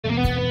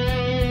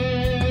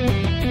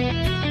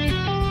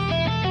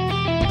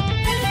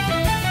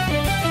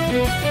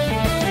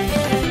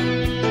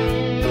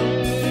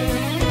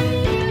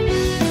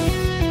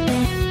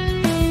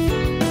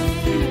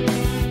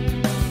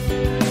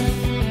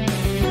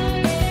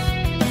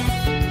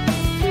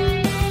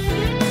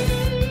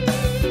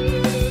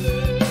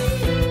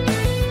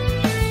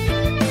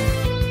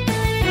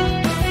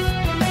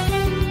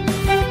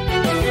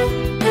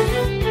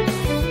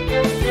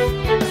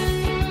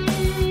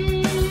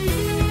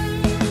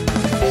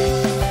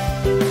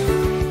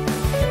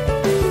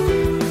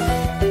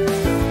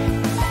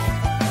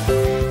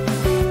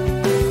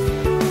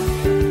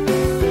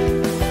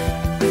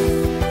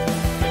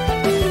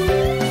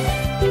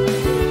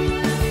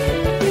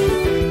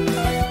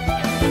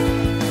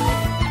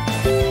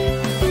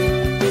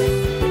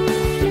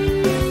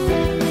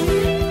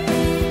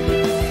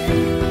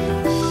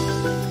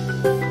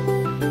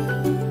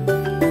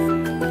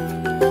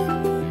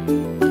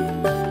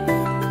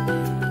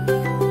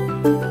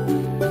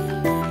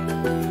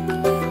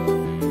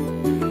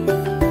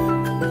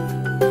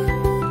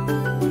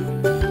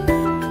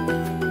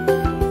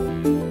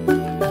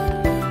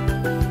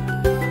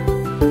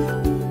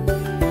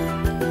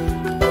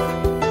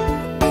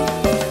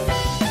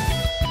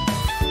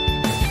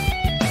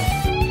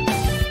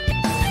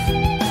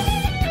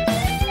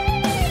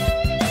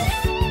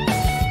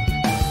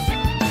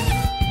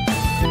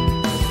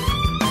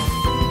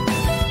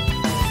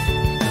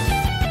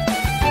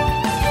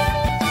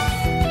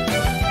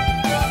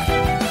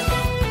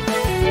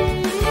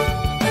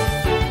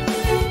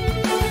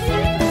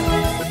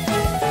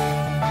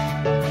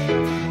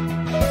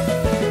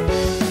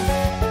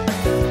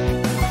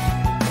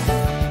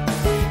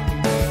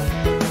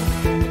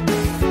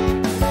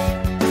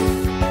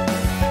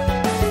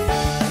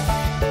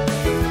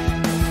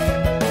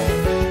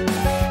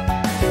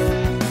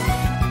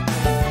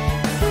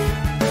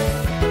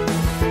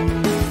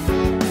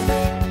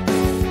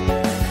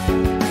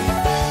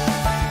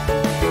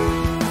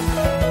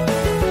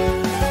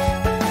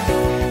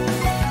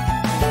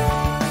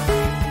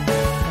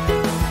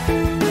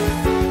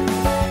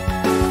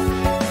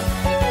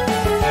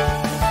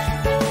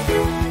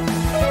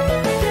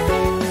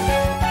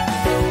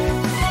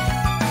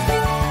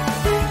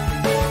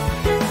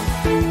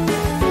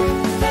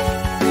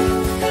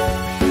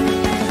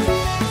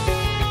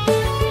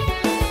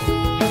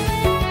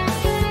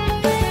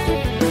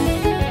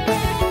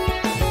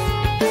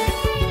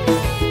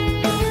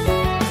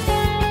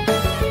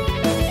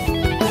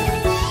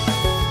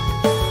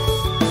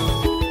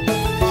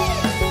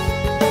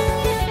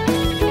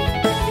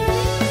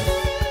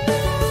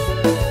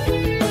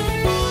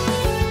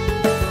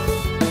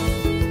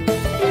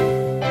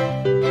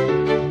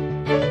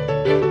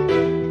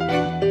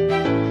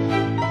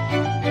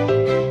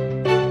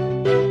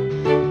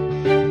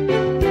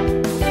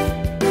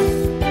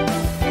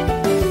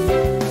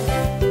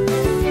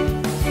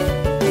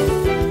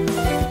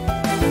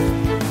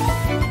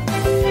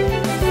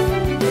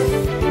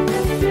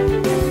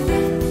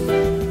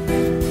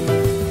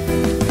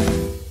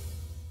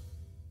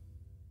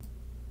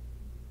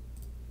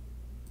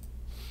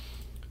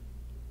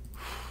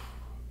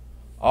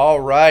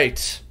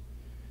right.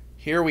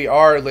 Here we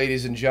are,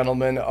 ladies and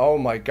gentlemen. Oh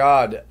my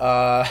god.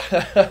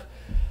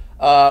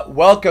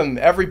 Welcome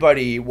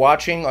everybody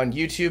watching on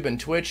YouTube and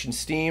Twitch and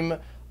Steam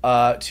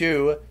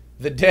to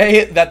the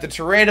day that the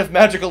Terrain of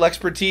Magical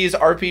Expertise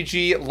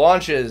RPG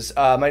launches.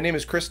 My name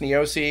is Chris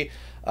Niosi,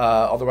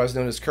 otherwise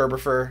known as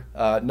Kerberfer.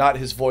 Not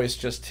his voice,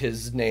 just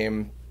his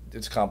name.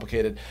 It's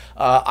complicated.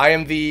 I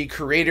am the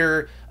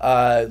creator,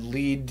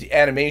 lead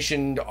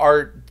animation,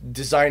 art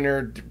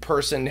designer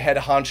person, head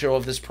honcho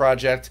of this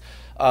project.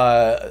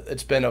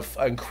 It's been an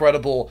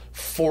incredible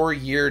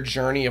 4-year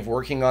journey of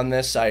working on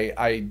this.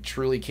 I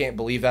truly can't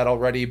believe that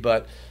already,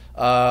 but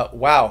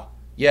wow.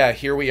 Yeah,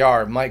 here we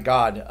are. My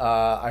God.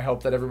 I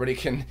hope that everybody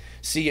can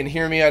see and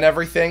hear me on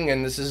everything,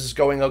 and this is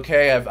going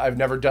okay. I've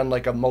never done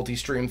like a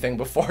multi-stream thing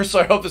before, so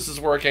I hope this is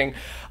working.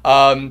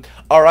 All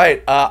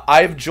right.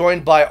 I'm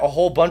joined by a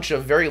whole bunch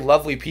of very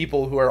lovely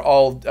people who are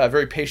all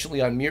very patiently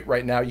on mute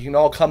right now. You can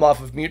all come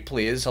off of mute,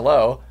 please.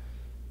 Hello.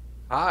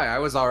 Hi, I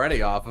was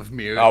already off of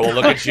mute. Oh, well,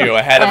 look at you.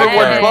 Ahead of the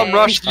curve. Bum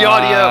rushed the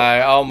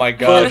audio. Oh, my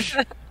gosh.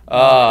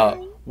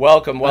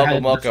 Welcome.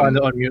 Find the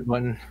unmute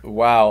button.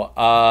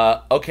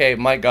 Wow. Okay,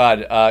 my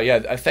God.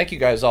 Yeah, I thank you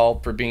guys all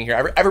for being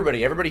here.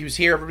 Everybody who's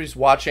here, everybody who's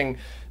watching.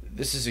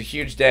 This is a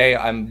huge day.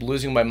 I'm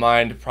losing my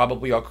mind.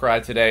 Probably I'll cry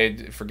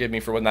today. Forgive me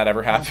for when that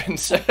ever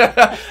happens.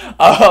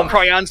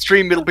 Cry on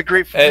stream. It'll be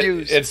great for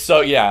views. It's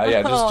so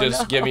yeah.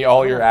 Just give me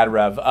all your ad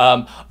rev.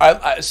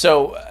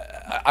 So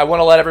I want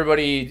to let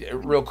everybody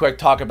real quick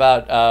talk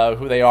about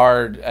who they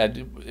are,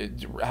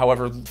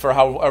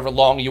 however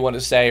long you want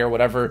to say or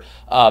whatever.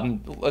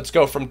 Let's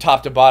go from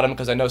top to bottom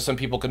because I know some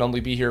people can only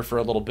be here for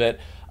a little bit.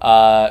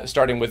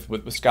 Starting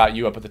with Scott,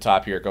 you up at the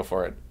top here. Go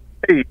for it.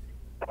 Hey.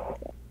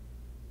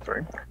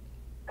 Sorry.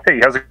 Hey,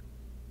 how's it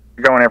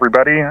going,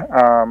 everybody?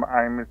 I'm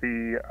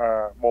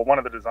one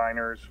of the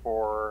designers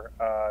for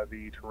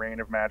the Terrain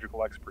of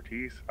Magical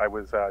Expertise. I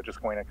was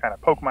just going to kind of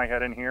poke my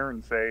head in here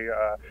and say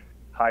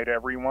hi to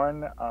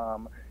everyone,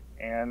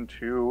 and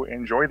to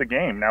enjoy the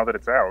game now that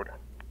it's out.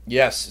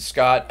 Yes,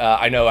 Scott.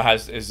 I know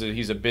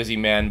he's a busy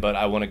man, but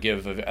I want to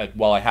give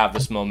while I have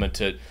this moment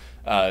to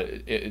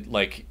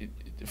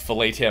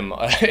fillet him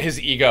his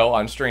ego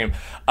on stream.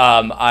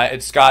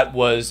 Scott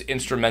was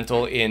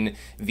instrumental in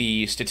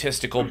the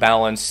statistical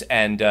balance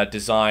and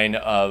design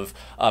of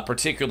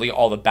particularly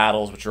all the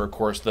battles, which are of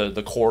course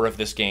the core of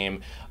this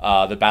game.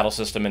 The battle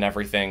system and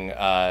everything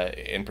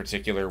in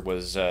particular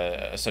was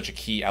such a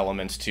key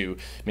element to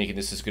making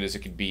this as good as it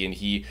could be, and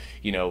he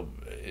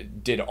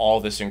did all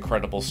this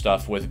incredible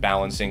stuff with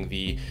balancing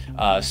the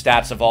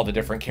stats of all the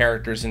different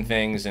characters and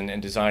things,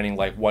 and designing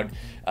like what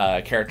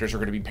characters are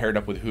going to be paired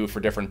up with who for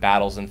different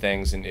battles and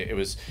things, and it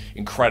was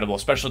incredible,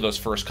 especially those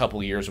first couple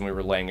of years when we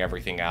were laying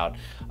everything out.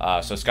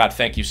 So Scott,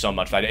 thank you so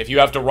much. If you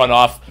have to run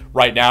off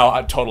right now,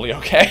 I'm totally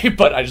okay,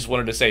 but I just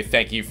wanted to say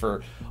thank you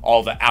for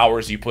all the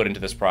hours you put into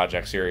this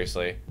project,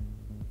 seriously.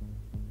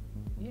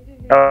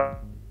 Oh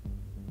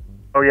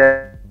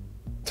yeah.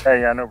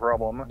 Hey, yeah, no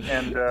problem.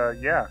 And I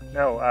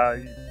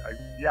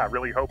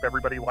really hope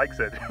everybody likes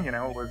it.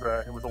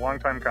 It was a long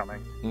time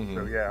coming. Mm-hmm.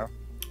 So yeah.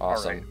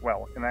 Awesome. All right.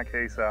 Well, in that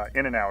case,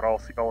 in and out. I'll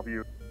see all of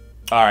you.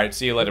 All right.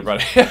 See you later,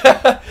 buddy.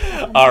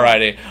 All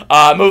righty.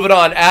 Moving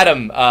on.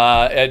 Adam,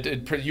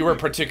 you were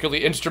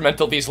particularly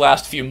instrumental these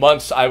last few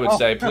months, I would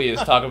say. Please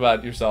talk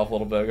about yourself a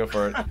little bit. Go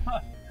for it.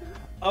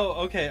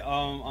 Oh, okay.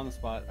 On the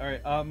spot. All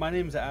right. My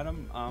name's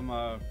Adam. I'm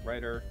a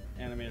writer,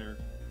 animator,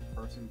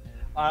 person.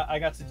 I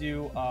got to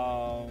do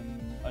a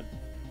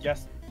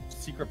guest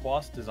secret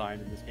boss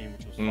design in this game,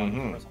 which was fun.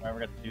 Mm-hmm. The first time I ever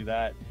got to do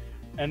that.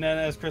 And then,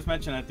 as Chris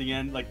mentioned at the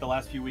end, like the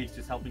last few weeks,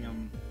 just helping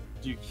him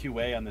do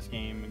QA on this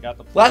game and got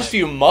the last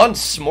few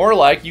months, more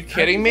like. You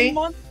kidding me?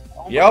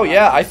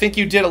 Yeah. I think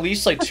you did at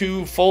least like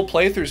 2 full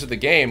playthroughs of the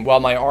game while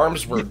my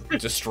arms were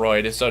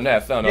destroyed. So no,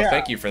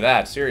 thank you for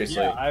that.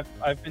 Seriously. Yeah,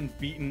 I've been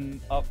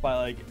beaten up by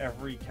like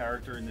every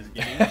character in this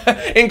game,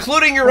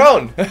 including your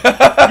own.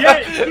 Yeah,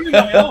 including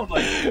my own.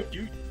 Like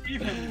you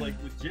gave him like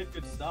legit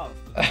good stuff.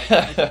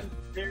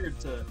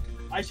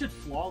 I should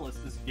flawless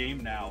this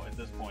game now at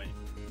this point.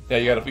 Yeah,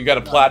 you got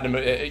to platinum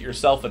it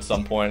yourself at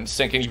some point,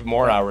 sinking even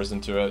more hours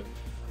into it.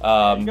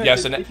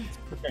 Yes, and it's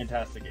a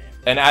fantastic game.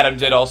 And Adam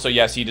did also,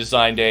 yes, he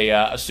designed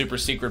a super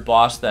secret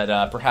boss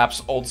that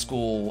perhaps old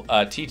school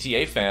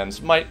TTA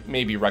fans might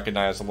maybe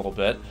recognize a little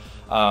bit.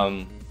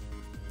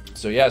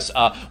 So yes,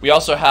 we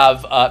also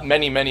have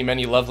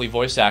many lovely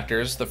voice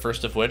actors. The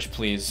first of which,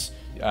 please,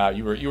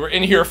 you were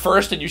in here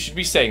first, and you should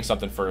be saying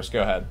something first.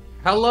 Go ahead.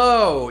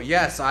 Hello.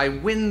 Yes, I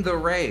win the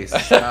race.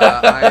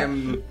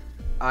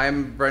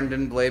 I'm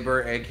Brendan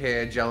Blaber,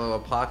 aka Jello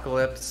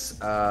Apocalypse.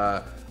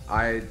 I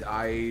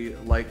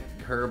like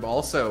Herb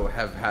also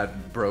have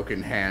had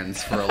broken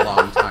hands for a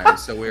long time,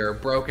 so we are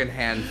broken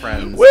hand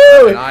friends.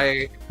 Woo! And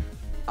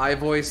I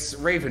voice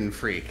Raven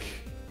Freak.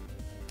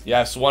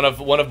 Yes, one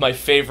of my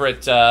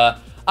favorite.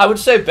 I would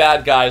say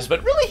bad guys,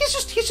 but really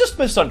he's just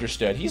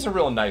misunderstood. He's a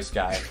real nice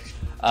guy.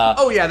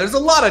 Oh yeah, there's a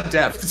lot of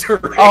depth to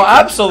Rain. Oh,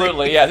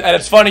 absolutely, yeah. And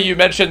it's funny you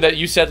mentioned that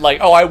you said like,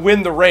 "Oh, I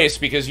win the race,"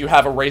 because you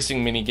have a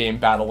racing mini game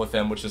battle with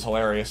him, which is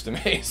hilarious to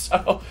me.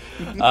 So,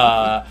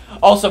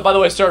 also, by the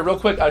way, sorry, real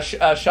quick,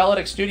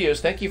 Shalatic Studios,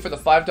 thank you for the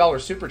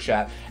 $5 super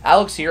chat.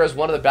 Alex here is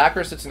one of the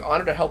backers. It's an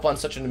honor to help on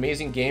such an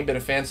amazing game. Been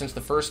a fan since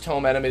the first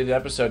Tome animated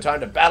episode.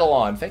 Time to battle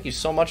on. Thank you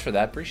so much for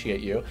that.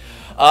 Appreciate you.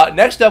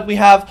 Next up, we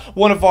have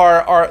one of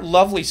our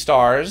lovely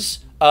stars.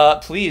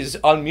 Please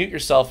unmute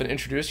yourself and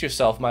introduce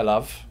yourself, my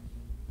love.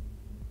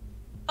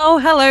 Oh,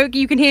 hello.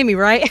 You can hear me,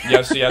 right?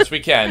 Yes, we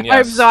can. Yes.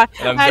 I'm sorry.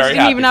 And I actually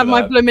didn't even have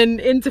my blooming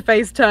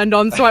interface turned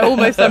on, so I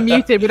almost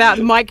unmuted without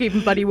the mic even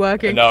bloody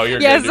working. No,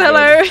 you're yes, good.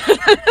 Yes,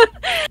 hello.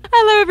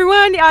 Hello,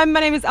 everyone. My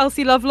name is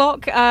Elsie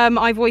Lovelock.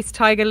 I voiced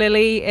Tiger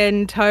Lily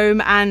in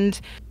Tome, and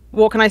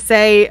what can I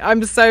say?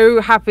 I'm so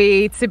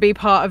happy to be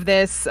part of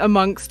this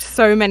amongst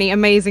so many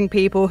amazing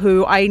people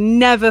who I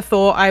never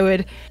thought I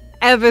would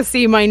ever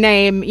see my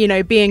name,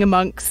 being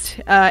amongst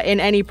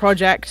in any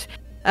project.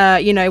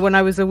 When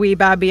I was a wee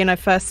babby and I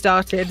first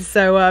started.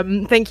 So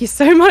thank you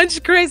so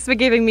much, Chris, for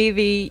giving me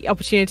the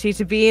opportunity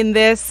to be in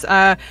this.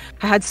 I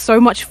had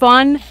so much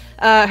fun.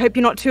 Hope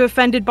you're not too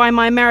offended by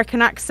my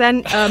American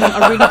accent.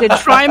 I really did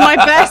try my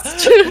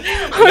best. You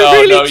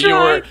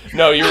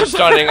were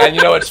stunning. And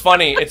it's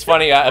funny. It's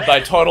funny.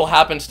 By total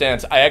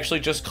happenstance, I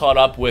actually just caught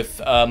up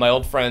with my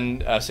old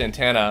friend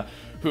Santana,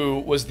 who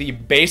was the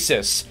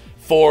basis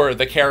for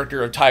the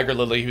character of Tiger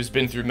Lily, who's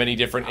been through many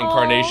different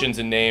incarnations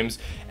and names,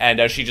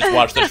 and she just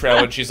watched the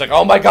trailer and she's like,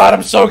 "Oh my god,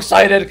 I'm so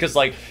excited!" Because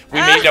like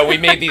we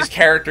made these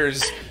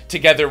characters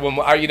together when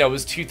it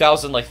was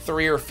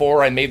 2003 or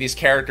 4. I made these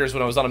characters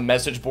when I was on a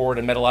message board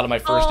and met a lot of my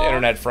first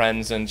internet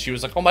friends, and she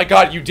was like, "Oh my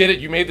god, you did it!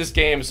 You made this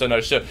game!"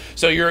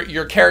 So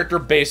your character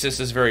basis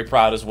is very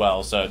proud as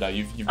well. So no,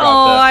 you've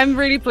got I'm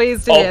really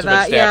pleased to hear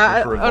that.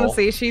 Yeah,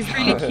 honestly, she's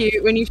really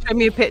cute. When you showed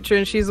me a picture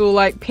and she's all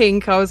like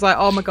pink, I was like,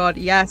 "Oh my god,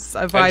 yes!"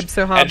 I vibed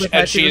so hard with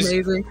her. She's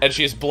amazing. And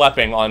she's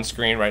blepping on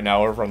screen right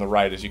now over on the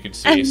right, as you can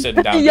see,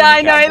 sitting down. Yeah,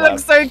 I know, it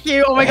looks so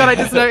cute. Oh my god, I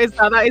just noticed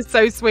that. That is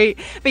so sweet.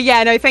 But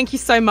yeah, no, thank you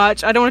so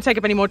much. I don't want to take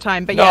up any more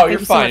time, but yeah, no, you're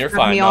fine. You're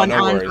fine. No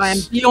worries. I am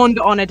beyond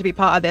honored to be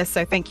part of this,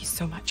 so thank you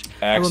so much.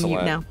 Excellent. I will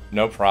mute now.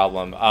 No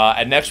problem.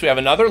 And next we have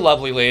another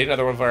lovely lady,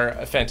 another one of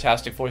our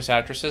fantastic voice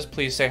actresses.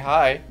 Please say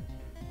hi.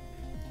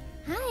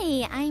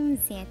 Hi, I'm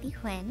Xanthi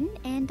Huen,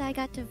 and I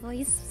got to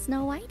voice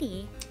Snow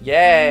Whitey.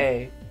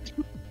 Yay!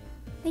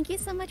 Thank you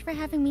so much for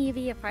having me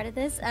be a part of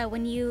this.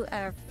 When you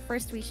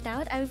first reached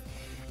out, I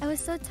was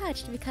so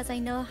touched because I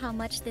know how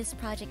much this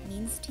project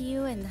means to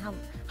you and how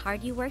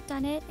hard you worked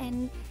on it,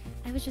 and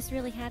I was just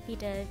really happy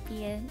to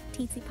be a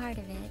teensy part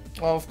of it.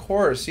 Oh, of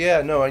course,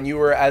 yeah, no, and you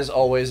were, as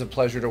always, a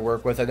pleasure to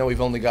work with. I know we've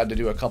only gotten to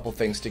do a couple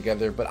things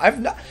together, but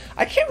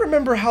I can't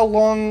remember how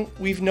long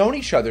we've known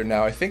each other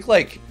now. I think,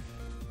 like,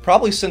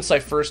 probably since I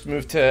first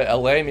moved to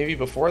LA, maybe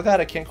before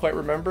that, I can't quite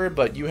remember,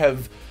 but you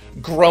have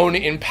grown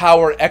in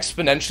power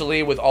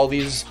exponentially with all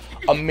these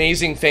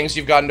amazing things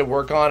you've gotten to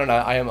work on, and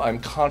I'm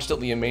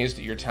constantly amazed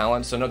at your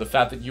talent. So no, the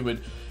fact that you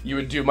would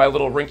do my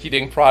little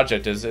rinky-dink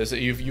project is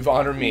you've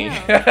honored me.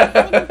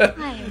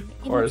 Anytime.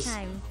 Of course.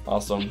 Anytime.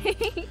 Awesome.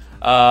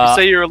 You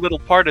say you're a little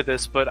part of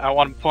this, but I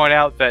want to point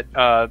out that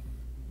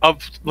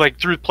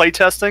through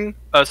playtesting,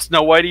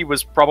 Snow Whitey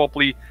was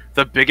probably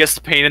the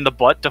biggest pain in the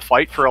butt to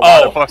fight for a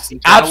lot of us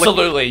internally.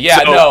 Absolutely, yeah,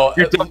 so no,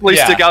 you definitely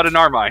stick out in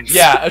our minds.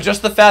 Yeah,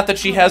 just the fact that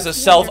she has a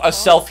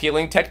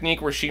self-healing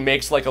technique where she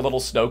makes like a little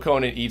snow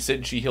cone and eats it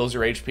and she heals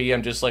your HP.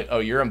 I'm just like, oh,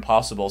 you're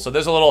impossible. So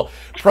there's a little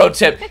pro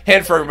tip,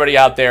 hint for everybody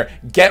out there: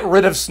 get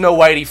rid of Snow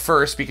Whitey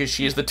first because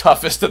she is the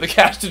toughest of the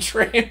casted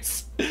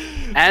trains.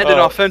 And an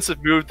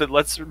offensive move that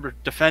lets her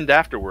defend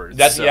afterwards.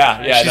 That's so,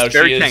 she's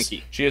very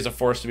tanky. She is a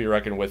force to be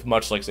reckoned with,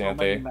 much like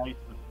Xanthi.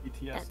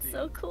 That's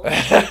so cool.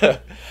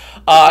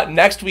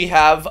 Next we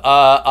have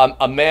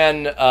a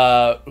man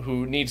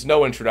who needs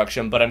no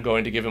introduction, but I'm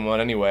going to give him one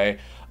anyway,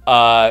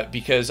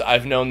 because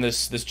I've known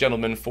this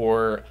gentleman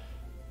for,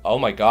 oh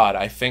my god,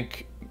 I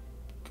think,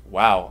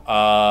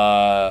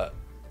 wow,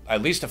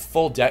 at least a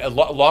full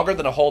longer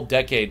than a whole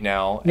decade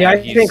now. Yeah,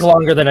 I think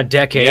longer than a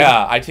decade.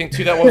 Yeah, I think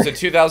what was it,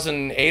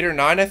 2008 or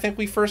 9? I think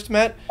we first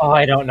met. Oh,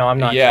 I don't know. I'm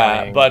not. Yeah,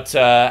 trying. but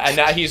and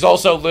now he's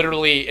also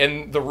literally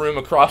in the room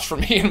across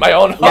from me in my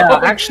own home. Yeah,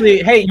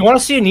 actually, hey, you want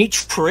to see a neat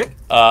trick?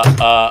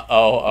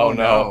 Oh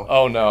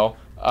no.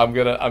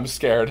 I'm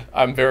scared.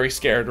 I'm very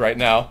scared right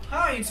now.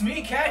 Hi, it's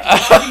me, Kat.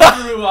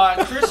 Talking through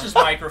Chris's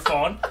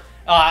microphone.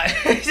 I'm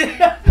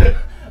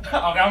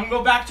gonna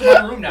go back to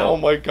my room now. Oh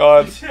my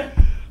god.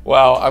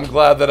 Wow, I'm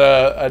glad that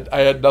I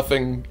had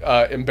nothing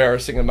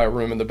embarrassing in my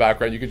room in the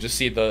background. You could just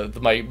see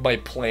my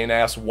plain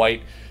ass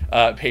white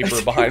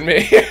paper behind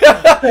me.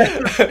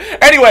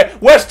 Anyway,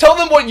 Wes, tell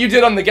them what you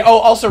did on the game. Oh,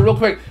 also real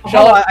quick,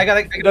 I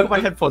gotta put my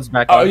headphones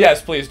back on. Oh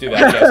yes, please do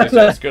that.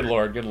 Yes. Good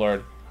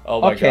lord. Oh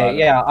my god. Okay,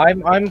 yeah,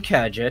 I'm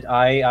Kadget.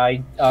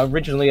 I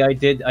originally I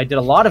did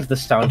a lot of the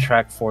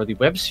soundtrack for the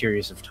web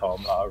series of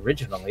Tome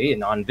originally,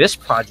 and on this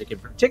project in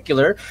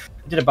particular,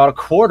 I did about a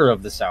quarter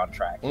of the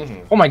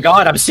soundtrack. Oh my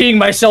god, I'm seeing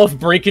myself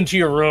break into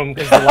your room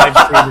because the live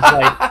stream is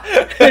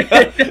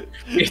like.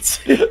 It's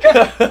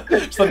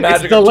It's the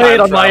magic it's delayed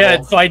of on time my travel.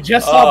 end, so I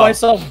just saw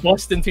myself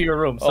bust into your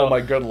room. So. Oh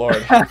my good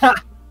lord.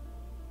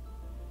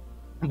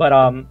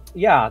 But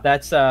yeah,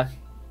 that's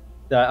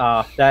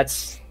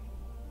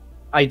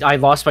I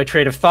lost my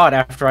train of thought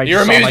after I.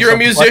 You're a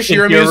musician.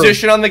 You're a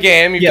musician on the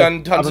game. You've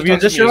done tons of music. I'm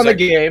a musician on the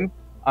game.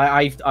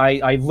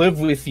 I live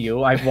with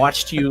you. I've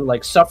watched you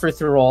like suffer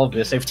through all of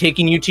this. I've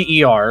taken you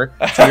to ER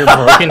for your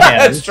broken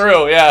hands. That's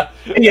true. Yeah.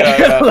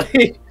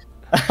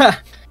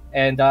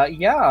 And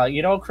yeah,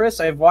 you know, Chris,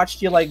 I've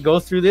watched you like go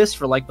through this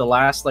for like the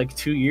last like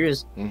 2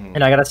 years,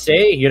 and I gotta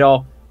say, you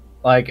know,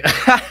 like.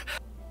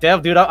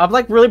 Damn, dude, I'm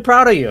like really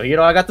proud of you. You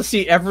know, I got to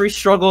see every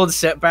struggle and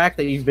setback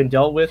that you've been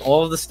dealt with,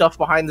 all of the stuff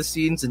behind the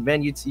scenes, and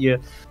man,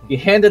 you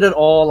handled it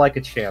all like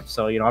a champ.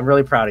 So, you know, I'm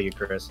really proud of you,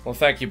 Chris. Well,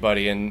 thank you,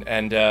 buddy.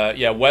 And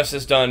yeah, Wes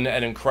has done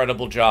an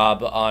incredible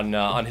job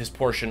on his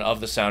portion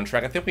of the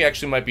soundtrack. I think we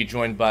actually might be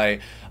joined by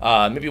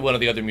maybe one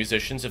of the other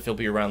musicians if he'll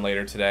be around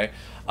later today.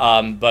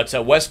 But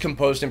Wes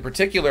composed in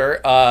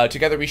particular,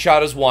 Together We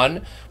Shout as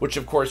One, which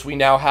of course we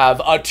now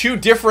have 2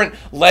 different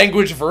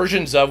language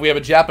versions of. We have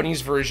a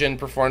Japanese version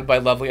performed by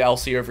lovely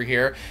Elsie over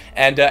here,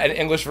 and an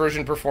English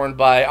version performed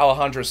by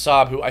Alejandro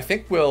Saab, who I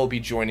think will be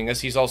joining us.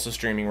 He's also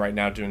streaming right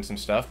now doing some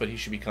stuff, but he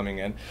should be coming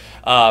in.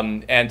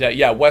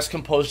 Yeah, Wes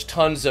composed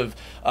tons of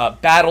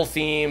battle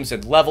themes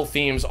and level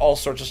themes, all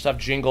sorts of stuff,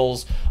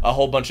 jingles, a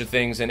whole bunch of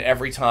things, and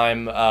every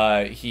time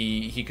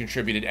he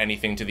contributed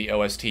anything to the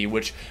OST,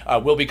 which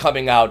will be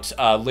coming out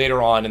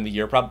later on in the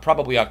year,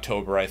 probably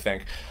October, I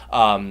think.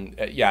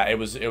 Yeah, I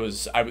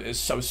was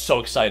so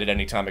excited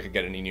anytime I could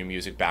get any new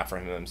music back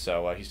from him,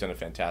 so he's done a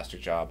fantastic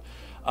job.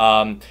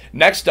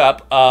 Next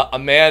up, a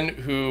man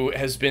who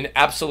has been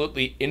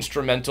absolutely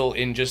instrumental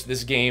in just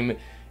this game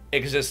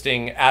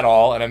existing at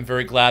all, and I'm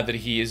very glad that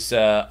he is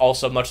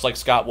also, much like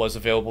Scott was,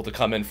 available to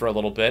come in for a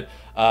little bit.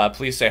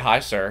 Please say hi,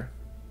 sir.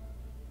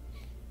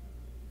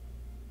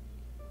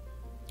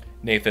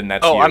 Nathan,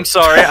 that's you. Oh, I'm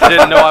sorry. I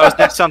didn't know I was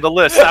next on the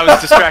list. I was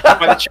distracted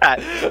by the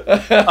chat.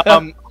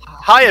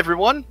 Hi,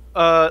 everyone.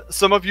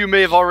 Some of you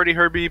may have already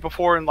heard me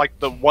before in like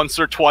the once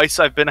or twice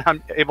I've been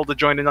able to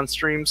join in on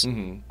streams.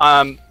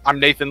 I'm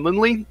Nathan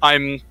Lindley.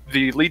 I'm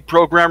the lead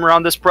programmer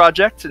on this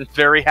project and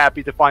very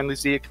happy to finally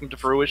see it come to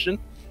fruition.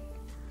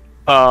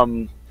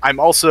 I'm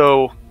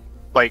also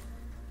like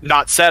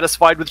not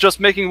satisfied with just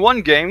making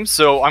one game,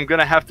 so I'm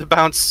gonna have to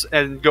bounce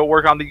and go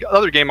work on the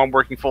other game I'm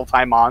working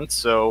full-time on.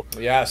 So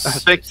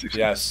yes, thanks.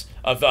 Yes,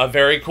 a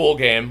very cool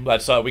game.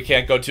 That's we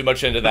can't go too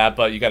much into that,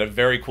 but you got a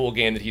very cool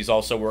game that he's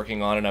also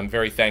working on, and I'm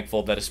very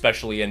thankful that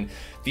especially in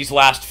these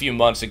last few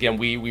months, again,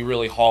 we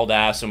really hauled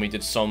ass and we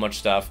did so much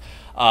stuff.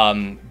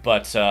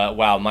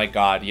 Wow, my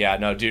God, yeah,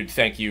 no, dude,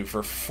 thank you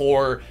for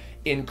 4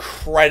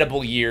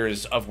 incredible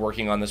years of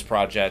working on this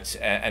project,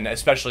 and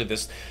especially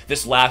this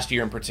last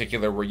year in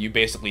particular, where you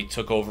basically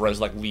took over as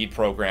like lead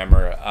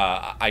programmer.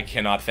 I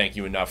cannot thank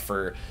you enough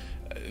for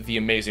the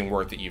amazing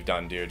work that you've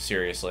done, dude.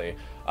 Seriously.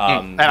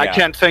 And I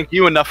can't thank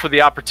you enough for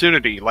the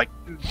opportunity. Like,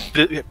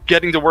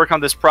 getting to work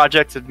on this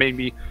project has made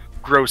me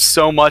grow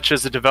so much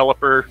as a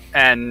developer,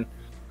 and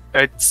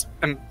it's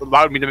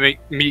allowed me to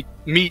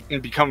meet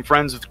and become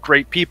friends with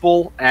great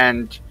people.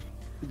 And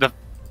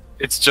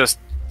it's just,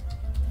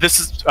 this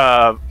is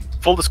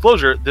full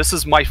disclosure. This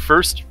is my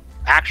first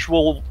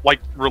actual like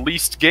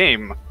released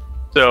game,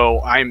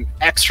 so I'm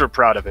extra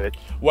proud of it.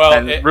 Well,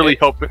 and really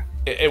hope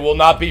it will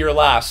not be your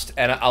last.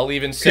 And I'll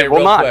even say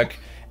real quick,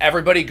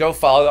 everybody go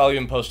follow. I'll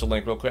even post a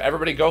link real quick.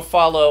 Everybody go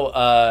follow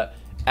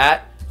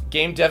at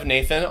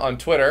GameDevNathan on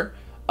Twitter.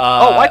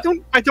 I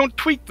don't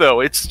tweet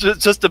though. It's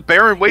just a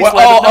barren wasteland.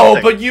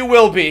 Well, but you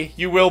will be.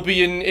 You will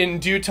be in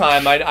due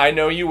time. I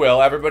know you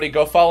will. Everybody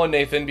go follow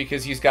Nathan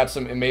because he's got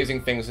some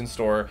amazing things in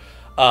store.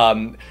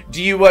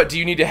 Do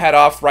you need to head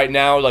off right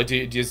now? Like,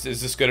 is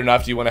this good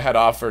enough? Do you want to head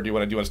off, or do you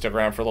want to stick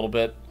around for a little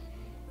bit?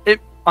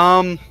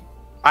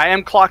 I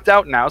am clocked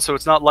out now, so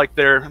it's not like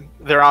they're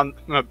on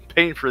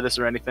paying for this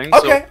or anything.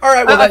 Okay, so all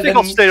right. Well, I think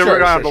I'll stay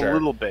around a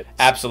little bit.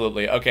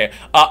 Absolutely. Okay.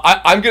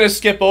 I'm gonna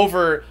skip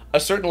over a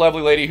certain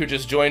lovely lady who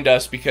just joined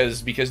us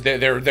because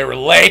they were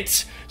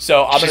late.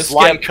 So I'm gonna skip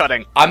line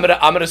cutting. I'm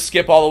gonna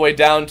skip all the way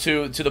down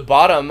to the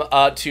bottom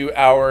to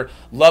our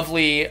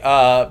lovely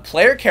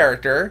player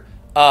character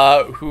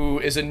who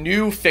is a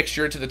new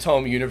fixture to the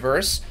Tome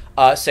universe.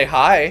 Say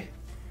hi.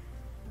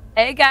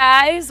 Hey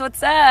guys,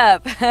 what's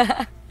up?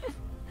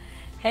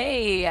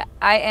 Hey,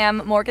 I am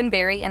Morgan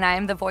Berry, and I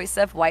am the voice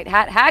of White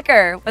Hat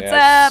Hacker. What's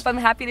up? I'm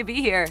happy to be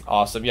here.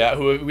 Awesome, yeah,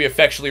 who we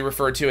affectionately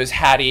refer to as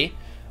Hattie.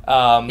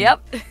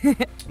 Yep.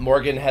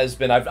 Morgan has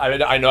been,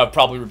 I know I've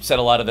probably said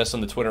a lot of this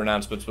on the Twitter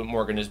announcements, but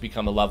Morgan has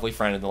become a lovely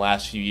friend in the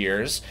last few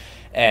years.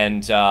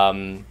 And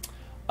I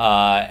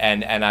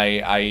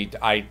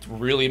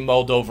really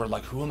mulled over,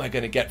 like, who am I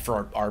going to get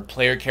for our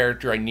player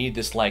character? I need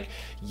this, like,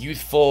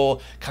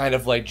 youthful, kind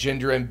of, like,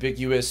 gender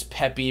ambiguous,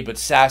 peppy, but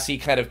sassy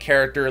kind of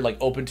character, like,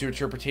 open to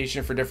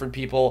interpretation for different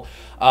people.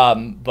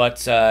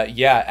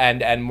 Yeah,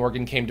 and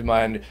Morgan came to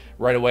mind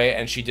right away,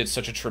 and she did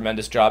such a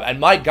tremendous job. And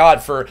my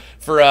God, for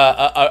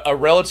a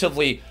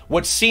relatively,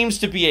 what seems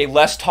to be a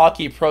less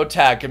talky pro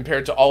tag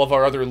compared to all of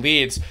our other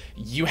leads,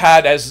 you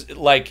had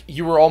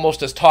you were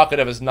almost as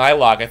talkative as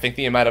Nylok. I think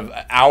the amount of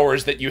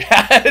hours that you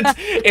had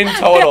in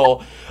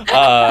total.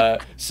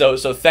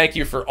 So thank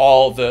you for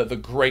all the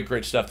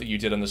great stuff that you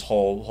did on this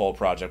whole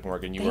project,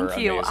 Morgan. You were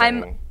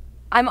amazing.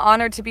 I'm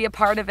honored to be a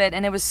part of it,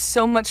 and it was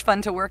so much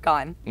fun to work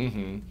on.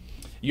 Mm-hmm.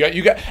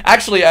 You got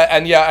actually,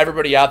 and yeah,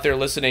 everybody out there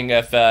listening,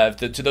 if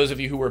to those of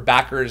you who were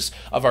backers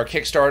of our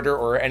Kickstarter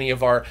or any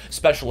of our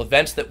special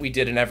events that we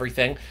did and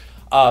everything,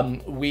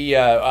 we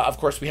of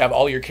course we have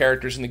all your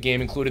characters in the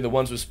game, including the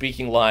ones with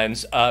speaking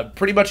lines.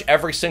 Pretty much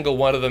every single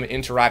one of them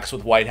interacts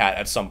with White Hat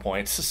at some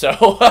point.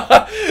 So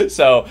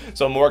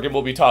so Morgan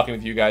will be talking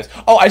with you guys.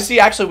 Oh, I see.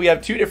 Actually, we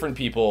have two different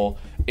people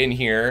in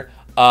here.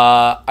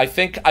 I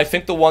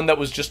think the one that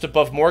was just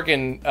above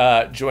Morgan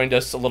joined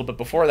us a little bit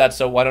before that,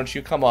 so why don't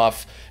you come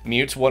off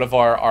mute, one of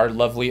our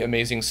lovely,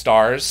 amazing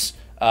stars.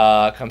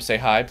 Come say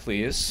hi,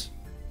 please.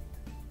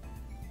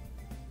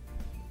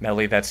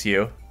 Melly, that's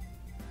you.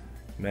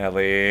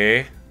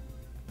 Melly.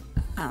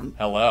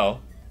 Hello.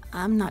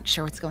 I'm not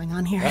sure what's going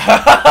on here.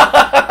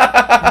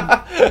 I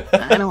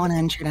don't want to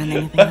intrude on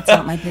anything. That's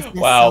not my business.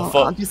 Wow, so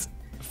I'll just...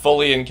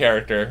 fully in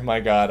character. My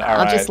God.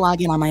 I'll just log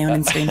in on my own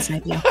and stream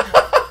snipe you.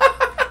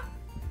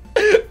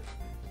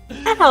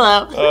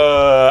 Hello.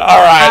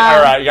 All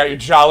right. You got your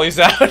jollies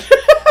out.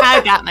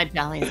 I've got my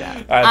jollies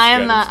out.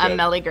 I'm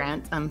Melly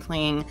Grant. I'm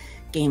playing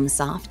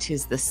GameSoft,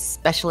 who's the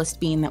specialist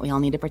bean that we all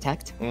need to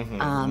protect.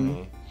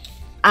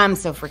 I'm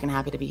so freaking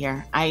happy to be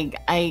here.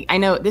 I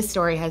know this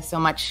story has so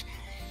much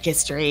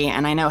history,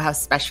 and I know how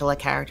special a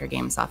character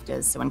GameSoft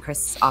is. So when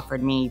Chris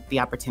offered me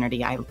the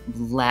opportunity, I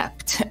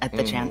leapt at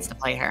the chance to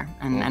play her.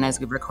 And as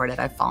we've recorded,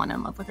 I've fallen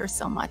in love with her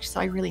so much. So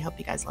I really hope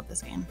you guys love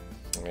this game.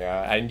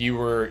 Yeah, and you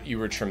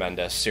were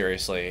tremendous,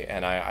 seriously,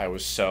 and I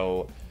was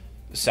so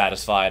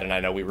satisfied, and I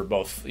know we were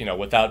both,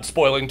 without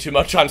spoiling too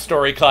much on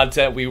story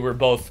content, we were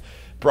both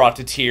brought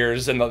to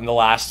tears in the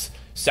last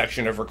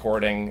section of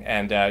recording,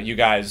 and you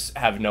guys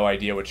have no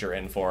idea what you're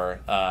in for.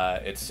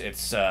 It's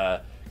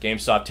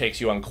GameStop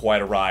takes you on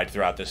quite a ride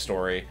throughout this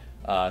story,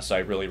 so I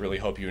really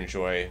hope you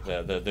enjoy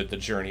the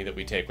journey that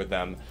we take with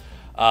them.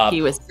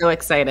 He was so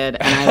excited,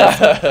 and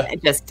I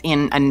was just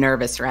in a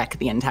nervous wreck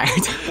the entire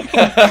time.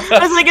 I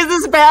was like, "Is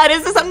this bad?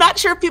 Is this? I'm not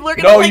sure if people are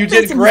going to like this." No,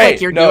 you did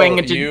great.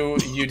 Like,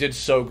 you did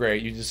so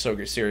great. You did so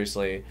great.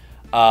 Seriously.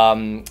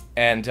 And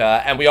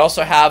we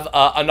also have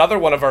another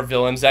one of our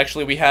villains.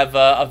 Actually, we have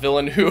a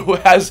villain who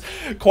has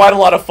quite a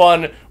lot of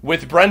fun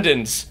with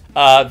Brendan's.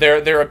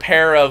 They're a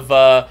pair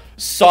of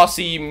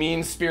saucy,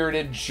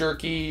 mean-spirited,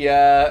 jerky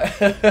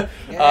black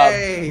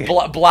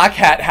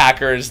hat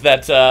hackers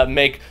that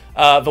make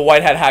the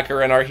White Hat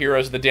Hacker and our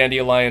heroes, the Dandy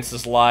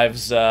Alliance's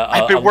lives.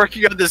 I've been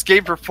working on this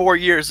game for 4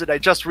 years, and I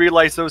just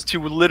realized those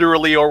two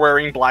literally are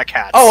wearing black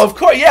hats. Oh, of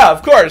course, yeah,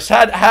 of course,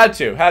 had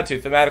to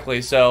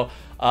thematically. So,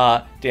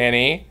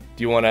 Danny,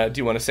 do you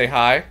wanna say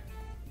hi?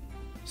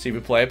 See we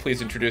play.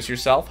 Please introduce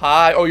yourself.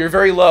 Hi. Oh, you're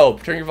very low.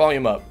 Turn your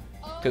volume up,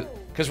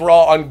 because we're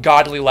all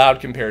ungodly loud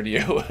compared to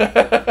you.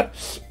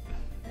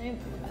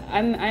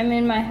 I'm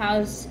in my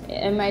house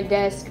at my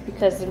desk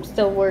because I'm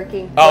still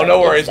working. Oh, no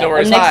worries, no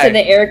worries. I'm next to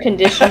the air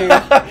conditioner.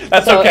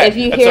 That's so okay. If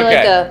you hear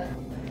like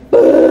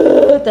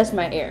a, that's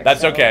my air.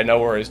 That's okay. No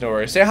worries, no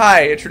worries. Say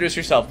hi. Introduce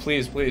yourself,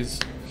 please.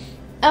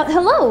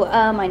 Hello.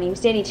 My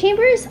name's Danny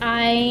Chambers.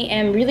 I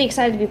am really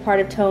excited to be part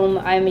of TOME.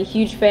 I'm a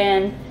huge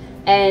fan.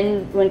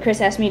 And when Chris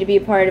asked me to be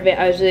a part of it,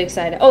 I was really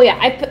excited. Oh yeah,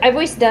 I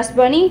voiced Dust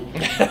Bunny,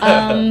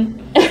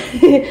 and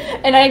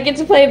I get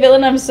to play a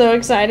villain. I'm so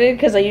excited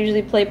because I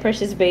usually play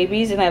precious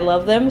babies, and I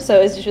love them. So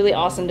it's just really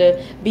awesome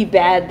to be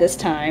bad this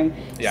time.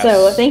 Yes.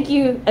 So thank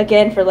you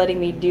again for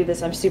letting me do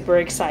this. I'm super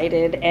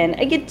excited, and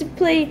I get to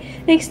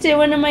play next to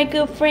one of my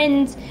good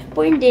friends,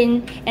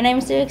 Brendan, and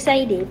I'm so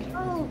excited.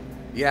 Oh.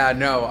 Yeah,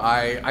 no,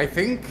 I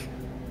think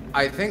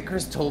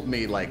Chris told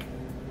me like,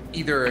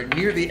 either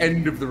near the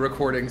end of the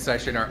recording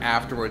session or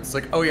afterwards,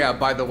 like, oh yeah,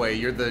 by the way,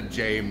 you're the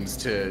James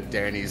to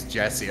Danny's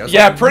Jesse.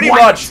 Yeah, like, pretty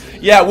much.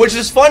 Yeah, which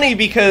is funny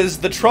because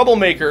the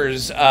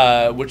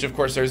Troublemakers, which of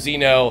course are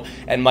Zeno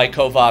and Mike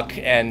Kovac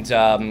and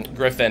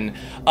Griffin,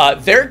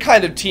 they're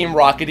kind of Team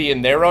Rockety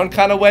in their own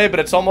kind of way, but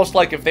it's almost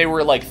like if they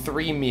were like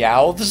three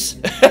Meowths,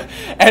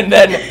 and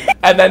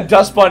then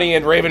Dust Bunny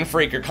and Raven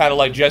Freak are kind of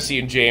like Jesse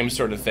and James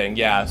sort of thing.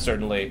 Yeah,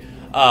 certainly.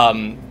 I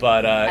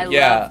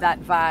love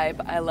that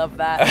vibe. I love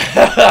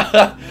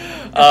that.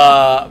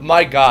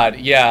 My God,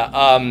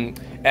 yeah.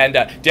 And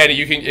Danny,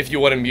 you can, if you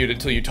want to mute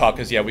until you talk,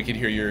 because yeah, we can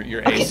hear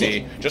your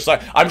AC. Just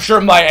like I'm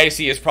sure my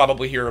AC is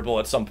probably hearable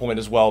at some point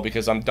as well,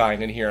 because I'm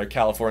dying in here.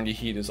 California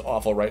heat is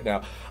awful right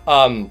now.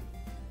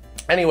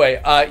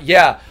 Anyway,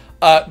 yeah,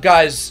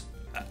 guys,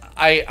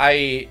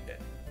 I'm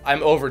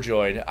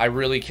overjoyed. I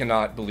really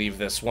cannot believe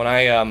this. When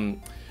I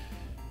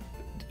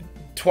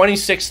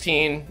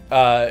 2016,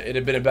 it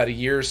had been about a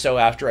year or so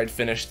after I'd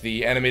finished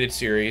the animated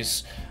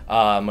series,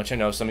 which I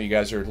know some of you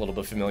guys are a little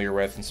bit familiar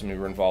with and some of you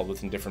were involved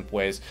with in different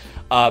ways.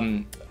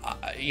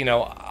 You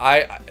know,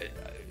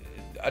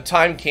 a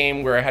time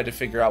came where I had to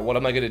figure out what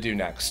am I going to do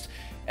next,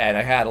 and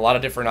I had a lot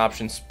of different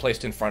options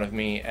placed in front of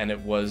me, and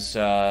it was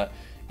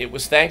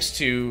thanks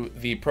to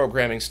the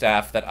programming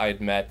staff that I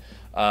had met,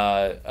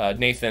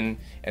 Nathan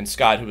and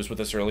Scott, who was with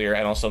us earlier,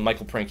 and also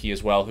Michael Prinky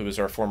as well, who is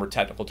our former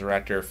technical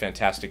director,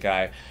 fantastic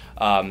guy,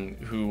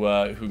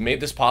 who made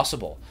this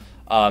possible.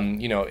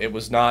 You know, it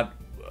was not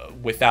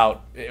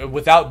without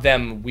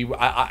them.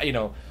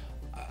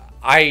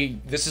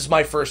 This is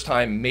my first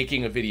time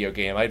making a video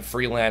game. I had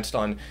freelanced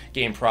on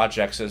game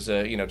projects as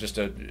a, just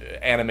a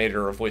animator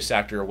or a voice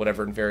actor or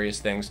whatever in various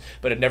things,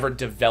 but had never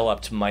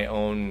developed my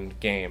own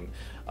game.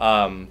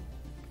 And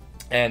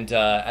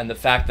the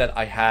fact that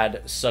I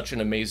had such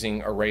an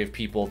amazing array of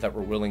people that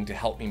were willing to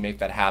help me make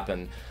that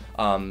happen,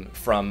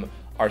 from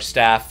our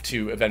staff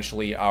to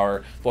eventually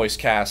our voice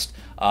cast,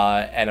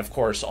 and of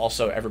course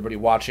also everybody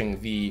watching,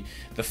 the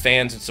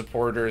fans and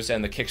supporters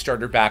and the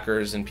Kickstarter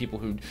backers and people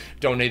who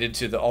donated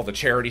to all the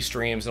charity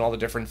streams and all the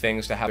different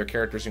things to have their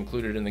characters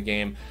included in the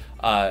game.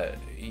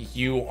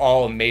 You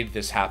all made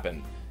this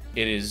happen.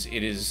 It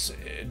is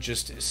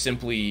just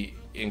simply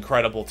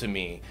incredible to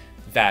me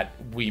that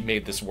we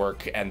made this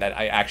work and that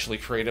I actually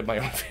created my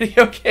own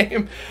video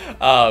game.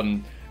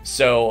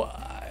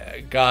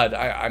 God,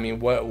 I mean,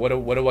 what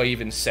do I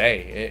even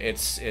say?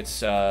 This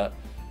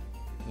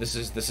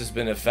has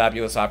been a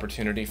fabulous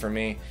opportunity for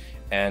me,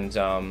 and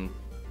I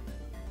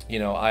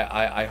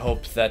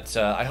hope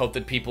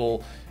that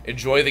people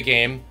enjoy the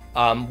game.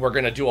 We're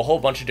going to do a whole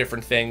bunch of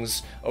different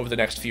things over the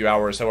next few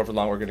hours, however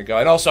long we're going to go.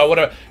 And also, I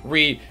want to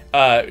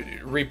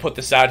re-put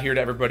this out here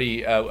to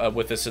everybody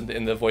with us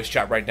in the voice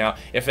chat right now.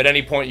 If at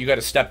any point you got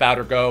to step out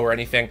or go or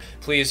anything,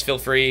 please feel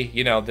free.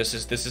 This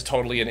is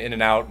totally an in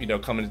and out,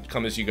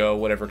 come as you go,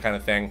 whatever kind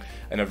of thing.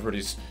 And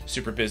everybody's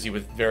super busy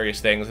with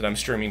various things, and I'm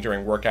streaming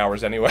during work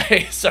hours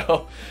anyway.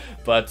 So,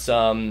 but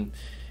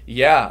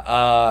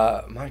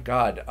yeah, my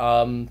God.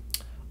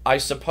 I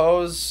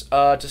suppose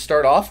to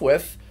start off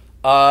with,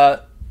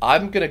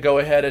 I'm going to go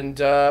ahead and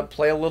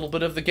play a little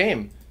bit of the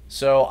game.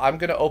 So I'm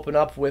going to open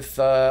up with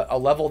a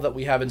level that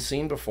we haven't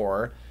seen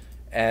before,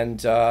 and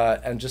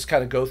just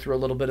kind of go through a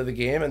little bit of the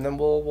game, and then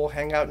we'll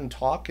hang out and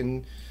talk,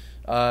 and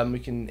we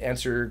can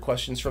answer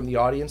questions from the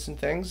audience and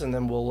things, and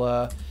then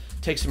we'll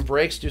take some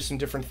breaks, do some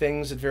different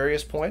things at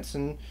various points,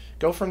 and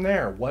go from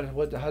there.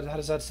 How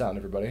does that sound,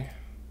 everybody?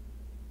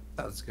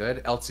 Sounds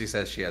good. Elsie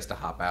says she has to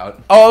hop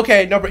out. Oh,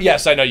 okay. No, but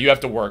yes, I know you have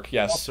to work.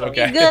 Yes,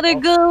 okay. I gotta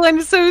go.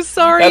 I'm so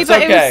sorry. That's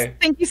but okay.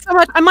 Thank you so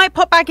much. I might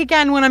pop back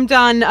again when I'm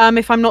done,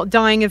 if I'm not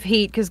dying of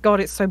heat, because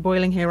God, it's so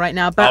boiling here right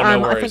now. But no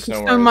worries,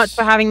 thank you so much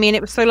for having me, and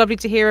it was so lovely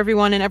to hear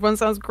everyone, and everyone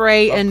sounds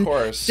great. Of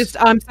course. Just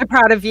I'm so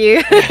proud of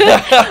you.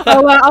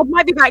 I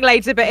might be back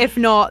later, but if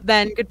not,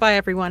 then goodbye,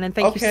 everyone, and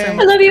thank you so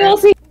much. I love you,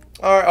 Elsie.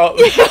 All right. Oh.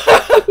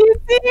 You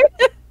too.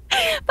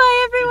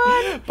 Bye,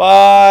 everyone.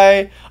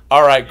 Bye.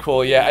 All right,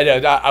 cool. Yeah, I know.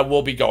 I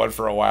will be going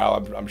for a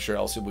while. I'm sure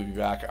Elsie will be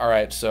back. All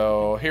right,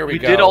 so here we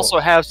go. We did also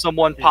have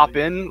someone pop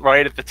in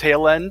right at the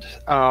tail end.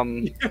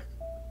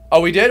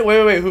 Oh, we did?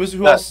 Wait.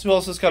 Who else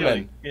has come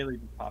in? Kaylee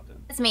popped in.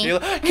 It's me.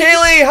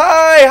 Kaylee,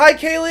 hi,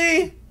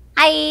 Kaylee.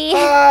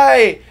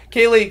 Hi.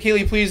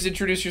 Kaylee, please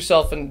introduce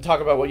yourself and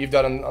talk about what you've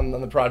done on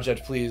the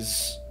project,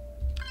 please.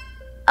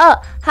 Oh,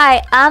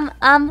 hi.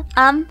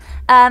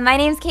 My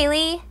name's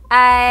Kaylee.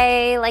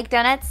 I like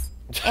donuts,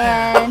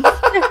 and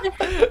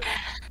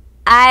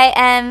I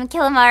am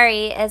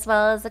Kilimari, as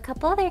well as a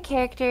couple other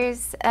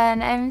characters,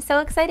 and I'm so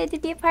excited to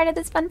be a part of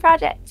this fun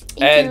project.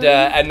 Thank you.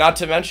 And not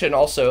to mention,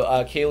 also,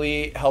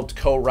 Kaylee helped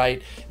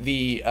co-write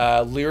the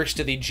lyrics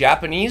to the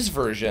Japanese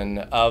version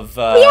of...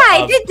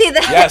 I did do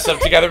that. Yes,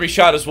 of Together We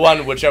Shot as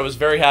One, which I was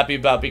very happy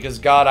about, because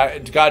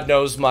God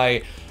knows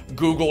my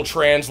Google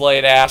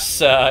Translate ass,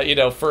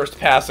 first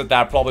pass at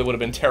that probably would have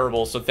been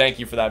terrible, so thank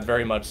you for that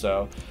very much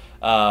so.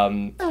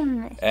 It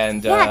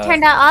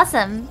turned out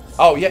awesome.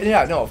 Oh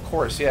yeah, no, of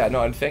course, yeah,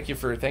 no, and thank you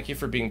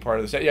for being part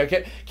of this. Yeah,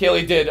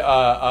 Kaylee did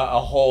a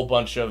whole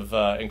bunch of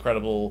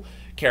incredible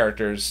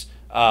characters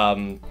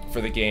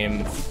for the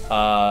game,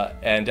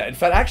 and in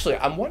fact, actually,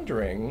 I'm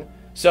wondering.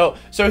 So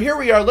here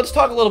we are. Let's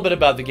talk a little bit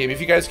about the game.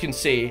 If you guys can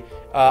see,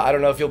 I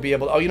don't know if you'll be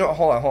able to. Oh,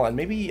 hold on.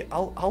 Maybe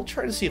I'll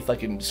try to see if I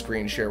can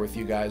screen share with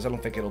you guys. I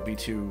don't think it'll be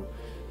too.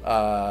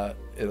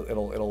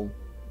 It'll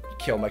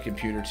kill my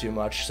computer too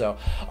much. So,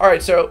 all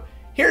right. So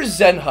here's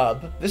Zen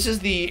Hub. This is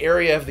the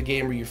area of the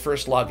game where you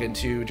first log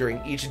into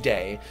during each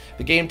day.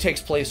 The game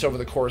takes place over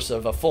the course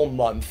of a full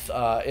month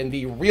in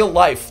the real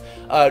life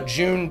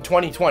June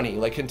 2020,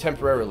 like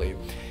contemporarily.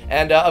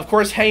 And of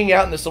course, hanging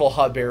out in this little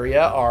hub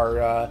area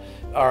are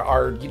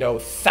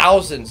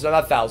thousands,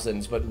 not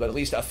thousands, but at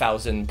least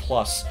 1,000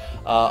 plus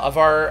of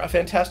our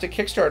fantastic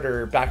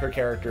Kickstarter backer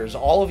characters.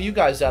 All of you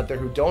guys out there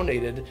who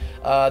donated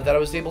that I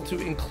was able to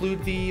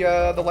include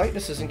the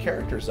likenesses and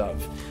characters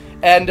of.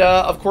 And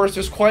of course,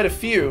 there's quite a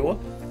few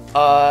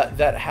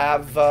that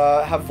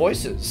have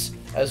voices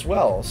as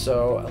well.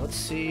 So let's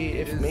see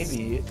if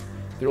maybe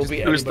there will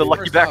be. Who's the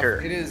lucky backer?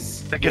 It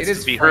is. That gets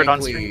to be heard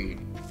on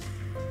screen.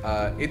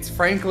 It's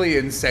frankly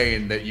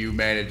insane that you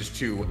managed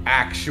to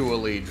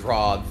actually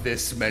draw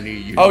this many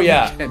unique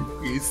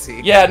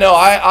NPCs. Yeah, no,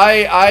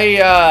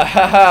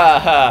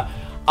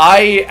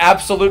 I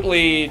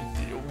absolutely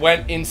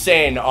went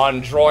insane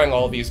on drawing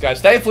all these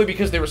guys. Thankfully,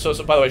 because they were so.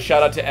 By the way,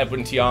 shout out to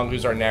Edwin Tiong,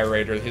 who's our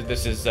narrator.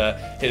 This is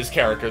his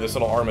character, this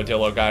little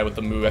armadillo guy with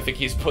the move. I think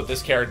he's put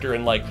this character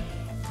in like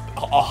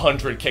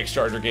 100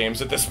 Kickstarter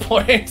games at this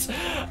point.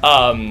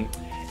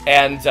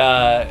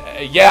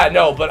 Yeah,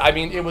 no, but I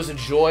mean, it was a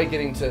joy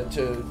getting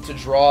to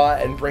draw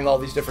and bring all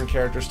these different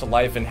characters to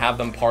life and have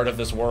them part of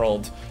this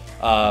world.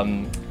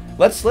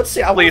 Let's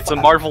see. It's a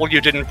marvel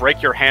you didn't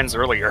break your hands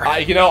earlier.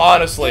 You know,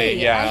 honestly, hey,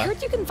 yeah. I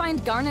heard you can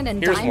find garnet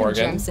and diamond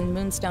gems in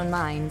Moonstone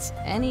Mines.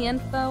 Any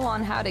info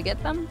on how to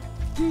get them?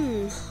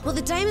 Well,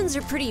 the diamonds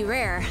are pretty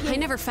rare. I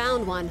never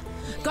found one.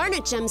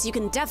 Garnet gems you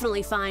can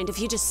definitely find if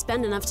you just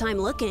spend enough time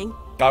looking.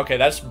 Okay,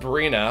 that's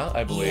Brina,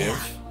 I believe. Yeah,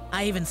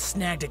 I even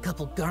snagged a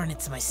couple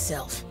garnets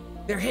myself.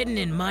 They're hidden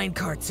in mine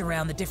carts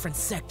around the different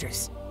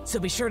sectors, so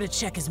be sure to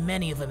check as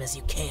many of them as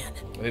you can.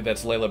 I think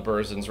that's Layla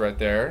Burzins right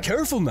there.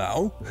 Careful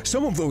now.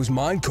 Some of those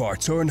mine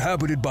carts are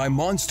inhabited by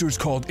monsters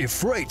called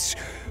Ifrites.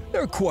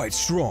 They're quite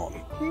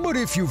strong. But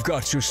if you've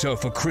got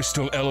yourself a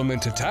crystal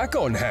element attack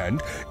on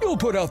hand, you'll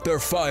put out their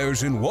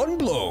fires in one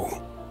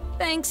blow.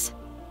 Thanks.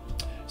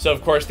 So,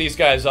 of course, these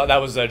guys, that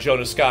was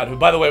Jonas Scott, who,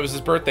 by the way, was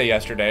his birthday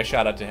yesterday.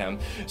 Shout out to him.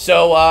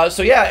 So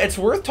yeah, it's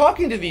worth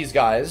talking to these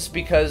guys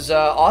because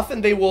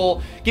often they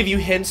will give you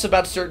hints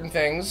about certain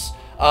things,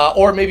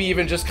 or maybe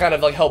even just kind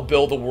of like help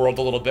build the world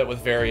a little bit with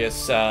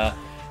various,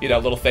 you know,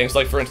 little things.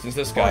 Like, for instance,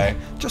 this guy.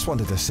 Just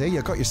wanted to say,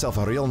 you got yourself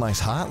a real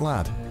nice hat,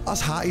 lad.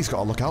 Us Hatties got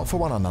to look out for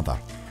one another.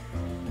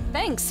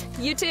 Thanks.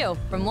 You too.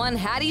 From one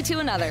Hattie to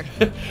another.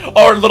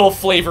 Or little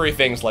flavory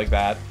things like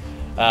that.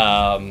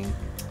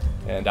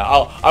 And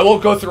I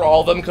won't go through all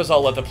of them because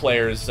I'll let the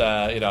players,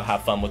 you know,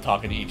 have fun with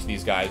talking to each of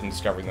these guys and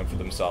discovering them for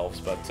themselves.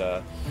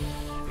 But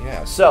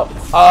yeah, so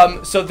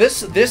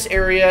this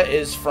area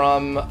is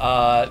from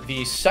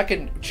the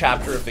second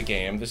chapter of the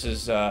game. This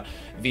is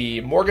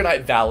the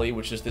Morganite Valley,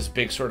 which is this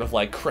big sort of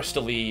like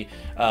crystally,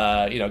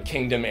 you know,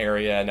 kingdom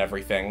area and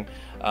everything.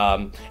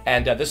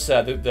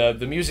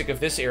 The music of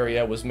this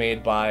area was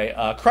made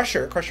by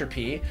Crusher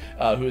P,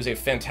 who is a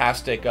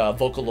fantastic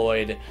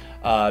Vocaloid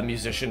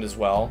musician as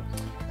well.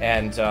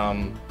 And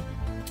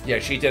yeah,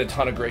 she did a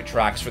ton of great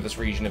tracks for this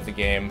region of the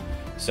game.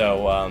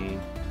 So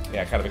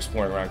yeah, kind of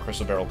exploring around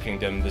Crystal Barrel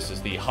Kingdom. This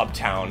is the hub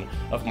town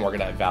of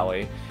Morganite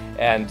Valley.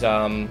 And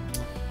you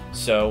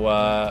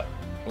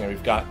know,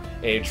 we've got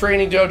a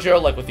training dojo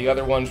like with the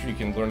other ones where you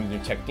can learn a new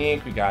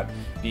technique. We got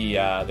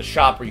the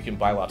shop where you can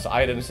buy lots of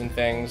items and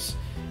things.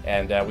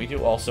 And we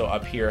do also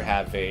up here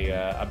have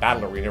a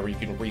battle arena where you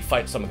can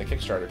refight some of the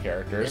Kickstarter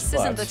characters. This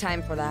isn't the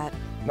time for that.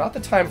 Not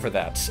the time for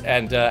that.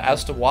 And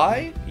as to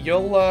why,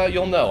 you'll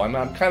know.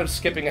 I'm kind of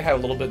skipping ahead a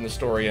little bit in the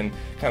story and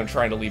kind of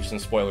trying to leave some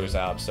spoilers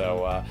out.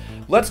 So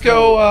let's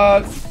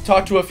go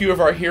talk to a few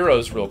of our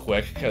heroes real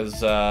quick,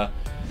 because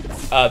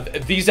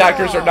these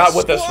actors are not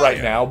with us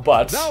right now,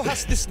 but... Thou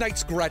hast this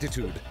night's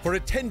gratitude for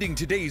attending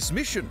today's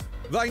mission.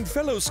 Thine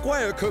fellow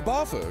Squire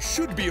Kerbartha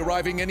should be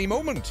arriving any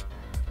moment.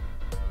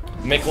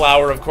 Mick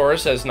Lauer, of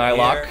course, as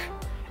Nylock.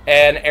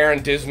 And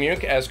Aaron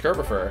Dismuke as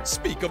Kerberfer.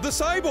 Speak of the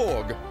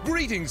cyborg.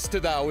 Greetings to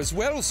thou as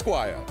well,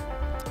 Squire.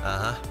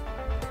 Uh-huh.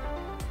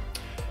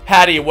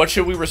 Hattie, what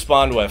should we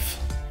respond with?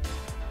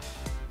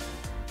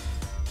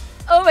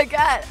 Oh my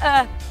god.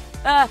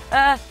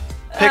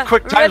 Hey,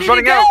 quick, time's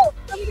running out.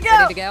 Ready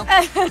to go.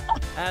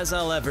 As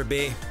I'll ever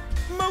be.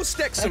 Most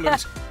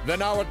excellent.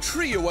 Then our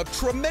trio of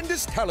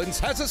tremendous talents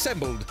has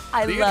assembled.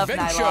 I the love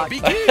adventure Nylock.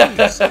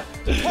 begins.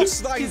 Toss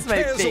thine He's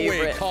my cares away,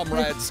 favorite.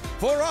 comrades,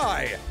 for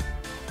I...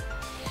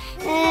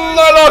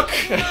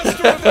 Nylock!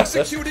 Master of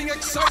executing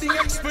exciting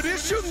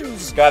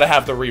expeditions! Gotta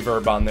have the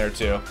reverb on there,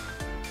 too.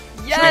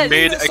 We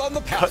made a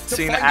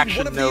cutscene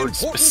action node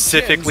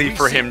specifically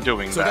for him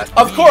doing that.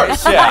 Of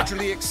course, yeah.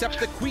 Naturally accept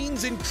the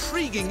Queen's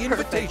intriguing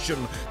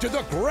invitation to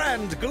the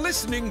grand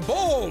glistening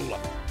ball.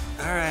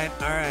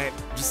 Alright.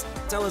 Just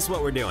tell us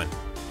what we're doing.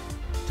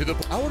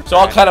 So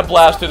I'll kind of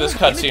blast through this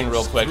cutscene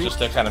real quick just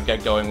to kind of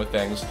get going with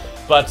things.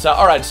 But,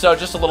 alright, so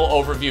just a little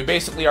overview.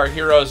 Basically, our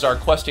heroes are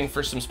questing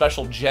for some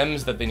special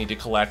gems that they need to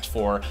collect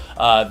for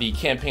the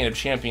Campaign of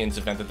Champions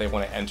event that they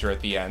want to enter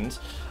at the end.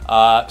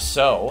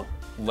 So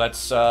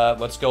let's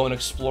go and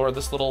explore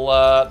this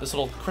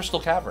little crystal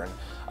cavern.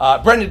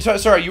 Brendan,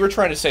 sorry, you were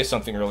trying to say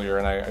something earlier,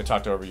 and I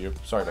talked over you.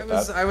 Sorry about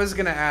that. I was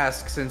gonna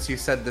ask, since you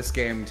said this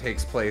game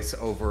takes place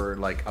over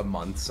like a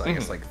month, so I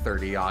guess like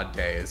 30-odd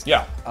days.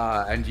 Yeah.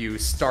 And you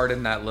start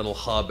in that little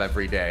hub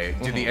every day.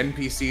 Do the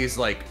NPCs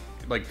like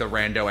the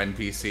rando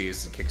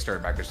NPCs,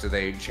 Kickstarter backers, do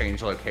they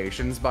change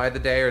locations by the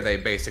day, or are they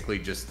basically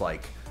just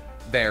like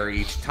there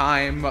each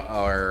time,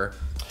 or?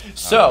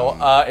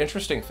 So,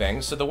 interesting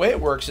thing. So the way it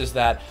works is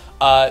that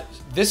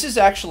this is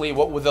actually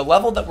with the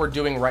level that we're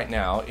doing right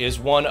now is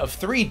one of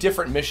 3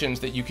 different missions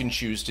that you can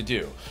choose to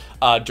do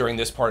during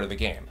this part of the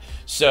game.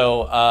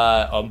 So,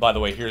 by the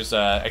way, here's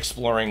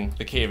exploring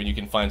the cave, and you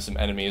can find some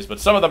enemies, but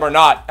some of them are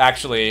not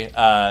actually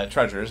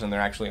treasures, and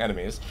they're actually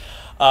enemies.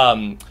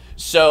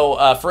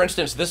 So, for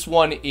instance, this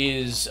one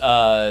is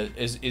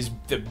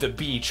the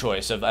B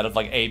choice out of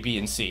like A, B,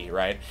 and C,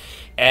 right?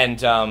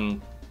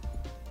 And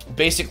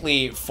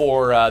basically,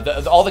 for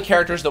all the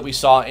characters that we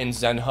saw in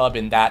Zen Hub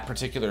in that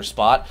particular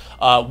spot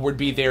would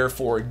be there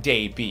for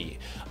Day B.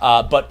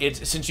 But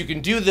since you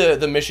can do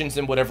the missions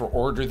in whatever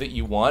order that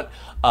you want,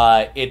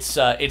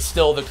 it's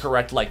still the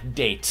correct like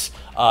date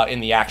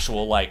in the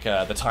actual like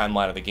the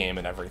timeline of the game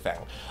and everything.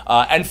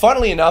 And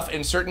funnily enough,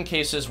 in certain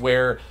cases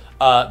where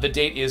the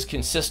date is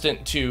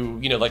consistent to,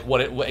 you know, like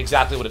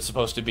exactly what it's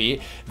supposed to be,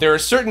 there are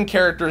certain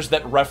characters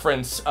that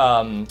reference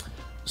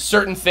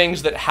certain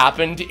things that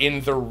happened in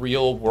the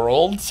real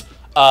world,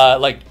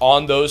 like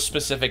on those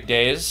specific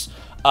days.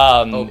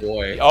 Oh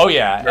boy. Oh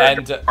yeah.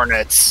 And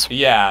Hornets.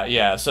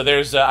 Yeah. So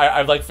there's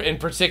I like in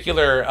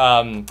particular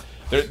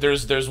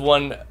there's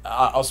one,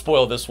 I'll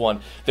spoil this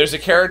one. There's a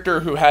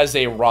character who has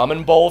a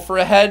ramen bowl for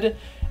a head,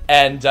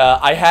 and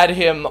I had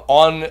him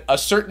on a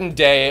certain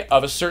day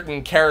of a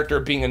certain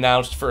character being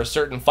announced for a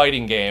certain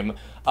fighting game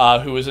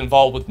who was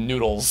involved with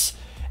noodles.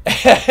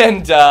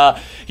 And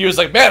he was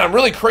like, man, I'm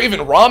really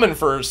craving ramen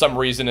for some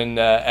reason, and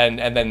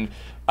then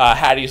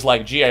Hattie's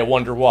like, gee, I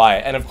wonder why.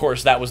 And of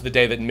course that was the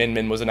day that Min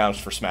Min was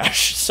announced for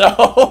Smash.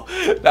 So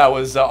that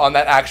was on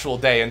that actual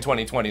day in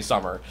 2020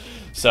 summer.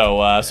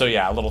 So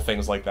yeah, little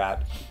things like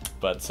that.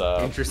 But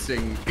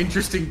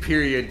interesting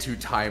period to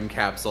time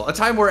capsule. A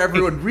time where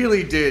everyone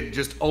really did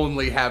just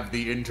only have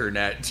the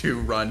internet to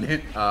run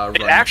it.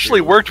 It actually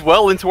worked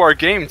well into our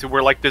game, to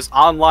where like this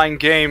online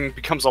game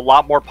becomes a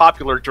lot more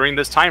popular during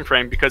this time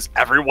frame because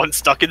everyone's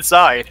stuck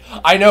inside.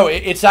 I know,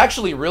 it's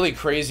actually really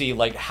crazy,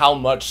 like how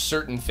much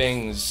certain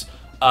things,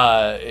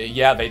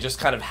 yeah, they just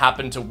kind of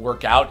happen to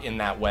work out in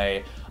that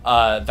way.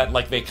 That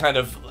like they kind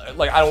of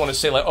like, I don't want to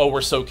say like, oh,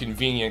 we're so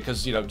convenient,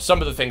 because you know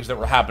some of the things that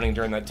were happening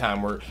during that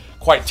time were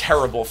quite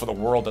terrible for the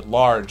world at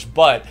large,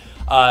 but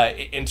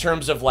in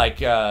terms of like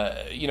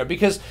you know,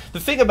 because the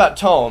thing about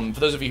Tome,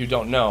 for those of you who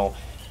don't know,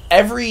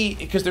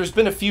 because there's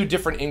been a few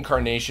different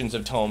incarnations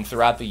of Tome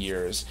throughout the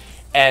years,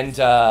 and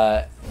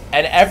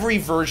every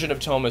version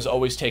of Tome has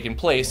always taken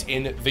place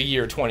in the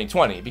year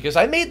 2020, because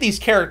I made these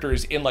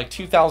characters in like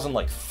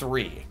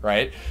 2003,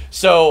 right?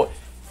 So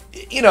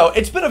you know,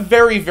 it's been a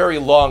very, very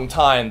long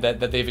time that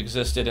they've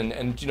existed,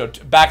 and you know,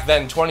 back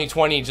then,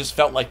 2020 just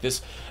felt like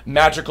this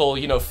magical,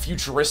 you know,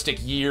 futuristic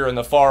year in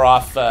the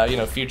far-off, you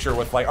know, future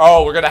with like,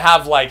 oh, we're gonna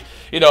have like,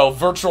 you know,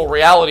 virtual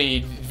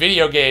reality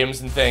video games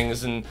and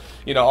things, and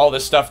you know, all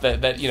this stuff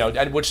that you know,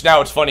 and which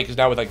now it's funny because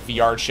now with like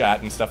VR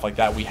chat and stuff like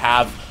that, we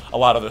have a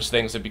lot of those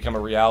things that become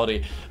a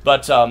reality.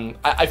 But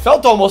I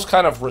felt almost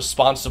kind of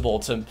responsible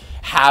to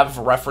have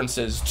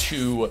references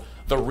to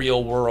the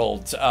real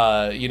world,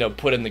 you know,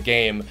 put in the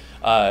game,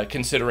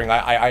 considering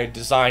I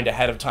designed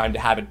ahead of time to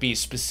have it be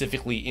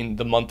specifically in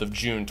the month of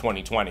June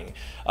 2020.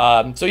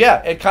 So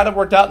yeah, it kind of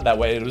worked out in that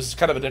way. It was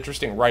kind of an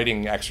interesting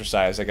writing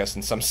exercise, I guess,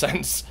 in some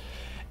sense.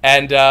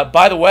 And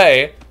by the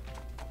way,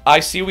 I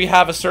see we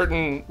have a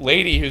certain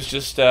lady who's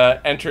just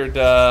entered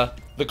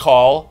the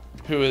call,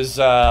 who is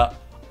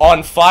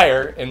on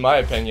fire, in my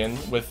opinion,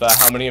 with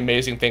how many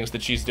amazing things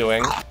that she's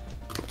doing.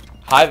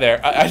 Hi there.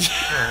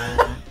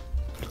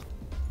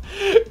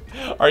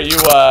 Are you,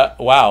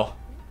 wow.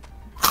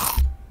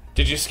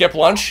 Did you skip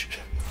lunch?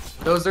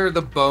 Those are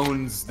the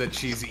bones that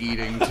she's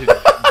eating to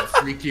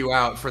freak you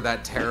out for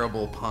that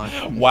terrible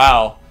pun.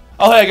 Wow.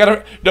 Oh, hey, I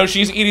gotta, no,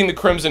 she's eating the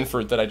crimson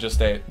fruit that I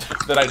just ate.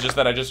 that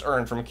I just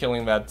earned from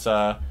killing that,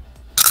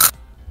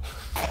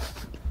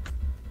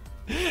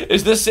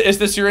 Is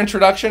this your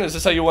introduction? Is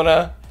this how you want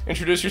to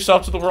introduce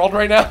yourself to the world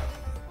right now?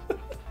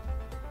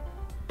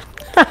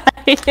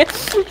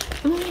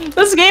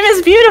 This game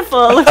is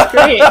beautiful. It looks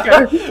great.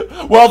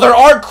 Well, there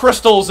are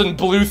crystals and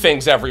blue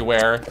things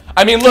everywhere.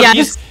 I mean, look,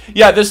 yes.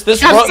 This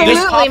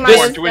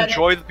to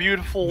enjoy the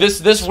beautiful.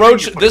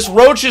 This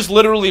roach is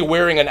literally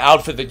wearing an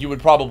outfit that you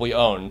would probably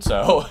own.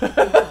 So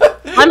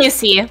let me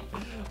see.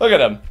 Look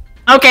at him.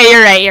 Okay,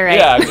 you're right.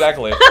 Yeah,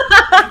 exactly.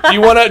 Do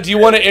you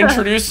wanna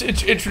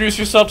introduce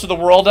yourself to the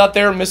world out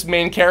there, Miss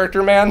Main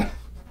Character Man?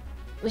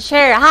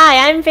 Sure.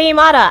 Hi, I'm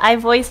Faymata. I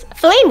voice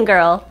Flame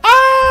Girl.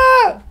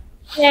 Ah!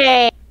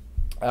 Yay!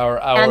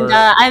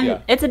 Yeah.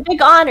 It's a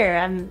big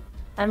honor.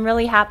 I'm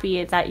really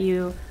happy that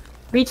you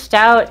reached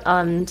out.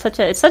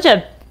 It's such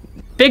a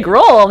big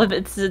role.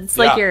 It's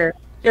like your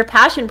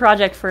passion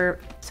project for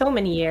so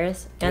many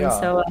years, and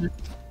so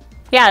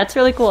yeah, it's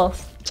really cool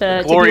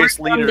to glorious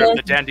leader of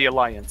the Dandy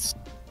Alliance.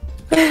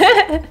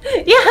 Yeah,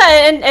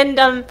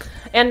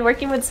 and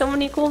working with so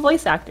many cool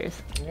voice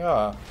actors.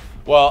 Yeah.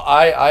 Well,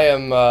 I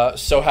am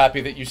so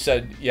happy that you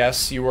said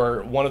yes. You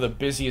are one of the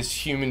busiest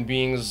human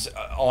beings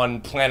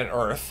on planet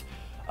Earth.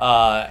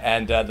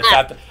 And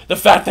the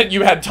fact that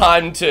you had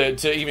time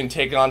to even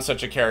take on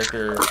such a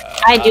character.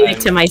 I do it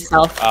to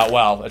myself.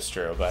 Well, that's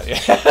true, but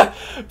yeah.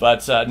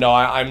 But no,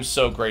 I'm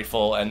so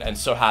grateful and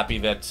so happy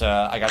that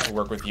I got to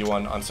work with you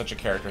on such a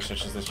character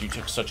such as this. You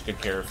took such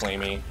good care of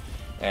Flamey.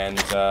 And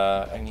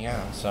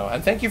yeah, so,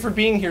 and thank you for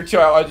being here too.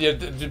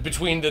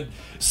 Between the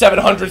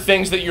 700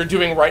 things that you're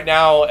doing right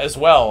now as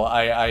well,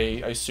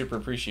 I super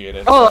appreciate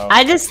it. Oh, so.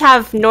 I just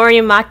have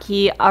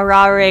norimaki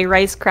arare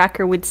rice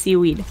cracker with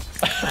seaweed.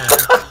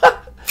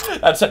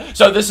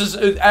 So this is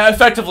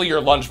effectively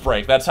your lunch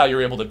break. That's how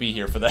you're able to be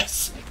here for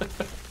this.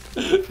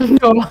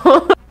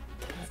 No.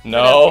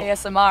 No.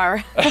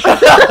 ASMR.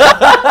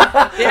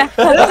 Yeah,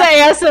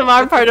 that's the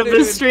ASMR part of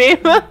the stream.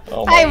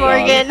 Oh Hi,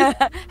 Morgan.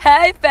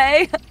 Hey,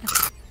 Faye.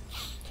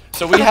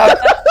 So we have.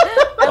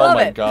 Oh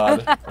my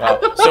God! Wow.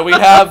 So we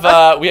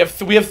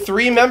have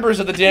 3 members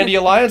of the Dandy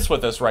Alliance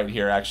with us right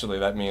here. Actually,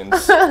 that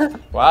means.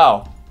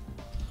 Wow.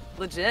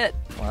 Legit.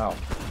 Wow.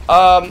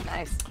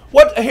 Nice.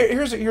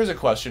 Here's a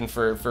question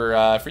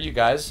for you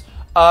guys.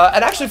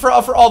 And actually for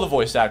all the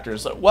voice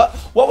actors, what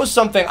was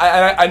something,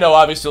 I know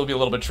obviously it'll be a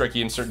little bit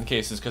tricky in certain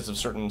cases because of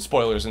certain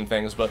spoilers and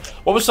things, but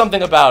what was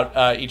something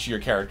about each of your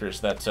characters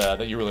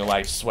that you really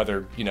liked,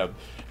 whether, you know,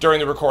 during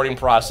the recording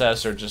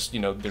process or just, you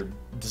know, their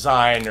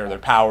design or their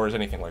powers,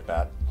 anything like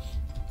that?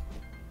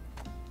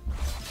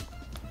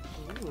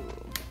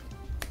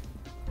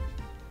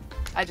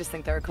 I just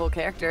think they're a cool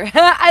character.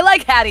 I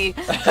like Hattie.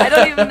 I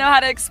don't even know how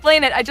to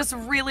explain it. I just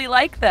really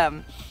like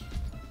them.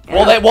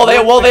 Well,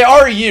 they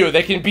are you.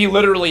 They can be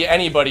literally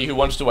anybody who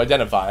wants to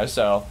identify.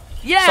 So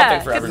yeah,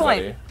 something for good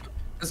everybody. Point.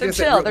 They're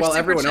chill. They're super chill. While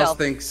everyone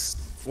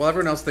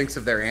else thinks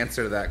of their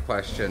answer to that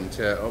question,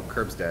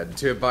 Curb's dead.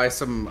 To buy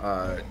some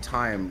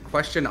time,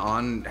 question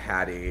on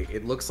Hattie.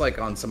 It looks like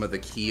on some of the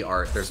key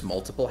art, there's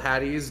multiple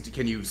Hatties.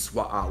 Can you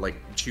like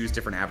choose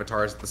different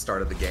avatars at the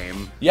start of the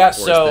game? Yeah. Or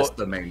So is this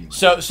the main?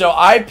 So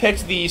I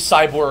picked the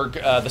cyborg,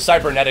 the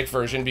cybernetic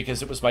version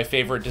because it was my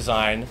favorite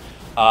design.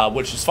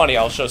 Which is funny,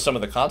 I'll show some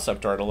of the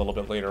concept art a little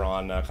bit later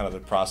on, kind of the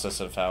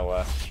process of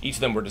how each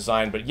of them were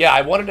designed. But yeah,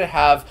 I wanted to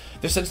have,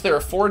 since there are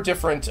 4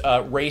 different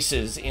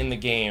races in the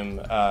game,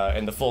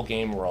 in the full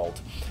game world,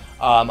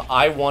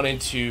 I wanted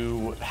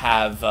to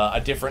have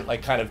a different,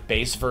 like, kind of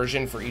base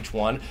version for each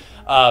one.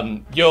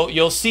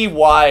 You'll see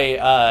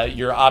why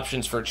your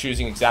options for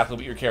choosing exactly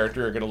what your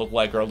character are going to look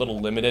like are a little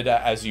limited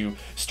as you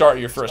start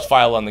your first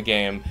file on the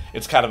game.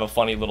 It's kind of a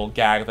funny little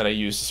gag that I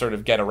use to sort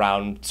of get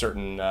around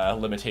certain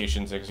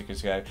limitations, as you can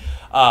say.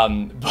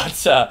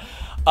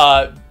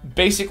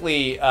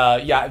 Basically,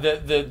 yeah,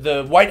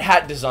 the white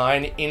hat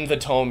design in the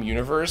Tome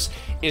universe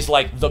is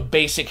like the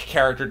basic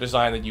character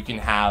design that you can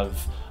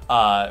have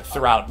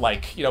throughout,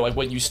 like, you know, like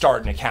when you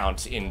start an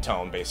account in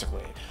Tome,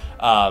 basically.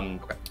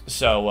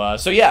 So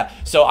yeah,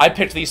 so I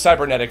picked the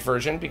cybernetic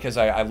version because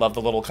I love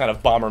the little kind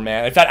of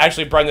Bomberman. In fact,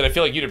 actually, Brendan, I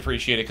feel like you'd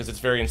appreciate it because it's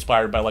very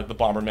inspired by, like, the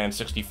Bomberman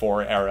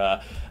 64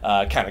 era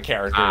kind of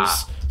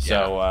characters.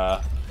 So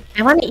I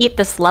want to eat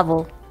this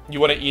level. You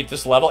want to eat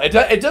this level? It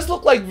does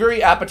look like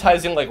very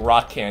appetizing, like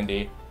rock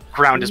candy.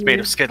 Ground is made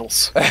of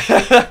Skittles.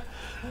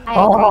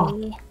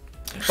 Oh.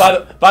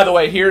 By the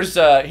way, here's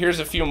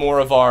a few more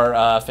of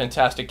our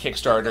fantastic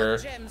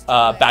Kickstarter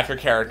backer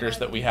characters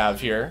that we have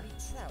here.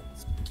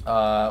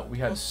 We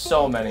had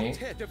so many.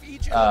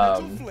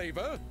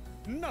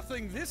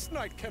 Nothing this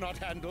night cannot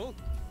handle.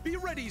 Be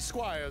ready,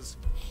 squires.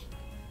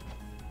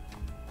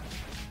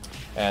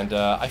 And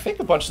I think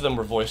a bunch of them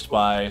were voiced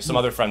by some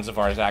other friends of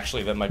ours,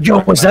 actually. That might. Yo,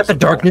 was that the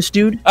Darkness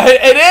dude?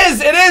 It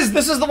is.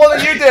 This is the one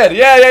that you did.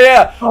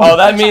 Yeah. Oh,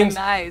 that means.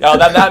 Nice. Oh,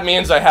 that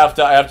means I have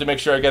to make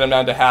sure I get him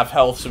down to half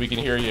health so we can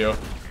hear you.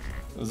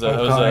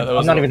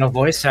 I'm not even a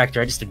voice actor.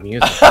 I just did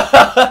music.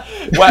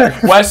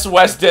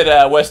 Wes did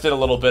a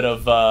little bit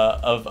of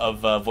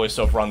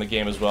voiceover on the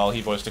game as well.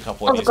 He voiced a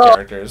couple of these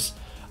characters.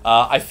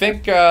 I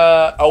think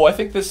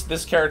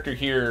this character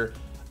here,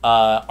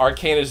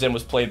 Arcanizim,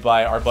 was played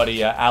by our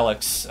buddy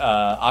Alex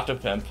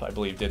Octopimp, I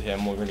believe, did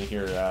him. We're going to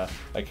hear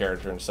that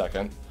character in a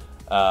second.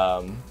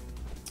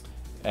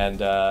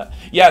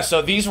 Yeah,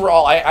 so these were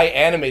all I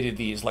animated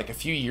these like a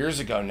few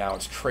years ago now.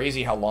 It's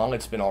crazy how long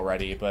it's been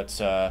already,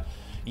 but.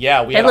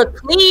 Yeah, they look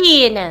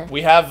clean.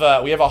 We have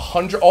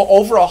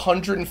over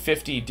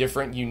 150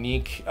 different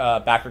unique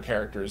backer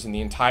characters in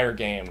the entire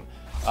game,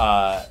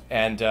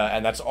 and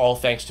that's all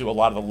thanks to a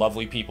lot of the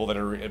lovely people that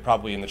are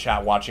probably in the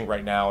chat watching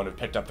right now and have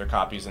picked up their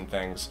copies and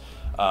things.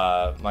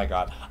 My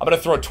God, I'm gonna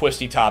throw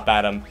Twisty Top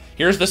at him.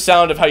 Here's the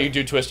sound of how you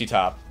do Twisty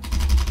Top.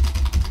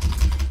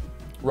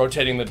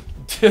 Rotating the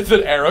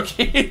arrow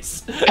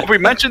keys. We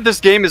mentioned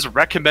this game is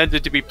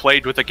recommended to be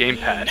played with a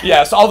gamepad.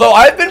 Yes, although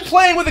I've been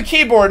playing with a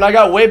keyboard and I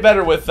got way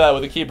better with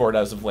a keyboard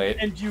as of late.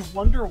 And you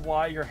wonder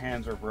why your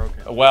hands are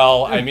broken.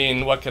 Well, I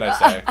mean, what can I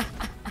say?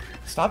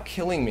 Stop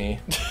killing me.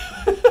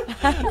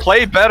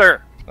 Play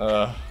better.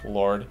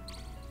 Lord.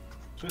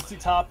 Twisty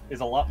Top is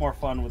a lot more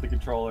fun with the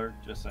controller,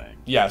 just saying.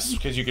 Yes,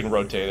 because you can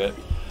rotate it.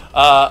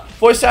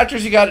 Voice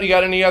actors, you got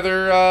any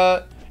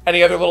other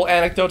little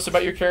anecdotes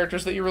about your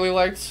characters that you really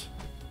liked?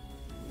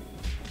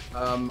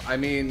 I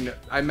mean,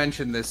 I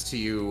mentioned this to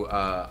you.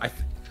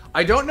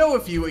 I don't know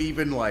if you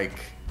even like.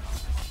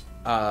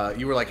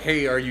 You were like,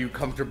 "Hey, are you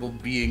comfortable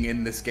being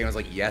in this game?" I was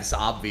like, "Yes,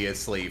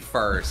 obviously."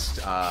 First,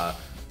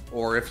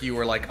 or if you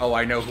were like, "Oh,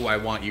 I know who I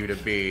want you to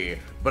be."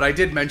 But I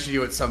did mention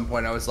you at some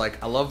point. I was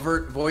like, "I love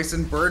voice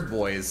and bird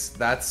boys.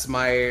 That's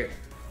my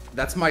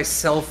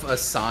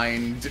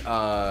self-assigned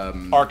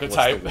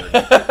archetype."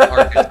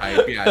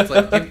 Archetype, yeah. It's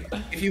like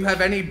if you have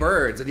any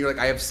birds, and you're like,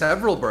 "I have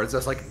several birds." I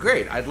was like,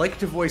 "Great, I'd like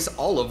to voice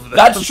all of them."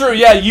 That's true.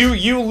 Yeah,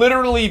 you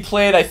literally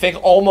played, I think,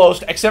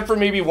 almost, except for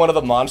maybe one of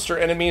the monster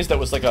enemies that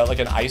was like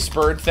an ice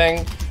bird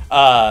thing.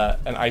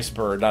 An ice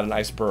bird, not an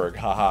iceberg.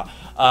 Haha.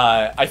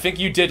 I think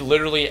you did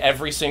literally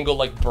every single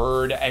like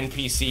bird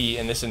NPC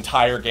in this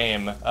entire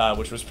game,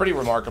 which was pretty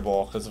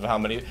remarkable because of how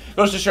many.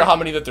 Goes to show how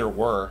many that there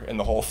were in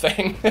the whole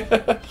thing.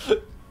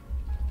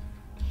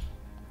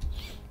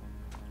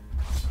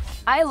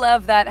 I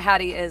love that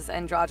Hattie is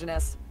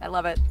androgynous. I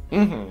love it.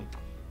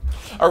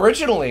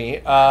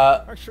 Originally,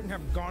 I shouldn't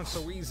have gone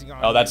so easy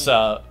on. Oh, that's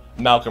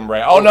Malcolm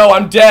Ray. Oh no,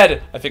 I'm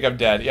dead. I think I'm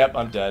dead. Yep,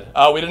 I'm dead.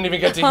 Oh, we didn't even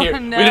get to hear.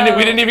 No.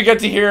 We didn't even get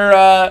to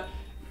hear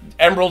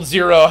Emerald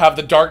Zero have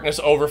the darkness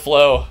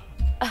overflow.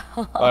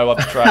 Oh, we'll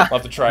have to try. We'll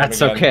have to try him again.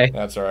 That's okay.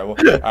 That's all right.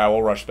 All right,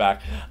 we'll rush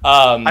back.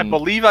 I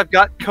believe I've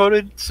got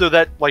coded so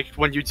that like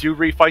when you do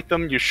refight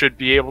them, you should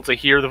be able to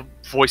hear the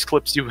voice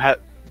clips you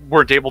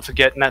weren't able to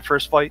get in that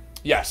first fight.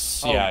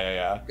 Yes. Oh,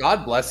 yeah.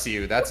 God bless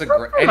you. That's a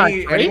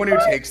great.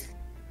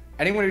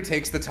 Anyone who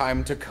takes the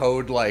time to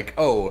code like,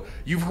 oh,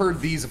 you've heard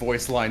these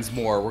voice lines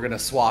more, we're gonna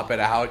swap it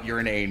out, you're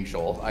an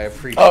angel. I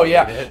appreciate it. Oh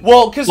yeah,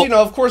 well, because you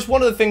know, of course,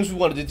 one of the things we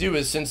wanted to do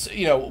is, since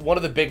you know, one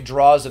of the big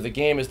draws of the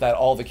game is that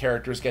all the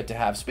characters get to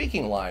have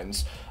speaking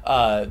lines.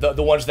 The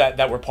ones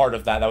that were part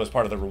of that was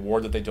part of the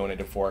reward that they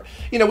donated for.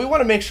 You know, we want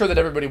to make sure that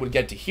everybody would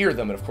get to hear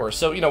them, and of course,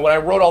 so you know, when I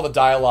wrote all the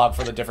dialogue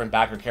for the different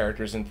backer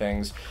characters and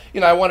things,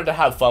 you know, I wanted to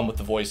have fun with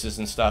the voices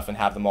and stuff, and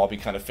have them all be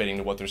kind of fitting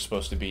to what they're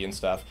supposed to be and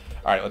stuff.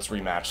 All right, let's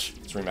rematch.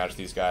 Let's rematch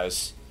these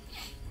guys.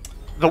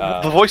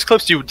 The voice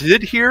clips you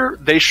did hear,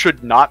 they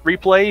should not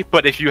replay,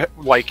 but if you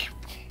like,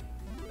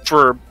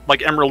 for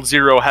like Emerald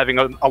Zero having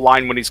a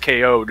line when he's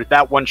KO'd,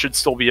 that one should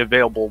still be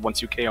available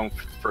once you KO him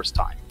for the first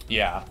time.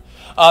 Yeah.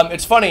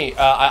 It's funny,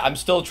 I'm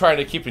still trying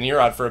to keep an ear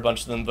out for a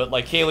bunch of them, but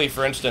like Kaylee,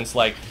 for instance,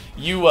 like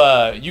you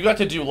got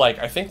to do like,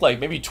 I think like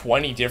maybe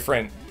 20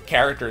 different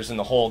characters in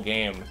the whole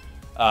game.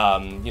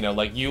 You know,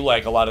 like you,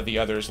 like a lot of the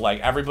others,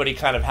 like everybody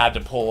kind of had to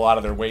pull a lot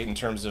of their weight in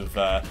terms of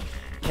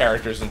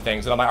characters and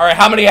things. And I'm like, all right,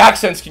 how many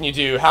accents can you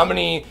do? How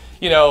many,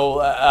 you know,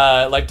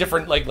 like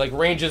different like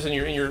ranges in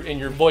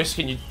your voice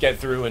can you get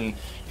through? And you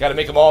got to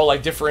make them all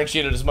like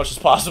differentiated as much as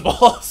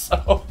possible.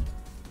 So.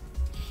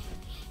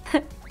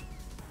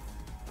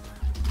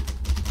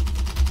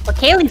 Well,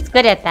 Kaylee's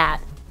good at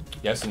that.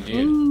 Yes,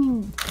 indeed.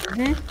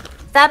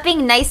 Stop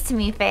being nice to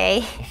me,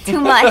 Faye. Too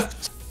much.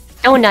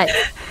 Donuts.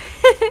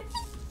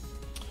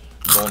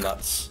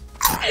 Donuts.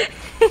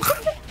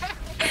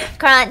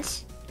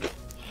 Crunch.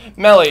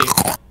 Melly,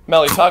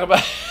 talk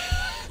about.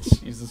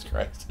 Jesus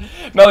Christ.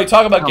 Melly,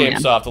 talk about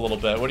GameSoft a little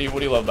bit. What do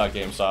you love about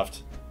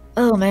GameSoft?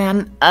 Oh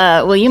man.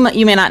 Well, you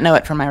may not know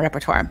it from my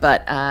repertoire,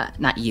 but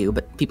not you,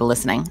 but people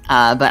listening.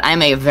 But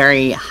I'm a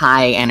very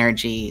high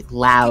energy,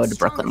 loud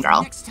Brooklyn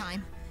girl.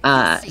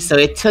 So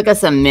it took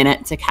us a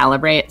minute to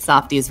calibrate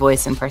Softy's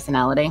voice and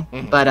personality,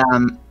 but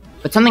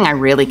something I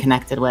really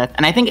connected with,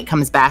 and I think it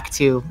comes back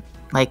to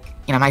like,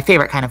 you know, my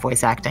favorite kind of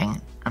voice acting.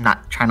 I'm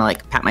not trying to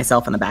like pat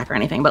myself on the back or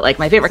anything, but like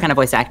my favorite kind of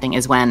voice acting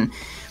is when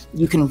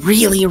you can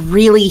really,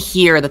 really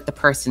hear that the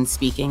person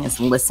speaking is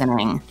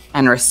listening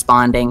and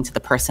responding to the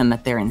person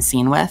that they're in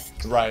scene with.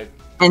 Right.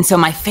 And so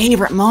my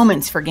favorite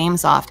moments for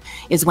GameSoft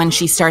is when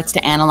she starts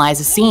to analyze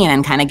a scene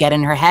and kind of get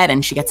in her head,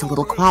 and she gets a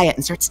little quiet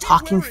and starts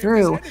talking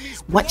through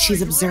what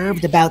she's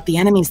observed about the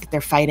enemies that they're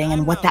fighting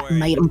and what that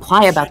might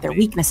imply about their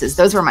weaknesses.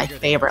 Those were my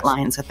favorite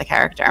lines with the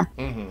character.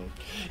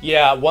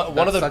 Yeah,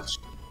 one of the...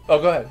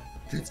 Oh, go ahead.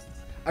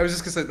 I was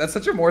just gonna say, that's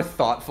such a more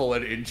thoughtful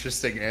and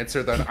interesting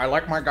answer than, I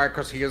like my guy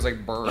because he is a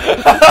bird.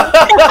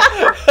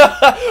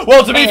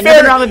 Well, to be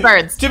fair, wrong with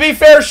birds. To be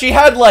fair, she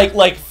had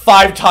like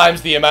 5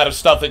 times the amount of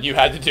stuff that you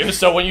had to do.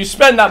 So when you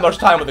spend that much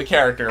time with the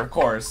character, of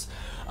course.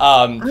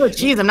 Oh,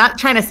 jeez, I'm not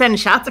trying to send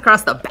shots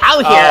across the bow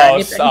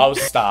here. Oh,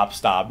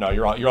 stop. No,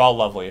 you're all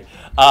lovely.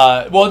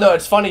 Well, no,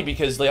 it's funny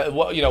because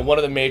you know, one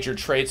of the major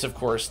traits, of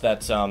course,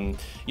 that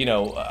you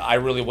know, I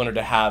really wanted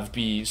to have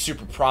be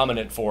super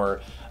prominent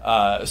for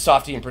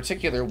Softy in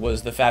particular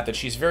was the fact that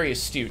she's very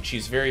astute.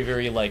 She's very,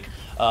 very like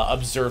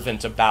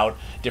observant about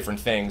different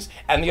things,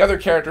 and the other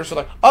characters are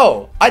like,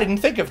 "Oh, I didn't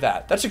think of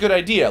that. That's a good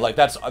idea." Like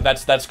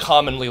that's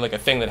commonly like a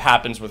thing that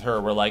happens with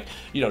her, where like,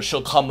 you know,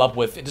 she'll come up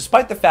with,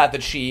 despite the fact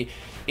that she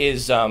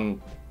is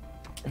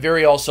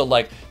very also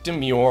like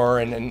demure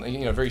and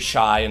you know, very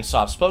shy and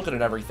soft-spoken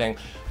and everything.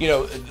 You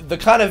know, the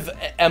kind of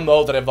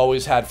MO that I've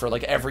always had for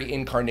like every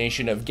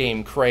incarnation of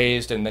Game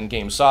Crazed and then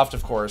GameSoft,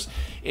 of course,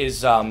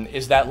 is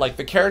that like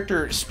the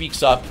character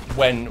speaks up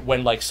when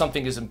like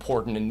something is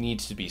important and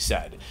needs to be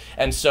said.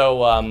 And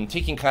so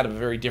taking kind of a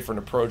very different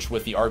approach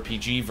with the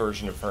RPG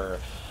version of her,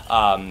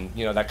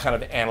 you know, that kind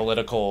of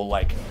analytical,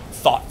 like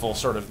thoughtful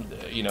sort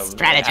of, you know,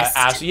 strategist.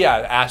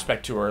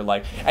 Aspect to her.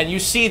 Like, and you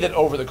see that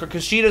over the,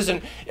 because she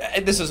doesn't.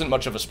 This isn't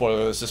much of a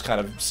spoiler. This is kind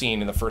of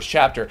seen in the first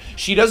chapter.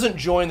 She doesn't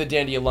join the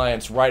Dandy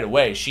Alliance right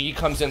away. She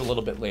comes in a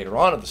little bit later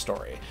on in the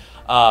story.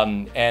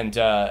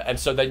 And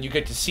so then you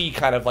get to see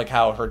kind of like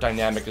how her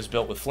dynamic is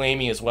built with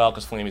Flamey as well,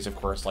 because Flamey's of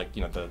course like,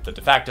 you know, the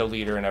de facto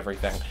leader and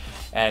everything,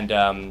 and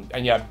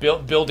yeah,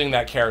 building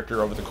that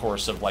character over the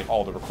course of like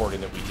all the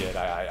recording that we did,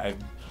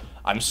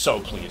 I'm so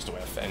pleased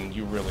with, and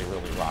you really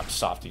rocked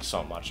Softy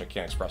so much. I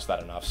can't express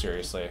that enough.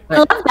 Seriously, I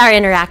love our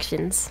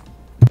interactions.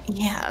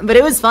 Yeah, but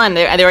it was fun.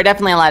 There were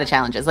definitely a lot of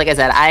challenges. Like I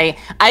said,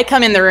 I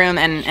come in the room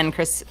and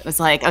Chris was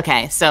like,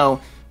 okay, so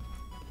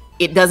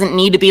it doesn't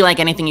need to be like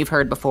anything you've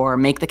heard before.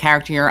 Make the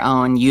character your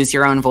own. Use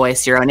your own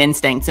voice, your own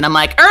instincts. And I'm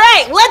like, all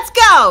right, let's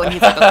go. And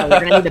he's like, okay,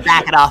 we're going to need to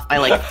back it off by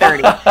like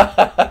 30.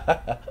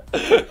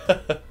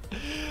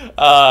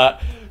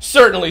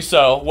 Certainly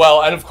so.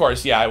 Well, and of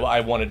course, yeah, I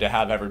wanted to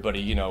have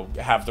everybody, you know,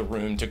 have the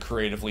room to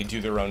creatively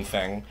do their own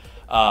thing.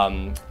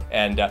 And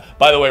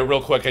by the way,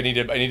 real quick, I need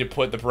to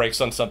put the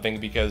brakes on something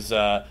because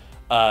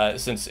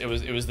since it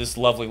was this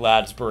lovely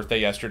lad's birthday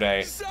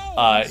yesterday,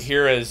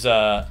 here is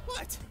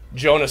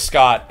Jonah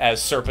Scott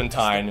as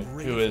Serpentine,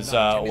 who is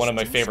one of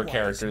my favorite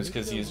characters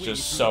because he's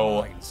just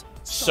so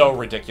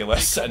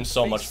ridiculous and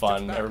so much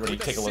fun. Everybody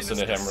take a listen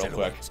to him real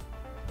quick.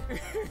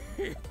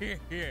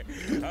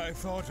 I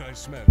thought I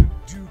smelled a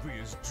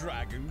dubious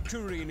dragon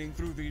careening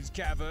through these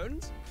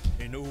caverns.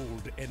 An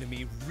old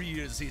enemy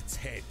rears its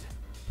head.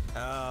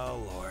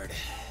 Oh, Lord.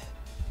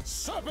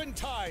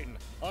 Serpentine!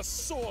 A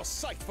sore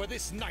sight for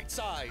this knight's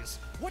eyes!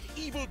 What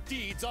evil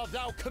deeds art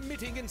thou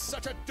committing in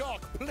such a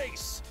dark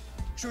place?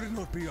 Should it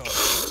not be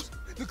obvious?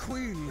 The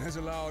Queen has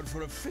allowed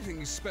for a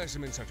fitting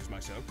specimen such as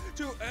myself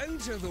to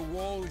enter the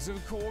walls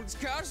of Court's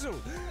castle.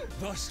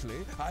 Thusly,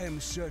 I am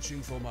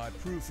searching for my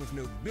proof of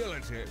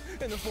nobility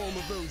in the form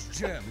of those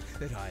gems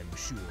that I'm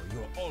sure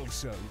you're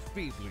also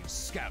feebly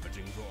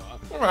scavenging for.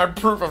 My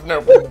proof of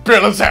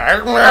nobility. I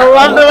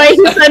love the way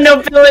you said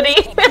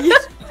nobility.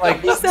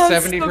 Like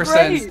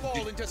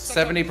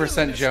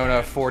 70%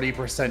 Jonah,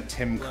 40%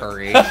 Tim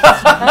Curry.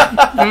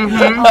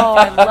 Oh,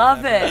 I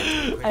love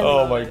it.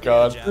 Oh my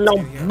god.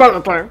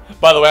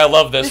 By the way, I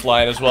love this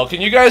line as well. Can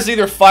you guys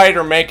either fight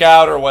or make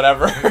out or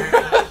whatever?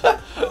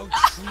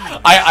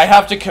 I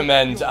have to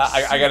commend,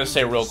 I gotta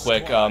say real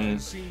quick,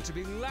 well,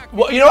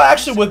 you know,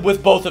 actually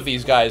with both of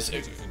these guys,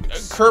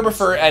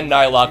 Kerbifer and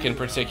Nylok in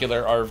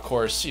particular are, of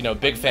course, you know,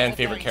 big fan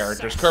favorite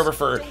characters.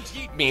 Kerbifer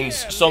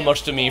means so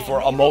much to me for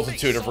a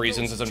multitude of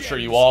reasons, as I'm sure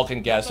you all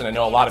can guess, and I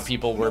know a lot of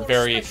people were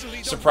very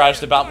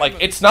surprised about, like,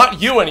 it's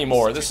not you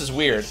anymore, this is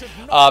weird.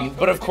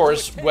 But of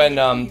course, when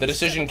the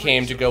decision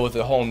came to go with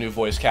a whole new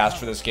voice cast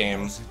for this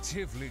game,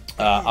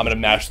 I'm gonna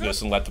mash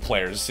this and let the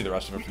players see the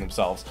rest of it for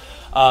themselves.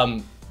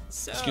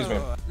 Excuse me.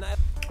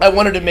 I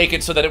wanted to make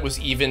it so that it was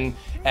even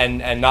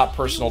and not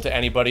personal to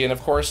anybody, and of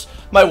course,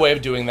 my way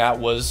of doing that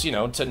was, you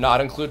know, to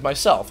not include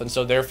myself, and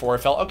so therefore I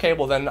felt, okay,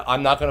 well then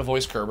I'm not going to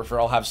voice Kerbifer,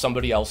 I'll have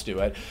somebody else do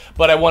it,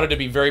 but I wanted to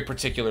be very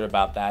particular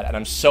about that, and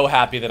I'm so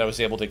happy that I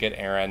was able to get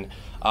Aaron.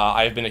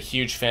 I've been a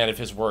huge fan of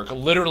his work,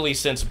 literally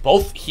since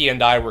both he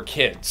and I were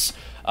kids.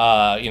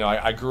 You know,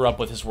 I grew up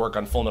with his work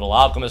on Full Metal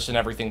Alchemist and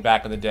everything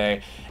back in the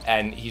day,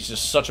 and he's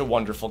just such a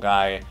wonderful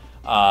guy,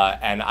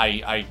 and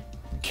I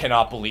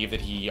cannot believe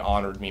that he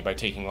honored me by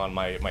taking on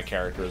my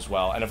character as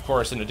well. And of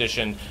course, in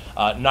addition,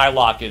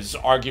 Nylok is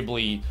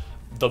arguably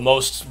the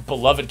most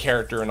beloved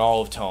character in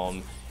all of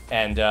Tome,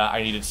 and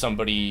I needed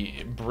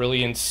somebody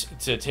brilliant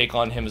to take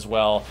on him as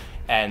well,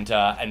 and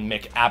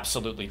Mick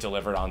absolutely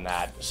delivered on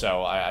that.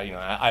 So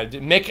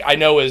Mick, I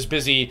know, is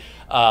busy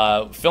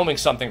filming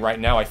something right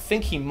now. I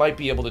think he might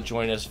be able to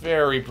join us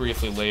very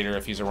briefly later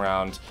if he's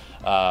around,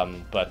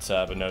 but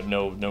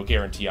no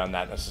guarantee on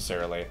that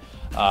necessarily.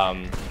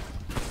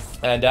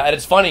 And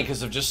it's funny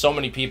because of just so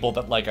many people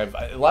that, like,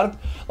 a lot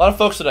of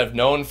folks that I've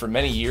known for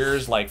many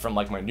years, like from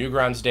like my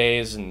Newgrounds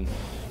days, and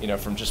you know,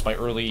 from just my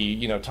early,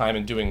 you know, time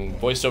in doing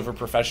voiceover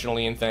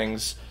professionally and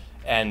things,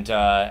 and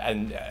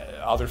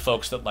other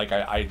folks that like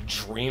I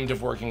dreamed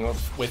of working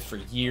with for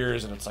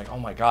years, and it's like, oh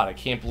my god, I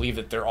can't believe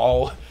that they're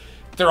all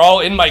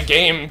in my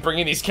game,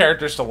 bringing these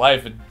characters to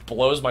life. It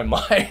blows my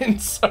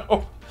mind.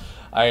 So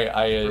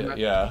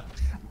yeah.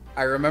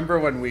 I remember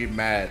when we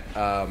met.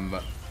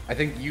 I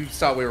think you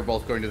saw we were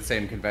both going to the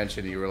same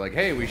convention, and you were like,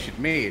 hey, we should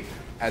meet.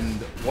 And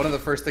one of the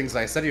first things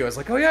I said to you, I was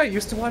like, oh yeah, I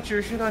used to watch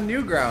your shit on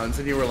Newgrounds.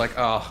 And you were like,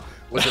 oh,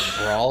 was it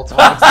Brawl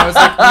Talks? I was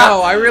like,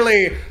 no, I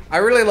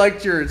really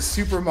liked your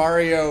Super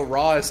Mario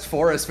Rawest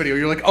Forest video.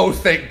 You're like, oh,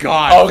 thank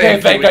God. Okay,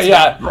 thank God,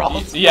 yeah.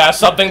 Yeah,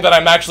 something that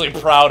I'm actually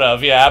proud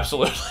of. Yeah,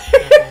 absolutely.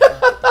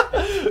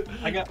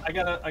 I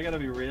gotta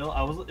be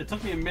real. It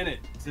took me a minute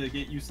to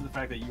get used to the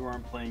fact that you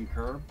weren't playing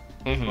Curb,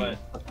 but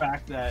the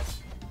fact that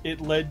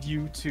it led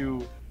you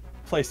to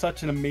play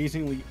such an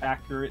amazingly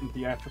accurate and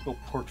theatrical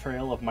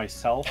portrayal of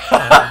myself.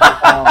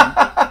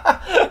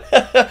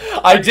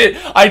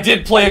 I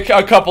did play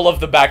a couple of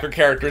the backer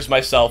characters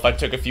myself. I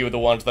took a few of the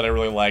ones that I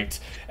really liked,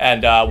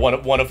 and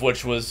one of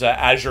which was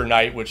Azure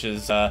Knight, which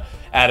is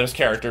Adam's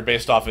character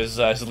based off his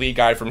lead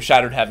guy from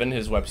Shattered Heaven,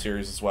 his web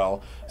series as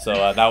well.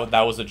 So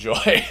that was a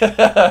joy.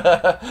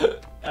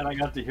 And I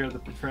got to hear the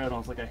portrayal, and I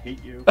was like, I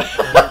hate you.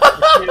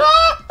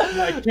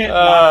 I can't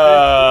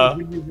not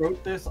when you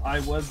wrote this,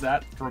 I was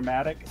that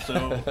dramatic, so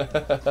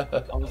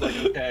I was like,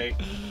 okay.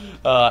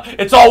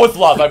 It's all with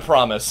love, I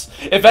promise.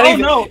 If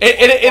anything,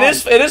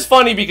 it is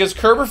funny because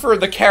Kerberfer,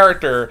 the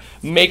character,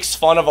 makes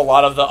fun of a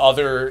lot of the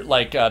other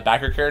like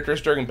backer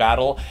characters during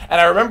battle.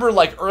 And I remember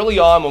like early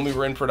on when we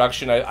were in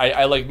production,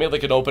 I like made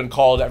like an open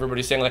call to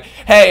everybody saying like,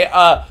 hey,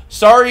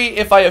 sorry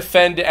if I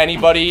offend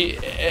anybody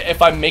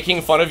if I'm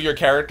making fun of your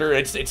character.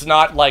 It's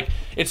not like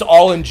it's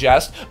all in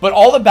jest. But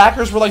all the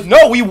backers were like,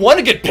 no, we want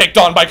to get picked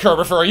on by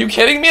Kerberfer. Are you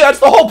kidding me? That's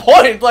the whole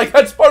point. Like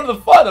that's part of the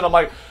fun. And I'm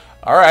like,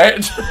 all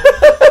right.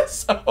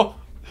 So,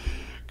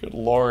 good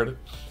lord.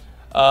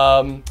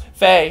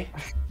 Faye.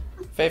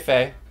 What's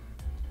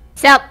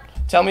up?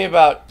 Tell me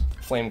about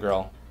Flame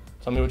Girl.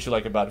 Tell me what you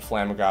like about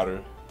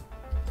Flamagaru.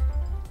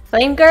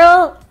 Flame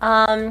Girl?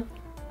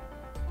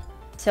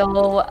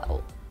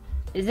 So,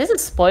 is this a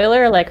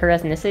spoiler, like her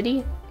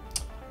ethnicity?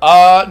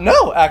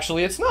 No,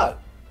 actually it's not.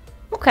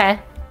 Okay.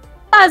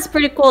 That's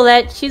pretty cool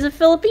that she's a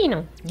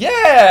Filipino.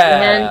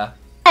 Yeah! And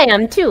I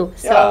am too,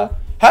 so... Yeah.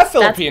 Half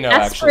Filipino,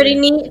 that's actually. Pretty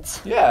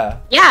neat. Yeah.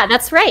 Yeah,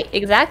 that's right,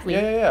 exactly.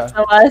 Yeah.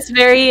 So, it's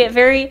very,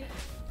 very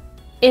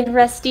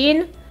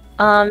interesting,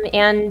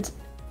 and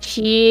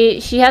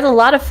she has a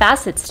lot of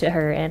facets to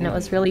her, and it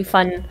was really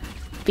fun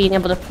being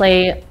able to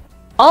play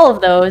all of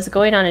those,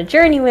 going on a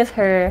journey with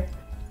her.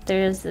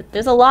 There's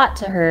a lot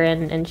to her,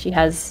 and she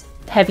has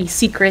heavy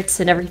secrets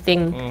and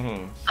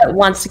everything, but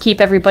wants to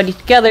keep everybody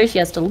together. She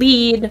has to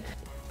lead.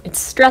 It's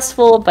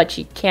stressful, but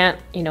she can't,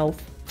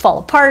 fall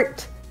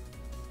apart.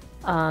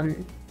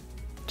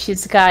 She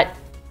has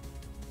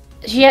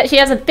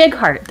a big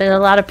heart. There's a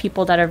lot of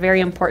people that are very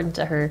important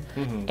to her,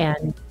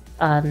 and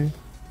I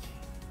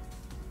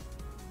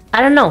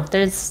don't know.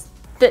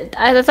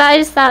 I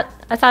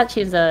thought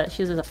she was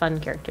a fun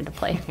character to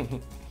play.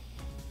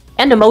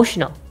 And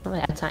emotional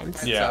at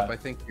times. Yeah, I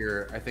think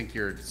your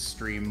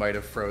stream might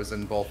have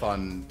frozen both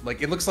on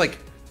it looks like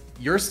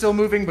you're still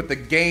moving, but the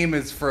game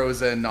is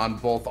frozen on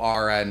both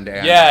our end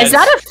and Is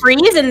that a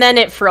freeze and then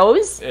it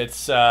froze?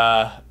 It's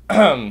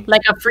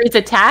like a freeze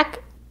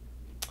attack?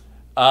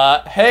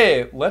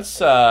 Hey, let's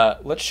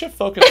shift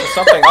focus to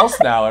something else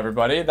now,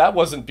 everybody. That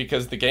wasn't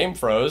because the game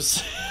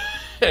froze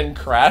and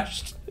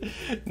crashed.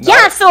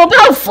 Yeah, so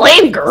about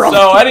Flame Girl.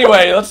 So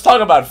anyway, let's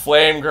talk about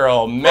Flame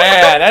Girl.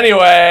 Man,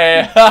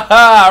 anyway.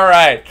 All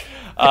right.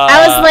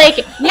 I was like,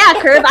 yeah,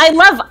 Curb, I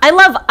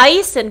love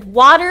ice and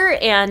water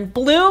and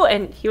blue,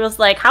 and he was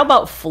like, how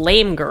about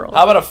Flame Girl?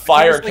 How about a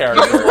fire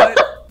character? You know what?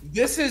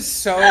 This is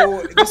so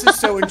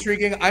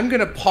intriguing. I'm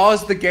gonna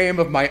pause the game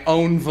of my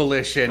own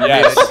volition.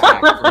 Yes,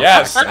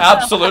 yes,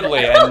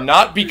 absolutely, and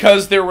not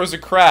because there was a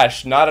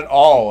crash. Not at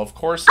all. Of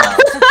course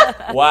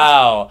not.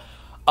 Wow.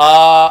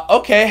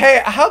 Okay,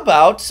 hey, how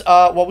about,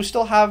 well, we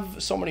still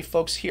have so many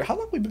folks here. How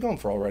long have we been going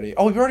for already?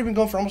 Oh, we've already been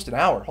going for almost an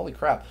hour. Holy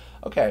crap.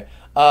 Okay.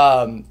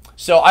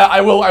 So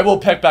I will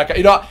pick back.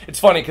 It's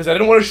funny, because I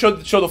didn't want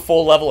to show the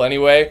full level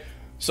anyway,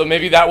 so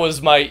maybe that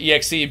was my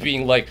EXE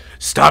being like,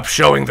 stop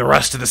showing the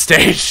rest of the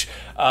stage.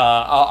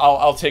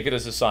 I'll take it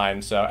as a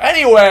sign. So,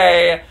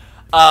 anyway,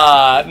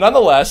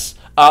 nonetheless,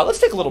 let's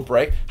take a little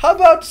break. How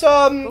about,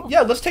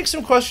 yeah, let's take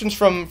some questions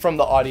from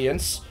the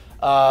audience.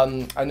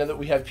 I know that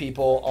we have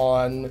people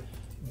on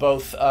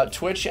both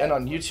Twitch and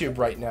on YouTube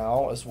right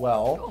now as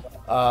well.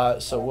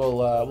 So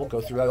we'll go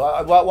through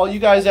that. While you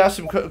guys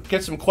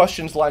get some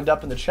questions lined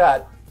up in the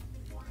chat.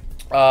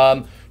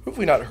 Who have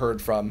we not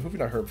heard from?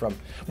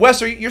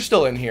 Wes, you're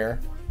still in here.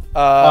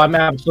 I'm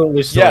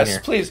absolutely still in here.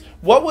 Yes, please.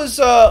 What was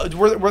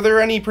were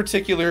there any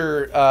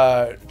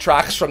particular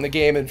tracks from the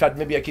game? In fact,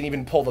 maybe I can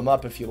even pull them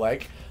up if you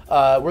like.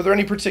 Were there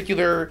any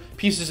particular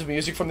pieces of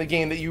music from the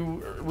game that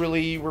you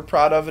really were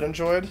proud of and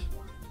enjoyed?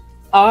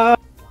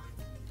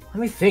 Let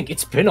me think.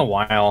 It's been a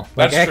while.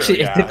 That's actually,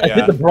 true. Yeah, I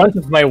did the brunt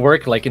of my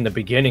work in the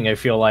beginning. I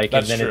feel like,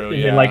 that's and then true,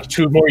 and then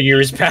 2 more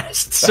years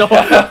passed. So,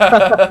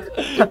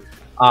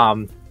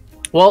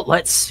 well,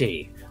 let's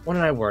see. What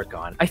did I work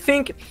on? I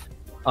think,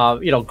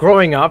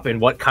 growing up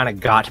and what kind of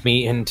got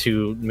me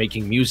into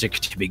making music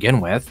to begin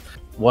with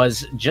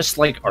was just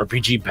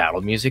RPG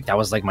battle music. That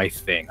was my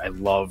thing. I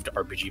loved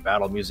RPG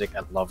battle music.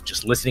 I loved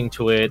just listening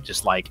to it,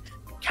 just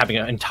having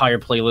an entire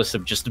playlist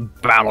of just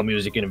battle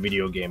music in a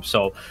video game.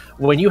 So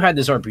when you had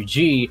this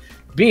RPG,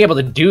 being able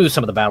to do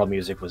some of the battle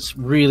music was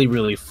really,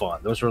 really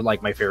fun. Those were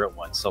my favorite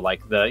ones. So we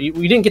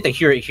didn't get to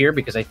hear it here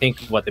because I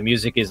think the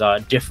music is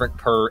different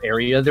per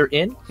area they're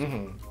in,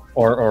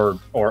 or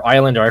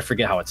island, or I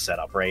forget how it's set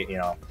up, right?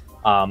 Yeah,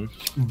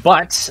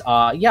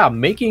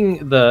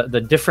 making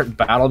the different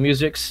battle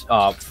musics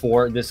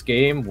for this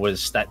game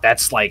was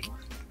that's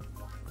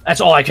That's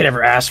all I could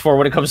ever ask for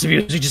when it comes to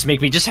music.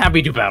 Just have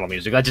me do battle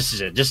music. That just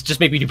is it. Just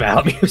make me do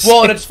battle music.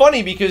 Well, and it's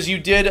funny because you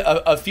did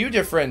a few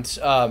different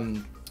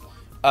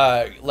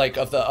like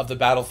of the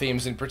battle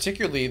themes, and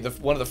particularly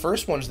one of the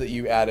first ones that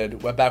you added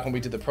back when we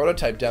did the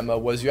prototype demo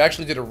was you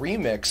actually did a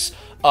remix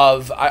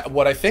of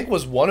what I think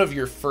was one of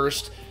your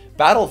first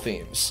battle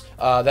themes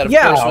that of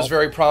course was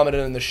very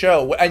prominent in the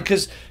show, and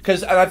because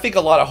I think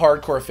a lot of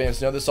hardcore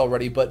fans know this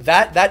already, but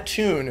that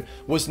tune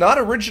was not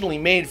originally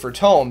made for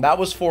Tome. That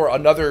was for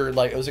another,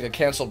 it was like a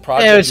canceled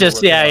project. It was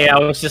just it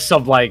was just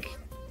some like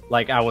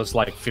I was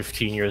like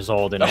 15 years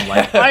old and I'm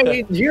like,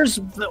 here's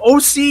the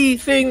OC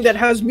thing that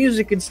has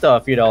music and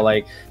stuff,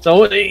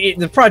 so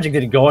the project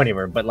didn't go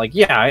anywhere, but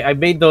I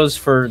made those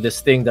for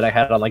this thing that I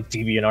had on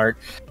DeviantArt.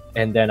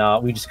 And then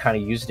we just kind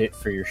of used it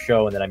for your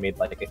show, and then I made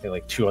I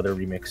think 2 other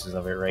remixes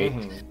of it, right?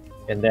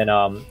 And then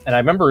and I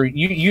remember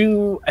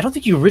you I don't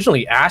think you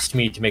originally asked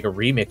me to make a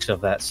remix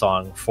of that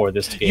song for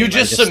this game. You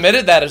just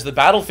submitted that as the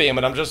battle theme,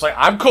 and I'm just like,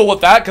 I'm cool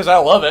with that because I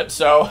love it.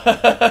 So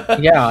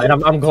yeah, and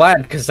I'm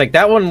glad because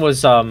that one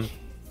was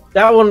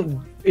that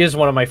one is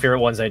one of my favorite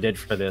ones I did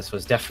for this.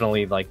 Was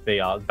definitely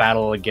the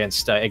battle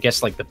against I guess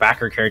the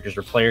backer characters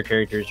or player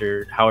characters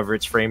or however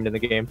it's framed in the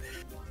game.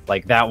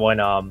 That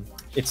one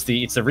it's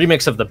the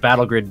remix of the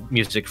Battle Grid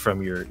music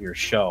from your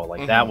show.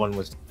 That one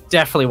was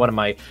definitely one of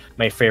my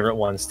favorite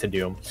ones to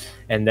do.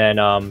 And then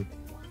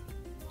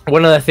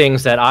one of the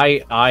things that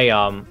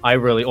I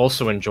really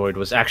also enjoyed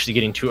was actually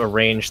getting to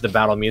arrange the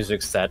battle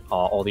musics that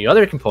all the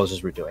other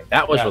composers were doing.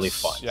 That was really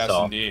fun. Yes,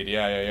 indeed.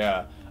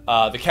 Yeah.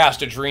 The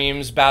Cast of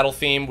Dreams battle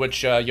theme,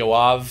 which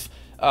Yoav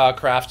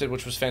crafted,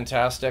 which was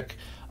fantastic.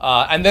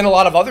 And then a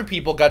lot of other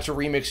people got to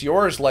remix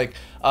yours, the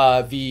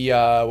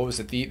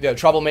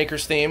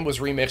Troublemakers theme was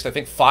remixed, I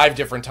think 5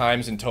 different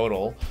times in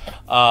total.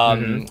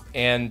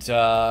 And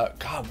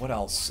God, what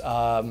else?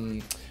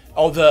 The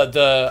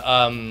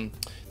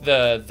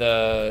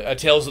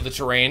Tales of the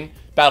Terrain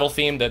battle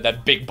theme,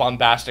 that big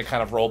bombastic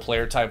kind of role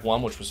player type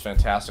one, which was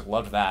fantastic.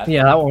 Loved that.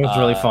 Yeah, that one was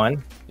really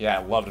fun. Yeah,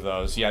 loved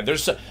those. Yeah,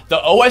 there's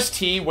the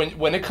OST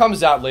when it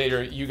comes out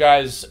later. You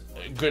guys,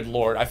 good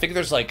lord, I think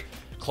there's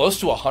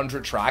close to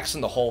 100 tracks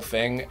in the whole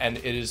thing, and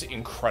it is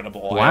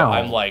incredible. Wow.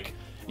 I'm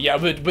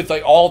with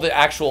all the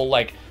actual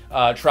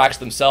tracks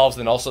themselves,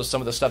 and also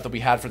some of the stuff that we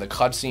had for the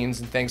cutscenes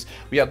and things.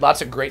 We had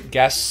lots of great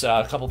guests,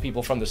 a couple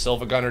people from the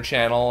Silva Gunner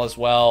channel as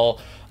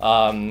well,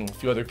 a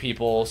few other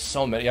people,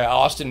 so many. Yeah,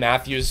 Austin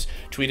Matthews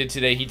tweeted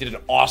today he did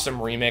an awesome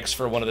remix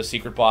for one of the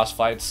secret boss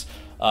fights.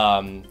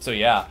 So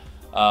yeah,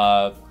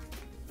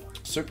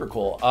 super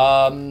cool.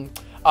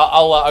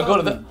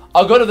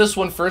 I'll go to this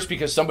one first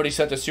because somebody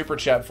sent a super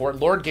chat for it.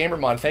 Lord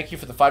Gamermon, thank you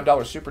for the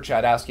 $5 super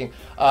chat asking,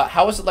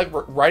 how is it like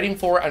writing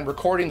for and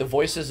recording the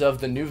voices of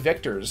the new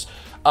victors?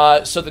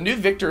 So the new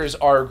victors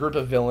are a group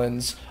of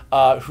villains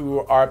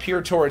who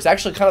appear towards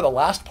actually kind of the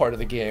last part of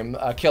the game.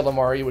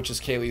 Kilamari, which is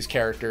Kaylee's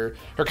character,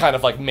 her kind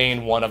of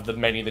main one of the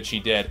many that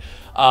she did.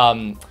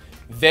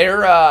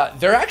 They're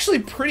actually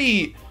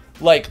pretty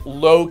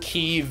low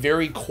key,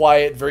 very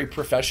quiet, very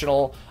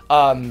professional.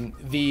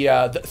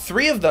 The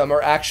 3 of them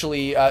are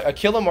actually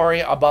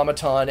Kilamari,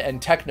 Abamaton, and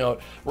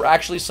Technote were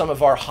actually some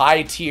of our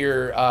high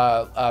tier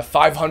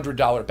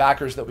 $500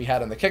 backers that we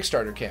had on the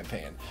Kickstarter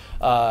campaign,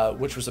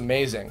 which was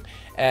amazing.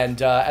 And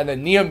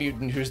then Neo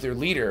Mutant, who's their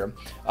leader,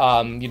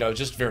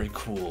 just very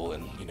cool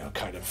and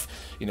kind of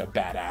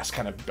badass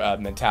kind of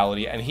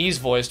mentality, and he's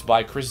voiced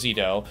by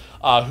Crizito,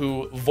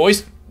 who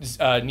voiced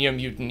Neo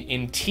Mutant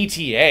in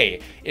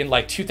TTA in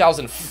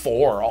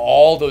 2004,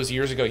 all those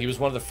years ago. He was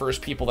one of the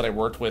first people that I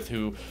worked with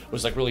who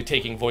was really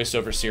taking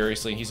voiceover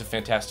seriously. He's a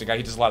fantastic guy.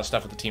 He does a lot of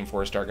stuff with the Team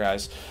 4-Star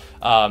guys.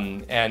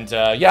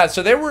 Yeah,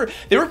 so they were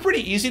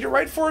pretty easy to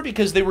write for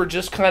because they were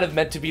just kind of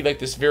meant to be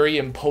this very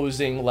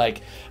imposing,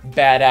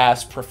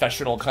 badass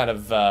professional kind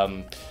of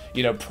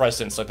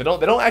presence. They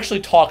don't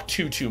actually talk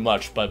too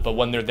much, but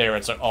when they're there,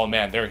 it's oh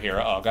man, they're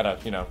here. Oh,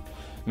 gotta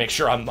make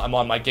sure I'm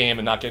on my game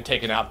and not get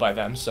taken out by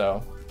them.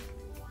 So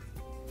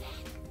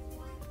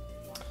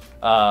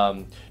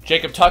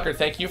Jacob Tucker,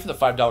 thank you for the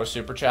 $5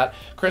 super chat.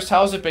 Chris,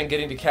 how has it been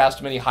getting to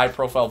cast many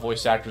high-profile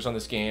voice actors on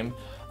this game?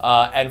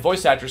 And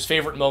voice actors'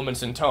 favorite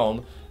moments in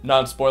Tome,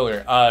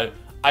 non-spoiler.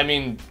 I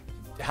mean,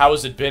 how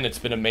has it been? It's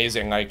been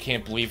amazing. I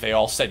can't believe they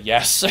all said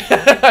yes.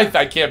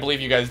 I can't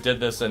believe you guys did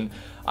this, and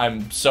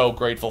I'm so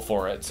grateful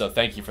for it. So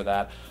thank you for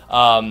that.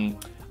 Do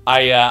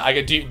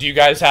you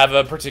guys have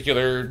a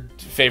particular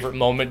favorite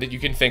moment that you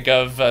can think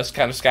of,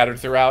 kind of scattered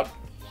throughout?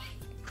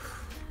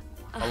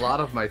 A lot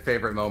of my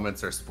favorite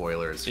moments are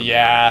spoilers.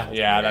 Yeah,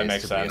 that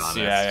makes sense.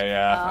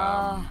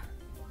 Yeah.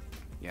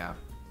 Yeah.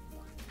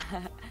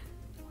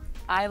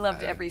 I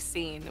loved every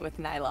scene with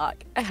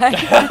Nylock.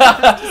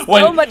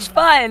 So much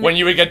fun. When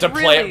you would get to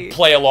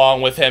play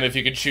along with him if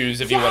you could choose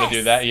if you want to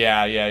do that.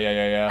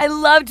 Yeah. I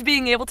loved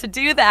being able to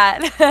do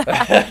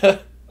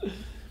that.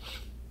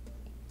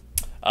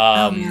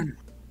 Oh man.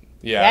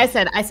 Yeah.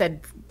 I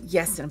said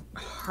yes in a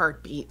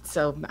heartbeat.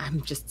 So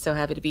I'm just so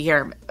happy to be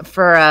here.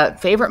 For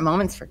favorite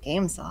moments for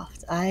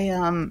GameSoft,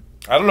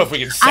 I don't know if we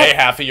can say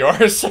half of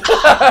yours.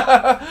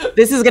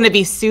 This is going to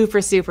be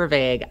super, super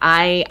vague.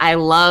 I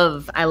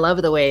love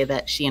the way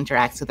that she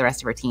interacts with the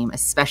rest of her team,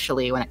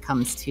 especially when it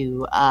comes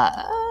to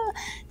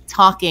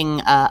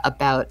talking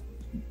about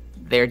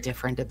their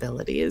different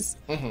abilities.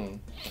 Mm-hmm.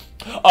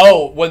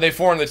 Oh, when they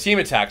form the team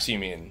attacks, you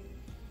mean?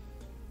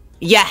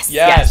 Yes,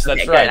 that's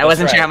okay, right. I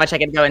wasn't sure how much I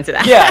could go into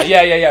that.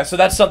 Yeah. So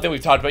that's something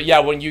we've talked about. Yeah,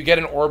 when you get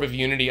an Orb of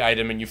Unity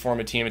item and you form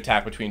a team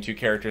attack between two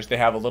characters, they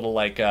have a little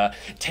like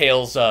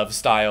Tales of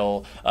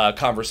style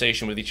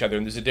conversation with each other,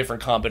 and there's a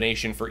different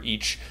combination for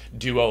each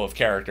duo of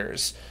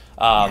characters.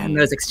 And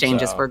those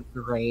exchanges were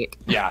great.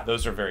 Yeah,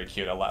 those are very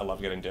cute. I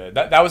love getting to it.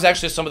 That was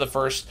actually some of the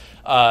first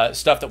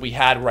stuff that we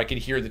had where I could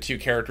hear the two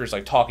characters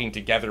like talking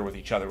together with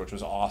each other, which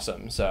was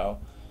awesome. So.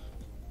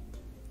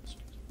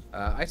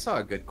 I saw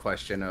a good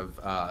question of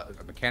a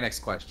mechanics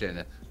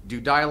question.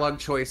 Do dialogue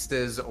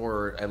choices,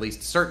 or at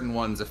least certain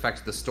ones,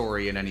 affect the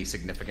story in any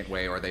significant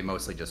way, or are they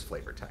mostly just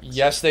flavor text?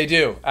 Yes, they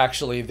do.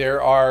 Actually,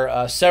 there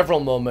are several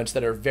moments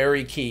that are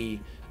very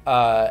key,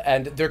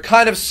 and they're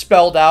kind of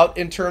spelled out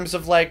in terms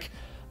of like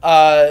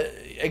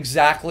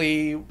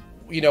exactly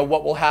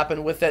what will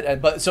happen with it,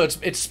 but so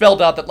it's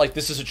spelled out that like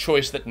this is a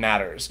choice that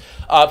matters.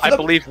 I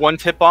believe one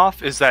tip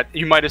off is that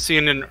you might have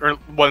seen in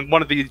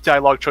one of the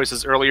dialogue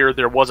choices earlier,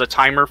 there was a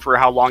timer for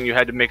how long you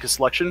had to make a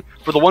selection.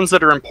 For the ones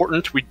that are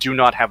important, we do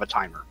not have a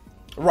timer.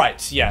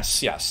 Right,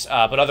 yes.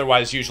 But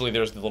otherwise, usually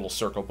there's the little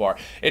circle bar.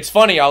 It's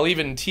funny, I'll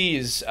even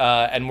tease,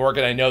 and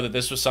Morgan, I know that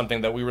this was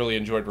something that we really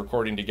enjoyed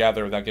recording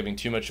together without giving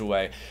too much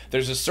away.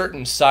 There's a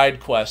certain side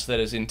quest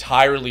that is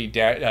entirely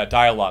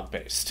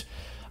dialogue-based.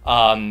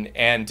 And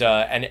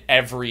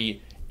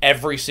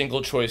every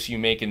single choice you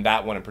make in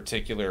that one in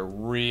particular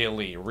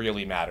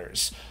really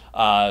matters.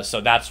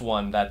 So that's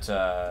one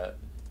that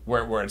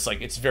where it's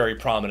like it's very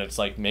prominent. It's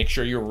like make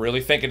sure you're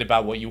really thinking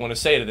about what you want to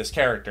say to this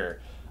character.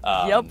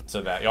 Yep.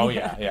 So that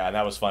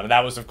that was fun. And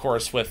that was of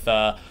course with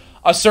a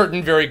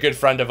certain very good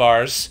friend of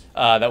ours.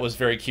 That was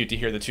very cute to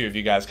hear the two of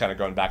you guys kind of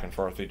going back and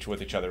forth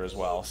with each other as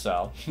well.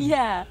 So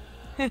yeah.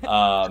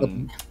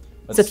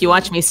 So if you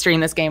watch me stream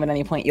this game at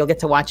any point, you'll get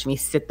to watch me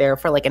sit there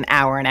for like an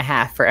hour and a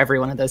half for every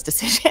one of those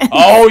decisions.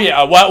 Oh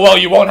yeah, well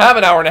you won't have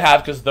an hour and a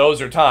half because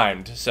those are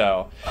timed.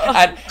 So,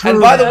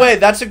 and by the way,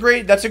 that's a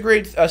great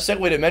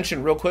segue to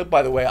mention real quick.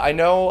 By the way, I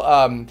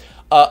know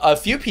a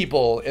few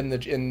people in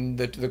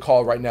the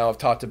call right now have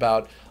talked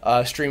about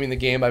streaming the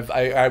game.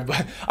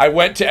 I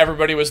went to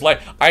everybody was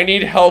like, I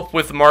need help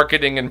with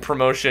marketing and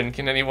promotion.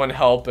 Can anyone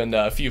help? And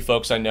a few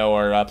folks I know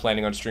are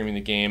planning on streaming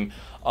the game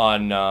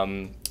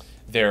on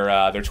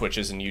their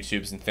Twitches and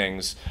YouTubes and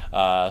things.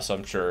 So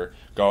I'm sure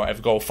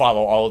go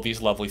follow all of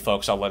these lovely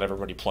folks. I'll let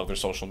everybody plug their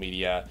social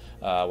media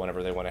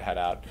whenever they want to head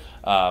out.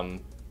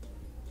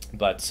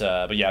 But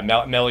yeah,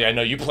 Melly, I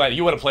know you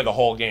want to play the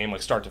whole game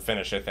like start to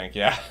finish. I think,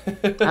 yeah.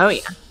 Oh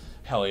yeah.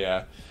 Hell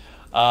yeah.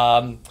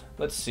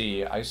 Let's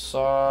see. I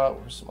saw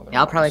some other.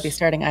 Yeah, I'll probably be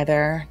starting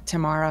either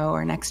tomorrow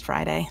or next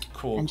Friday.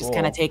 Cool. And just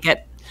kind of take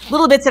it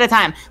little bits at a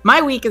time.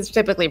 My week is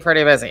typically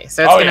pretty busy,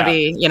 so it's going to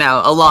be,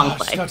 a long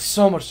play. I've got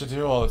so much to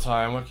do all the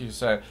time. What can you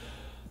say?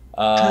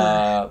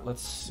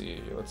 Let's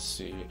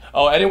see.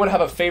 Oh, anyone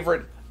have a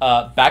favorite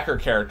backer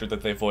character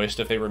that they voiced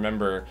if they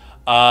remember?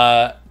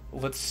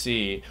 Let's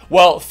see.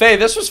 Well, Faye,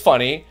 this was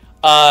funny.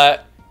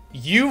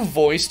 You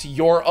voiced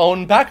your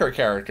own backer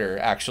character,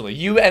 actually.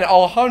 You and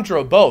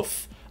Alejandro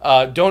both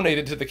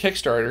donated to the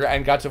Kickstarter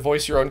and got to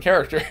voice your own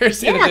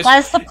characters. Yeah,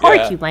 gotta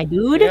support you, my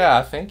dude.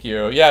 Yeah, thank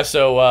you. Yeah,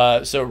 so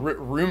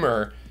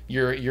Rumor,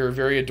 your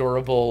very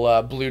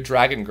adorable blue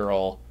dragon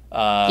girl.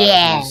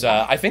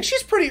 I think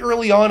she's pretty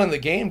early on in the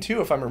game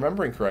too, if I'm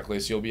remembering correctly.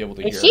 So you'll be able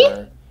to hear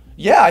her.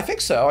 Yeah, I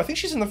think so. I think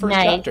she's in the first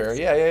chapter.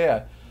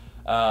 Yeah.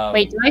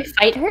 Wait, do I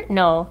fight her?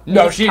 No.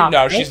 She's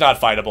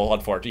not fightable.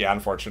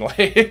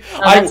 Unfortunately.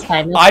 That's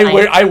fine.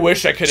 I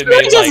wish I could have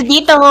made. Just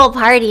beat the whole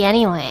party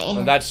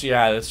anyway. That's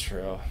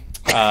true.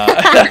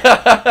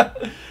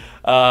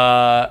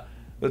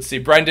 Let's see,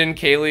 Brendan,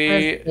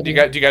 Kaylee, do you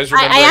guys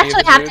remember? I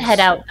actually have to head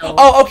out. Though.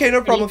 Oh, okay,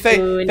 no problem.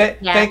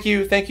 Thank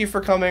you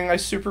for coming. I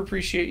super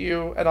appreciate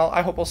you, and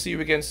I hope I'll see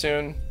you again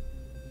soon.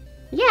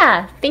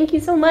 Yeah, thank you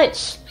so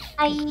much.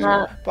 Bye.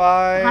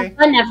 Have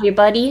fun,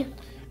 everybody.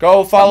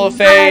 Go follow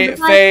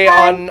Faye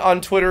on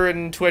Twitter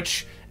and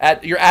Twitch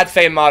you're at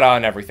Faye Mata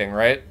on everything,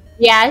 right?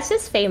 Yeah, it's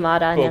just Faye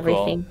Mata on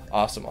everything. Cool.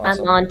 Awesome. I'm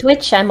on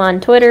Twitch, I'm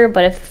on Twitter,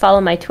 but if you follow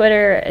my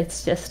Twitter,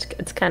 it's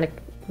kind of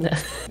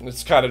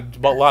it's kind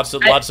of lots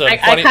of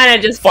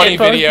funny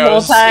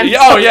videos.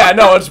 Oh yeah,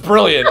 no, it's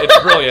brilliant. It's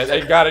brilliant.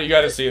 You got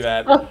to see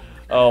that.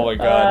 Oh my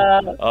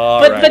god.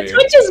 But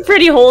Twitch is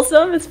pretty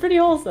wholesome. It's pretty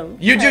wholesome.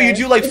 You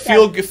do like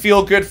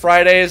feel good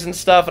Fridays and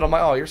stuff, and I'm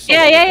like, oh, you're so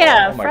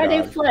yeah.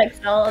 Friday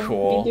Flex.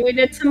 I'll be doing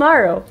it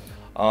tomorrow.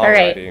 All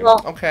right.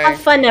 Well, have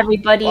fun,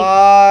 everybody.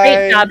 Bye.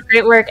 Great job.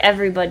 Great work,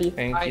 everybody.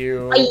 Thank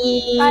you. Bye. Bye.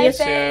 See you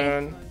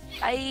soon.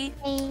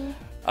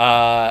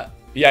 Bye.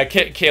 Yeah,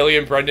 Kaylee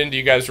and Brendan, do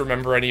you guys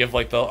remember any of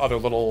like the other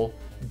little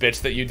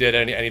bits that you did?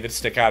 Any that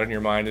stick out in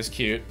your mind as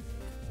cute?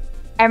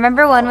 I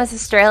remember one was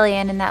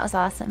Australian, and that was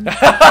awesome.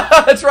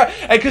 That's right.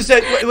 Because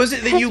was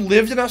it that you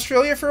lived in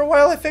Australia for a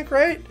while? I think,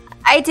 right?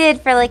 I did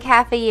for like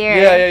half a year.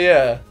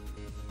 Yeah.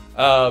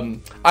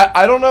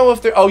 I don't know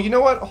if they're. Oh, you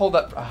know what? Hold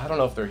up. I don't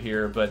know if they're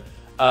here, but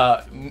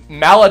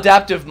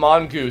maladaptive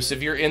mongoose.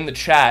 If you're in the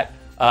chat,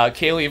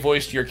 Kaylee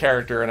voiced your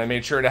character, and I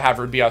made sure to have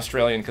her be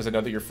Australian because I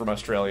know that you're from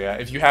Australia.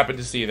 If you happen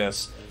to see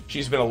this,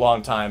 she's been a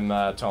long time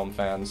Tome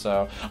fan.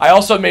 So I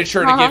also made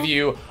sure to give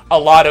you a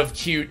lot of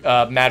cute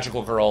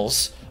magical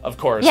girls. Of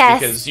course,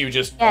 because you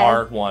just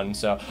are one.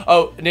 So,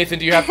 oh, Nathan,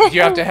 do you have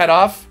to head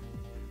off?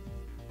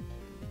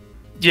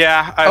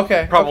 Yeah,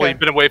 I've probably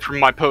been away from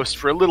my post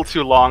for a little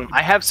too long.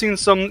 I have seen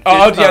some.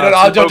 Don't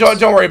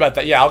worry about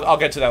that. Yeah, I'll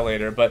get to that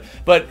later. But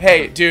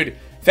hey, dude,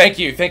 thank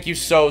you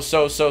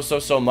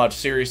so much.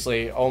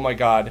 Seriously, oh my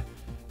god.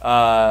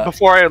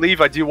 Before I leave,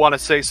 I do want to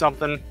say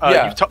something.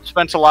 You've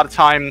spent a lot of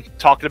time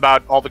talking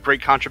about all the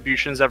great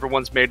contributions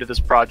everyone's made to this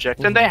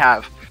project, and they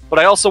have. But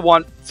I also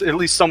want at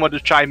least someone to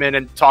chime in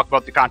and talk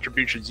about the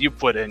contributions you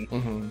put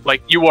in.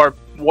 Like you were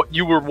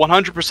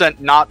 100%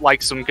 not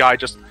like some guy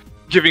just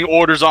giving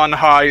orders on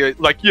high.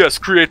 Like, yes,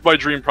 create my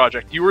dream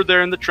project. You were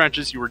there in the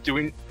trenches. You were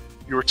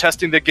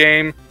testing the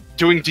game,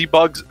 doing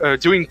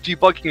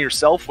debugging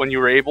yourself when you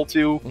were able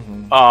to.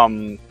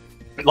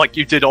 Like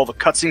you did all the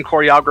cutscene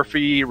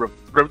choreography,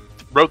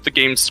 wrote the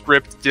game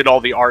script, did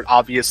all the art,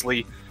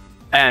 obviously,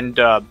 and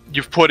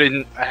you've put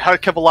in a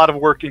heck of a lot of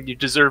work, and you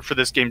deserve for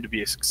this game to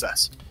be a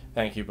success.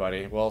 Thank you,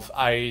 buddy. Well,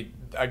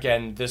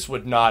 again, this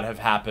would not have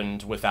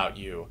happened without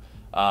you.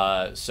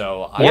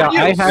 So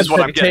I had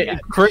to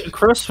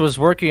Chris was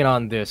working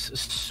on this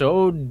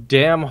so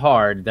damn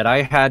hard that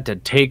I had to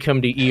take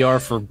him to ER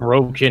for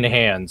broken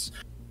hands.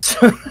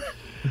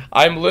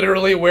 I'm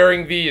literally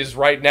wearing these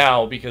right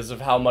now because of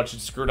how much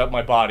it screwed up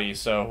my body.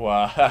 So,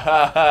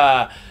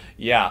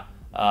 yeah.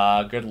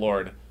 Good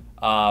lord.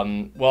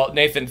 Well,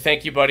 Nathan,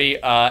 thank you, buddy.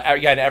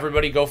 Again,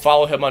 everybody go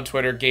follow him on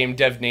Twitter,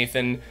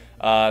 GameDevNathan,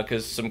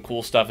 because some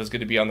cool stuff is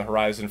going to be on the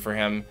horizon for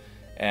him.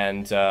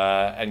 And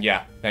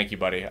yeah, thank you,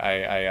 buddy.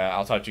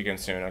 I'll talk to you again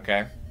soon,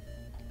 okay?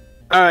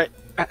 All right.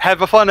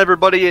 Have a fun,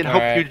 everybody, and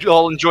hope you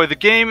all enjoy the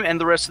game and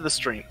the rest of the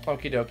stream.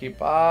 Okie dokie.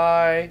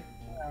 Bye.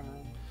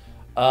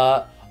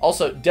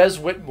 Also, Des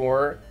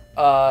Whitmore,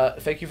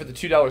 thank you for the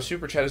 $2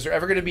 super chat. Is there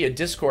ever going to be a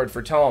Discord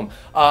for Tome?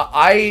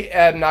 I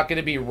am not going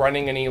to be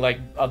running any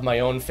of my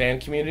own fan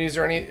communities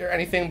or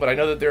anything, but I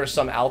know that there are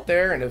some out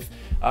there, and if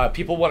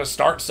people want to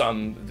start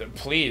some,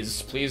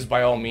 please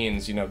by all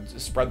means,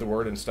 spread the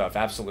word and stuff.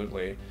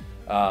 Absolutely.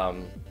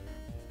 Absolutely.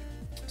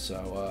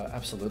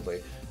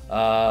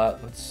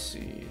 Let's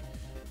see.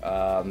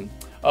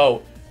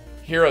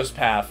 Heroes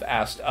Path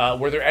asked,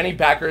 were there any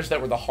backers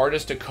that were the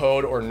hardest to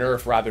code or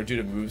nerf, rather, due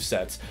to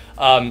movesets?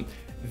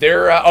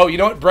 You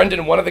know what,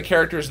 Brendan, one of the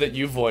characters that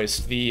you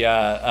voiced, the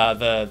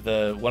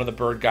one of the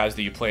bird guys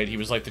that you played, he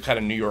was like the kind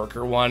of New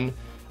Yorker one.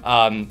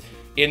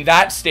 In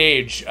that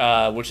stage,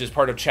 which is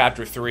part of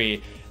Chapter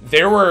 3,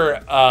 there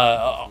were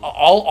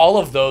all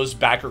of those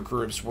backer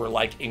groups were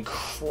like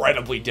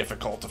incredibly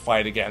difficult to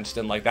fight against,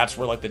 and like that's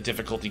where like the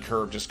difficulty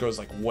curve just goes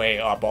like way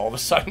up all of a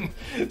sudden.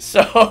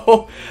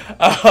 So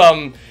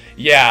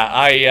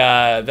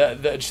yeah,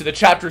 the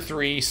Chapter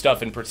 3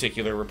 stuff in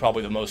particular were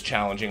probably the most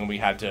challenging, and we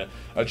had to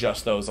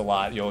adjust those a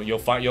lot. You'll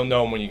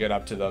know them when you get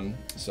up to them.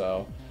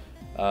 So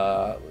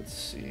let's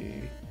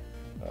see.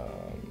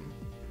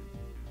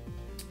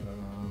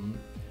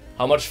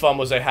 How much fun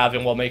was I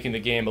having while making the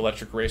game?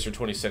 Electric Racer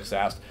 26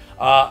 asked.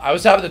 I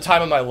was having the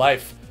time of my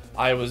life.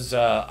 It was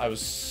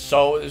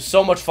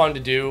so much fun to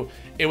do.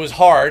 It was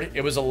hard.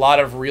 It was a lot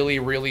of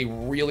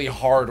really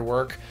hard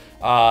work.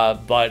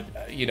 But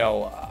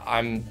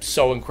I'm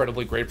so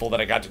incredibly grateful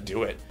that I got to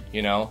do it.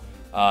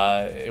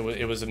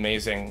 It was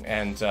amazing,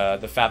 and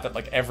the fact that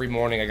like every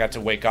morning I got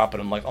to wake up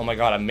and I'm like, oh my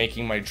god, I'm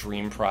making my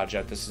dream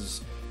project. This is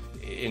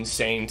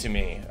insane to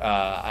me.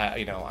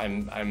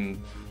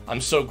 I'm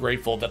so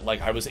grateful that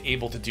like I was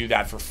able to do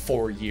that for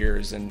 4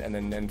 years and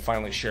then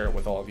finally share it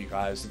with all of you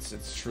guys.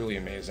 It's truly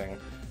amazing.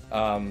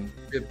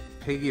 To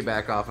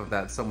piggyback off of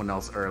that, someone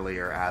else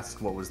earlier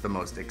asked what was the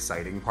most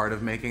exciting part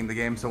of making the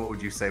game. So what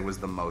would you say was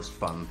the most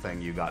fun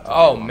thing you got to do?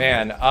 Oh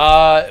man,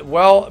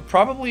 well,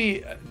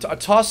 probably a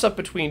toss-up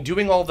between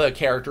doing all the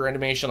character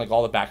animation, like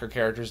all the backer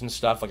characters and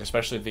stuff, like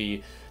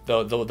especially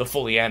the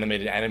fully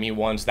animated enemy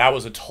ones. That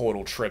was a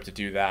total trip to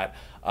do that.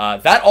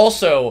 That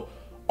also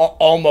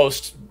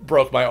almost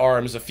broke my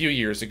arms a few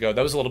years ago.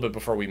 That was a little bit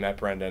before we met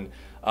Brendan.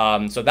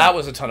 So that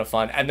was a ton of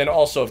fun. And then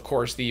also, of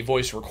course, the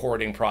voice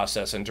recording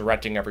process and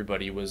directing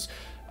everybody was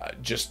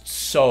just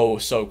so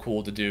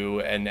cool to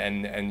do. And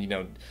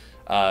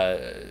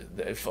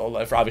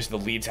obviously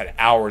the leads had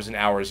hours and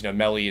hours.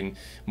 Melly and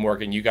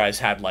Morgan, you guys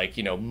had like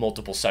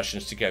multiple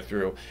sessions to get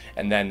through,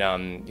 and then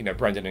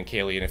Brendan and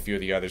Kaylee and a few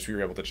of the others, we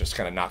were able to just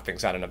kind of knock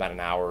things out in about an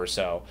hour or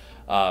so.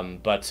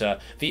 But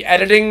the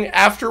editing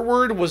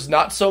afterward was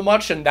not so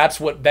much, and that's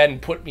what then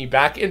put me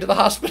back into the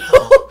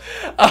hospital.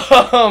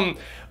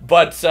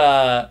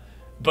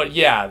 but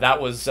yeah,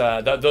 that was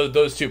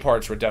those two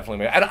parts were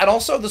definitely and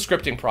also the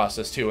scripting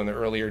process too in the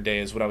earlier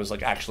days when I was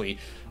like actually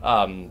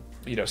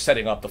you know,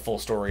 setting up the full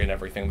story and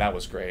everything. That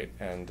was great,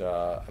 and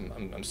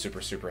I'm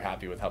super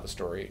happy with how the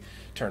story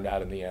turned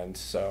out in the end.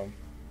 So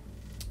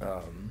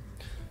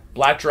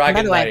Black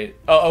Dragon Knight.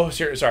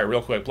 Sorry,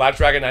 real quick. Black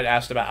Dragon Knight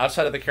asked about,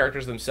 outside of the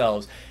characters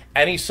themselves,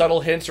 any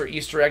subtle hints or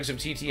Easter eggs of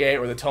TTA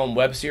or the Tome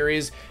web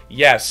series?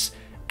 Yes,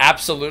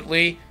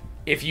 absolutely.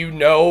 If you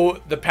know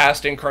the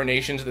past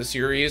incarnations of the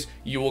series,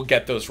 you will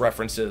get those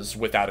references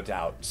without a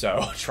doubt.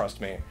 So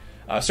trust me.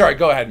 Sorry,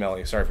 go ahead,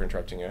 Melly. Sorry for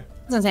interrupting you.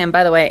 I was saying,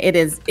 by the way, it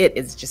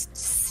is just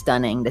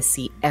stunning to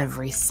see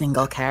every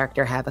single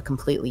character have a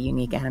completely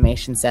unique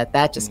animation set.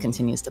 That just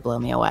continues to blow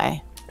me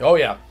away. Oh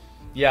yeah.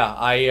 Yeah,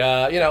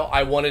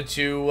 I wanted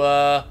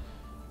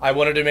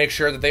to make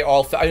sure that they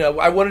all,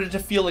 I wanted it to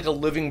feel like a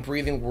living,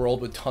 breathing world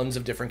with tons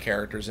of different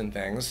characters and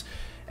things,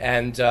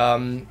 and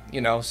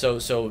you know,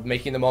 so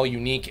making them all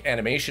unique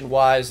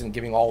animation-wise and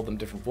giving all of them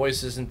different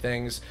voices and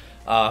things,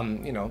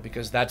 you know,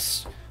 because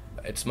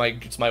it's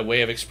my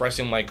way of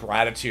expressing my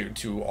gratitude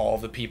to all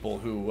the people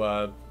who,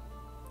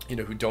 you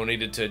know, who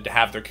donated to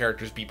have their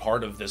characters be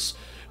part of this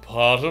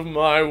part of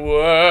my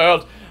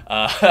world.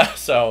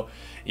 So.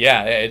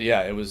 Yeah,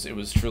 it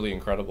was truly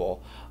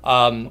incredible.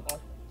 To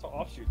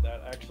offshoot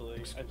that,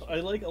 actually, I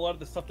like a lot of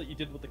the stuff that you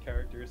did with the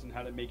characters and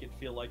how to make it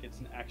feel like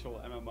it's an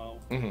actual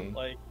MMO.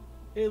 Like,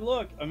 hey,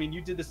 look, I mean, you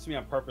did this to me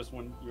on purpose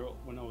when I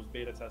was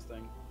beta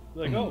testing.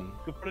 You're like, oh,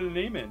 go put a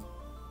name in.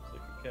 It's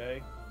like,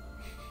 okay.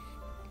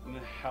 And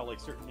then how like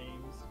certain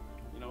names,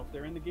 you know, if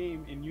they're in the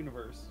game in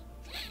universe.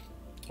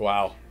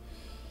 Wow.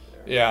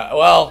 Yeah.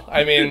 Well,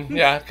 I mean,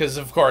 yeah, because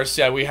of course,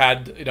 yeah, we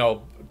had, you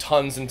know,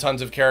 tons and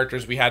tons of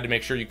characters we had to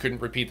make sure you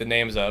couldn't repeat the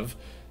names of,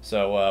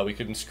 so we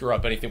couldn't screw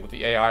up anything with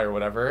the AI or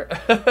whatever.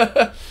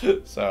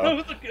 So no,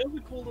 it was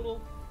a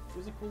cool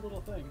little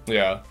thing.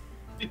 Yeah.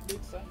 It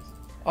makes sense.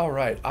 All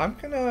right, I'm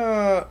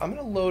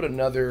gonna load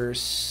another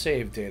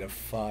save data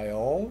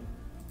file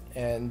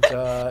and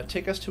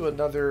take us to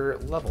another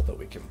level that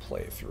we can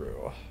play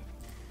through.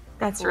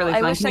 That's really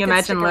fun. Can you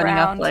imagine loading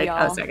up like?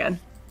 Oh, so good.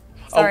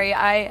 Sorry,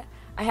 I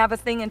have a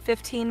thing in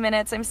 15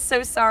 minutes. I'm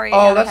so sorry.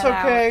 Oh, that's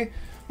okay.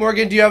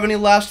 Morgan, do you have any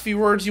last few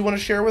words you want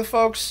to share with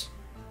folks?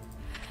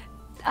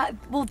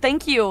 Well,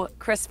 thank you,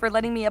 Chris, for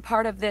letting me be a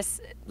part of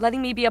this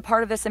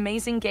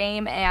amazing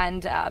game,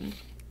 and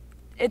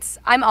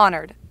I'm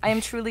honored. I am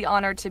truly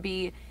honored to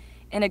be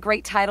in a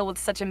great title with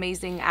such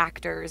amazing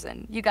actors,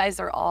 and you guys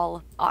are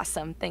all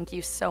awesome. Thank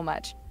you so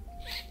much.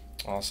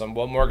 Awesome.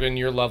 Well, Morgan,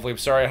 you're lovely. I'm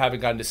sorry I haven't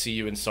gotten to see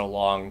you in so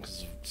long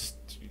because just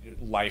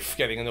life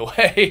getting in the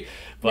way.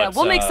 But, yeah,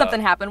 we'll make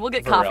something happen. We'll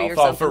get coffee or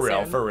something. For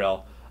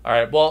real. All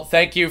right. Well,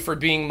 thank you for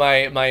being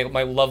my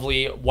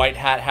lovely white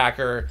hat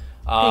hacker.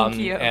 Thank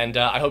you. And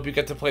I hope you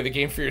get to play the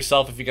game for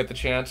yourself if you get the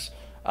chance.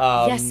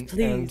 Yes,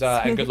 please.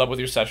 And good luck with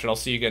your session. I'll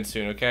see you again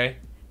soon. Okay.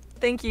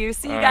 Thank you.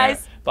 See you All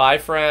guys. Right. Bye,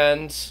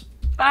 friends.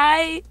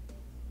 Bye.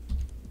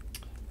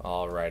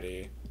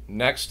 Alrighty.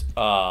 Next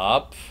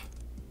up,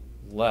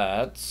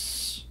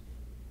 let's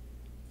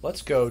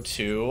go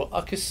to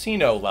a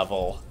casino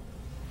level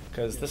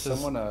because this is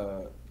someone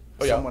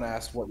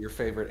asked what your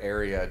favorite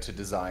area to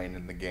design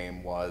in the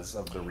game was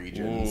of the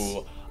regions.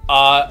 Ooh.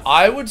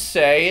 I would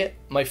say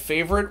my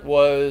favorite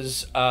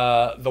was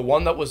the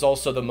one that was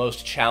also the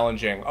most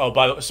challenging. Oh,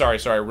 by the way,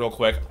 sorry, real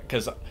quick,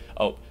 because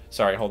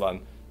sorry, hold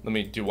on. Let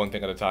me do one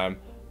thing at a time.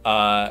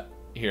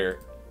 Here,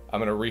 I'm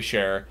gonna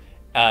reshare.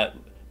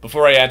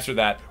 Before I answer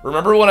that,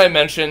 remember when I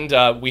mentioned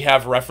we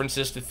have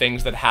references to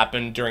things that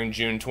happened during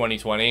June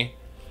 2020?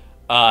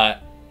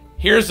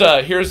 Here's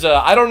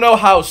a I don't know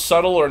how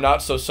subtle or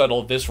not so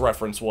subtle this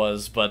reference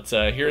was, but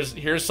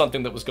here's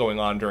something that was going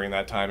on during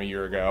that time a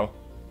year ago.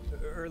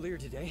 Earlier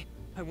today,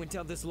 I went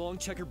down this long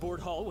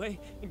checkerboard hallway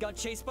and got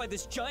chased by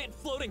this giant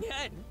floating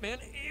head. Man,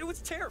 it was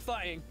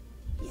terrifying.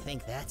 You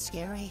think that's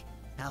scary?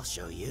 I'll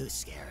show you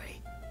scary.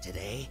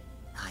 Today,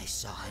 I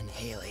saw an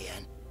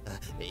alien.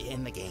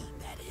 In the game,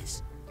 that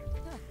is.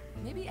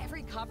 Maybe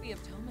every copy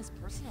of Tome is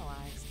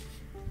personalized.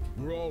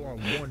 We're all on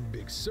one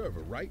big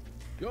server, right?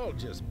 Y'all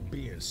just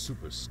being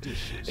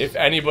superstitious. If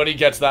anybody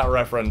gets that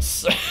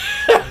reference,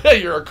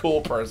 you're a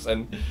cool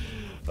person.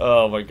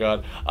 Oh my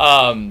god.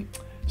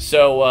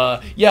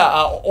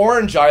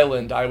 Orange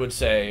Island, I would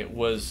say,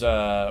 was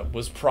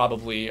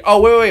probably.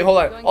 Oh wait, hold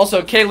on.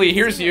 Also, Kaylee,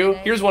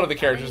 here's one of the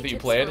characters that you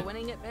played.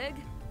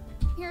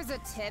 Here's a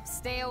tip: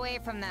 stay away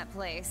from that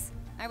place.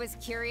 I was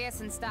curious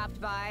and stopped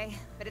by,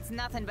 but it's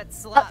nothing but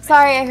slop.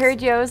 Sorry, I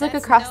heard you. I was like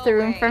across the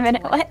room for a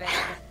minute. What?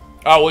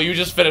 Oh, well, you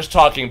just finished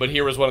talking, but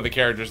here was one of the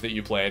characters that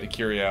you played,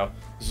 Curio.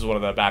 This is one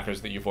of the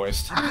backers that you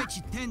voiced. I bet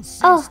you 10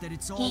 cents that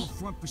it's all a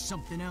front for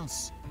something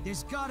else.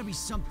 There's gotta be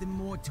something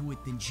more to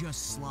it than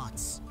just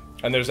slots.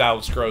 And there's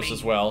Alex Gross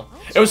as well.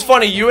 It was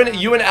funny, you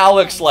and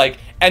Alex, like,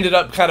 ended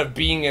up kind of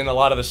being in a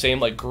lot of the same,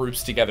 like,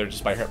 groups together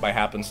just by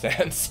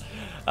happenstance.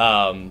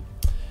 Anyway,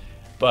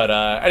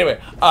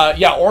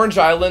 Orange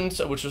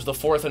Island, which was the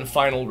 4th and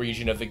final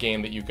region of the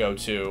game that you go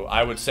to,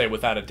 I would say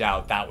without a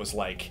doubt that was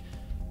like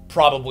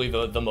probably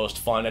the most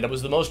fun, and it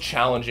was the most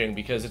challenging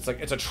because it's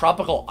a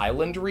tropical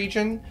island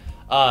region.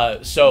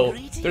 So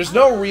there's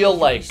no real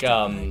like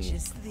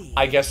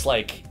I guess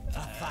like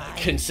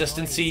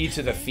consistency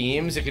to the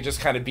themes. It could just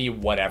kind of be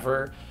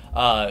whatever.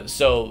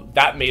 So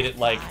that made it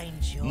like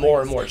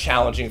more and more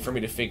challenging for me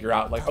to figure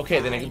out like,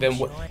 okay, then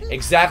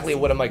exactly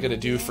what am I going to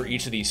do for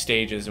each of these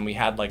stages? And we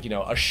had like, you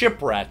know, a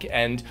shipwreck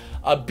and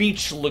a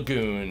beach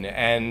lagoon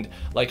and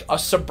like a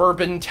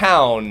suburban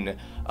town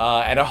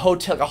and a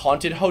hotel, like a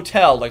haunted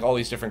hotel, like all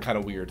these different kind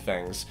of weird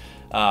things.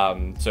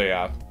 So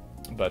yeah,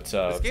 but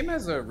this game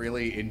has a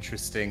really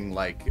interesting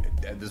like.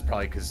 This is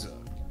probably because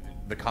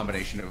the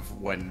combination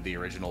of when the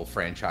original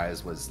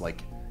franchise was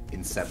like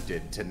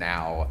incepted to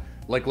now.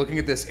 Like, looking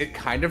at this, it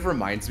kind of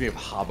reminds me of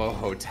Habbo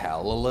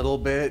Hotel a little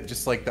bit,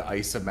 just like the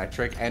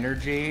isometric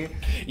energy.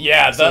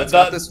 Yeah, so it's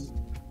got this.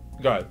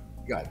 Go ahead.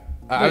 Go ahead.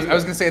 I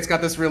was gonna say it's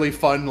got this really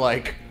fun,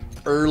 like,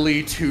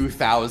 early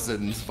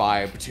 2000s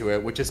vibe to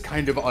it, which is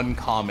kind of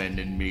uncommon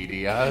in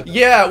media.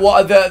 Yeah,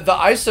 well, the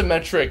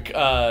isometric,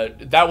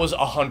 that was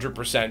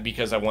 100%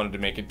 because I wanted to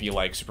make it be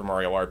like Super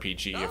Mario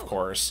RPG, of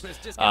course.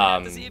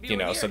 You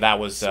know, so that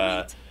was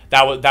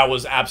that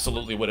was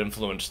absolutely what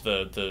influenced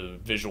the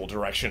visual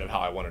direction of how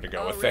I wanted to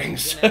go with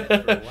things.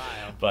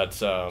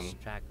 But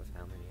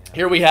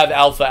here we have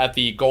Alpha at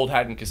the Gold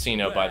Hatton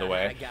Casino, by the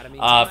way.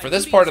 For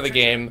this part of the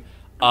game,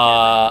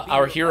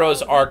 our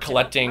heroes are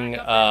collecting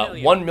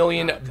 1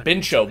 million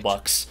Bincho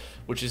bucks,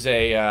 which is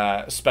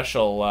a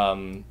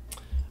special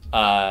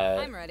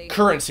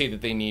currency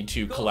that they need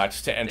to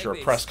collect to enter a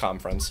press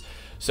conference.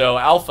 So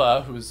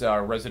Alpha, who's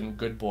our resident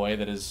good boy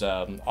that is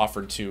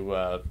offered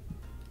to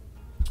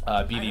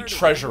be the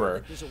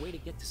treasurer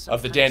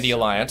of the Dandy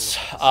Alliance,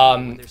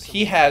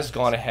 he has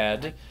gone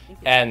ahead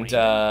and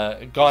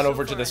gone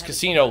over to this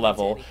casino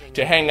level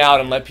to hang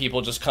out and let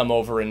people just come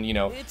over and, you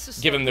know,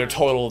 give him their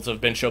totals of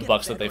Bincho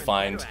bucks that they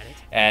find.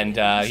 And,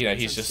 you know,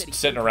 he's just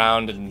sitting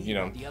around and, you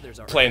know,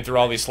 playing through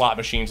all these slot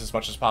machines as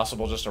much as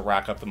possible just to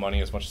rack up the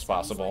money as much as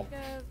possible.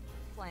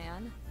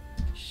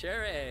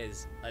 Sure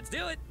is. Let's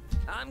do it.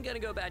 I'm gonna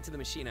go back to the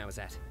machine I was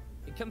at.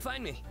 Come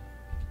find me.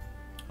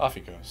 Off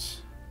he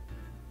goes.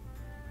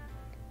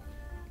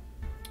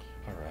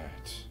 All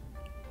right.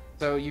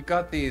 So you've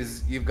got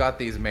these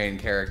main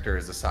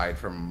characters aside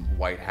from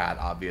White Hat,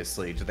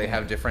 obviously. Do they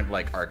have different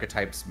like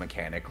archetypes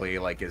mechanically?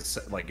 Like is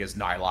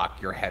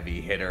Nylok your heavy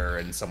hitter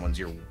and someone's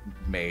your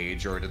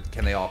mage, or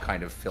can they all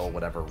kind of fill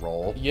whatever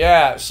role?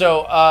 Yeah.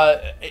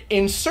 So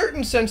in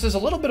certain senses, a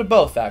little bit of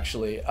both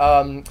actually.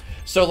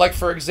 So like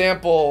for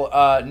example,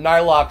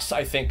 Nylok's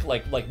I think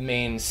like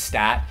main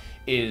stat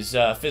is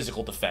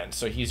physical defense,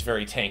 so he's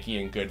very tanky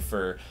and good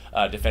for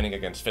defending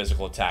against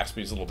physical attacks,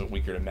 but he's a little bit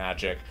weaker to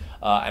magic.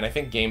 And I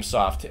think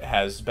GameSoft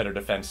has better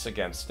defense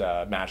against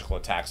magical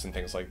attacks and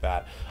things like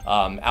that.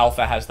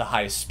 Alpha has the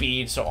highest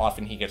speed, so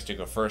often he gets to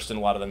go first in a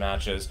lot of the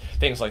matches,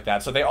 things like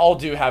that. So they all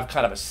do have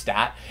kind of a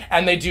stat,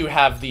 and they do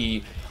have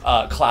the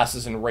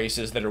classes and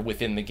races that are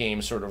within the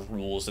game sort of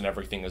rules and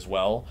everything as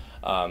well,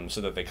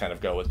 so that they kind of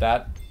go with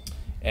that.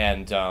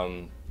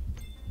 And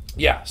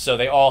yeah, so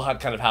they all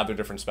kind of have their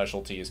different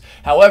specialties.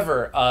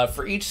 However,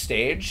 for each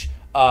stage,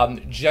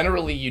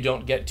 generally you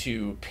don't get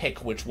to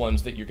pick which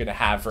ones that you're going to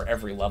have for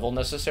every level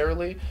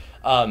necessarily,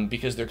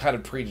 because they're kind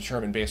of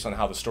predetermined based on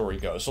how the story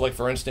goes. So, like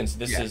for instance,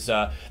 this is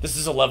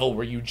a level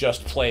where you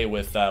just play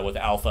with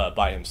Alpha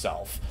by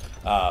himself.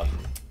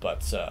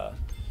 But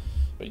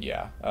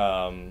yeah,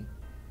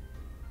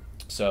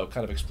 so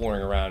kind of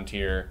exploring around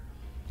here.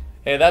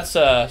 Hey, that's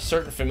a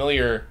certain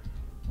familiar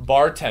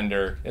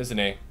bartender, isn't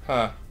he?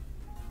 Huh.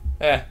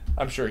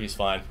 I'm sure he's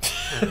fine.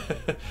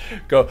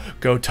 Go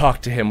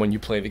talk to him when you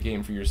play the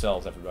game for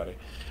yourselves, everybody.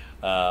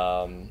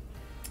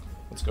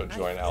 Let's go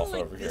join Alpha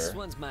over here. This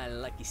one's my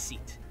lucky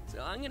seat,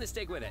 so I'm gonna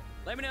stick with it.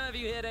 Let me know if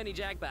you hit any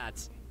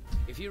jackpots.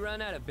 If you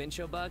run out of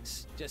Bincho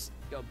bucks, just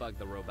go bug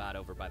the robot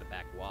over by the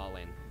back wall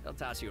and they'll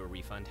toss you a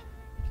refund.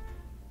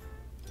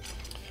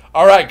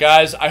 Alright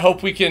guys, I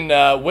hope we can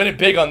win it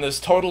big on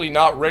this totally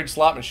not rigged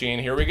slot machine.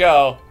 Here we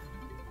go.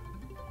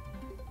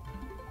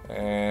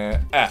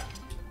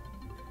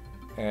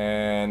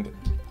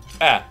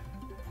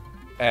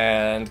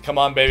 And come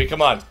on, baby,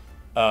 come on.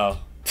 Oh.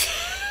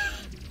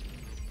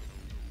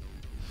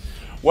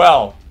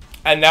 Well,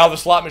 and now the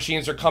slot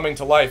machines are coming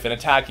to life and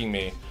attacking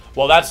me.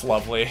 Well, that's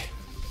lovely.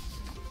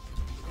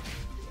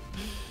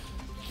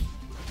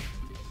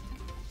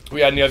 We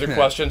had any other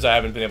questions? I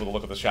haven't been able to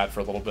look at the chat for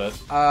a little bit.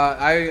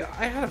 I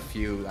had a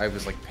few. I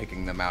was like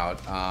picking them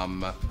out.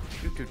 I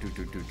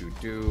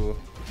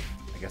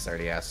guess I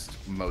already asked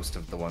most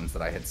of the ones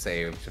that I had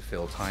saved to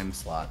fill time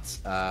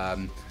slots.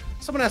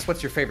 Someone asked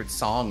what's your favorite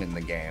song in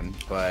the game,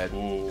 but...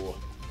 Ooh.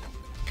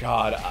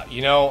 God,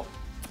 you know,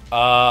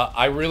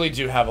 I really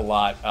do have a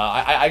lot.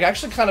 I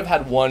actually kind of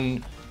had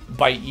one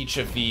by each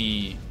of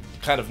the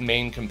kind of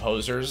main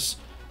composers.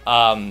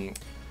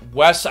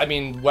 Wes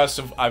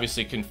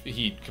obviously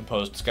he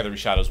composed Together We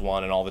Shadows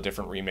 1 and all the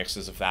different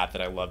remixes of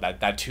that I love.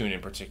 That tune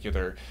in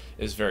particular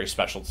is very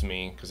special to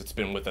me because it's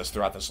been with us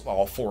throughout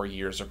all 4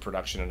 years of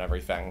production and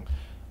everything.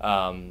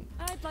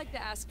 I'd like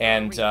to ask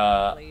and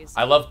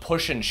I love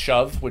Push and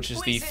Shove, which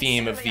is the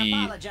theme of the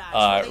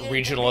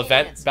regional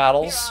event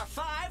battles.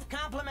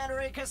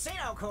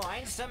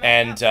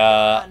 And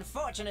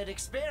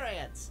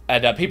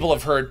people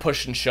have heard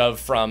Push and Shove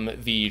from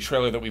the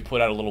trailer that we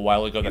put out a little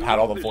while ago that had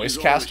all the voice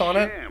cast on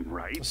it.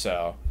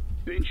 So,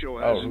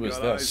 oh, who is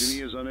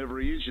this? On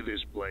every inch of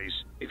this place.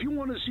 If you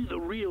want to see the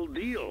real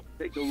deal,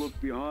 take a look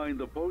behind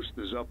the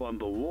posters up on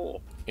the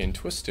wall.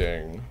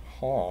 Interesting,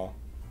 huh?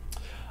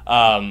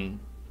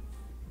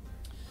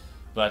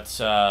 But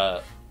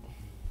what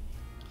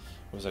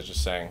was I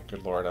just saying?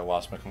 Good lord, I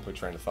lost my complete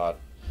train of thought.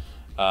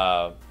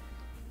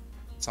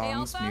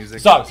 Songs, music,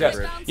 songs,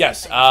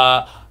 yes.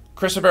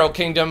 Crystal Barrel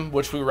Kingdom,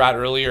 which we were at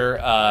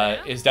earlier,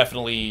 is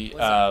definitely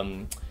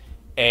my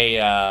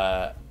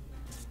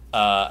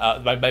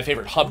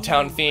favorite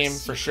Hubtown theme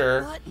for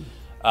sure.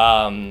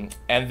 And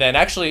then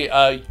actually,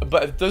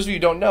 but those of you who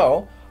don't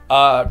know,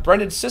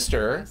 Brendan's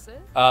sister,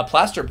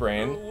 Plaster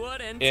Brain,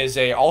 is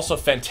a also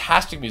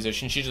fantastic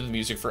musician. She did the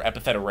music for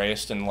Epithet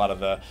Erased and a lot of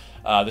the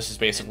this is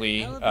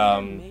basically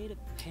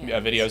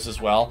videos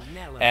as well,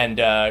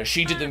 and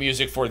she did the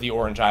music for the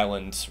Orange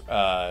Island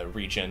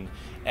region,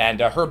 and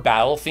her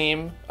battle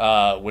theme,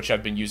 which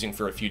I've been using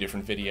for a few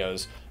different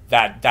videos,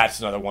 that's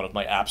another one of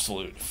my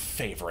absolute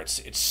favorites.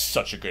 It's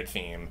such a good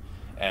theme,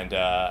 and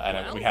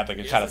we had like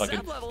a kind of like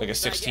a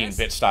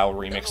 16-bit style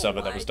remix of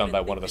it that was done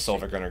by one of the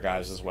Silver Gunner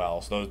guys as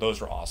well. So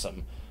those were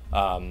awesome.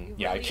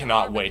 Yeah, I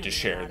cannot wait to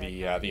share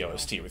the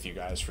OST with you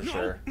guys for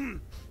sure.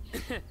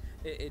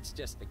 It's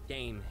just a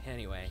game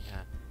anyway.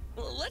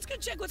 Well, let's go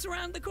check what's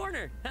around the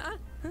corner, huh?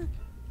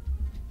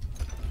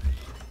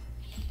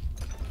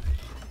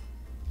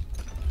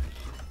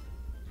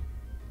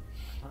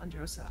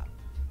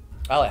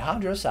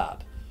 Alejandro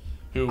Saab,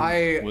 who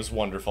was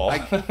wonderful.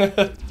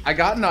 I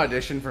got an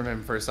audition from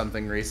him for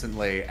something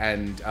recently,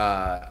 and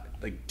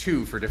like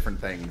 2 for different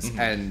things,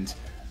 and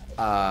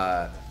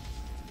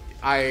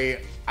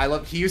I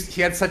love he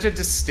had such a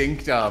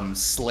distinct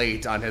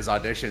slate on his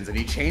auditions, and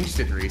he changed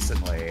it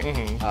recently.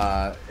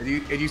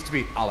 It used to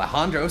be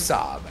Alejandro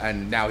Saab,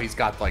 and now he's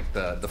got like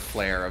the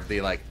flair of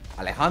the like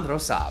Alejandro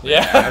Saab.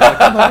 Yeah, I'm like,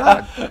 oh my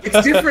god,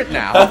 it's different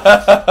now.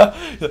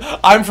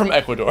 I'm from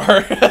Ecuador.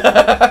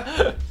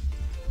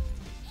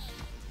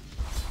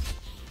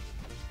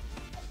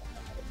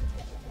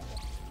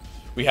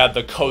 We had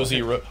the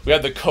cozy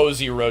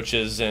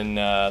roaches in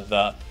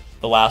the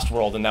last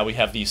world, and now we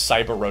have these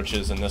cyber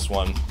roaches in this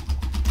one.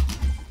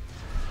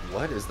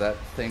 What is that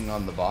thing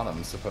on the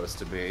bottom supposed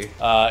to be?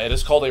 It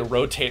is called a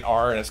Rotate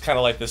R, and it's kind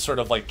of like this sort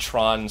of like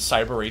Tron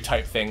cybery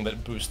type thing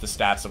that boosts the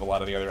stats of a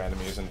lot of the other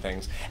enemies and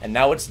things. And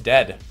now it's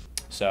dead.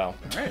 So. All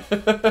right.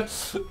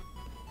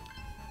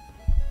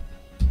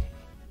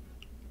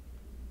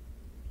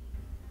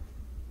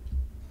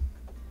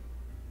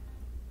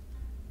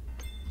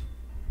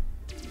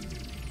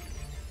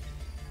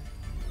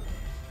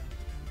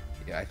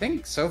 Yeah, I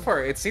think so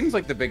far it seems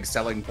like the big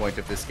selling point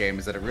of this game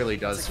is that it really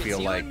does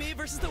feel like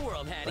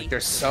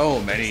there's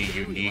so many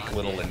unique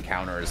little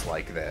encounters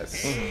like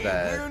this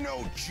that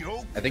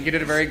I think you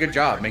did a very good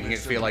job making it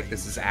feel like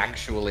this is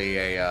actually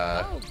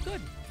a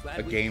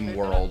game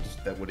world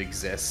that would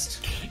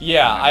exist.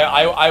 Yeah,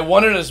 I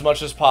wanted as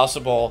much as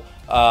possible.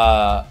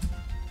 Oh,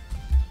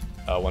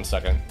 1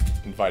 second,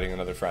 inviting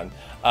another friend.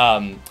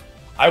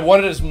 I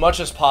wanted as much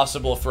as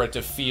possible for it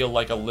to feel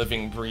like a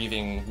living,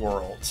 breathing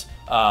world.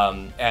 You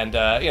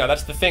know,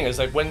 that's the thing, is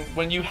like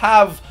when you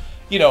have,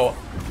 you know,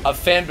 a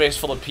fan base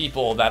full of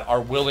people that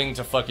are willing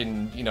to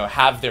fucking, you know,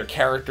 have their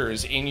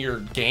characters in your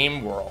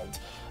game world,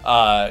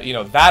 you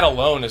know, that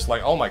alone is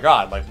like, oh my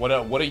god, like what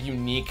a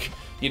unique,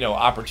 you know,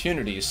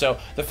 opportunity. So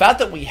the fact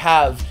that we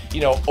have, you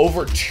know,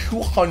 over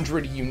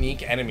 200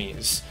 unique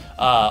enemies,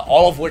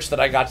 all of which that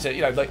I got to,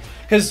 you know, like,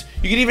 because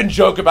you could even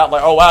joke about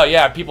like, oh wow,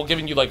 yeah, people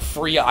giving you like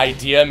free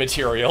idea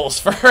materials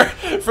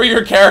for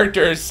your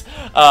characters,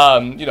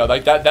 you know,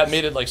 like that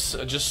made it like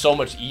just so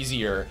much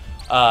easier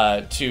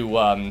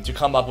to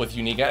come up with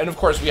unique, and of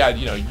course we had,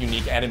 you know,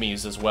 unique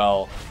enemies as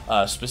well,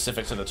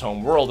 specific to the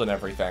Tome world and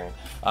everything.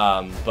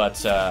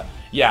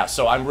 Yeah,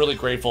 so I'm really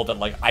grateful that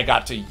like I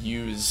got to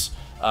use,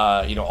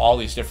 you know, all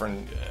these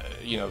different,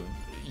 you know,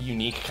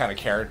 unique kind of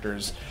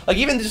characters. Like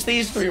even just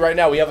these 3 right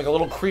now, we have like a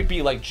little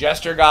creepy like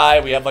jester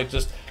guy, we have like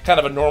just kind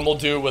of a normal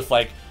dude with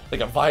like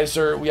a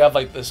visor, we have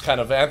like this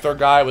kind of Anthor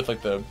guy with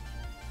like the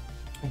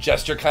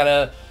jester kind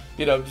of,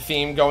 you know,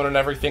 theme going and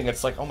everything.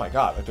 It's like, oh my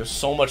god, like there's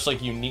so much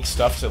like unique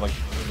stuff to like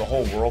the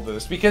whole world of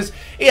this, because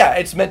yeah,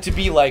 it's meant to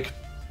be like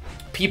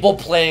people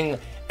playing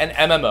an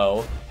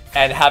MMO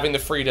and having the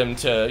freedom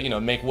to, you know,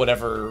 make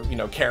whatever, you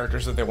know,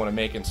 characters that they want to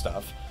make and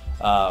stuff.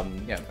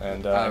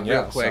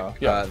 Real quick, so,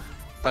 yeah.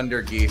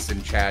 Thunder Geese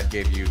in chat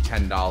gave you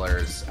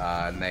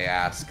 $10, and they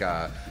ask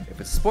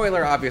if it's a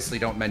spoiler. Obviously,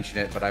 don't mention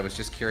it. But I was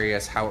just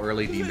curious how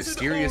early the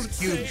mysterious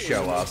cubes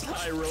show up.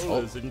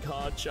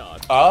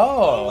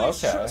 Oh,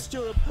 okay.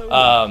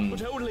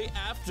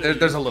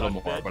 There's a little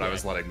more, but I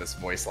was letting this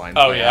voice line.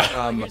 Oh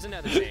yeah. Here's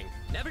another thing: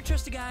 never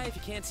trust a guy if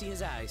you can't see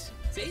his eyes.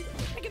 See,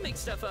 I can make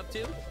stuff up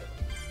too.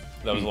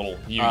 that was a little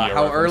Yu-Gi-Oh!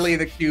 How early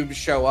the cubes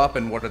show up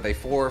and what are they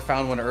for?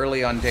 Found one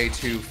early on day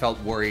 2. Felt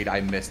worried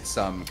I missed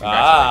some.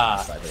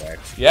 Congratulations, by the way.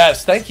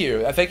 Yes, thank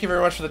you. Thank you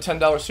very much for the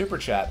 $10 super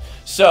chat.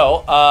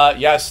 So,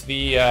 yes,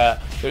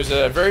 there's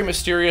a very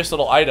mysterious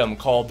little item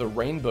called the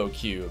Rainbow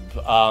Cube.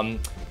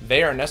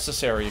 They are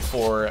necessary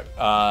for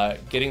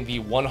getting the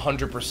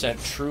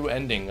 100% true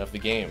ending of the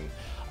game.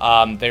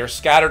 They are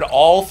scattered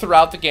all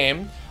throughout the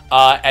game.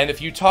 And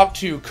if you talk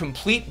to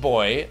Complete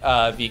Boy,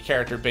 the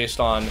character based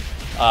on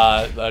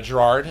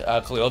Gerard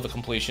Khalil, the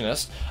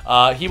completionist,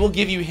 he will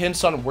give you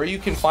hints on where you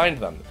can find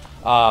them.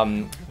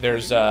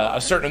 There's a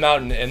certain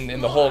amount in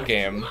the whole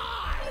game.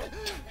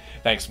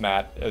 Thanks,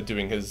 Matt,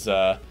 doing his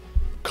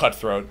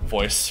cutthroat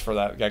voice for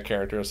that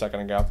character a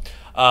second ago.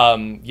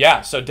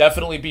 Yeah, so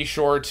definitely be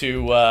sure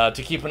to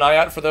keep an eye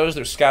out for those.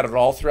 They're scattered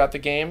all throughout the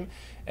game.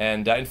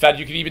 And in fact,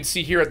 you can even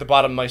see here at the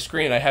bottom of my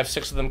screen, I have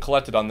 6 of them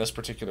collected on this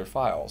particular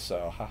file.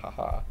 So, ha ha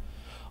ha.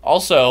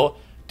 Also,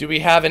 do we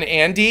have an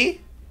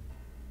Andy?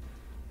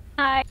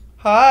 Hi.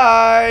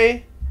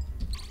 Hi.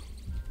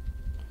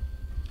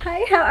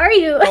 Hi, how are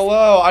you?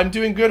 Hello, I'm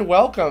doing good.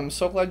 Welcome.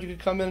 So glad you could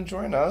come in and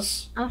join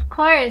us. Of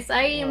course.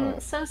 I am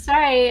so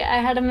sorry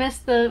I had to miss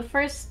the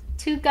first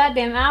 2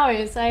 goddamn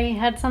hours. I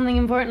had something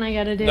important I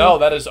gotta do. No,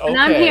 that is okay. And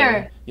I'm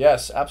here.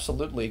 Yes,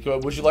 absolutely.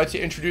 Would you like to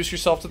introduce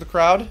yourself to the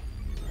crowd?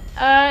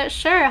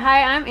 Sure.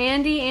 Hi, I'm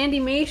Andy.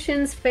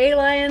 Animations,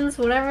 Phaelions,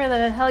 whatever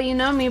the hell you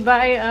know me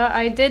by.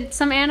 I did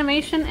some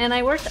animation and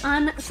I worked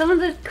on some of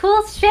the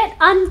cool shit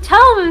on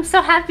Tome. I'm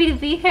so happy to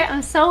be here.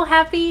 I'm so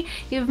happy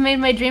you've made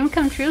my dream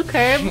come true,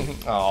 Curb.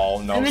 Oh,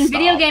 no, I'm in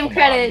video game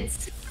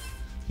credits.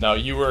 No,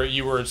 you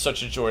were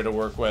such a joy to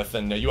work with,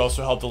 and you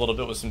also helped a little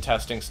bit with some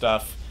testing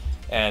stuff.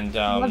 And,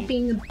 I love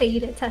being a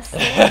beta tester.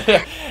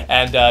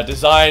 and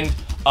designed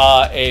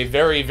a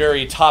very,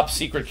 very top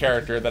secret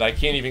character that I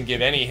can't even give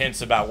any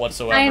hints about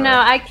whatsoever. I know,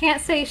 I can't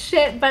say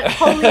shit, but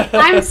holy,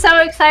 I'm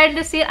so excited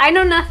to see it. I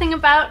know nothing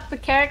about the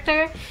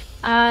character,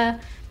 and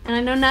I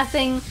know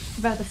nothing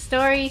about the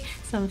story,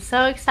 so I'm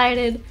so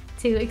excited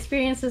to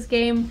experience this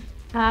game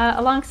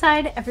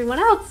alongside everyone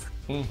else.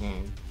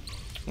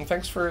 And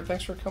thanks for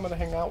coming to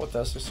hang out with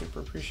us. I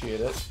super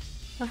appreciate it.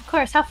 Of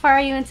course. How far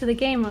are you into the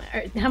game?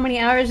 How many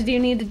hours do you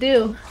need to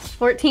do?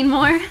 14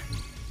 more?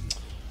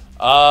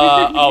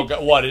 Oh,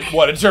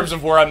 what in terms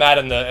of where I'm at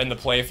in the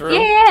playthrough?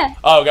 Yeah.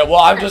 Oh, okay. Well,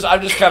 I'm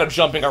just kind of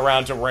jumping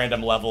around to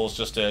random levels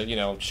just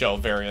to show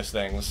various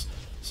things.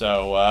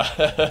 So,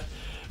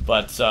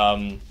 but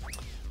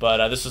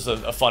this is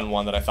a fun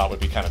one that I thought would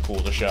be kind of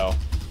cool to show.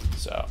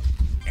 So,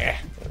 there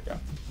we go.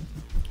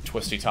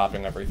 Twisty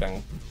topping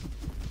everything.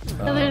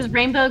 So there's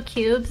rainbow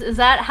cubes. Is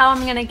that how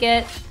I'm gonna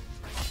get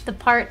the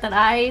part that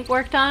I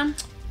worked on?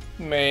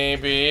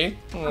 Maybe.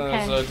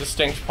 There's a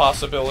distinct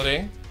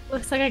possibility.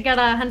 Looks like I got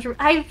 100.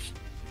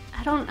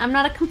 I'm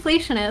not a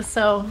completionist,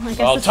 so I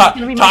guess this is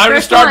gonna be my time to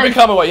first start one.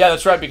 becoming one. Yeah,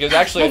 that's right. Because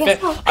actually,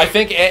 I I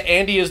think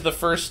Andy is the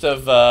first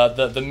of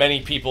the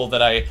many people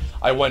that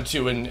I went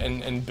to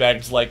and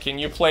begged, like, can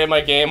you play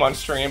my game on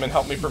stream and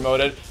help me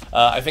promote it?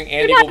 I think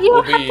Andy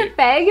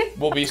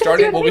will be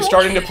starting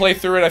to play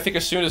through it. I think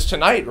as soon as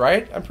tonight,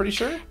 right? I'm pretty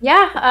sure.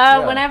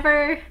 Yeah.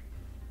 Whenever.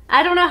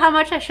 I don't know how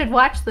much I should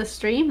watch the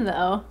stream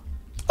though.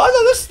 Oh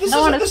no, this is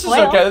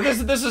okay.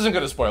 This isn't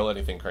going to spoil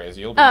anything crazy.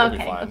 You'll be fine.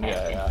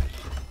 Okay. Yeah.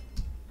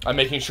 I'm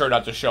making sure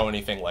not to show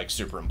anything like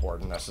super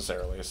important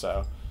necessarily.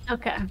 So.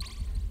 Okay.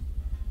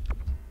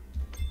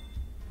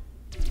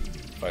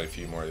 Fight a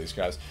few more of these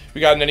guys.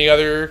 We got any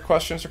other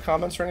questions or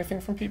comments or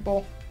anything from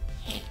people?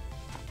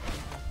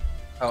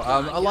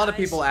 A lot of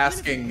people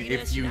asking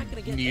if you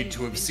need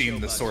to have seen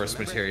the source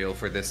material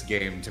for this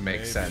game to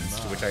make sense,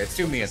 to which I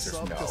assume the answer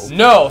is no.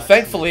 No,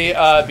 thankfully,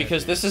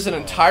 because this is an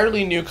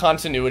entirely new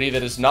continuity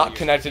that is not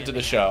connected to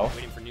the show.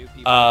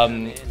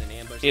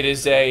 It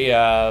is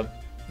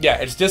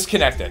it's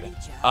disconnected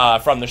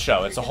from the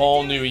show. It's a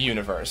whole new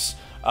universe.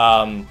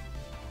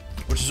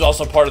 Which is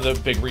also part of the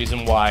big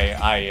reason why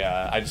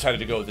I decided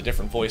to go with a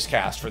different voice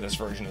cast for this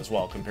version as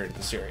well compared to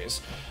the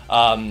series.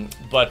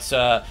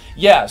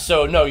 Yeah,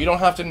 so no, you don't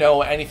have to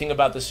know anything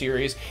about the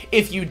series.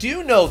 If you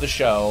do know the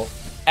show,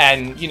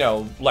 and you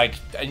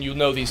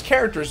know these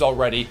characters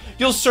already,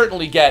 you'll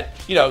certainly get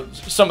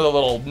some of the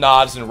little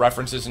nods and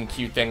references and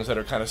cute things that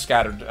are kind of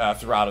scattered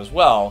throughout as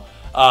well.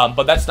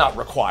 But that's not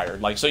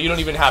required. So you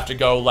don't even have to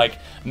go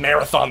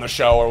marathon the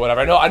show or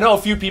whatever. I know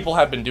a few people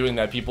have been doing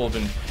that. People have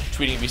been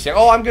tweeting me saying,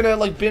 "Oh, I'm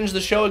gonna binge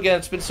the show again.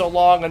 It's been so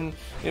long, and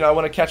I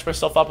want to catch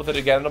myself up with it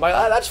again." And I'm like,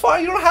 "That's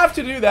fine. You don't have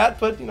to do that,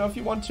 but if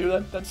you want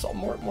to, that's all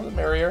more the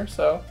merrier."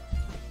 So.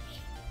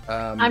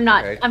 I'm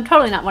not. Okay. I'm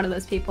totally not one of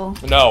those people.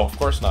 No, of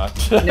course not.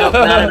 Nope,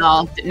 not at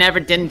all.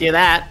 Didn't do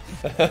that.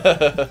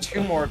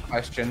 2 more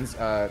questions.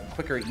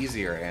 Quicker,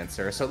 easier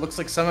answer. So it looks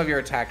like some of your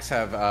attacks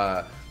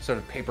have sort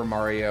of Paper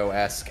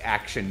Mario-esque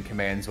action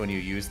commands when you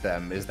use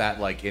them. Is that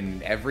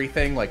in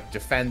everything, like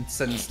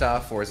defense and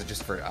stuff, or is it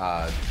just for?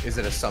 Is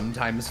it a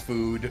sometimes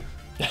food?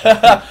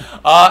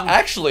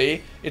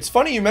 Actually, it's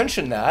funny you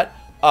mentioned that.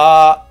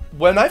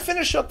 when I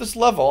finish up this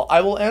level,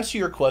 I will answer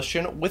your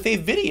question with a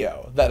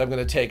video that I'm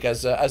going to take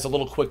as a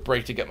little quick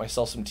break to get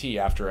myself some tea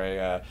after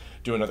I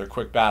do another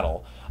quick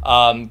battle.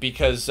 But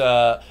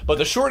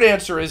the short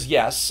answer is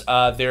yes.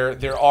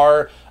 There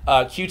are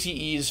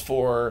QTEs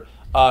for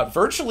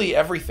virtually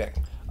everything.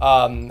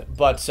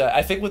 But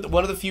I think with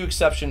one of the few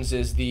exceptions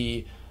is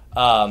the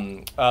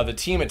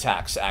team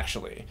attacks.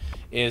 Actually,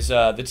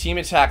 the team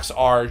attacks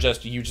are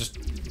just you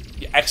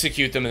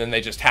execute them and then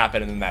they just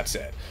happen and then that's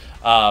it.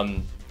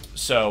 But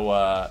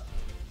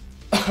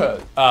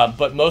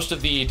most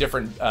of the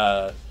different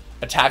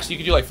attacks you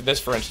can do, like for this,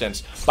 for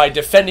instance, by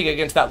defending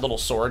against that little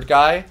sword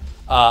guy,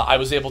 I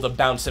was able to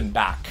bounce him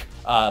back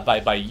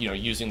by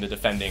using the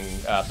defending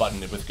button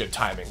with good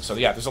timing. So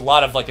yeah, there's a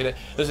lot of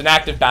there's an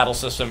active battle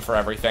system for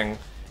everything,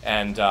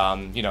 and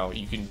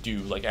you can do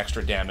like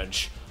extra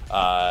damage.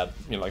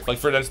 Like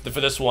for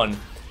this one.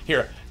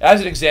 Here,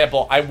 as an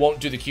example, I won't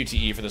do the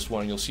QTE for this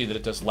one. You'll see that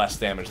it does less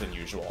damage than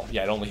usual.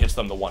 Yeah, it only hits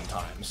them the one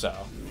time, so.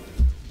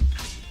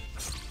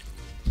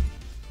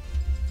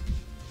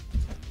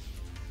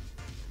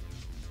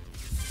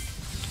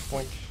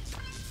 Boink.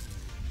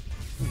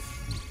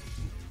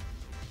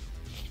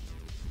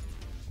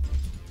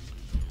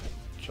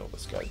 Kill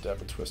this guy dead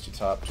with Twisty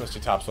Top. Twisty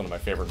Top's one of my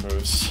favorite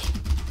moves.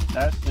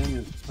 That thing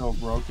is so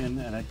broken,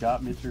 and it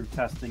got me through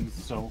testing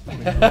so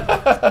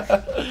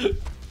quickly.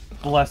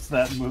 Bless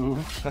that move.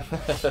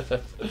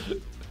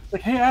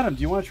 Like, hey Adam,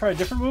 do you want to try a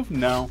different move?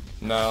 No.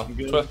 No.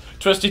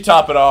 Twisty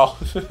Top it all.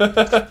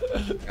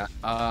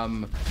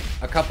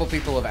 A couple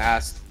people have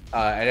asked,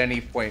 at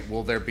any point,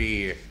 will there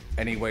be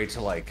any way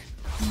to like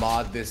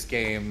mod this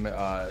game,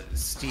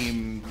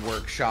 Steam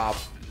Workshop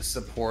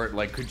support?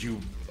 Like, could you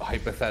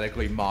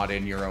hypothetically mod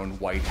in your own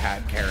white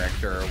hat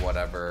character or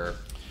whatever?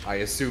 I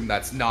assume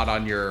that's not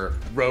on your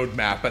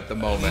roadmap at the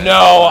moment.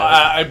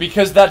 No,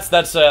 because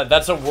that's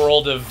a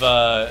world of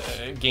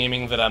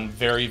gaming that I'm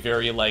very,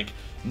 very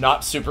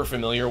not super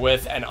familiar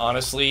with, and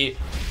honestly,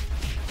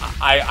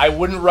 I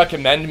wouldn't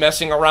recommend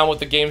messing around with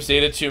the game's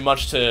data too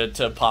much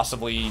to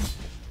possibly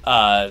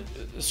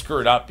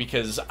screw it up,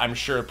 because I'm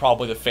sure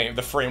probably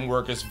the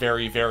framework is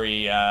very,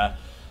 very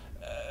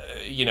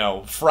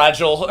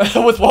fragile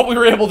with what we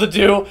were able to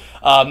do.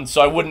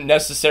 So I wouldn't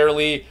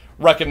necessarily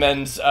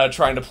recommend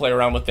trying to play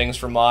around with things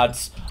for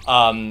mods.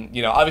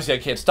 Obviously I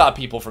can't stop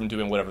people from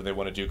doing whatever they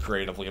want to do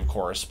creatively, of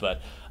course,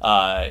 but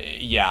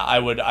yeah, I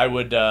would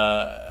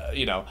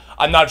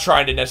I'm not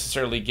trying to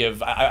necessarily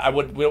give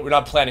we're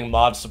not planning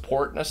mod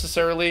support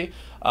necessarily,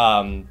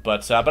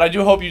 but I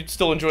do hope you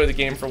still enjoy the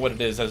game for what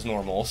it is as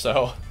normal.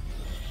 So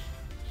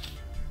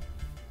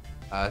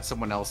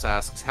someone else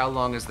asks, how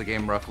long is the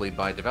game roughly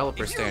by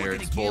developer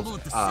standards?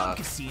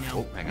 Casino,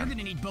 oh, hang on. you're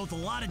gonna need both a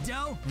lot of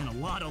dough and a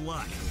lot of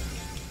luck.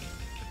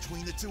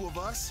 Between the two of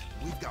us,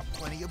 we've got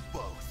plenty of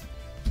both.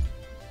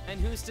 And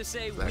who's to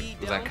say we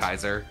don't? Was that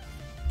Kaiser?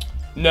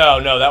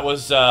 No, that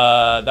was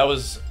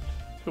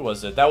who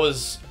was it? That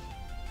was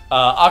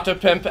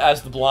Octopimp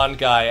as the blonde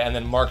guy, and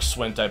then Mark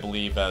Swint, I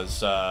believe, as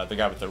the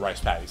guy with the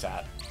rice patties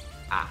hat.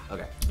 Ah,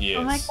 okay. He is.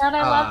 Oh my god,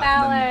 I love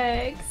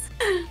Alex.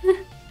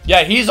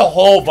 Yeah, he's a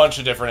whole bunch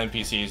of different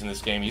NPCs in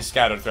this game. He's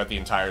scattered throughout the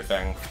entire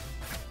thing.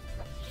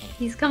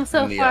 He's come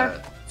so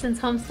far since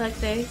Homestuck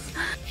days.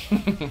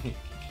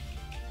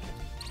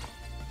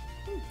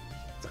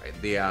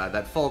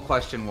 That full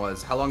question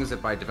was, how long is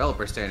it by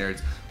developer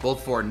standards,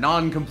 both for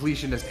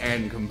non-completionist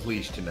and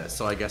completionist?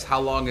 So I guess how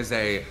long is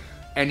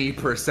any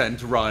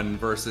 % run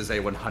versus a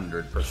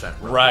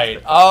 100% run?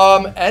 Right.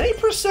 Any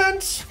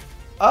percent?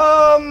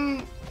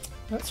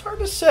 That's hard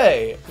to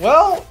say.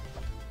 Well,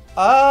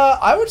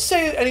 I would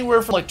say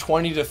anywhere from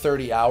 20 to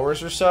 30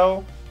 hours or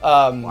so.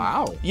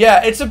 Wow.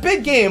 Yeah, it's a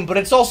big game, but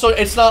it's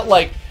not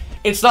like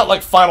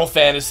Final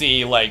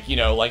Fantasy,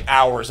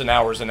 hours and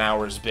hours and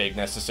hours big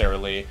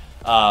necessarily.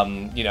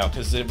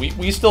 Because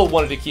we still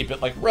wanted to keep it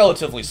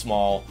relatively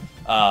small,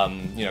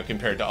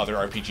 compared to other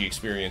RPG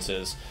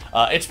experiences.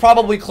 It's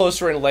probably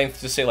closer in length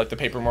to say the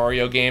Paper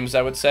Mario games,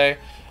 I would say.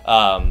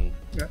 Yeah.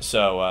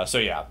 So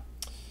yeah,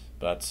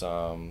 but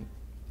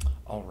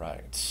all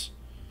right.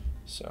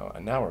 So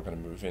and now we're gonna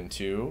move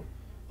into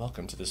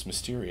welcome to this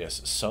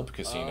mysterious sub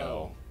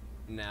casino. Oh,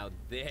 now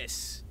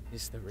this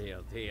is the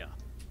real deal.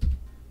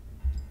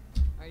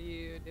 Are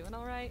you doing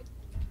all right?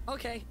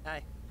 Okay,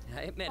 I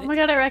admit it. Oh my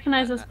god, I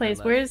recognize this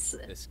place. Where's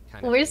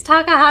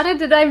Takahata?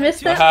 Did I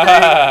miss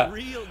that?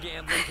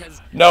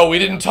 No, we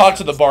didn't talk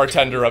to the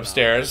bartender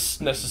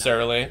upstairs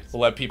necessarily.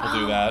 We'll let people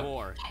do that.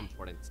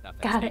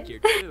 Got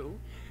it.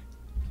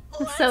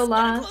 I'm so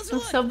lost. I'm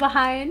so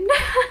behind.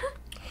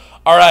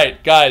 All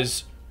right,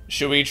 guys,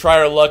 should we try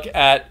our luck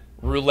at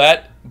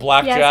roulette,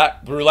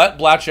 blackjack,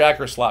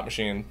 or slot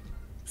machine?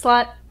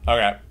 Slot.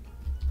 Okay.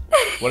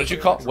 What did you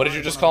call? What did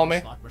you just call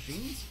me?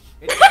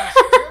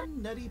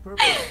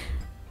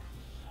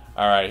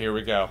 All right, here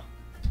we go.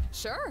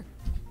 Sure.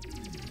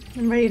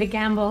 I'm ready to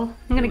gamble.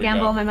 I'm gonna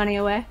gamble all my money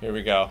away. Here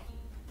we go.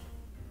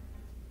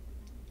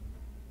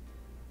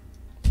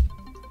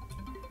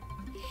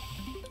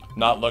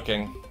 Not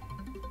looking.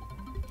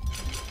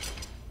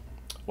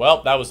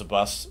 Well, that was a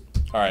bust.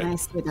 All right.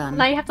 Nicely done.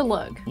 Now you have to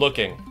look.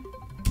 Looking.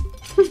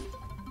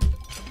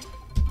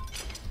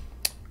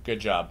 Good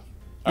job.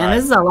 And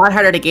this is a lot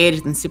harder to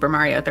gauge than Super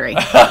Mario 3.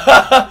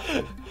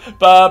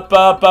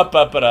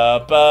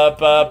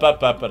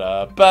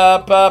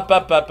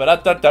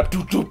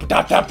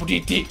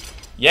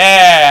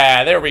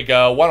 Yeah, there we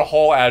go. One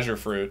whole azure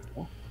fruit.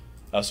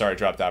 Oh, sorry,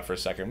 dropped out for a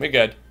second. We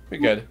good. We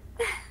good.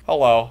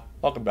 Hello.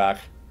 Welcome back.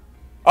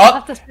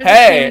 Oh,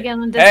 hey,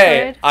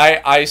 hey!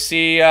 I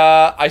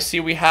see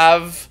we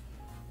have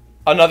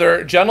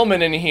another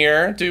gentleman in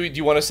here. Do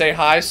you want to say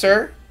hi,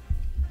 sir?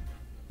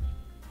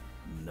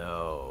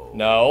 No.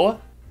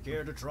 No.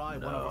 Care to try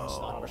one of our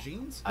slot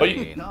machines? But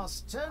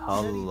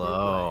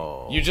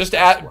hello. You just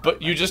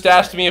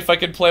asked me if I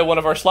could play one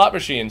of our slot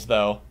machines,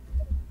 though.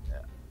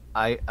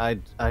 I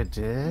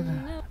did.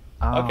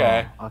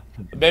 Okay.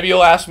 Maybe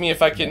you'll ask me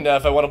if I can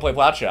if I want to play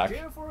blackjack.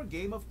 Care for a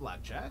game of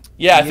blackjack?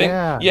 Yeah,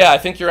 I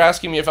think you're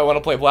asking me if I want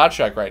to play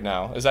blackjack right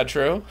now. Is that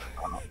true?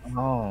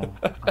 Oh,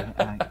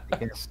 I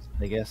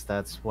guess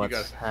that's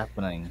what's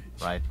happening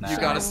right now. You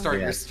gotta start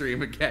your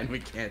stream again. We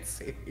can't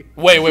see.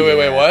 Wait,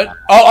 what?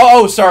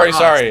 Oh, sorry.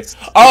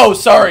 Oh,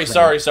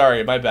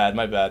 sorry. My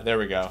bad. There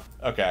we go.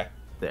 Okay.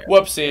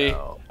 Whoopsie.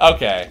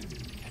 Okay.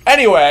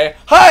 Anyway,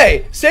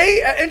 hi.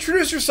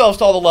 Introduce yourselves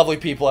to all the lovely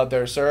people out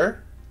there,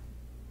 sir.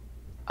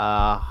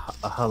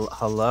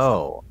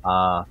 Hello.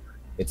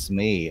 It's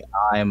me.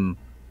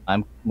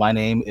 My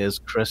name is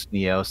Chris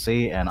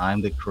Niosi, and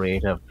I'm the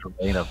creative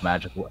terrain of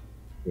Magical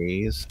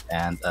RPGs,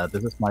 and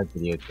this is my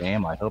video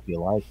game. I hope you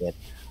like it.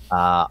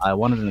 I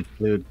wanted to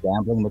include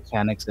gambling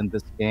mechanics in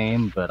this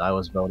game, but I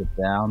was voted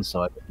down,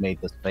 so I made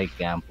this fake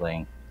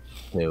gambling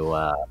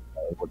to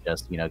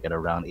just get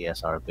around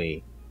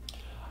ESRB.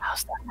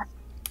 How's that?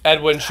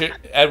 Edwin,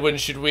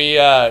 should we?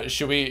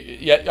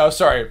 Yeah. Oh,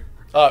 sorry.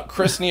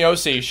 Chris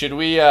Niosi, should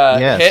we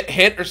yes.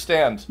 hit or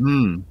stand?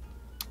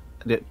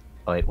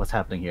 Wait, what's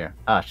happening here?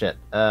 Ah, shit.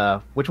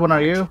 Which one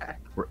are you?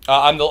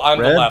 I'm the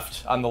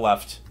left. I'm the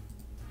left.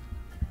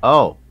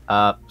 Oh,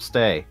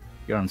 stay.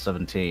 You're on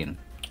 17.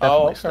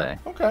 Definitely stay.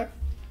 Okay.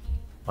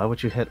 Why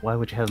would you hit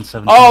on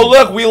 17? Oh,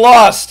 look, we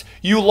lost.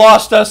 You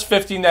lost us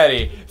 50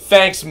 netty.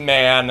 Thanks,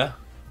 man.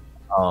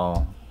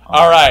 Oh.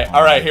 All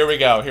right. Here we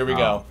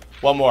go.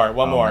 One more.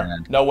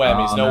 Man. No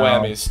whammies. No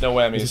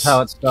whammies. This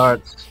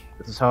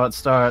is how it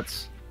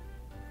starts.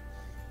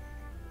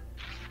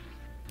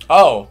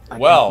 Oh, well.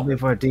 I can't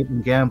believe we're deep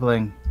in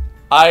gambling.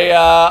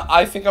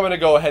 I think I'm gonna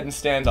go ahead and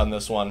stand on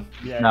this one.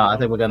 Yeah, no, I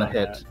think we're gonna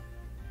hit.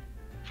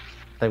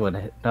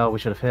 No, we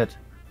should have hit.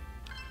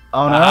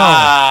 Oh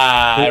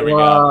no! There we go.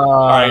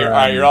 All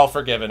right, you're all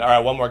forgiven. All right,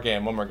 one more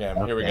game. Okay.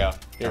 Here we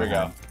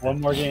go. One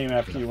more game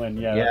after you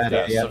win.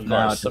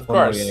 Of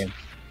course.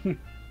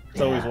 It's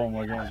always one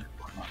more game.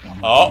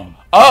 Oh.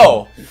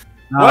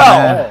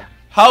 Well,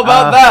 how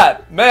about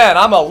that, man?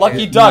 I'm a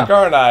lucky duck,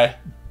 aren't I?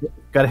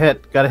 Got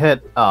hit.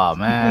 Oh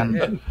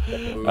man.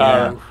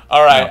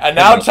 All right, and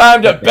now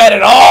time to bet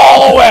it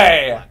all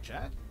away.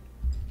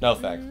 No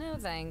thanks. No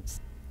thanks.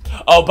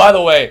 Oh, by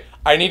the way,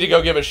 I need to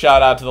go give a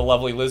shout out to the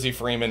lovely Lizzie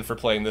Freeman for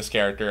playing this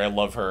character. I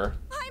love her.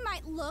 I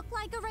might look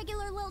like a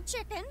regular little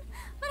chicken,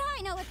 but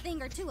I know a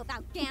thing or two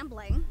about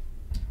gambling.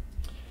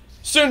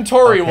 Soon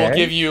Tori will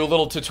give you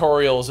little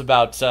tutorials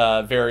about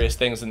various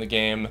things in the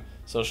game.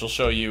 So she'll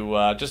show you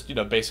just,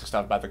 basic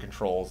stuff about the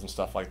controls and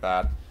stuff like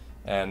that.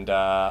 And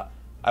I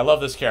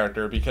love this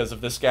character because of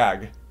this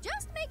gag.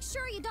 Just make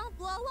sure you don't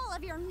blow all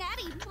of your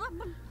natty.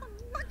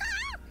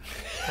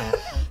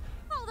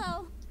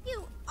 Although,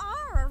 you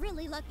are a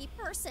really lucky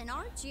person,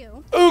 aren't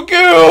you?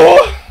 Ugu!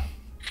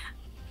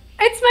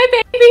 It's my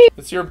baby!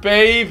 It's your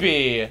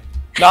baby!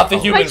 Not the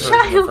human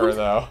version of her,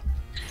 though.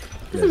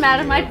 Doesn't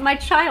matter, my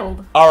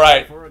child.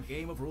 Alright.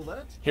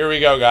 Here we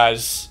go,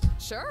 guys.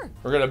 Sure.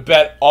 We're gonna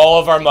bet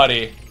all of our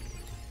money.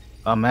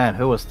 Oh man,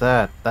 who was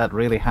that? That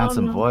really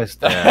handsome voice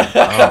there. Oh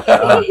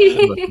god,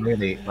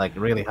 it was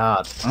really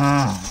hot.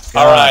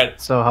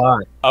 Alright. So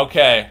hot.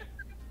 Okay.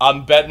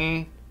 I'm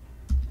betting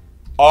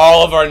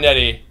all of our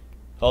netty.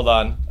 Hold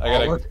on. I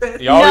gotta.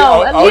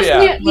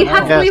 Yeah. You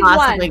have to leave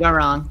possibly one. go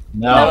wrong.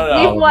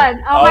 No. Leave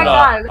one. Oh my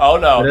god. Oh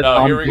no.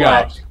 Here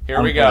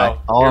we go.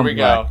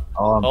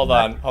 Hold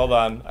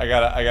on. I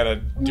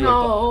gotta do it.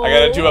 I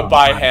gotta do it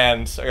by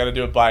hand. So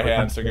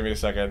give me a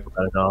second.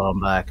 Got it all on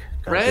black.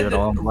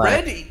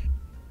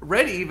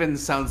 Red even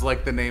sounds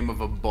like the name of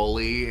a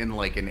bully in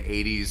like an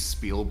 80s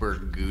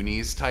Spielberg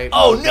Goonies type.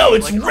 Oh no,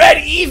 it's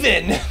Red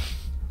Even.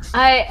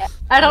 I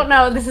don't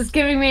know. This is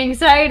giving me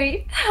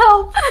anxiety.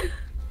 Help.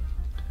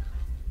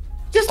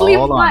 Just leave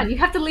one. You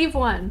have to leave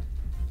one.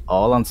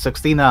 All on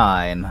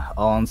 69.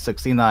 All on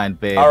 69,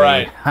 baby. All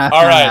right.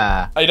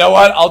 You know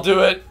what? I'll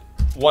do it.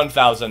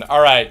 1,000. All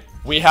right.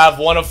 We have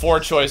one of 4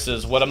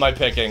 choices. What am I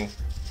picking?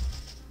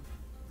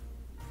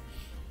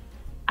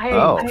 I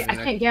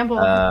can't gamble.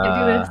 I can't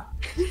do this.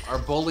 Our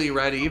bully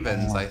Red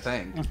Evens, I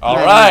think. All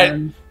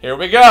right. Here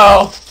we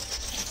go.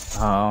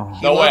 Oh.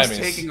 He loves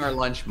taking our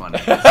lunch money.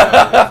 So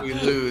if we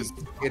lose,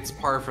 it's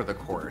par for the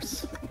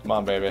course. Come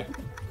on, baby.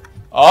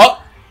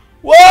 Oh.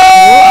 Whoa!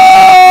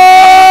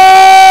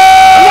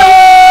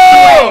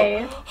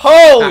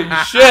 Holy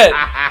shit!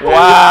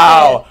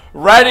 Wow.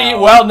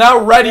 Well, now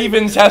Red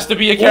Evens has to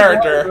be a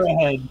character.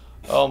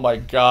 Oh my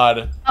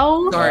god.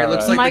 Oh, sorry, it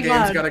looks like my the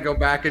game's God. got to go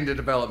back into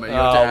development. You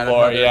have to add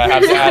Lord, another- yeah,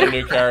 have to add a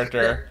new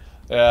character.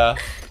 Yeah.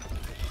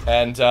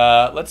 And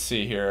let's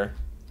see here.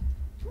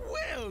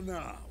 Well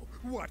now,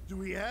 what do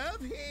we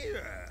have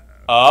here?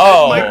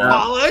 Oh. Mike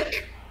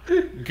Pollock.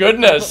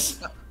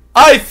 Goodness.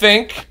 I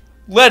think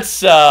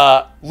let's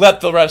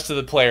let the rest of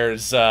the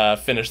players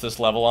finish this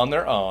level on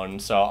their own.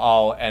 So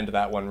I'll end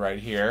that one right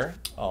here.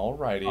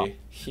 Alrighty.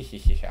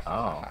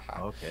 Oh,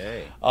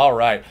 okay. All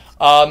right.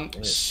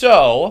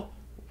 So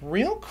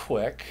real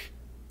quick,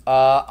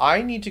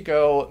 I need to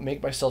go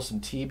make myself some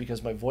tea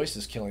because my voice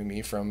is killing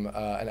me from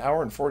an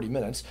hour and 40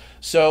 minutes.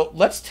 So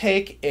let's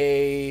take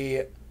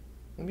a.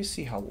 Let me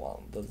see how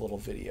long the little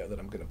video that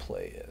I'm going to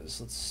play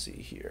is. Let's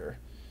see here.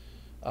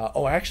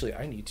 Oh, actually,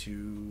 I need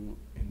to,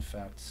 in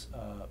fact,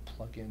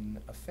 plug in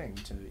a thing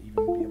to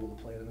even be able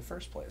to play it in the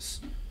first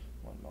place.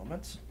 One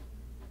moment.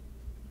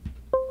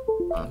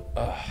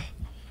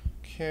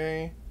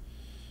 Okay.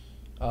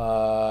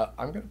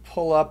 I'm going to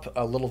pull up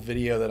a little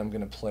video that I'm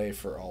going to play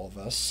for all of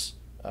us.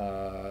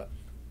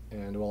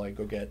 And while I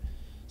go get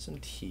some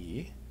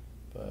tea.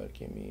 But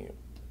give me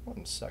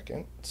 1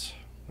 second.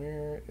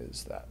 Where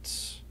is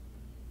that?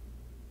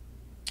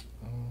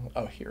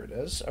 Oh, here it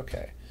is.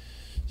 Okay.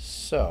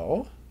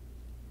 So,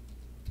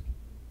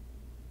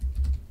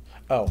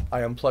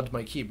 I unplugged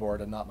my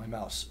keyboard and not my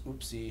mouse.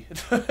 Oopsie.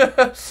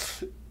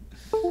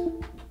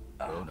 Oh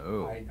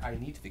no. I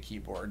need the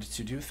keyboard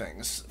to do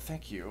things.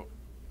 Thank you.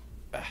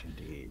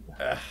 Indeed.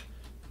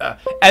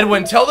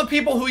 Edwin, tell the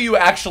people who you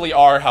actually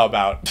are, how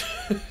about?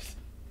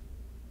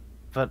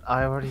 But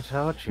I already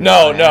told you.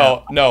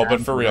 No,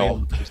 but for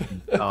real.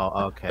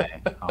 Oh,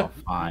 okay. Oh,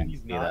 fine.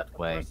 Be that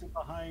way.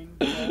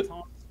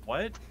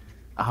 What?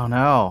 Oh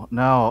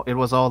no, it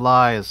was all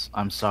lies.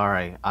 I'm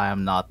sorry. I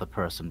am not the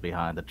person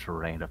behind the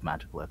terrain of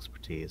magical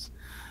expertise.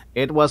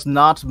 It was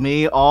not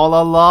me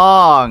all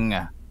along.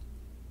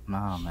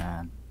 Oh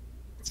man,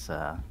 it's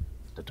the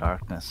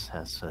darkness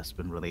has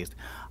been released.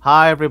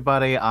 Hi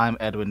everybody, I'm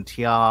Edwin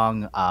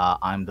Tiong.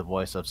 I'm the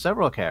voice of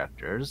several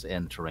characters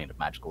in Terrain of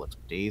Magical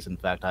Expertise. In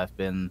fact, I've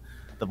been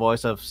the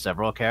voice of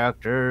several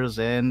characters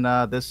in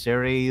this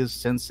series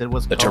since it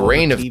was called the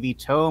TV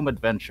Tome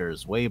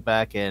Adventures way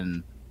back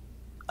in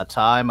a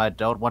time I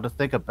don't want to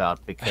think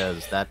about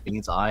because that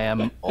means I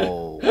am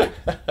old.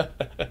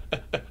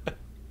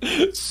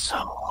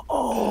 So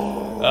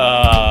old.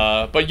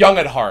 But young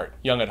at heart.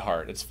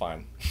 It's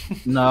fine.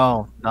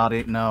 No, not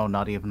even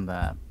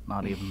that.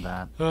 Not even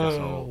that.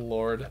 Oh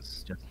Lord.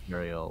 That's just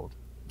very old.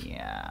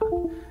 Yeah.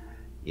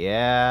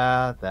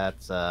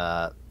 That's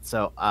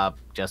So I've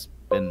just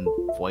been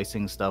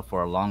voicing stuff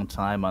for a long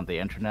time on the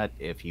internet.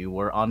 If you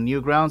were on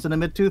Newgrounds in the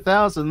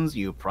mid-2000s,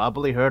 you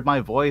probably heard my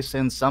voice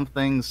in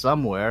something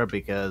somewhere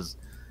because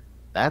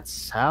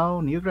that's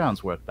how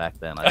Newgrounds worked back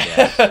then, I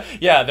guess.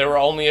 Yeah, there were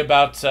only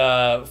about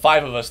 5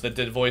 of us that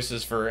did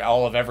voices for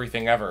all of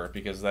everything ever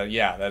because that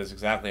is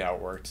exactly how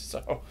it worked.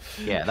 So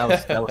yeah, that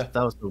was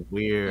a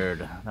weird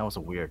time. That was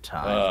a weird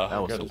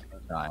time.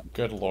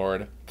 Good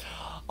Lord.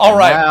 All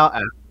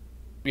right.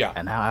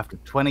 And now after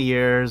 20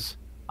 years,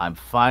 I'm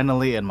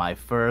finally in my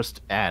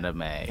first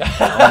anime.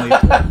 Only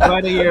took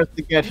 20 years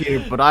to get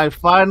here, but I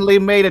finally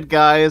made it,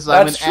 guys.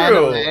 That's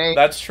true. Anime.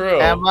 That's true.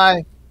 Am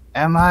I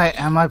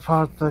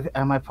part of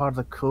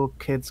the cool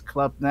kids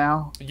club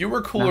now? You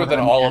were cooler than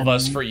all of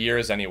us for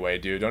years anyway,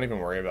 dude. Don't even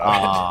worry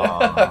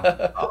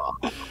about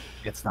it.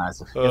 It's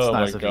nice of you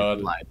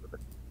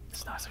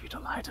to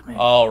lie to me.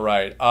 All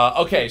right.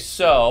 Okay,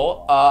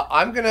 so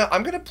I'm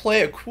gonna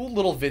play a cool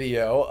little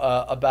video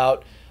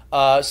about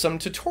some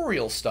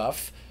tutorial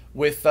stuff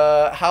with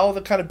how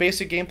the kind of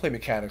basic gameplay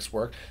mechanics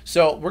work.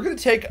 So we're gonna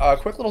take a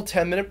quick little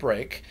 10-minute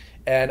break.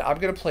 And I'm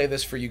going to play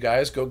this for you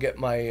guys. Go get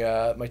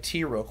my my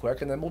tea real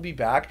quick, and then we'll be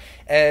back.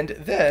 And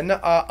then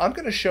I'm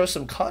going to show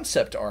some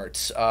concept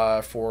arts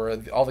for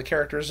all the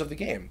characters of the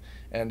game,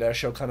 and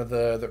show kind of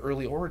the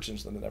early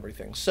origins and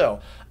everything. So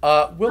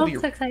we'll be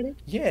so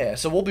excited. Yeah,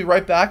 so we'll be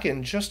right back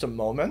in just a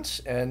moment,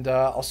 and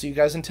I'll see you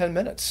guys in 10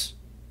 minutes.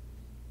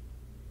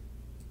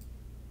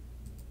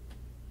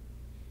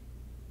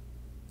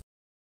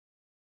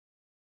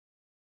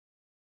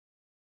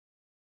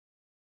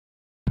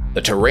 The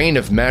Terrain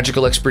of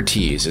Magical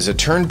Expertise is a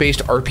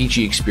turn-based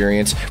RPG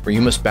experience where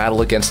you must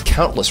battle against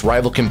countless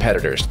rival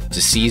competitors to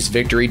seize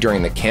victory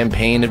during the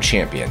Campaign of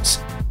Champions.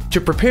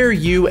 To prepare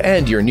you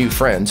and your new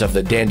friends of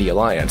the Dandy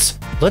Alliance,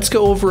 let's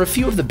go over a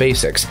few of the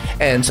basics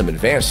and some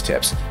advanced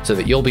tips so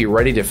that you'll be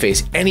ready to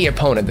face any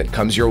opponent that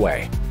comes your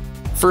way.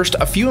 First,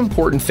 a few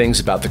important things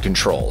about the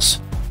controls.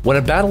 When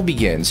a battle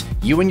begins,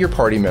 you and your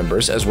party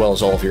members, as well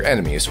as all of your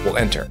enemies, will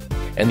enter,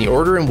 and the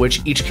order in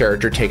which each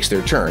character takes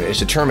their turn is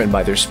determined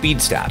by their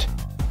speed stat.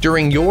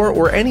 During your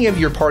or any of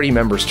your party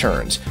members'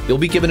 turns, you'll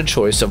be given a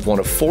choice of one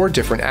of 4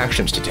 different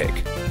actions to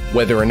take.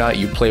 Whether or not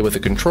you play with a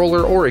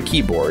controller or a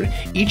keyboard,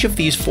 each of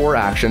these 4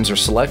 actions are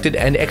selected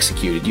and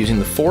executed using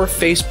the 4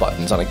 face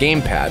buttons on a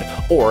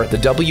gamepad or the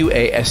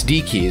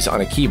WASD keys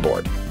on a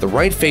keyboard. The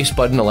right face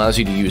button allows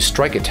you to use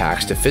strike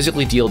attacks to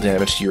physically deal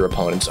damage to your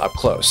opponents up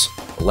close.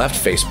 The left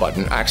face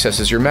button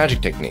accesses your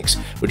magic techniques,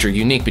 which are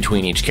unique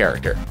between each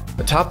character.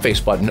 The top face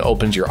button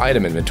opens your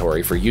item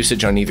inventory for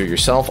usage on either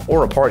yourself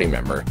or a party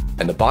member,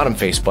 and the bottom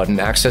face button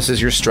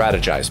accesses your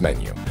strategize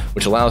menu,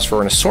 which allows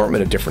for an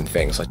assortment of different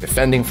things like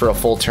defending for a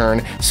full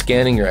turn,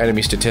 scanning your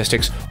enemy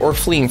statistics, or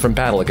fleeing from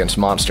battle against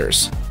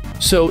monsters.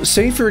 So,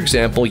 say for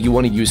example you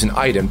want to use an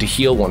item to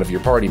heal one of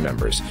your party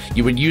members.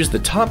 You would use the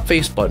top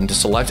face button to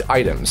select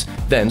items,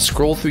 then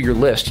scroll through your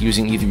list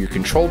using either your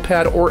control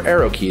pad or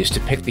arrow keys to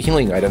pick the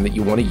healing item that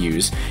you want to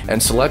use,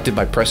 and select it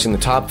by pressing the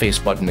top face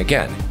button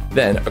again.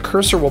 Then, a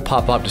cursor will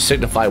pop up to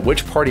signify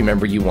which party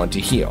member you want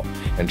to heal,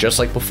 and just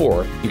like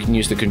before, you can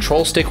use the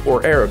control stick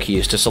or arrow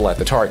keys to select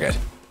the target.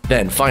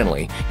 Then,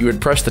 finally, you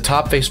would press the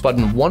top face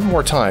button one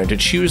more time to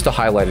choose the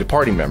highlighted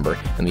party member,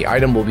 and the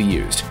item will be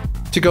used.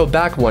 To go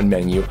back one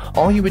menu,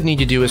 all you would need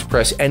to do is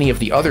press any of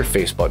the other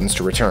face buttons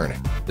to return.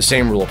 The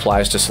same rule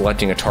applies to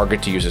selecting a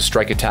target to use a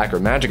strike attack or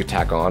magic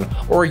attack on,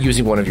 or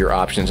using one of your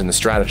options in the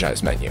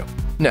strategize menu.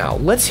 Now,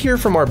 let's hear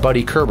from our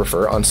buddy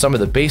Kerbifer on some of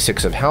the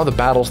basics of how the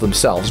battles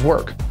themselves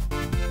work.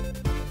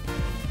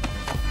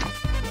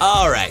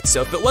 Alright,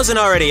 so if it wasn't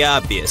already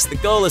obvious, the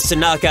goal is to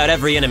knock out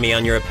every enemy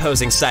on your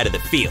opposing side of the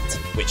field,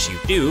 which you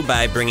do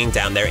by bringing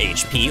down their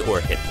HP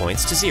or hit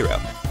points to 0.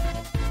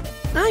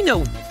 I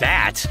know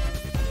that.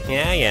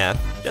 Yeah,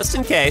 just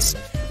in case.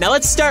 Now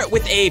let's start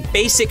with a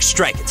basic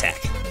strike attack.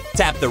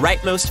 Tap the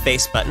rightmost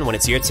face button when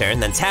it's your turn,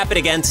 then tap it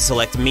again to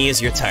select me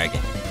as your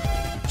target.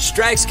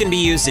 Strikes can be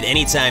used at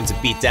any time to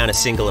beat down a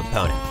single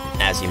opponent.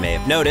 As you may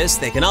have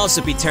noticed, they can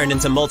also be turned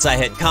into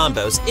multi-hit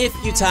combos if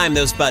you time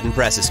those button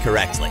presses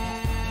correctly.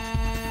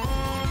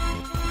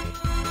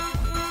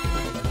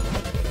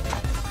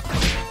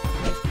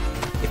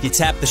 If you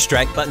tap the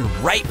strike button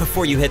right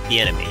before you hit the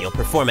enemy, you'll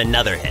perform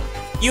another hit.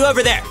 You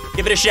over there,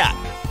 give it a shot.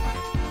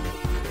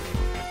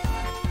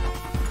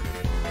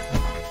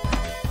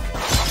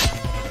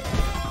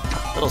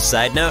 Little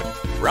side note,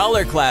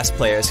 Brawler class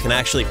players can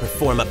actually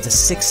perform up to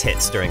 6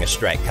 hits during a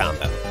strike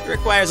combo. It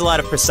requires a lot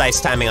of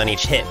precise timing on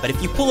each hit, but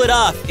if you pull it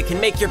off, it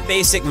can make your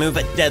basic move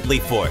a deadly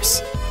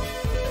force.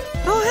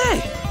 Oh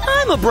hey,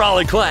 I'm a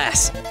Brawler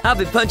class. I'll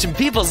be punching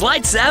people's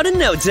lights out in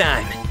no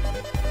time.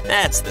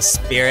 That's the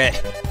spirit.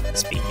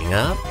 Speaking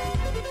of...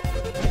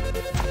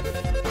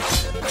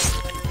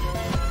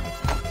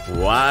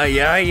 Why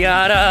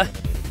yada?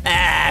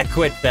 Ah,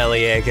 quit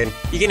belly aching.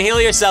 You can heal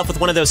yourself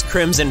with one of those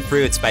crimson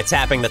fruits by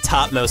tapping the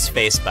topmost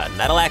face button.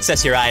 That'll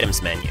access your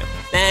items menu.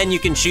 Then you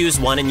can choose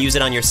one and use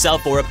it on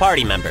yourself or a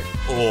party member.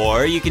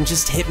 Or you can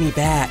just hit me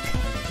back.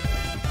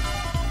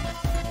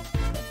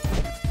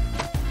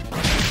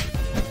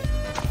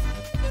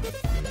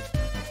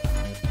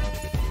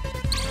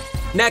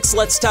 Next,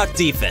 let's talk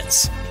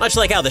defense. Much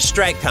like how the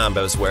strike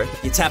combos work,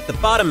 if you tap the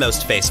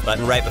bottommost face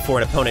button right before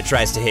an opponent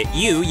tries to hit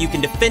you, you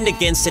can defend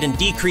against it and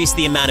decrease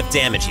the amount of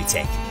damage you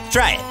take.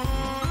 Try it.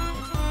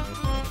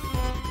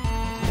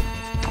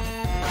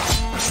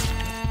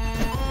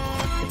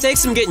 It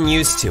takes some getting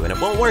used to, and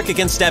it won't work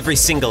against every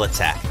single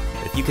attack.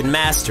 But if you can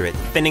master it,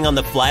 defending on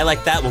the fly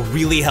like that will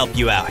really help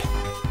you out.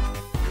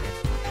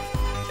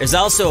 There's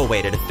also a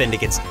way to defend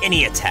against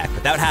any attack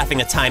without having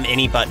to time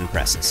any button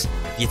presses.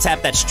 If you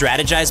tap that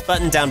strategize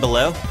button down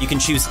below, you can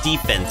choose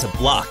defend to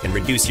block and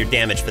reduce your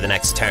damage for the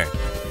next turn.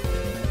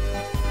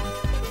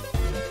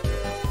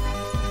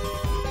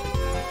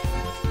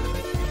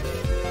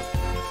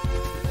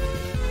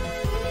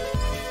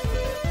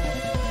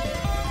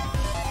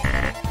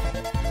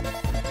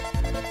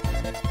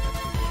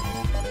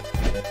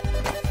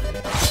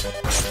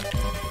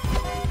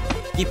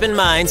 Keep in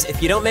mind,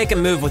 if you don't make a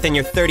move within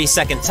your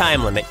 30-second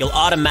time limit, you'll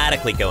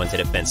automatically go into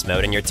defense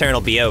mode and your turn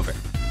will be over.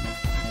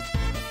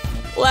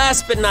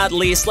 Last but not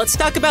least, let's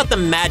talk about the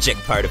magic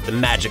part of the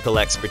magical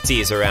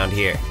expertise around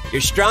here.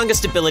 Your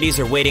strongest abilities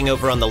are waiting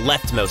over on the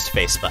leftmost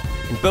face button,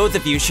 and both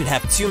of you should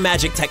have 2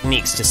 magic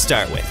techniques to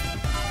start with.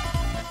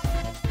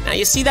 Now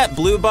you see that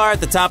blue bar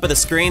at the top of the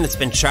screen that's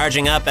been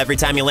charging up every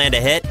time you land a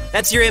hit?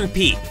 That's your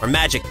MP, or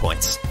magic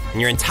points, and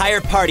your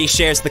entire party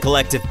shares the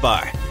collective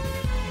bar.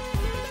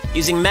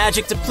 Using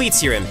magic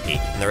depletes your MP,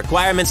 and the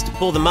requirements to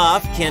pull them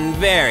off can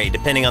vary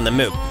depending on the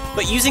move.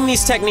 But using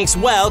these techniques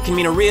well can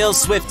mean a real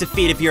swift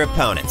defeat of your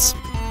opponents.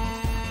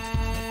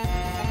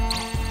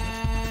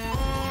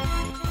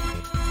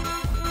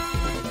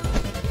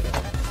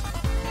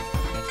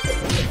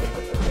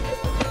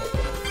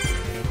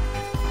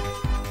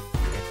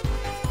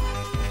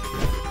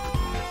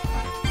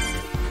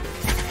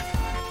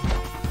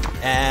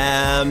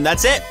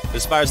 That's it,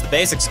 as far as the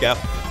basics go.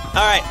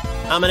 Alright,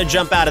 I'm gonna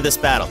jump out of this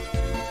battle.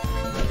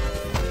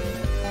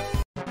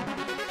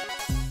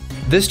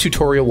 This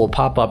tutorial will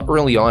pop up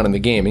early on in the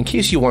game in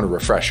case you want a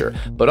refresher,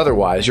 but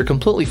otherwise you're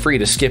completely free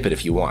to skip it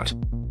if you want.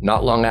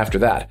 Not long after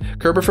that,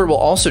 Kerbifer will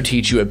also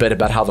teach you a bit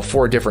about how the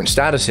 4 different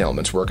status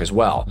ailments work as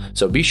well,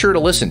 so be sure to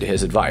listen to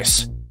his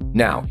advice.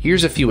 Now,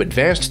 here's a few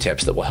advanced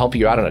tips that will help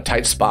you out in a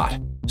tight spot.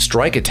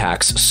 Strike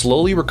attacks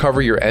slowly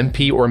recover your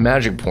MP or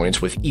magic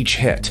points with each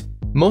hit.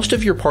 Most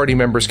of your party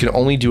members can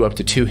only do up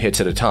to 2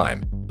 hits at a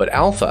time, but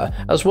Alpha,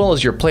 as well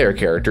as your player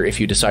character if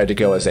you decide to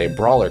go as a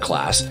brawler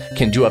class,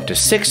 can do up to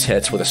 6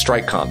 hits with a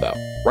strike combo.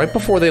 Right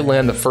before they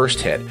land the first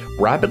hit,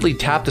 rapidly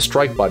tap the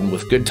strike button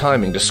with good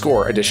timing to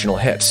score additional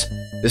hits.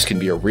 This can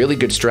be a really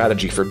good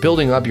strategy for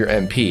building up your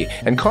MP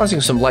and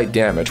causing some light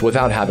damage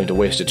without having to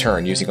waste a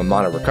turn using a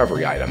mana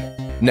recovery item.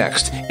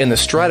 Next, in the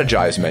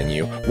Strategize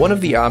menu, one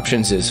of the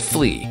options is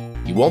Flee.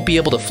 You won't be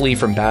able to flee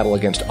from battle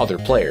against other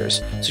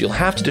players, so you'll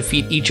have to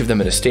defeat each of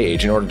them in a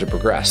stage in order to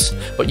progress,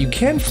 but you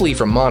can flee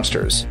from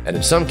monsters, and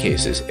in some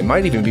cases, it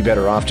might even be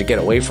better off to get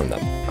away from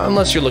them,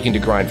 unless you're looking to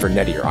grind for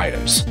nettier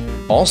items.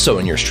 Also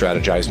in your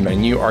Strategize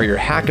menu are your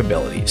hack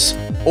abilities.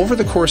 Over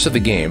the course of the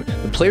game,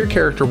 the player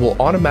character will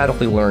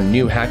automatically learn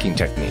new hacking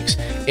techniques,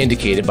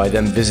 indicated by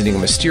them visiting a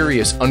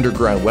mysterious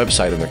underground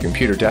website on their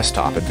computer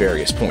desktop at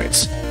various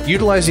points.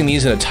 Utilizing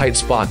these in a tight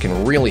spot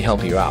can really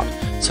help you out,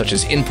 such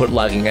as input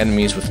lagging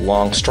enemies with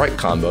long strike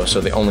combos so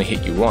they only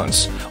hit you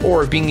once,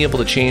 or being able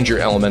to change your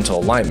elemental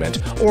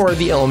alignment, or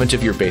the element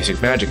of your basic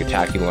magic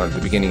attack you learned at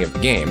the beginning of the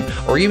game,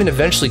 or even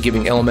eventually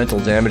giving elemental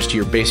damage to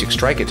your basic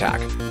strike attack.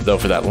 Though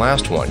for that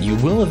last one, you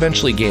will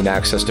eventually gain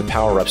access to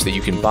power-ups that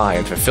you can buy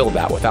and fulfill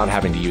that without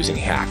having to use any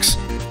hacks.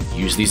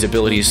 Use these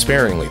abilities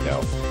sparingly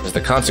though, as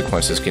the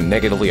consequences can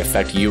negatively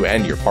affect you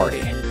and your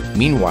party.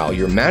 Meanwhile,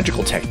 your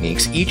magical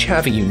techniques each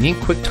have a unique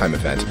QuickTime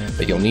event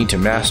that you'll need to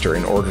master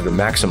in order to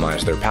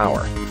maximize their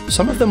power.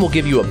 Some of them will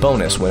give you a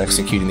bonus when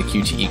executing the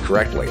QTE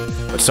correctly,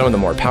 but some of the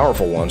more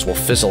powerful ones will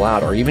fizzle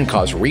out or even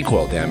cause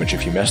recoil damage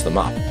if you mess them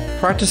up.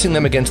 Practicing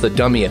them against the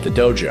dummy at the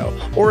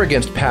dojo, or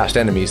against past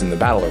enemies in the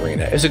battle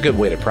arena is a good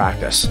way to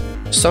practice.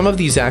 Some of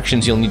these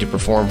actions you'll need to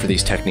perform for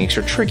these techniques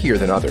are trickier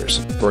than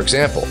others. For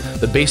example,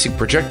 the basic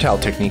projectile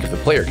technique of the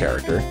player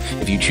character,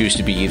 if you choose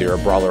to be either a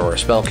brawler or a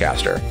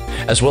spellcaster,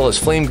 as well as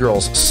Flame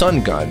Girl's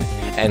Sun Gun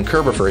and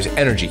Kerbifer's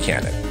Energy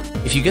Cannon.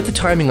 If you get the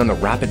timing on the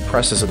rapid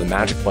presses of the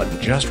magic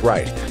button just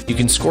right, you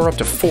can score up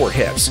to 4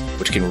 hits,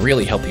 which can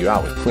really help you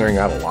out with clearing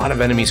out a lot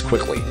of enemies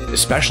quickly,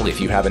 especially if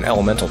you have an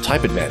elemental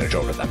type advantage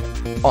over them.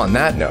 On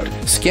that note,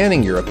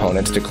 scanning your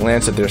opponents to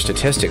glance at their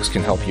statistics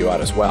can help you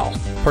out as well.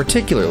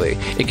 Particularly,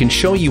 it can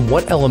show you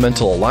what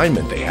elemental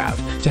alignment they have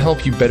to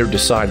help you better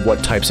decide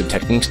what types of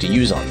techniques to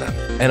use on them,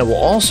 and it will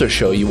also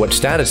show you what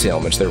status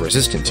ailments they're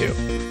resistant to.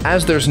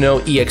 As there's no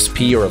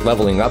EXP or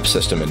leveling up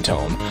system in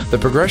Tome, the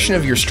progression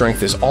of your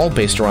strength is all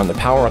based around the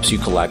power-ups you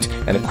collect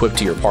and equip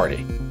to your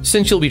party.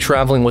 Since you'll be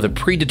traveling with a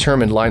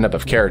predetermined lineup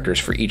of characters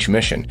for each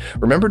mission,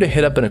 remember to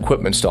hit up an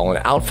equipment stall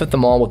and outfit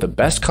them all with the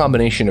best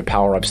combination of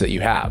power-ups that you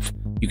have.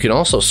 You can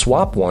also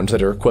swap ones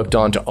that are equipped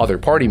onto other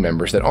party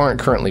members that aren't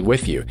currently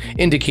with you,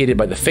 indicated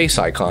by the face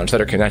icons that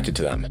are connected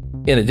to them.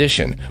 In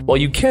addition, while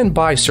you can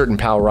buy certain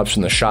power-ups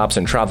from the shops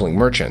and traveling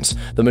merchants,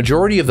 the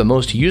majority of the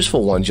most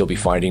useful ones you'll be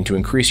finding to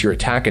increase your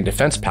attack and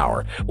defense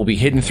power will be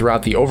hidden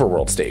throughout the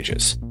overworld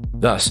stages.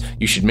 Thus,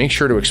 you should make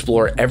sure to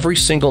explore every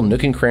single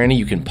nook and cranny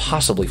you can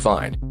possibly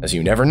find, as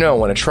you never know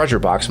when a treasure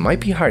box might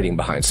be hiding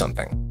behind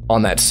something.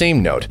 On that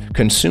same note,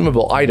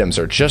 consumable items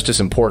are just as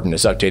important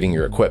as updating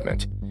your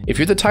equipment. If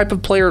you're the type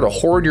of player to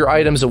hoard your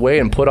items away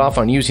and put off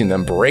on using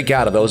them, break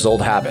out of those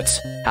old habits.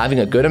 Having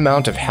a good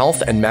amount of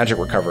health and magic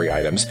recovery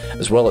items,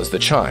 as well as the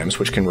chimes,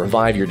 which can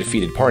revive your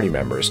defeated party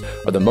members,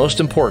 are the most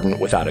important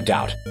without a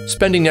doubt.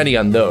 Spending netty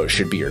on those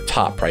should be your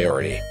top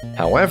priority.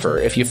 However,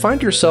 if you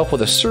find yourself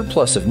with a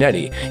surplus of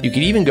netty, you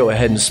could even go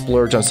ahead and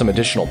splurge on some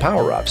additional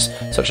power-ups,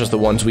 such as the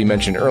ones we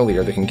mentioned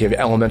earlier that can give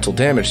elemental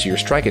damage to your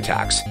strike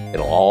attacks.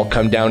 It'll all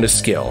come down to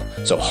skill,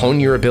 so hone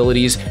your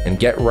abilities and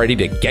get ready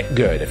to get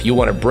good if you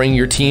want to bring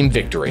your team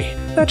victory.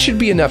 That should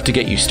be enough to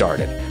get you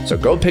started, so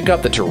go pick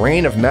up the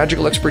Terrain of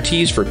Magical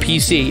Expertise for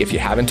PC if you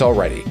haven't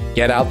already.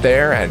 Get out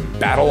there and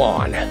battle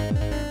on!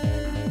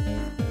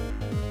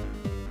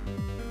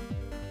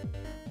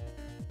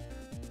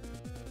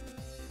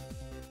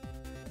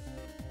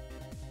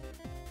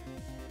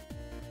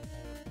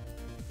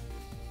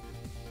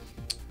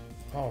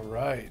 All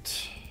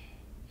right,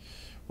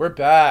 we're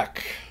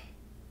back.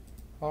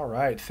 All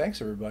right,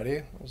 thanks everybody.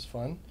 That was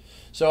fun.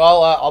 So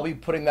I'll be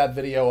putting that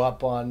video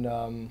up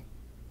on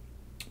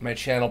my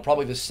channel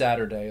probably this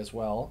Saturday as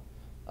well,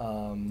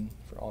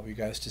 for all of you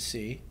guys to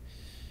see.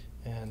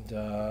 And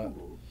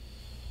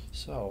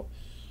so,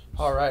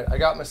 all right, I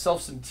got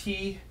myself some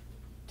tea.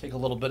 Take a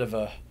little bit of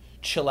a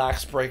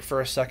chillax break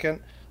for a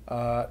second.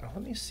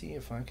 Let me see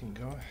if I can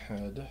go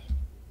ahead.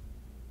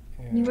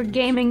 You were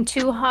gaming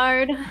too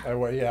hard.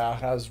 Yeah,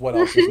 as what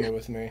else is new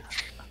with me?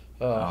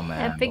 Oh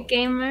man. Epic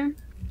gamer.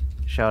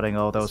 Shouting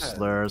all those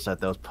slurs at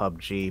those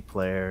PUBG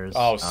players.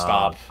 Oh,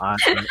 stop. I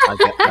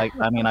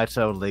mean, I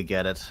totally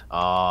get it.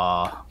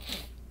 Aw,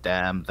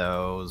 damn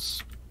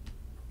those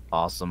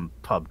awesome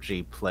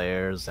PUBG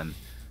players and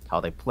how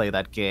they play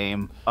that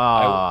game.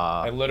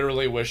 I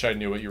literally wish I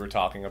knew what you were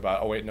talking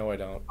about. Oh, wait, no, I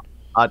don't.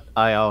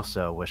 I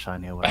also wish I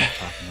knew what I was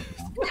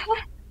talking about.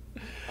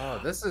 Oh,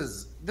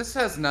 this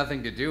has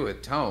nothing to do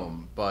with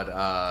Tome,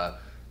 but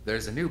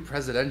there's a new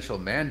presidential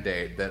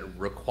mandate that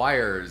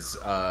requires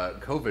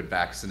COVID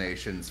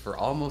vaccinations for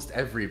almost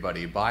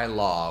everybody by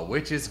law,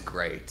 which is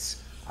great.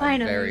 I'm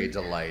very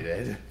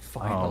delighted.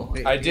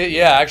 Finally. I did,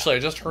 yeah, actually, I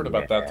just heard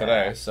about that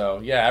today. So,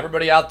 yeah,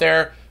 everybody out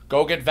there,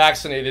 go get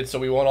vaccinated so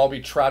we won't all be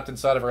trapped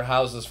inside of our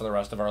houses for the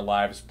rest of our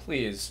lives.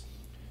 Please,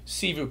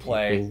 s'il vous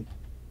plaît.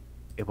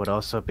 It would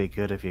also be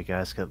good if you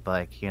guys could,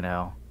 like, you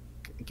know,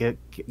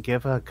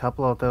 give a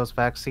couple of those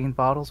vaccine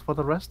bottles for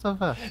the rest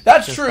of us.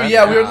 That's true,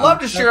 yeah, we would love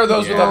to share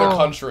those with other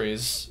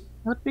countries.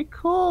 That'd be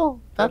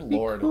cool. That'd be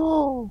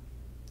cool.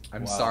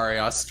 I'm sorry,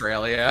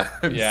 Australia.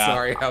 I'm Yeah.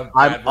 sorry how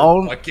bad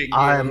we're fucking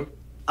you.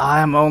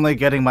 I'm only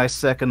getting my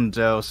second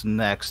dose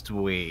next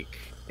week.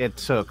 It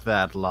took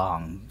that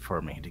long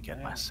for me to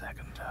get my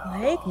second dose.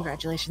 Hey,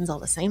 congratulations all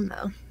the same,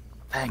 though.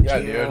 Thank Yeah,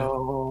 you. dude.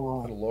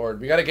 Good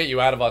Lord. We got to get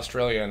you out of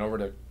Australia and over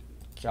to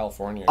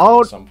California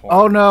Oh, at some point.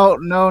 oh no.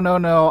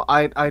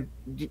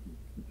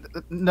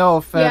 No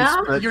offense,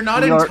 Yeah? but You're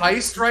not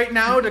enticed right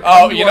now to Oh,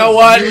 come you to know a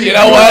what? really You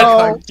know what?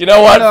 country? You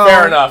know what? No,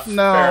 Fair enough.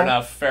 no. Fair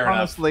enough. Fair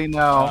Honestly,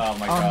 enough. no. Oh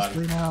my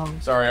Honestly, god. no.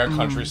 Sorry, our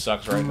country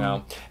sucks right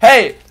now.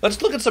 Hey,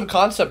 let's look at some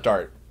concept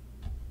art.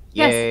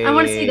 Yes, I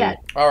want to see that.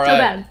 All right. So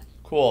bad.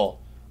 Cool.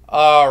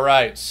 All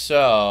right.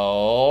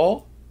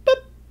 So,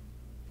 boop.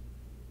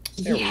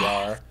 There we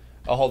are.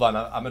 Oh, hold on.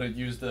 I'm gonna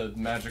use the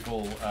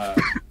magical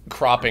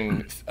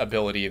cropping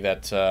ability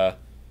that.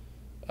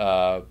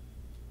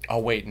 Oh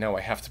wait, no.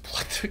 I have to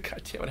plug the.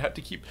 God damn it! I have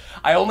to keep.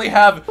 I only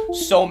have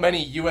so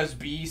many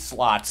USB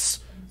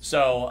slots,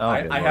 so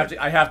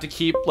I have to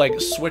keep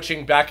like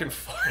switching back and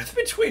forth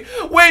between.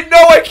 Wait, no,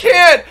 I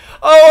can't.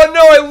 Oh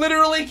no, I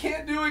literally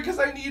can't do it because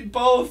I need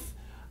both.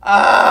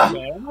 Hold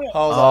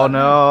Oh on. no.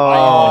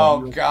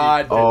 Oh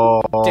god.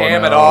 Oh,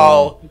 Damn it no.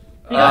 all.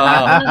 You don't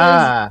have one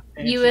of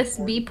those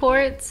USB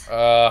ports?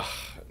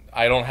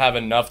 I don't have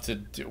enough to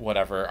do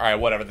whatever. All right,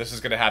 whatever. This is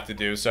gonna have to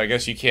do. So I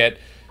guess you can't.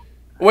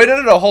 Wait,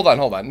 no. Hold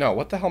on. No,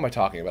 what the hell am I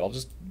talking about? I'll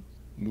just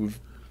move.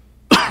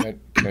 Can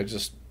I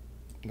just?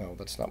 No,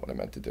 that's not what I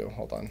meant to do.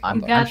 Hold on.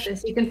 You got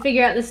this. You can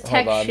figure out this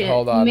tech shit.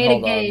 Hold on. You made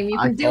a game. You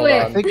can do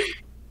it.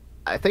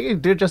 I think you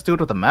did just do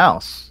it with a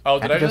mouse. Oh,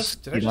 did I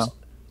just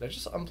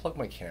unplug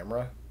my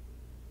camera?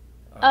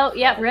 Oh,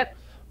 yeah, rip.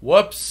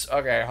 Whoops.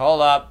 Okay,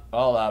 hold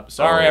up.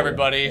 Sorry,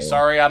 everybody.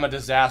 Sorry, I'm a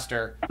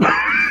disaster.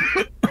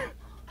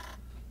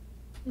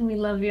 We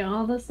love you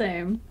all the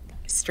same.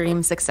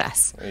 Stream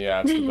success.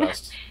 Yeah, it's the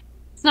best.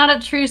 It's not a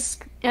true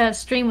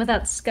stream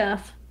without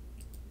scuff.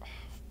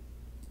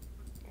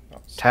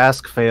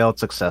 Task failed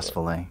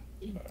successfully.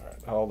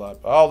 Hold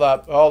up.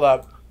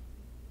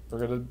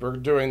 We're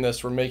doing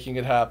this. We're making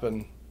it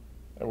happen.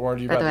 I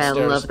warned you about the stairs.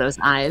 I love those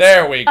eyes.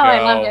 There we go. Oh,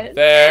 I love it.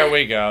 There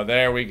we go.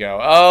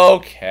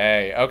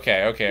 Okay. All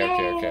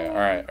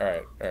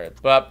right.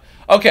 But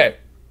okay.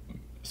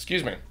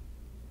 Excuse me.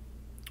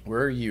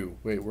 Where are you?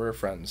 Wait, where are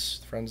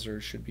friends? Friends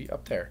should be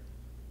up there.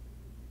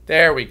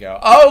 There we go.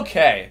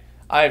 Okay.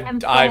 I've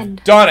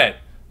done it.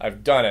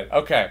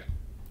 Okay.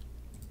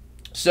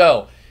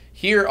 So,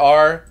 here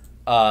are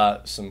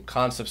some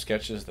concept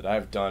sketches that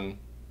I've done.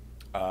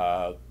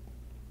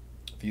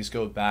 These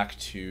go back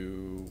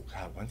to...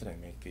 God, when did I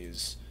make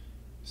these?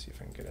 Let's see if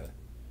I can get a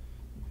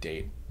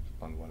date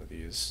on one of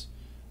these.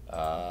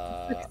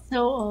 So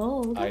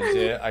old.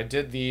 I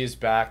did these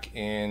back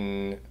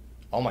in...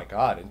 Oh my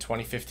god, in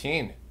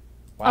 2015.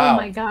 Wow. Oh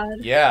my god.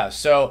 Yeah,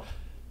 so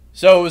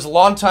it was a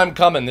long time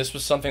coming. This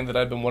was something that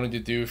I've been wanting to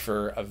do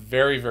for a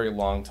very, very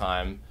long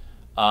time.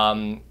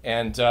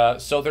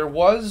 So there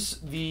was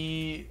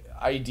the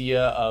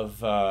idea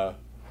of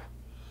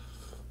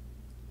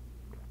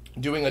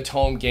doing a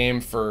Tome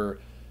game for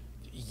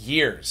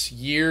years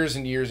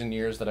and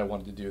years that I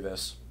wanted to do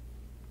this.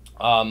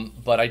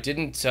 But I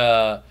didn't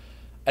know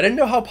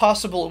how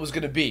possible it was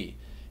going to be.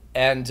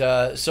 And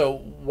so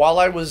while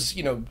I was,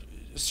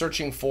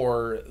 searching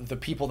for the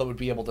people that would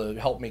be able to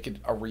help make it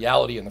a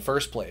reality in the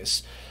first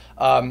place,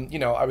 I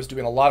was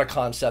doing a lot of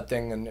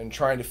concepting and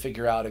trying to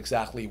figure out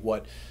exactly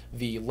what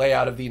the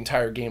layout of the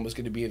entire game was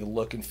going to be, the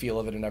look and feel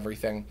of it and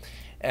everything.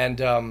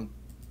 And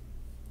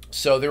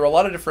so there were a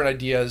lot of different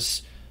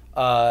ideas.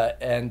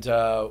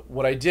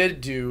 What I did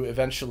do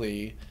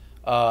eventually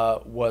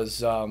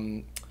was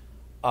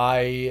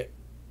I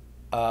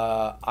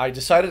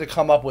decided to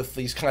come up with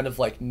these kind of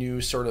like new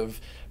sort of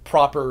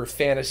proper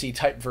fantasy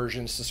type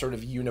versions to sort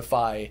of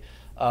unify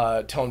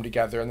Tome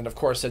together. And then of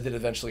course I did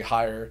eventually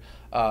hire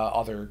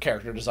other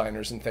character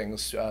designers and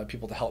things,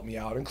 people to help me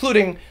out,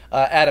 including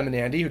Adam and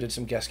Andy, who did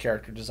some guest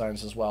character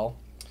designs as well.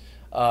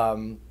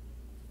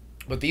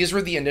 But these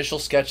were the initial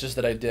sketches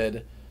that I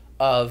did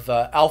of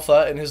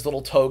Alpha in his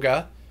little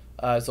toga,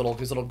 his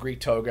little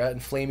Greek toga,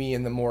 and Flamey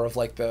in the more of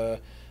like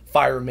the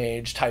fire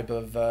mage type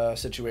of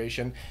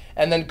situation,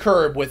 and then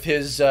Curb with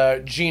his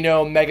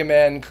Geno, Mega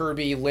Man,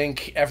 Kirby,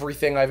 Link,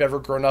 everything I've ever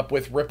grown up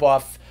with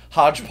rip-off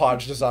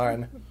hodgepodge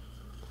design.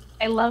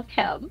 I love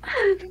him.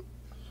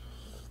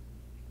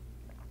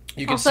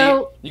 You can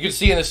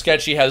see in the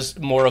sketch he has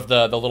more of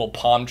the little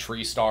palm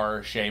tree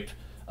star shape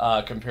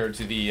compared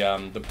to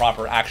the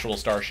proper actual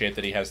star shape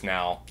that he has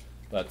now.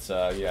 But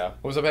yeah,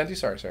 what was up, Andy?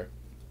 Sorry, sir.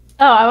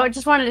 Oh, I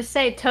just wanted to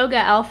say Toga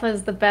Alpha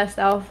is the best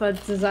alpha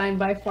design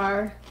by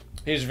far.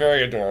 He's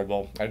very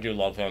adorable. I do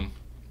love him.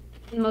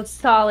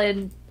 Most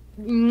solid.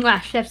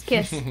 Mwah, chef's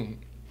kiss.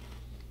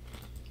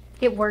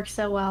 It works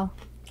so well.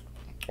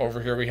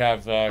 Over here we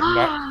have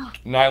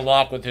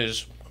Nylok with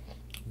his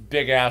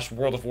big-ass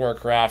World of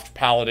Warcraft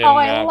paladin Oh,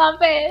 I love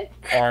it.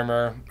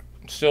 armor.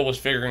 Still was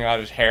figuring out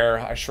his hair.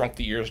 I shrunk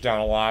the ears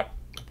down a lot,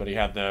 but he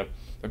had the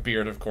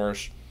beard, of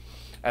course.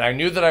 And I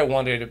knew that I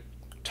wanted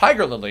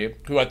Tiger Lily,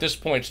 who at this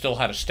point still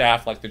had a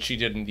staff like that she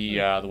did in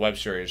the web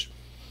series.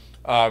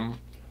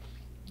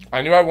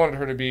 I knew I wanted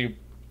her to be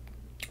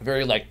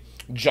very like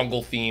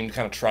jungle-themed,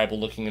 kind of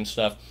tribal-looking and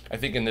stuff. I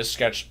think in this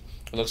sketch,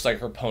 it looks like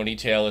her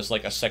ponytail is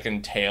like a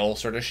second tail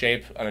sort of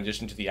shape, in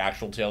addition to the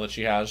actual tail that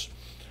she has.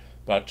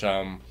 But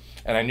and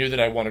I knew that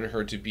I wanted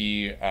her to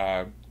be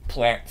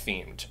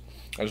plant-themed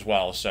as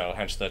well, so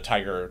hence the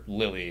Tiger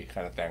Lily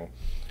kind of thing.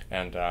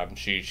 And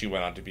she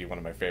went on to be one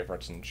of my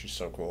favorites, and she's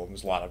so cool.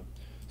 There's a lot of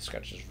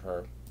sketches of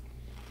her.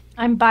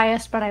 I'm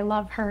biased, but I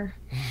love her.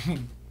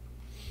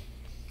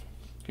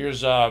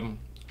 Here's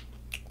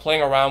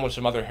playing around with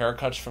some other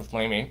haircuts for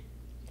Flamey.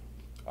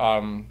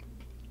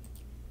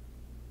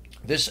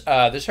 This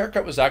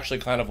haircut was actually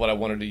kind of what I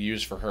wanted to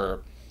use for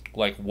her,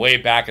 like way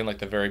back in like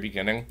the very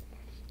beginning.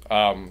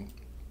 And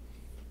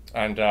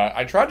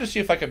I tried to see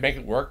if I could make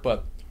it work,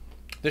 but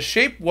the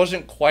shape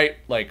wasn't quite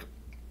like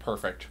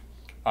perfect.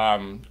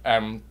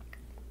 And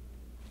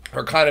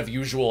her kind of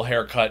usual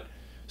haircut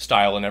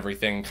style and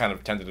everything kind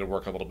of tended to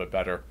work a little bit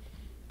better.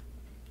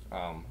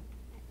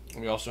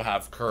 We also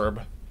have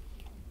Curb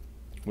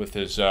with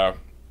his,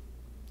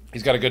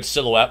 he's got a good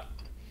silhouette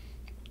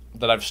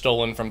that I've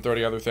stolen from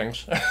 30 Other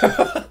Things.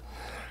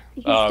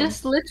 He's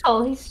just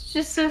little. He's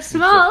just so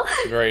small.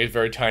 Very,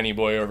 very tiny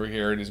boy over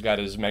here, and he's got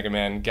his Mega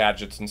Man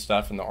gadgets and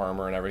stuff and the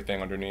armor and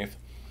everything underneath.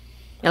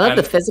 I love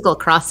the physical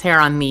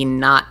crosshair on the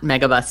not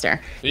Mega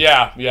Buster.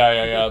 Yeah.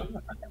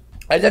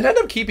 I did end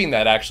up keeping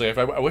that, actually.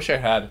 I wish I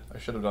had. I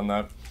should have done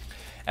that.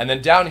 And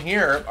then down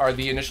here are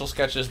the initial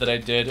sketches that I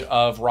did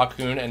of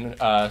Raccoon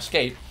and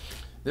Skate.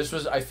 This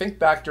was, I think,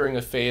 back during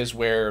a phase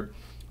where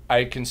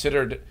I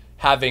considered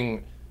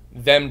having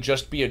them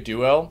just be a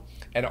duo,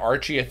 and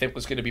Archie, I think,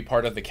 was going to be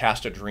part of the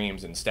Cast of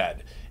Dreams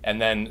instead. And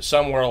then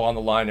somewhere along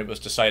the line, it was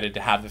decided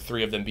to have the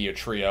three of them be a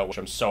trio, which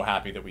I'm so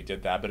happy that we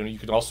did that. But you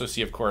can also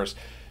see, of course,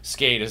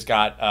 Skate has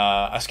got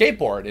a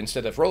skateboard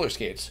instead of roller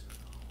skates.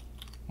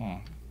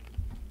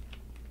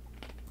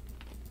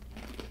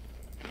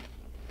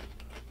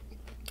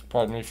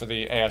 Pardon me for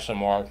the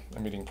ASMR.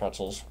 I'm eating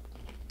pretzels.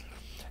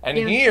 And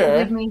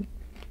here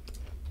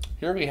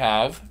we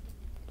have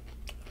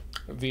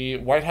the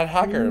White Hat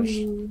Hackers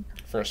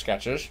for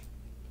sketches.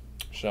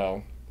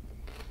 So,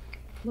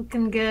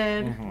 looking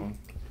good.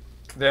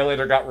 They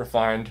later got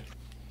refined.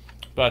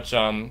 But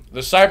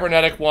the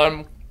cybernetic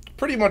one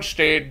pretty much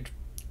stayed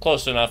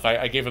close enough.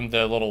 I gave him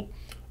the little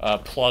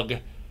plug,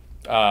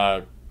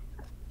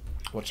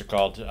 what's it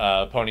called,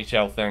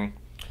 ponytail thing.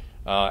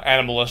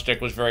 Animalistic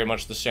was very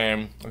much the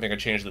same. I think I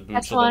changed the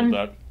boots a little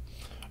bit.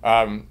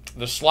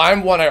 The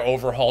slime one I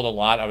overhauled a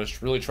lot. I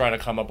was really trying to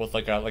come up with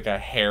like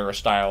a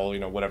hairstyle, you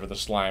know, whatever the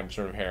slime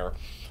sort of hair.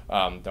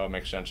 That would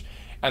make sense.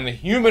 And the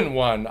human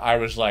one, I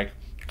was like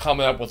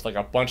coming up with like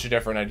a bunch of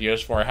different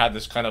ideas for. I had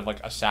this kind of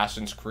like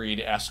Assassin's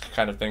Creed-esque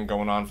kind of thing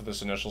going on for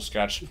this initial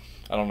sketch.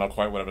 I don't know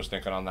quite what I was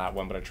thinking on that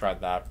one, but I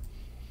tried that.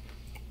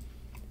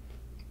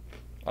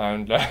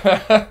 And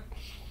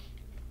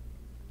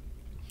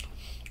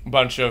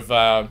bunch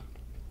of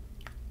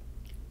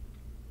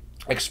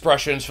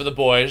expressions for the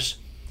boys,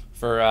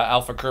 for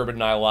Alpha, Curb, and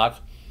Nylok,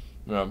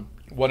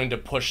 wanting to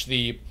push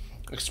the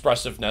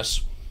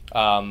expressiveness.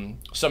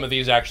 Some of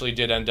these actually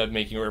did end up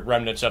making, or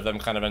remnants of them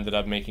kind of ended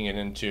up making it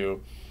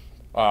into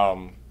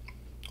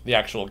the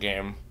actual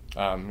game.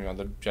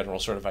 The general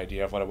sort of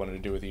idea of what I wanted to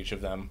do with each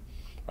of them.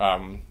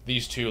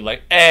 These two,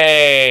 like,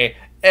 things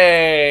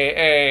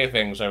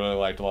I really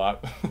liked a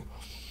lot.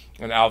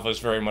 And Alpha's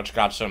very much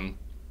got some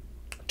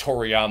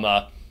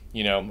Toriyama,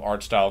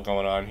 art style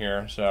going on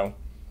here, so.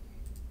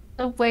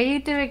 The way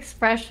you do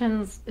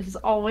expressions has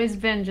always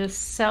been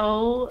just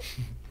so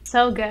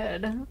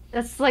good.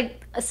 It's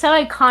like so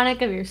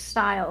iconic of your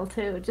style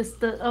too. Just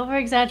the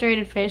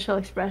over-exaggerated facial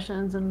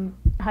expressions and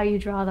how you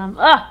draw them.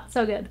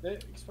 So good. The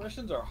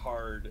expressions are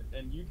hard,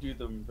 and you do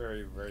them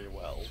very, very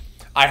well.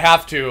 I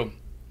have to,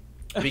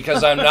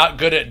 because I'm not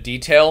good at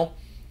detail,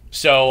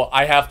 so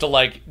I have to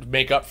like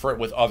make up for it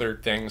with other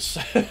things.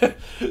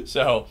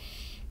 So.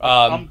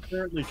 I'm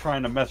currently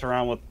trying to mess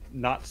around with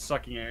not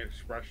sucking at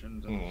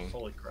expressions, and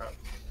holy crap.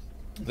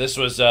 This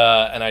was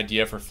an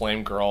idea for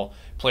Flame Girl.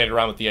 Played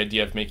around with the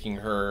idea of making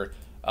her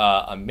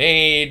a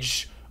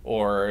mage,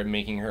 or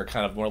making her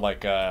kind of more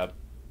like a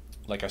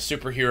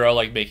superhero,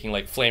 like making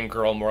like Flame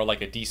Girl more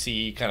like a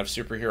DC kind of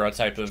superhero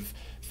type of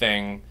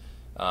thing.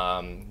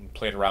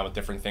 Played around with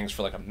different things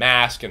for like a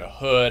mask and a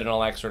hood and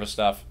all that sort of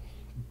stuff.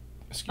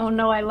 Oh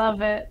no, I love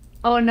it.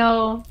 Oh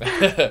no.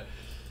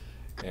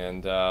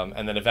 And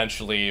then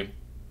eventually,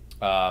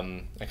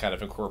 I kind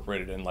of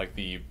incorporated in like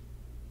the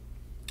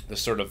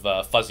sort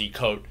of fuzzy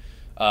coat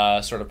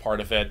sort of part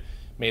of it.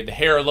 Made the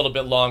hair a little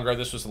bit longer.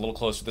 This was a little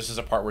closer. This is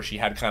a part where she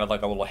had kind of like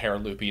the little hair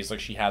loopies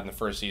like she had in the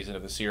first season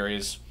of the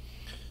series.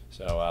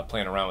 So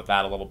playing around with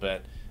that a little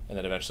bit, and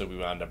then eventually we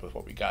wound up with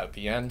what we got at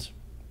the end.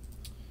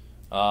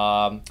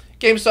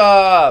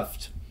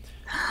 GameSoft!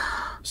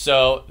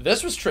 So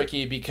this was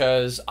tricky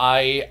because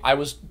I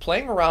was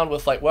playing around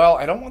with like, well,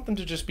 I don't want them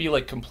to just be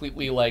like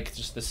completely like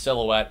just the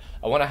silhouette.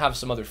 I want to have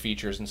some other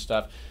features and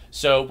stuff.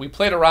 So we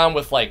played around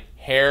with like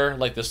hair,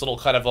 like this little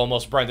kind of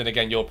almost, Brendan,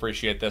 again, you'll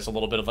appreciate this, a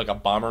little bit of like a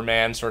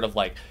Bomberman sort of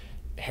like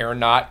hair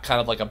knot,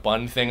 kind of like a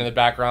bun thing in the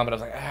background, but I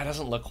was like, it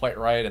doesn't look quite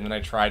right. And then I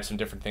tried some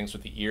different things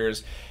with the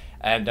ears.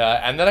 And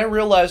then I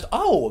realized,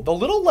 oh, the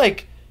little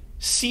like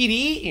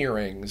CD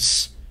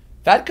earrings,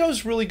 that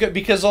goes really good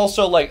because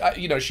also like,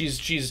 you know,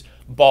 she's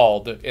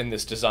bald in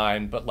this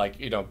design, but like,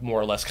 you know,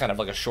 more or less kind of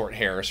like a short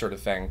hair sort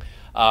of thing.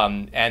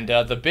 And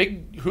the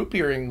big hoop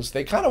earrings,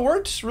 they kind of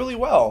worked really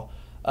well.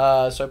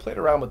 So I played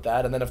around with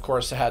that, and then of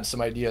course I had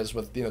some ideas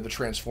with, you know, the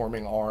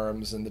transforming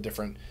arms and the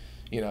different,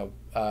 you know,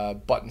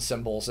 button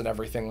symbols and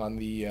everything on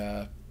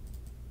the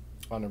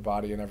on her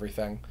body and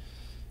everything.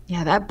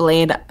 Yeah, that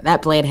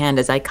blade hand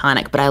is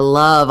iconic, but I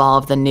love all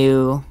of the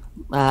new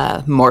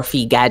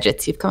Morphe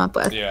gadgets you've come up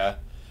with. Yeah,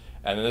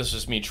 and then this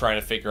was me trying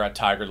to figure out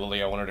Tiger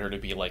Lily. I wanted her to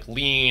be like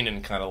lean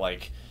and kind of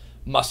like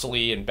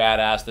muscly and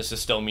badass. This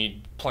is still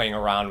me playing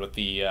around with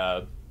the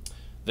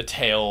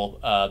tail,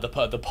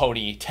 the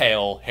pony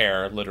tail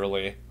hair,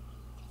 literally,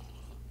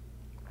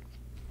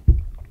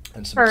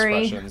 and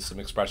some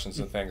expressions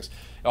and things.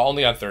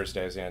 Only on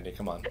Thursdays, Andy.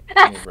 Come on,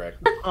 give me a break.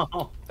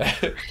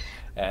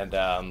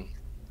 And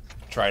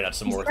trying out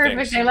some more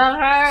things,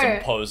 some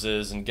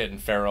poses, and getting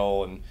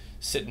feral and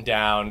sitting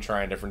down,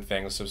 trying different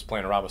things. So I was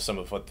playing around with some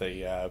of what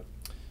the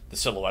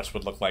silhouettes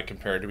would look like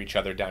compared to each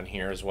other down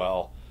here as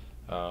well.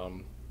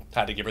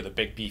 Had to give her the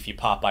big beefy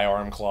Popeye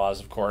arm claws,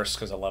 of course,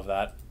 because I love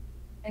that.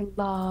 I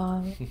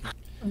love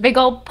big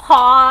old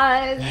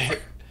paws.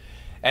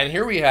 And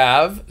here we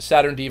have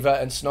Saturn Diva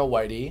and Snow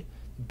Whitey.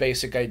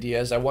 Basic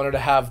ideas. I wanted to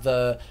have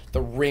the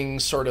ring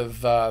sort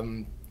of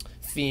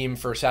theme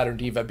for Saturn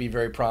Diva be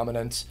very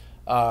prominent.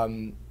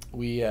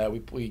 We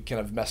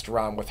kind of messed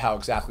around with how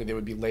exactly they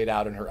would be laid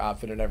out in her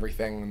outfit and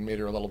everything, and made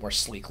her a little more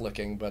sleek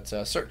looking. But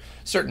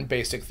certain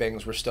basic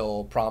things were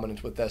still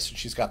prominent with this.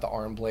 She's got the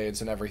arm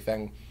blades and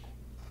everything.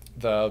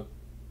 The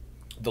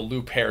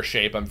loop hair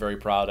shape I'm very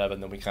proud of,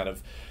 and then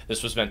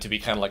this was meant to be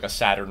kind of like a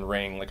Saturn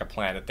ring, like a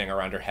planet thing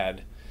around her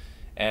head.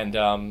 And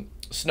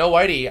Snow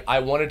Whitey, I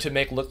wanted to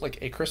make look like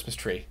a Christmas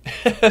tree.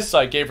 So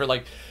I gave her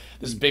like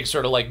this big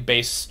sort of like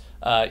base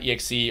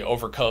EXE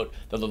overcoat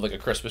that looked like a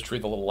Christmas tree,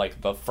 the little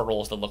like the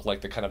furls that look like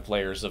the kind of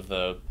layers of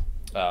the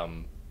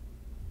pine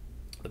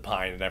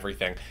and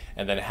everything,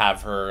 and then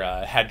have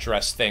her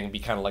headdress thing be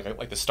kind of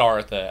like the star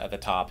at the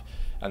top,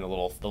 and the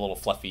little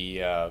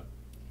fluffy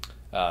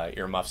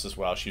earmuffs as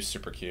well. She was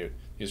super cute.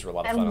 These were a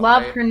lot of fun. I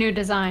love her new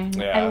design.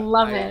 Yeah. I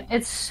love it.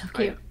 It's so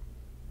cute.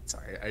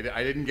 Sorry,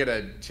 I didn't get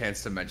a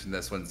chance to mention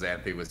this when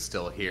Xanthi was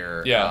still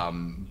here. Yeah.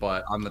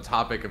 But on the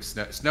topic of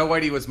Snow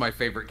Whitey was my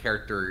favorite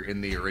character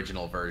in the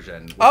original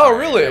version. Oh,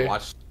 really?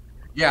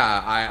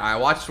 I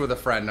watched with a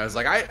friend. And I was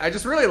like, I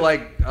just really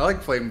like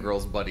Flame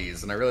Girl's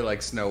buddies, and I really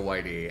like Snow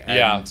Whitey.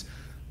 And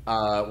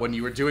when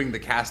you were doing the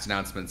cast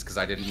announcements, because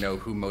I didn't know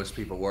who most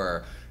people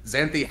were,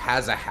 Xanthi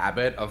has a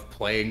habit of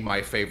playing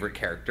my favorite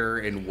character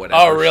in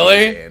whatever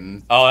she's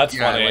in. Oh, that's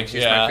funny. Like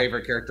she's my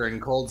favorite character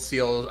in Cold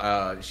Steel.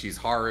 She's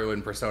Haru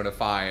in Persona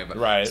 5.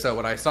 Right. So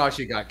when I saw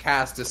she got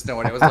cast as Snow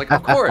White, I was like,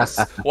 of course.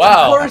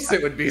 Wow. Of course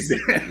it would be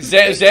Xanthi.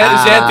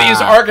 Xanthi's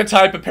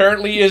archetype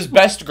apparently is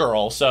best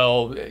girl,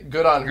 so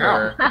good on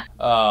her.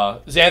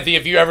 Xanthi,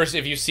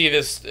 if you see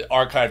this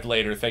archived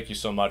later, thank you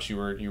so much. You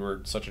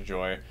were such a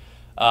joy.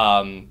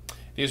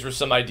 These were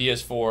some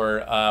ideas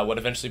for what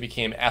eventually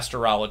became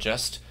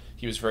Astrologist.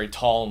 He was very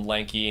tall and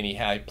lanky, and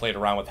he played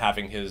around with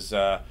having his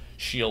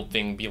shield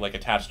thing be like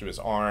attached to his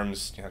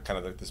arms, you know, kind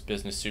of like this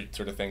business suit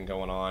sort of thing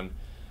going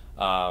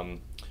on.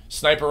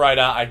 Sniper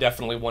Rider, I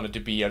definitely wanted to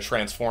be a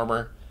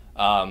transformer.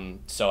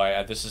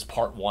 So this is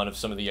part one of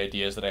some of the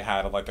ideas that I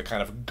had of like the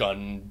kind of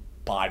gun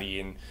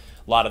body and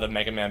a lot of the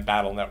Mega Man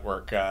Battle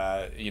Network,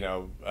 Net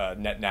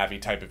Navi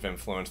type of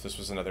influence. This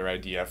was another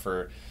idea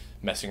for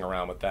messing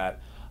around with that.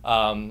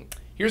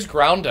 Here's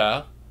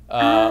Grounda,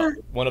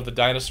 one of the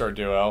dinosaur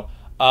duo.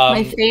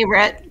 My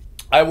favorite.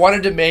 I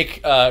wanted to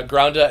make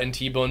Grounda and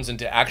T-Bones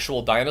into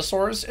actual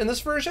dinosaurs in this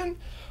version.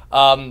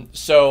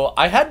 So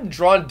I hadn't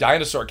drawn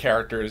dinosaur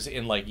characters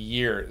in like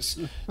years.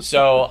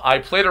 So I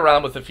played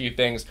around with a few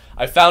things.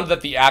 I found that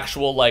the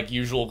actual like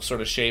usual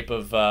sort of shape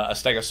of a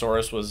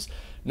Stegosaurus was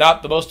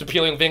not the most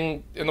appealing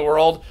thing in the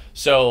world,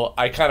 so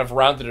I kind of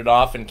rounded it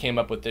off and came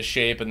up with this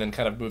shape and then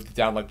kind of moved it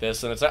down like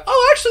this, and it's like,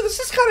 oh, actually, this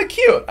is kind of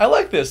cute. I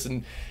like this,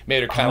 and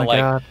made her kind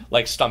of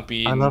like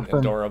stumpy and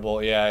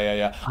adorable.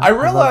 Yeah. I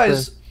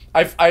realized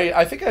I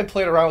think I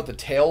played around with the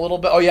tail a little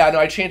bit. Oh, yeah, no,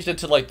 I changed it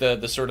to like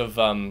the sort of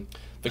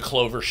the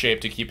clover shape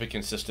to keep it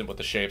consistent with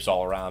the shapes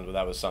all around, but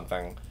that was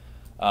something.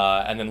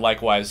 And then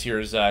likewise,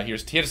 here's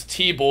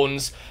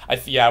T-Bones.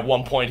 At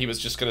one point he was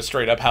just gonna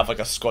straight up have like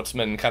a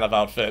Scotsman kind of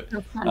outfit.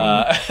 But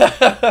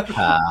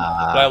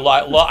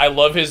I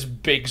love his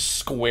big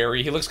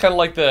squarey. He looks kind of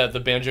like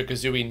the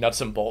Banjo-Kazooie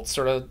nuts and bolts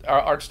sort of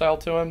art style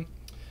to him.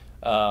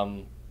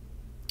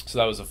 So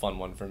that was a fun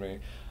one for me.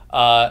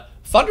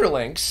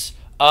 Thunderlinks.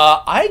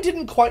 I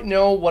didn't quite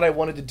know what I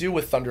wanted to do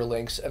with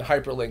Thunderlinks and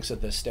Hyperlinks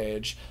at this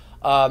stage.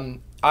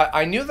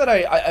 I knew that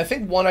I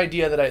think one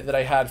idea that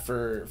I had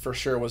for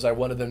sure was I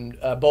wanted them,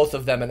 both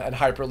of them and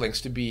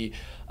Hyperlinks to be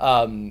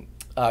kind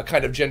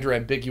of gender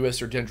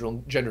ambiguous or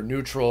gender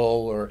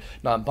neutral or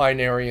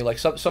non-binary, like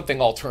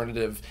something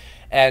alternative.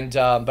 And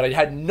but I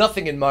had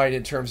nothing in mind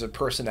in terms of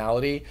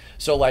personality.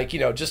 So like,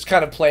 just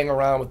kind of playing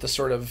around with the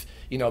sort of,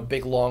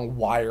 big long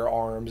wire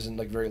arms and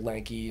like very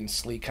lanky and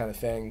sleek kind of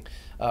thing.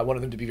 I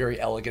wanted them to be very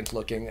elegant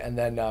looking. And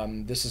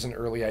then this is an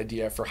early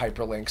idea for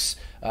Hyperlinks,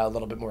 a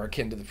little bit more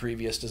akin to the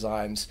previous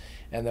designs.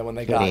 And then when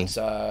they got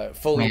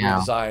fully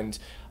redesigned,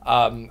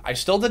 I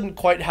still didn't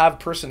quite have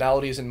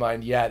personalities in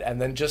mind yet.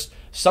 And then just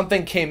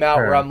something came out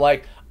where I'm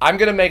like, I'm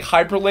going to make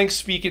Hyperlinks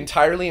speak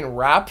entirely in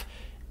rap,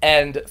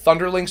 and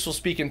Thunderlinks will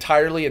speak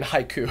entirely in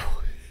haiku.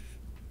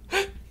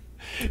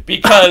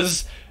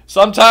 Because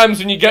sometimes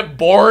when you get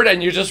bored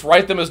and you just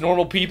write them as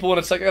normal people and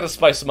it's like, I gotta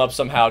spice them up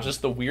somehow,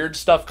 just the weird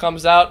stuff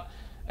comes out,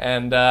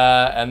 and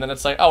then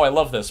it's like, oh, I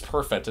love this,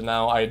 perfect, and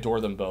now I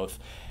adore them both.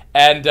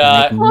 And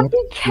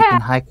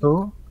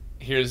haiku.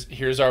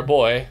 Here's our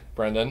boy,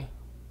 Brendan.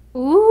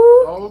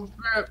 Ooh. Oh,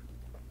 crap.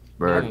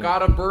 Bird. I've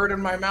got a bird in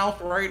my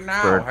mouth right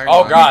now. Bird.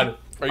 Oh God.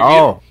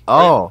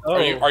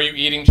 Are you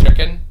eating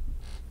chicken?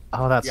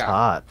 Oh, that's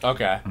hot.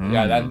 Okay.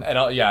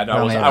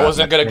 I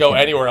wasn't gonna go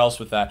anywhere else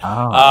with that.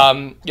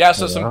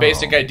 So some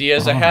basic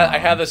ideas. I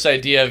had this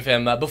idea of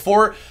him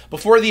before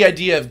the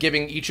idea of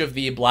giving each of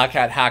the Black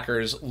Hat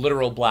hackers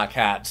literal black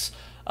hats.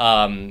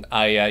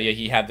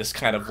 He had this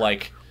kind of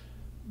like,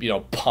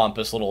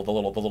 pompous the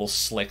little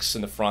slicks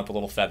in the front, the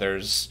little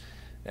feathers,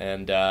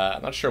 and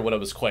I'm not sure what I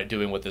was quite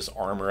doing with this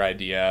armor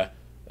idea.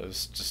 It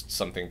was just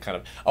something kind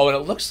of. Oh, and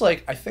it looks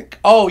like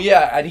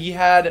and he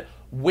had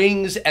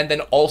wings and then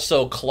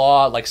also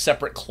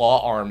separate claw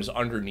arms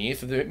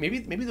underneath. Maybe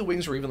the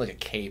wings were even like a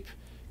cape.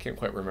 Can't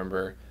quite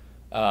remember.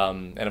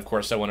 And of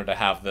course I wanted to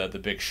have the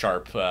big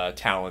sharp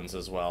talons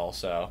as well,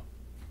 so.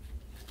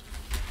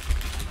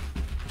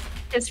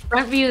 His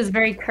front view is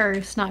very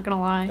cursed, not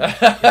gonna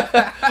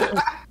lie.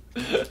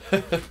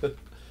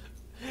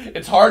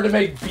 It's hard to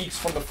make beaks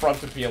from the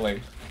front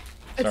appealing.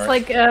 It's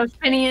like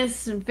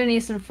Phineas and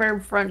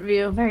Ferb front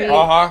view. Very.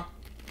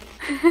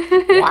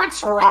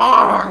 What's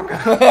wrong?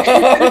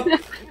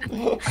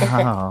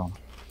 Oh.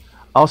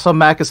 Also,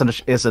 Mac is in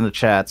the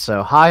chat.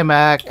 So hi,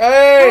 Mac.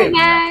 Hey,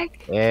 hi,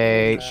 Mac.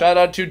 Hey. Shout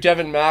out to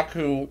Devin Mack,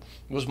 who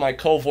was my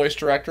co-voice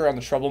director on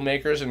the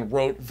Troublemakers and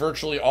wrote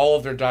virtually all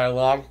of their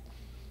dialogue.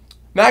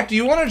 Mac, do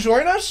you want to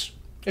join us?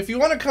 If you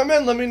want to come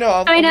in, let me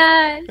know.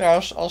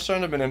 I'll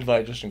send him an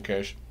invite just in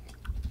case.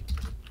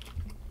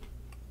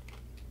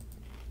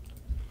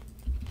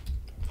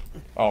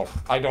 Oh,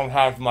 I don't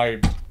have my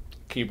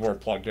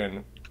keyboard plugged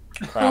in.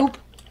 Crap.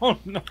 Oh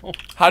no.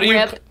 How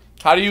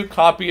do you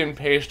copy and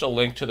paste a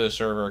link to the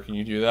server? Can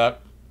you do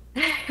that?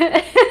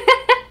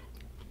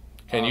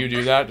 Can you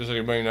do that? Does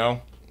anybody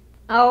know?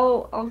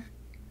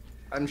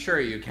 I'm sure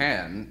you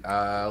can.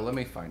 Let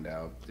me find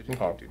out.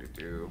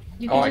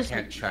 I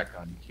can't check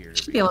on here.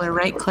 Should be able to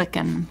right click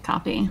and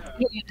copy.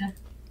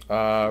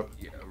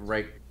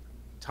 Right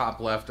top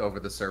left over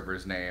the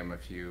server's name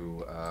if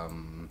you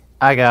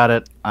I got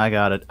it.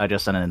 I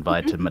just sent an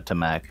invite to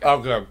Mac. Oh,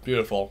 good.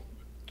 Beautiful.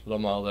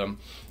 Love all of them.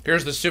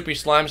 Here's the Soupy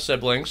Slime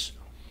siblings.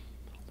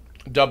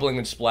 Doubling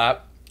and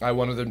Splat. I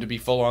wanted them to be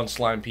full-on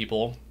slime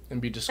people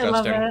and be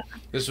disgusting.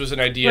 This was an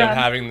idea of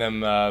having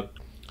them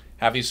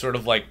have these sort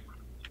of like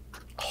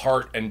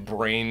heart and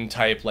brain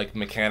type like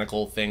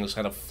mechanical things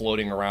kind of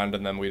floating around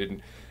in them. We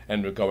didn't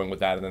end up going with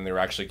that, and then they were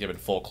actually given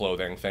full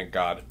clothing, thank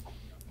God.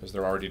 Because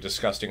they're already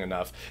disgusting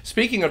enough.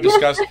 Speaking of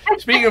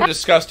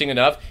disgusting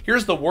enough,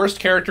 here's the worst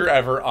character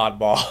ever,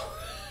 Oddball.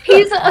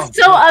 He's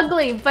so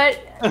ugly, but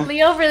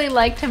Leo really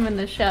liked him in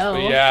the show.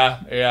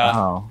 Yeah.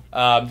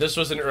 Oh. This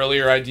was an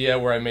earlier idea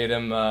where I made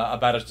him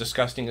about as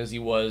disgusting as he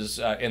was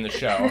in the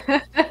show.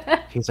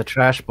 He's a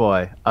trash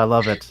boy. I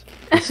love it.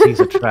 He's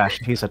a trash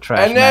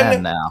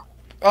man now.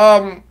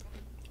 I'm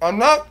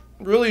not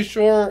really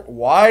sure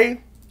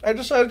why I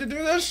decided to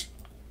do this,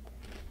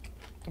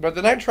 but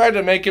then I tried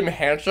to make him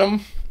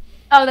handsome.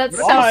 Oh, that's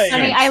so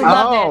funny. I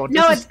love it.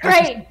 No, it's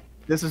great.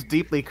 This is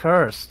deeply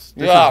cursed.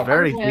 This is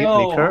very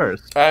deeply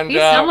cursed. And,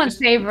 he's someone's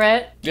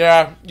favorite.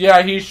 Yeah,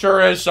 he sure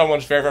is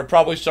someone's favorite.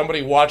 Probably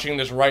somebody watching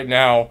this right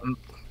now.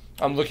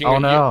 I'm looking at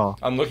you.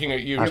 I'm looking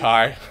at you,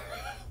 Ty.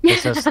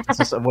 This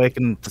has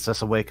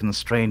awakened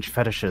strange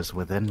fetishes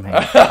within me.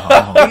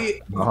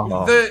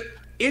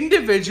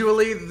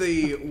 Individually,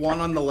 the one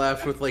on the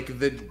left with like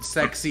the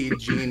sexy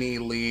genie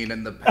lean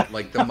and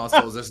the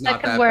muscles is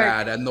not that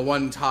bad, and the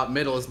one top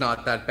middle is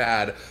not that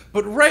bad.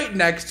 But right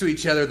next to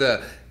each other,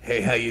 the hey,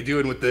 how you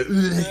doing with the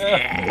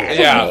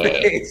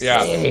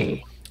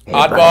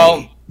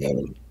Oddball.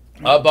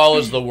 Oddball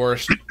is the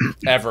worst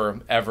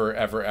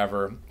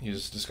ever.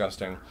 He's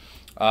disgusting.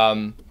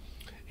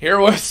 Here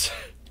was...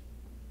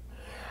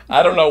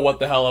 I don't know what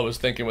the hell I was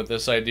thinking with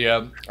this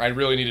idea. I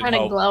really needed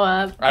help. Glow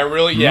up. I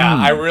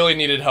really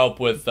needed help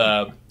with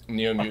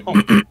Neo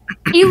Mutant.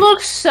 He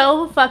looks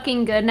so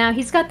fucking good now.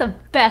 He's got the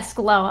best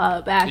glow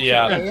up, actually.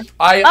 Yeah.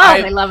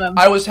 I love him.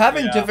 I was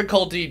having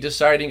difficulty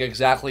deciding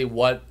exactly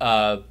what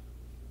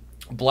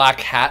black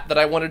hat that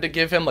I wanted to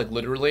give him, like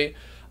literally.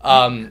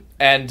 And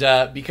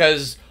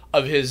because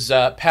of his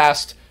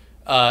past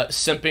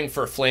simping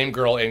for Flame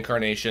Girl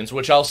incarnations,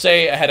 which I'll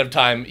say ahead of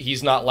time,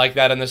 he's not like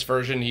that in this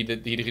version. He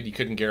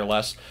couldn't care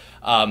less.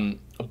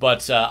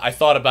 But I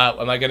thought about,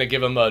 am I going to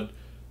give him a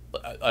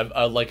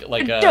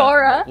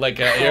Dora?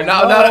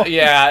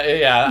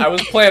 Yeah. I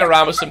was playing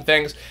around with some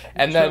things,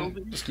 and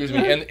then excuse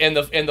me, in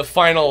the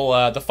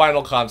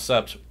final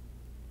concept,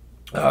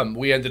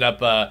 we ended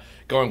up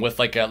going with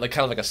kind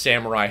of like a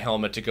samurai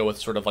helmet to go with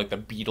sort of like the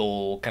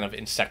beetle kind of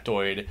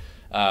insectoid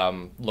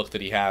look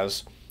that he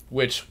has,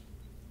 which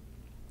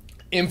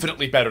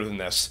infinitely better than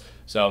this.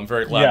 So I'm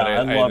very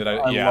glad that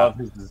I love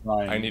his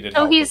design. I needed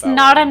help. So he's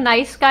not a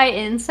nice guy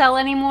incel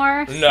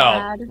anymore?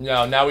 No,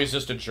 now he's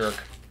just a jerk.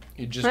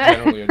 He's just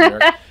generally a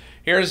jerk.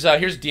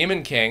 Here's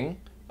Demon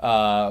King,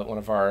 one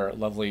of our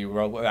lovely...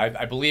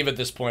 I believe at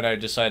this point I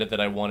decided that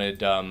I wanted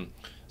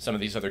some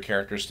of these other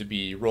characters to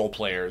be role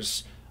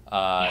players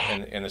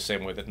in the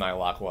same way that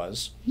Nylok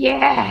was.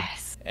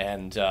 Yes!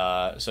 And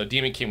so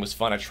Demon King was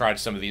fun. I tried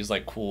some of these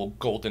like cool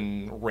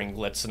golden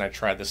ringlets, and I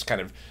tried this kind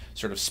of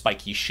sort of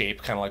spiky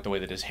shape, kind of like the way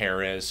that his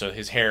hair is. So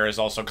his hair is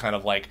also kind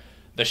of like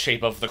the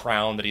shape of the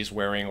crown that he's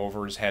wearing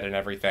over his head and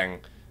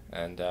everything.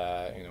 And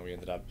we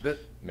ended up.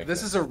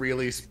 This is a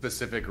really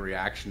specific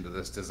reaction to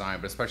this design,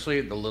 but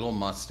especially the little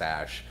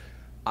mustache.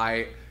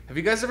 Have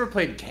you guys ever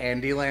played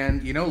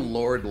Candyland? You know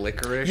Lord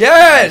Licorice?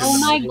 Yes! Oh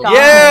my god.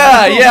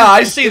 Yeah,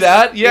 I see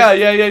that. Yeah.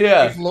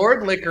 If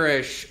Lord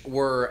Licorice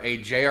were a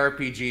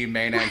JRPG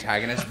main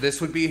antagonist, this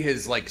would be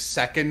his like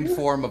second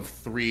form of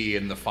 3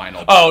 in the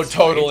final boss. Oh,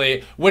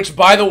 totally. Which,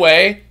 by the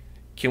way,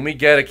 can we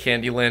get a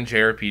Candyland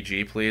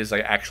JRPG, please? I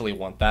actually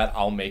want that.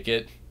 I'll make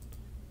it.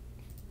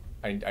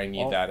 I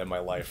need that in my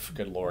life.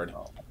 Good lord.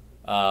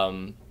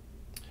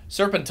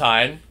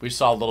 Serpentine, we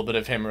saw a little bit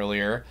of him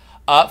earlier.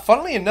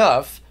 Funnily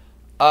enough,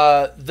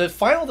 the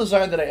final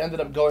design that I ended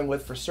up going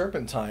with for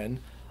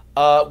Serpentine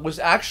was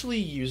actually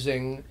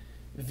using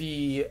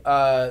the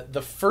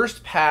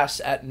first pass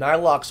at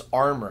Nylok's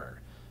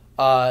armor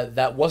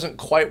that wasn't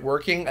quite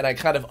working, and I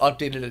kind of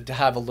updated it to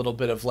have a little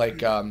bit of like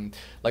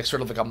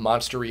sort of like a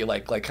monstery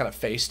like kind of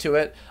face to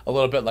it, a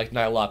little bit like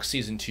Nylok's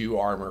Season 2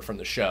 armor from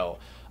the show.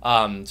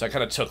 So I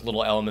kind of took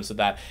little elements of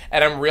that,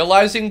 and I'm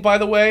realizing, by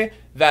the way,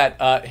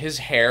 that his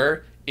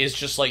hair is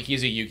just like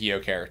he's a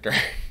Yu-Gi-Oh character.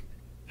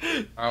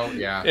 Oh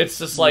yeah, it's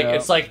just like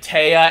it's like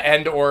Taya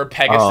and or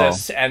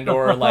Pegasus and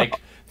or like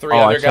 3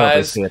 other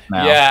guys.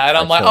 Yeah, and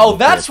I'm like, oh,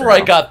 that's where I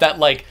got that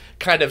like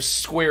kind of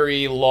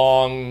squarey,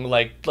 long,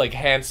 like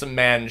handsome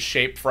man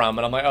shape from,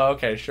 and I'm like, oh,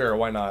 okay, sure,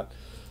 why not?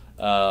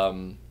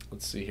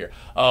 Let's see here.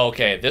 Oh,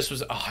 okay, this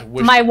was I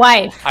wish my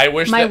wife. I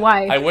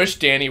wish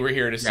Danny were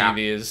here to see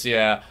these.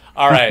 Yeah.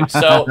 All right,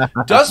 so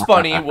Dust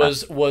Bunny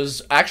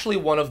was actually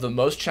one of the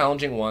most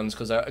challenging ones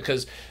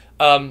because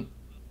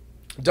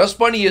Dust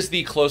Bunny is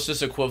the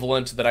closest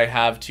equivalent that I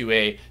have to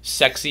a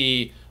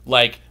sexy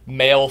like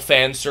male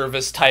fan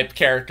service type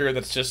character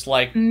that's just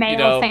like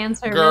fan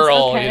service,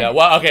 girl, okay.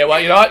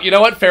 You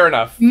know what? Fair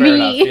enough.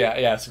 Yeah,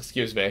 yes,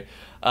 excuse me.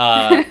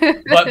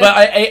 But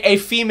a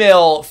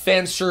female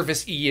fan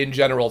service-y in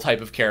general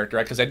type of character,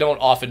 because I don't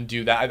often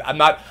do that. I'm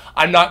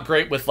not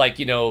great with like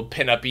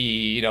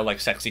pin-up-y like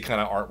sexy kind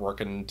of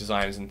artwork and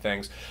designs and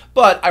things.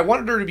 But I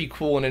wanted her to be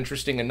cool and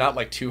interesting and not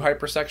like too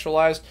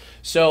hypersexualized.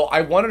 So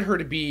I wanted her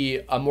to be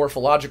a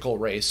morphological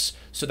race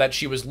so that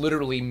she was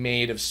literally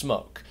made of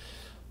smoke.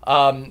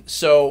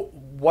 So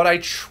what I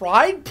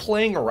tried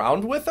playing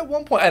around with at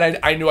one point, and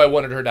I knew I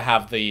wanted her to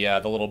have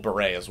the little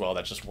beret as well.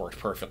 That just worked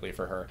perfectly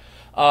for her.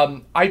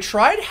 I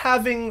tried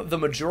having the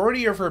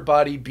majority of her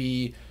body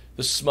be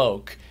the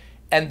smoke,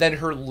 and then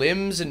her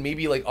limbs and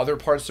maybe like other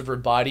parts of her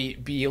body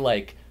be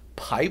like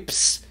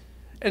pipes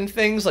and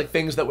things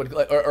that would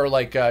or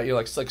like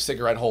like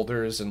cigarette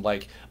holders and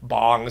like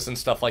bongs and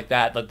stuff like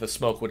that the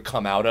smoke would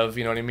come out of.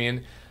 You know what I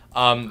mean?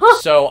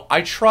 So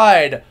I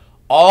tried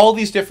all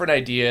these different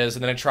ideas,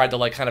 and then I tried to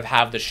like kind of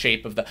have the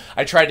shape of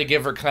I tried to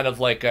give her kind of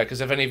like because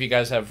if any of you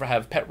guys have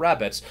pet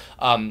rabbits,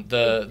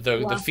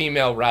 the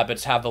female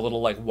rabbits have the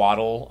little like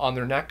waddle on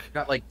their neck.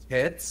 Got like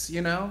tits,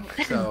 so no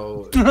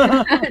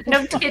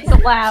tits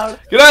allowed.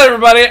 Good night,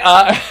 everybody.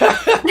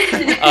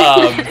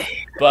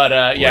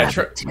 Yeah,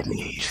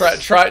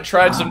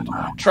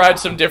 tried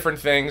some different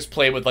things,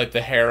 played with like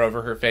the hair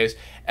over her face,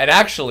 and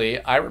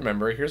actually I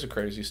remember, here's a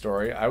crazy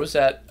story. I was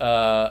at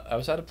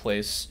a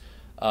place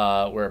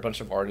where a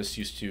bunch of artists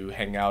used to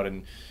hang out,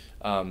 and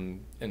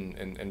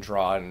and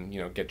draw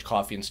and get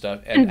coffee and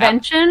stuff. And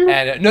Convention?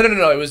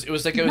 No. It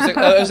was at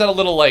a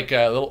little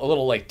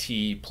like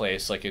tea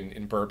place like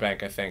in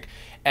Burbank, I think.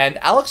 And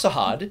Alex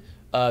Ahad,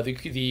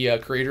 the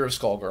creator of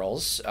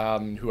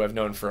Skullgirls, who I've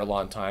known for a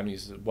long time,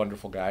 he's a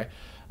wonderful guy.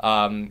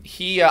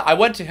 I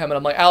went to him and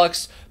I'm like,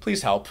 Alex,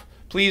 please help.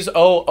 Please,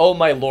 oh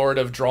my lord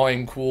of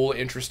drawing cool,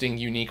 interesting,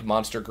 unique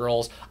monster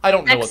girls. I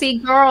don't know.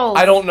 Girls.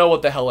 I don't know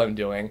what the hell I'm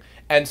doing.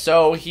 And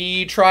so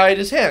he tried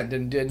his hand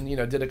and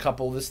did a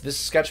couple. This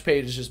sketch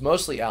page is just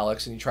mostly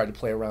Alex, and he tried to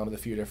play around with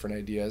a few different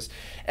ideas.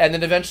 And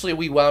then eventually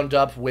we wound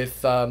up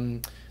with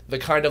the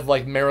kind of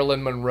like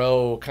Marilyn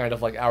Monroe kind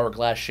of like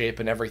hourglass shape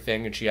and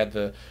everything. And she had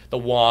the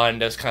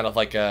wand as kind of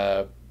like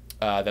a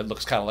that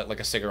looks kind of like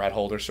a cigarette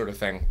holder sort of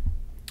thing.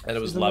 And it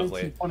was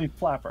lovely. 1920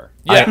 flapper.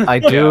 Yeah,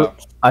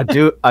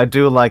 I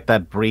do like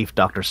that brief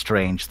Doctor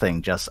Strange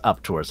thing just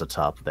up towards the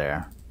top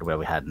there, where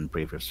we had in the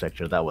previous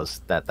picture. That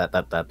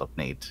looked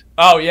neat.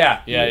 Oh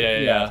yeah.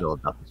 Little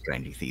Doctor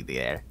Strange, you see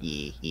there.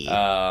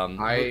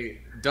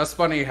 Dust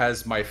Bunny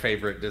has my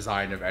favorite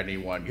design of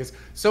anyone because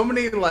so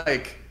many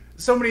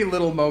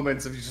little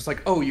moments of just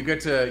like, oh, you're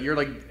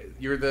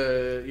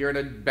in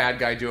a bad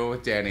guy duo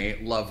with Danny.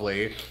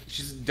 Lovely.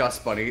 She's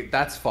Dust Bunny.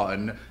 That's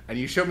fun. And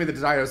you showed me the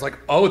design. I was like,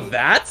 oh,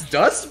 that's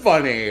Dust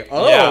Bunny.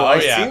 Oh, yeah, I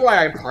see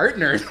why I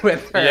partnered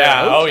with her.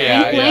 Yeah. Okay. Oh,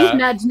 yeah.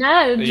 Nudge,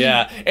 nudge.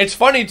 Yeah. It's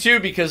funny too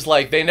because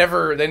like they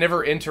never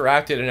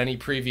interacted in any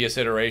previous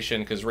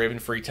iteration because Raven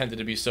Free tended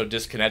to be so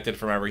disconnected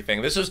from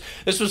everything. This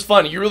was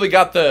fun. You really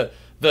got the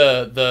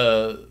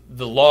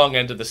long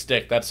end of the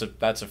stick. That's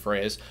a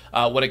phrase.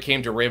 When it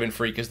came to Raven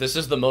Free, because this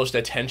is the most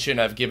attention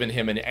I've given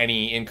him in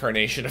any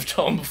incarnation of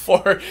Tome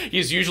before.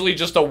 He's usually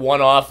just a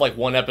one-off, like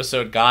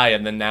one-episode guy,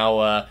 and then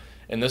now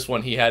in this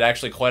one he had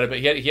actually quite a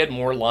bit. He had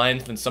more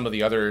lines than some of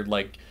the other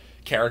like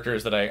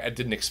characters that I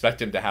didn't expect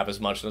him to have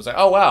as much. And I was like,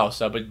 oh wow.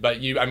 So, but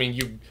you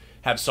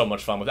have so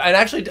much fun with it. And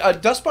actually,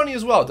 Dust Bunny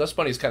as well. Dust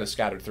Bunny's kind of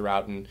scattered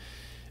throughout, and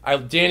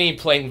Danny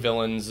playing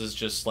villains is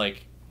just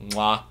like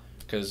mwah.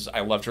 Because I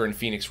loved her in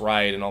Phoenix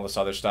Wright and all this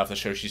other stuff, the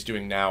show she's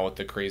doing now with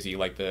the crazy,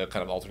 like the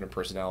kind of alternate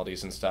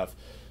personalities and stuff.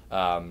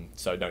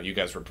 So no, you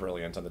guys were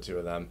brilliant on the two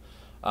of them.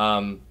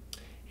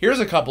 Here's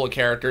a couple of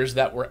characters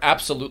that were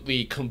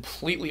absolutely,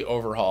 completely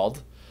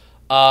overhauled.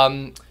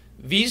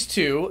 These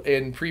two,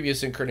 in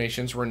previous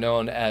incarnations, were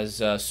known as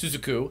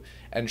Suzuku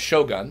and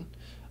Shogun.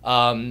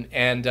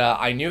 And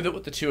I knew that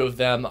with the two of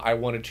them, I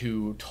wanted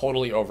to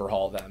totally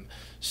overhaul them.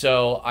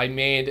 So I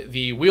made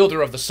the wielder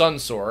of the Sun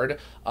Sword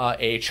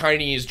a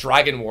Chinese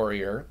dragon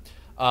warrior,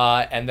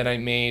 and then I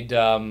made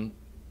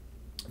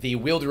the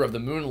wielder of the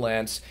Moon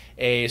Lance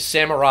a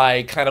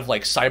samurai kind of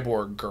like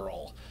cyborg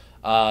girl.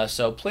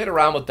 So played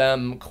around with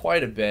them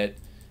quite a bit,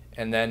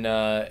 and then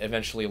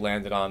eventually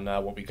landed on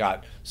what we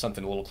got,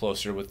 something a little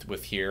closer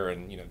with here,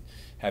 and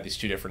had these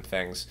two different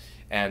things.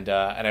 And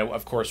I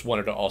of course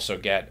wanted to also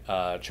get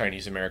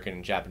Chinese American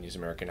and Japanese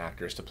American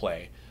actors to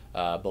play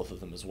both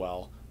of them as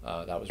well.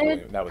 That was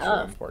really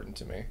important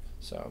to me.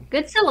 So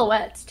good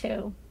silhouettes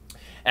too.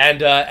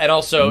 And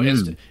also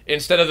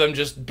instead of them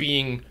just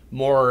being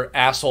more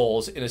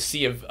assholes in a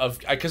sea of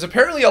because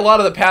apparently a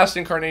lot of the past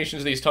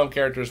incarnations of these Tome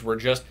characters were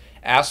just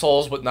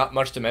assholes with not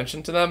much to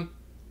mention to them.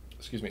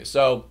 Excuse me.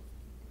 So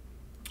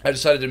I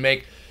decided to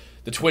make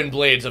the twin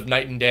blades of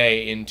Night and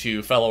Day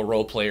into fellow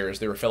role players.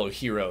 They were fellow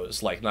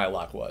heroes like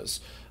Nylock was,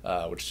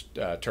 which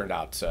turned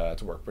out to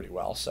work pretty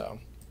well. So,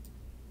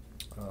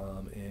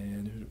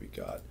 and who do we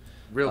got?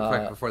 Real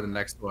quick before the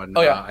next one,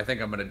 I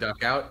think I'm going to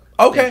duck out.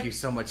 Okay. Thank you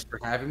so much for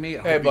having me.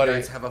 I hope buddy. You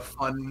guys have a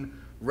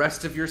fun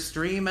rest of your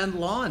stream and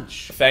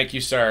launch. Thank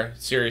you, sir.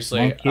 Seriously.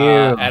 Thank you.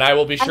 And I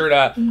will be sure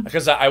to,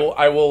 because I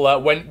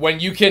will when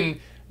you can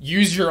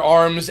use your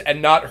arms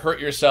and not hurt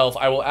yourself,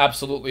 I will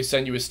absolutely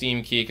send you a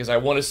Steam key because I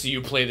want to see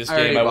you play this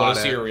game. I want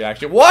to see your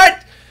reaction.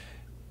 What?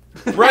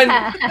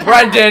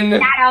 Brendan.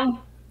 Got him.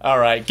 All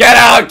right, get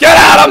out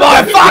of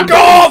my fuck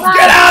off!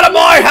 Get out of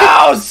my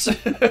house!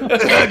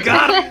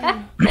 Got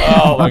him.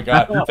 Oh my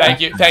god!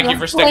 Thank you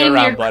for sticking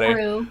around, buddy.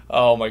 Crew.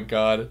 Oh my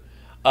god.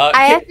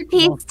 I have to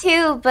pee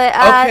too, but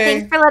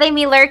thanks for letting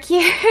me lurk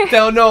here.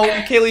 No,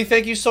 Kaylee,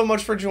 thank you so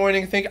much for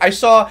joining. I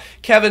saw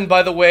Kevin,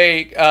 by the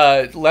way,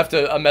 left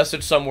a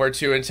message somewhere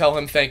too, and tell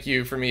him thank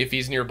you for me if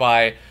he's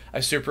nearby.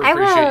 I super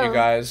appreciate you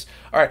guys.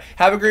 All right,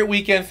 have a great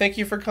weekend. Thank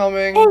you for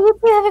coming. Hey, you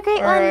too. Have a great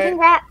one. Right.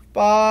 Congrats.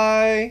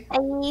 Bye.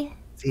 Bye.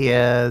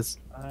 Yes.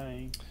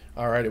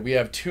 Alrighty, we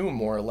have two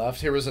more left.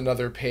 Here was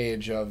another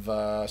page of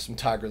some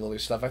Tiger Lily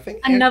stuff. I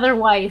think another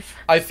wife.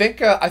 I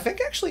think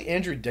actually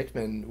Andrew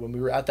Dickman, when we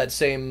were at that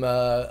same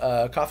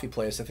coffee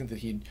place, I think that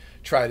he'd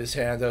tried his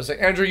hand. I was like,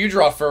 Andrew, you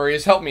draw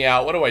furries. Help me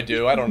out. What do I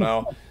do? I don't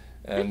know.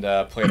 And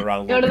played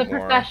around a little bit more.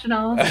 Go to the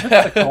professionals.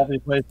 That's the coffee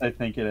place, I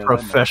think it is.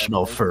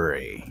 Professional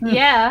furry.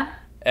 Yeah.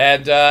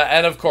 And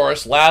of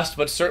course, last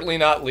but certainly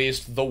not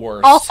least, the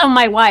worst. Also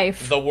my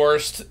wife. The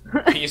worst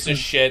piece of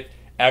shit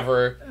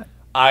ever.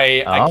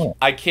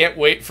 I can't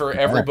wait for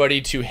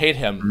everybody to hate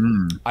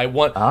him. I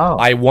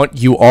want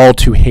you all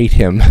to hate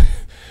him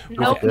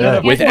Nope.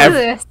 With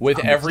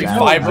every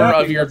fiber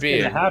of your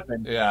being.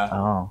 Yeah.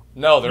 Oh.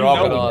 No, they're all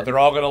gonna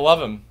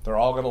love him. They're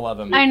all gonna love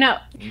him. I know.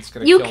 He's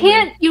gonna You kill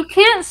can't me. you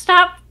can't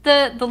stop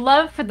the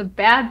love for the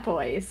bad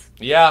boys.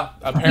 Yeah,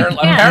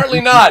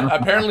 apparently not.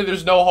 Apparently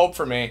there's no hope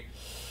for me.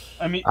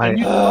 I mean, and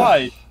you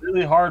tried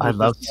really hard. I with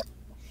love. this.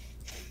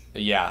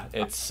 Yeah,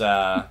 it's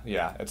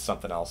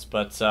something else.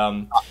 But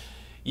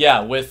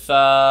yeah, with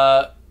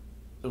Zeto,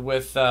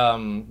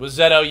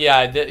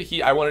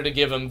 yeah, I wanted to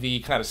give him the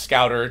kind of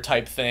scouter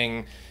type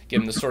thing,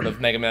 give him the sort of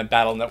Mega Man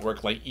Battle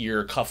Network like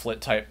ear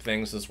cufflet type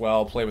things as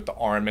well. Play with the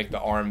arm, make the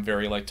arm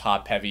very like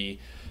top heavy.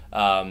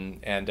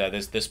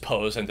 This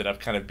pose ended up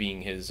kind of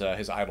being his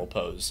idle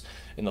pose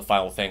in the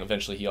final thing.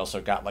 Eventually, he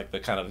also got like the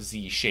kind of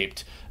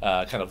Z-shaped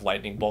kind of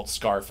lightning bolt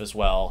scarf as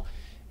well,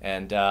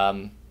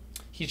 and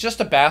he's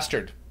just a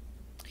bastard.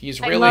 He's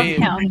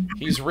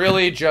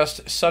really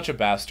just such a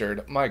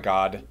bastard. My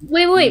God.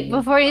 Wait,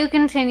 before you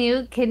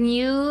continue, can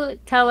you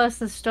tell us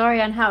the story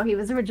on how he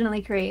was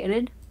originally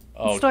created?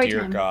 Oh Story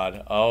dear time.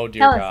 God. Oh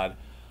dear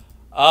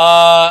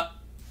God.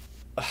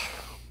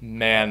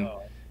 Man.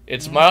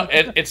 It's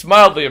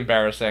mildly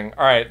embarrassing.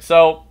 All right,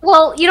 so.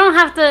 Well, you don't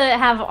have to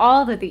have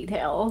all the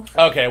details.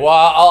 Okay, well,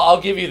 I'll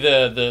give you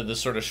the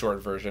sort of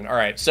short version. All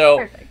right, so.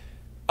 Perfect.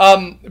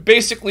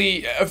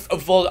 Basically,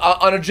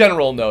 on a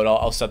general note,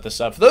 I'll set this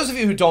up. For those of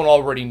you who don't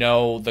already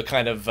know the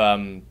kind of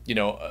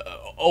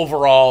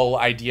overall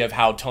idea of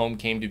how Tome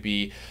came to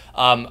be,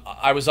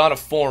 I was on a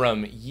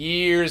forum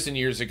years and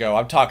years ago.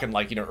 I'm talking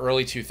like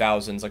early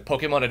 2000s. Like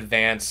Pokemon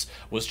Advance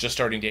was just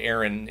starting to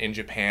air in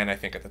Japan, I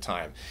think, at the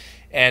time.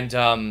 And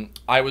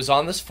I was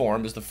on this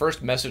forum. It was the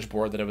first message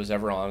board that I was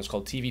ever on. It was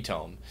called TV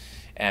Tome.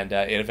 And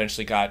it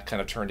eventually got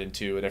kind of turned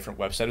into a different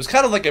website. It was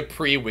kind of like a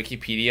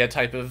pre-Wikipedia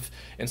type of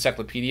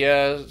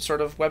encyclopedia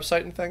sort of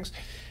website and things.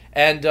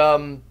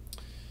 And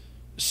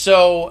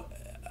so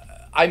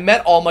I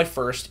met all my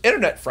first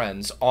internet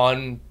friends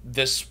on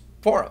this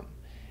forum.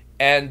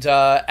 And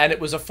it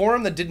was a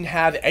forum that didn't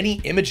have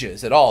any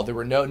images at all. There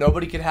were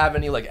nobody could have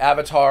any like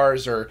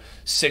avatars or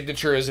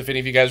signatures. If any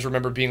of you guys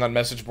remember being on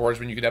message boards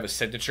when you could have a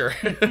signature,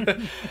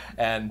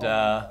 and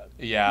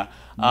yeah.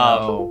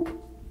 No.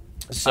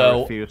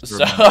 Sorry,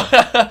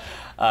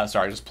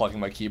 just plugging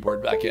my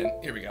keyboard back in.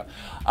 Here we go.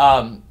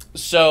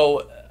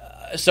 So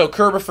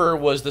Kerbifer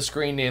was the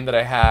screen name that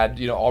I had,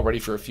 already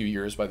for a few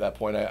years by that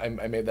point. I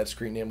made that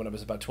screen name when I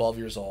was about 12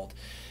 years old.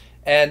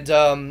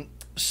 And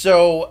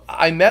so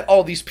I met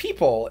all these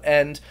people,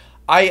 and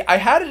I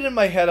had it in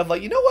my head of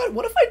like,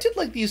 what if I did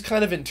like these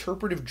kind of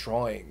interpretive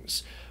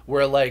drawings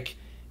where like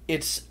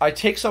I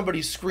take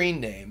somebody's screen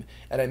name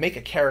and I make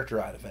a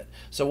character out of it.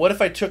 So what if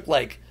I took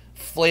like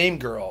Flame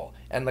Girl,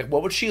 and like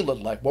what would she look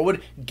like? What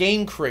would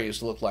Game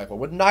Craze look like? What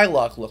would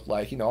Nylok look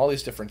like? All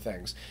these different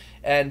things.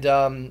 And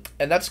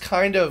that's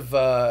kind of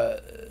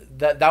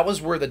that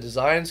was where the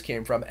designs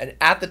came from. And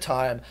at the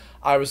time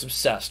I was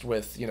obsessed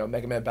with,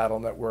 Mega Man Battle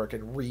Network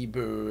and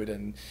Reboot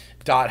and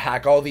Dot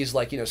Hack, all these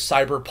like,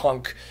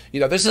 cyberpunk,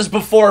 this is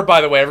before,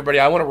 by the way, everybody,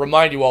 I want to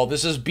remind you all,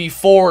 this is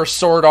before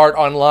Sword Art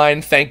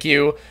Online. Thank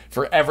you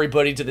for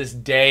everybody to this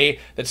day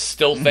that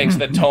still thinks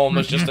that Tome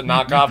is just a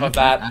knockoff of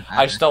that.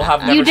 I still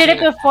have never You did seen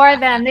it before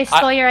then. They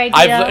stole your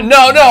idea. No.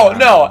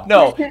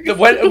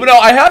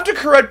 I have to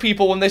correct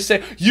people when they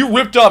say, you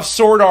ripped off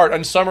Sword Art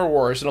and Summer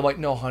Wars. And I'm like,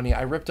 no, honey,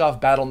 I ripped off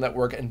Battle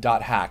Network and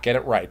Dot Hack. Get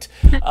it right.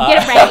 Get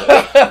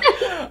it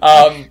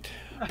right.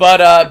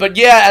 But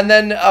yeah, and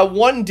then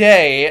one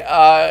day,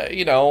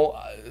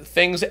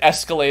 things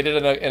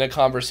escalated in a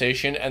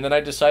conversation, and then I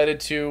decided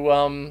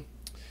to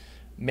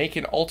make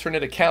an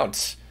alternate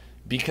account,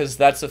 because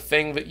that's a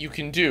thing that you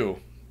can do.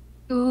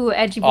 Ooh,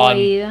 edgy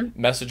boy. On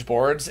message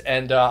boards,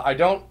 and I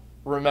don't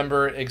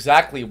remember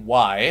exactly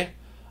why.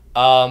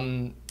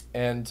 Oh,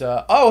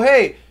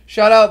 hey,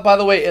 shout out, by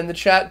the way, in the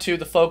chat to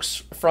the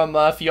folks from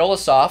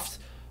Fiolasoft.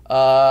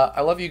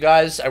 I love you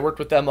guys. I worked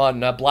with them on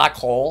Black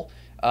Hole.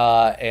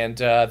 And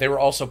they were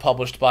also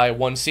published by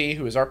 1C,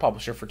 who is our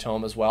publisher for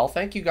Tome as well.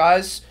 Thank you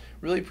guys.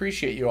 Really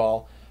appreciate you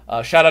all.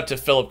 Shout out to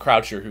Philip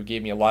Croucher, who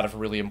gave me a lot of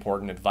really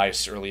important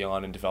advice early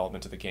on in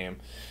development of the game.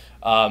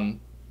 Yeah,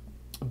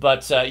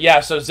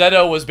 so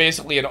Zeto was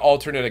basically an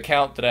alternate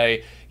account that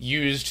I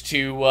used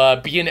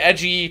to be an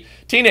edgy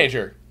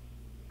teenager.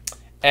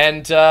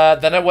 And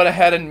then I went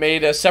ahead and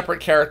made a separate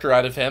character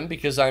out of him,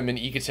 because I'm an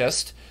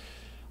egotist.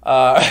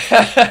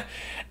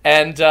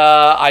 And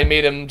I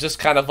made him just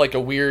kind of like a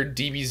weird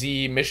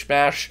DBZ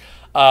mishmash.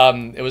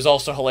 It was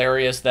also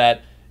hilarious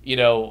that,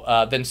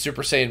 then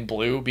Super Saiyan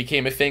Blue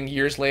became a thing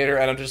years later,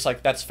 and I'm just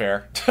like, that's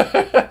fair.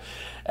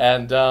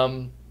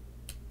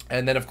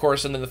 And then, of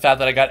course, and then the fact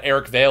that I got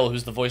Eric Vale,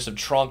 who's the voice of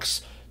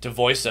Trunks, to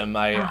voice him,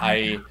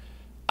 I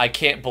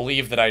can't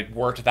believe that I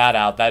worked that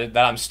out. That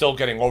I'm still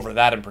getting over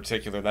that in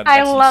particular. That's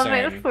I love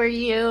insane. it for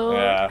you.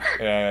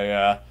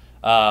 Yeah.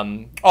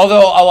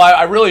 Although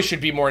I really should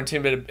be more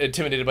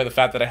intimidated by the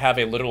fact that I have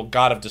a literal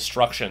god of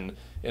destruction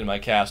in my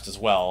cast as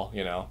well.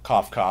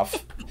 Cough,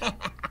 cough.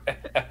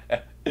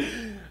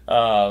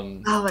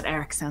 But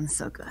Eric sounds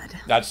so good.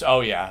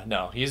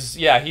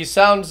 He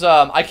sounds.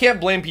 I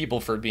can't blame people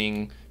for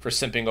being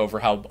simping over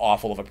how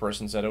awful of a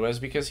person Zeto is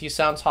because he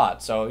sounds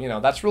hot. So, you know,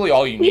 that's really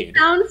all you need. He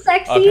sounds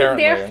sexy,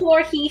 apparently.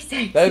 therefore he's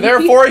sexy.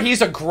 Therefore,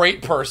 he's a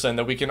great person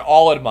that we can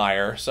all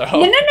admire. So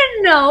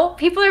No.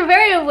 People are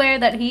very aware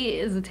that he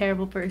is a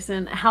terrible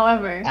person.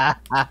 However,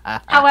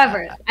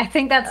 I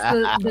think that's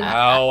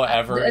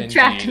the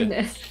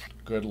attractiveness.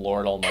 Indeed. Good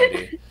Lord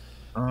Almighty.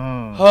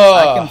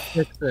 I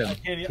can fix him.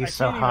 He's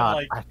so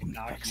hot. Even, like,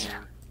 knock you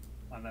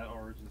on that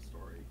origin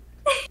story.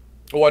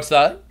 What's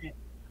that?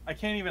 I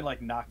can't even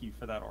like knock you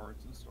for that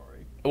origin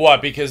story.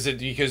 What? Because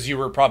you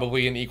were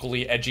probably an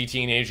equally edgy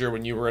teenager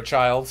when you were a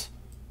child.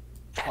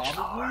 Probably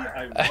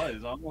I was. I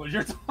don't know what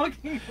you're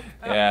talking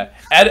about. Yeah,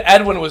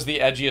 Edwin was the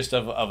edgiest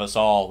of us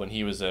all when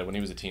he was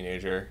a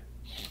teenager.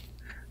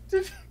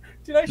 Did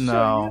I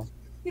show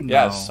you?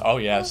 Yes. Oh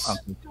yes.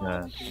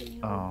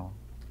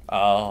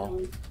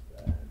 Oh.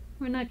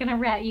 We're not gonna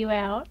rat you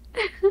out.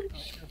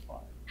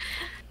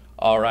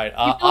 All right.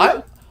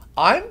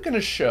 I'm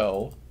gonna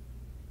show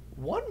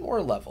one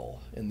more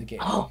level in the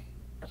game.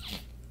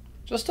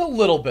 Just a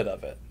little bit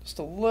of it. Just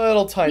a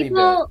little tiny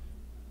bit.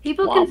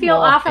 People can feel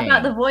off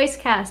about the voice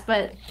cast,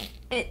 but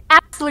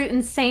absolute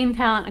insane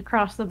talent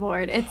across the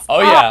board. It's it's so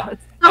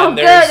and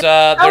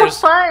good.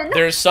 Fun.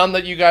 There's some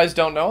that you guys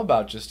don't know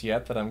about just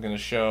yet that I'm gonna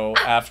show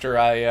after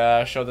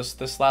I show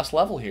this last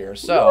level here.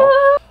 So,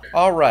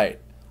 all right.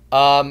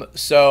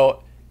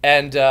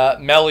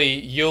 Melly,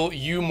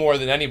 you more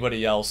than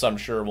anybody else, I'm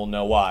sure, will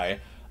know why.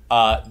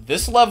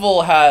 This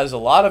level has a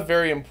lot of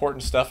very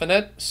important stuff in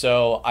it,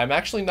 so I'm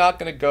actually not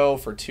going to go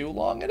for too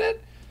long in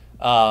it.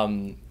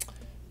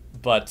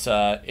 But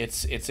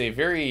it's a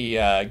very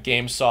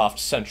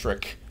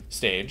GameSoft-centric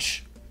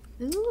stage.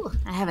 Ooh,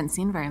 I haven't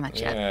seen very much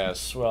yet.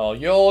 Yes, well,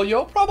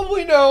 you'll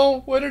probably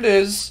know what it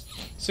is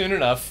soon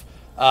enough.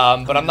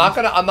 But I'm not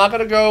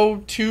gonna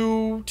go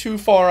too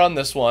far on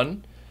this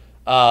one.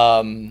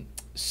 Yeah.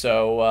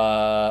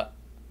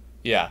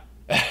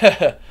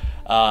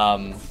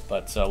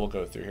 But we'll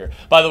go through here.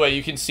 By the way,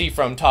 you can see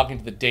from talking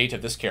to the date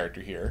of this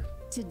character here.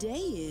 Today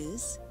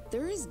is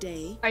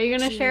Thursday. Are you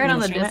gonna share it on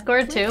the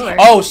Discord too? Or?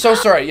 Oh, so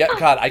sorry. Yeah,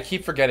 God, I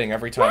keep forgetting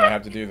every time I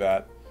have to do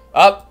that.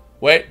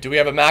 Wait, do we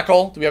have a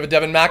Mackle? Do we have a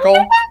Devin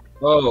Mackle?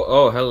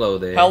 Oh, hello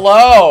there.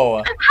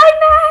 Hello.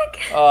 Hi,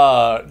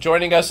 Mac.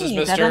 Joining us is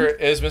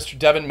Mr.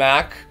 Devin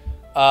Mack,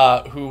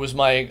 who was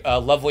my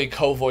lovely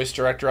co-voice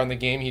director on the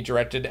game. He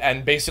directed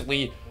and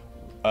basically.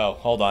 Oh,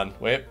 hold on.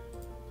 Wait.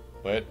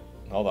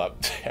 Hold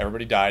up.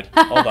 Everybody died.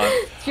 Hold on.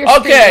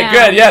 Okay,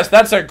 good. Yes,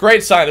 that's a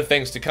great sign of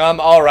things to come.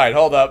 All right,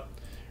 hold up.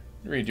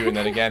 Redoing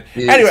that again.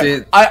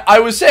 Anyway, I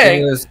was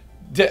saying.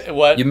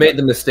 What? You made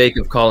the mistake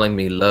of calling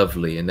me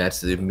lovely, and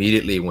that's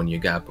immediately when you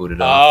got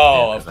booted off.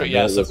 Oh, of course.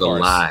 Yes, of course.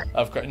 A lie.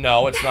 Of course.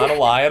 No, it's not a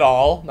lie at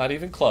all. Not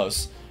even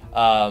close.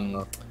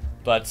 But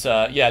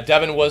yeah,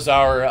 Devin was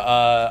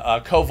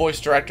our co-voice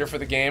director for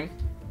the game.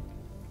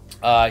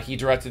 He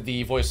directed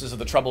the voices of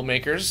the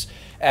Troublemakers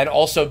and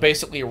also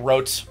basically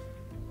wrote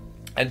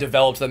and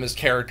developed them as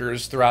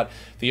characters throughout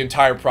the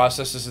entire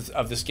processes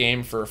of this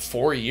game for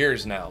 4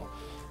 years now.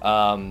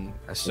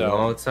 That's a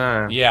long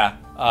time. Yeah.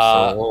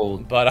 So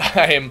old. But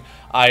I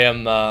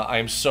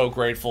am so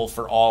grateful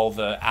for all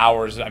the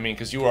hours. I mean,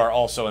 because you are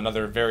also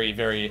another very,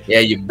 very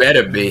you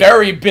better be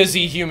very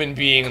busy human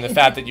being, and the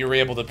fact that you were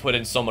able to put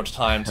in so much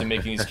time to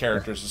making these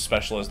characters as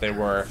special as they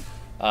were,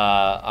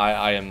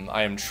 I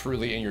am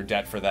truly in your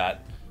debt for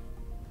that.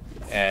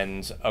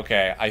 And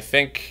okay, I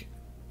think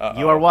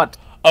you are what?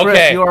 Okay,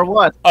 Chris, you are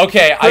what?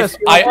 Okay, Chris,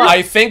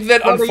 I think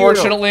that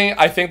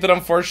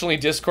unfortunately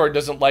Discord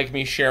doesn't like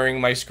me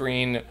sharing my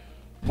screen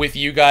with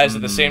you guys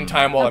at the same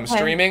time while I'm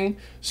streaming.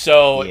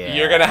 So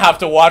you're gonna have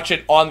to watch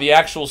it on the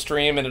actual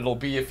stream, and it'll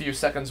be a few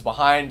seconds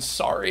behind.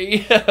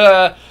 Sorry.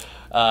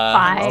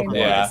 Fine.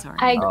 Yeah.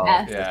 I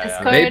guess.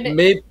 Yeah.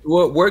 Maybe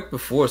what worked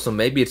before, so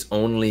maybe it's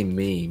only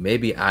me.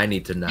 Maybe I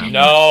need to know.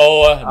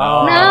 No.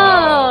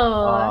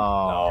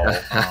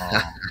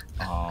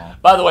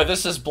 By the way,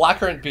 this is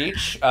Blackcurrant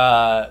Beach.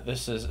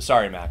 This is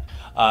sorry, Mac.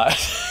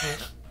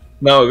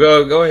 No,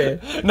 go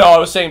ahead. No, I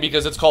was saying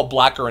because it's called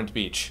Blackcurrant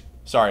Beach.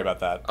 Sorry about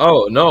that.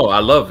 Oh no, I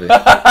love it.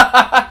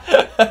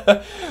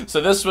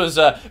 So this was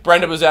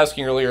Brenda was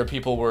asking earlier.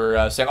 People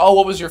were saying, "Oh,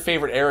 what was your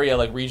favorite area,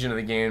 like region of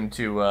the game,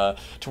 to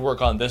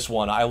work on this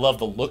one?" I love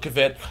the look of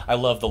it. I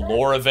love the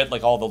lore of it,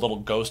 like all the little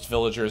ghost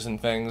villagers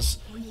and things.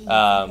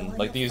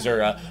 Like these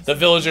are the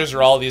villagers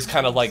are all these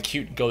kind of like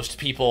cute ghost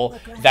people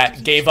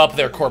that gave up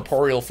their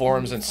corporeal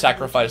forms and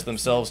sacrificed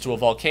themselves to a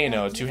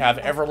volcano to have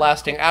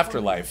everlasting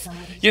afterlife.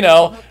 You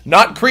know,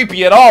 not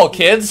creepy at all,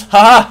 kids.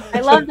 Ha! I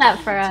love that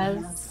for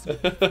us.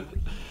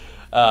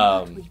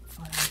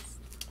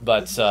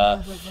 But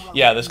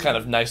yeah, this kind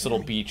of nice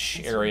little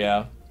beach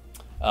area.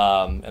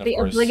 And of the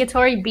course,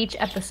 obligatory beach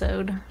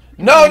episode.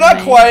 No,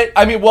 not quite.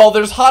 I mean, well,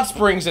 there's hot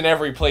springs in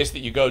every place that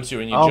you go to,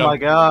 and you my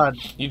God,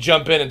 you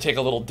jump in and take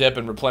a little dip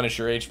and replenish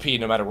your HP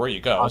no matter where you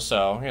go.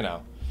 So you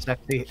know.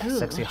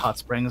 sexy hot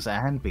springs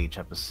and beach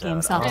episode.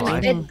 Game soft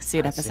bathing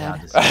suit episode.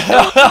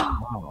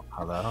 Oh,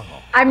 hello.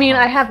 I mean,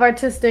 I have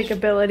artistic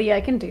ability.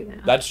 I can do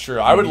that. That's true.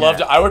 I would love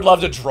to. I would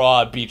love to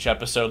draw a beach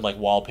episode like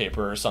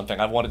wallpaper or something.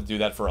 I've wanted to do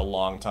that for a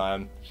long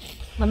time.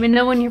 Let me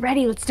know when you're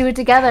ready. Let's do it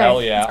together.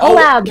 Hell yeah!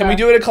 Collab. Can we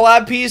do it a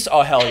collab piece?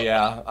 Oh hell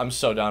yeah! I'm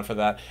so down for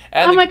that.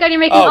 And oh my god, you're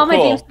making all my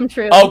dreams come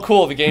true. Oh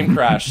cool, the game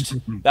crashed.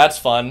 That's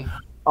fun.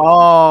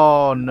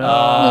 Oh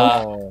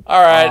no!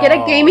 All right. Get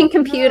a gaming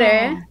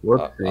computer.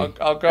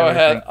 I'll go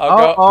ahead.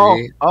 I'll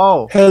go.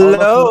 Oh!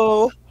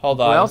 Hello.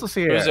 Hold on. Who else is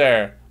here? Who's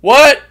there?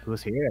 What?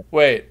 Who's here?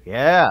 Wait.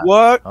 Yeah.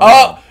 What?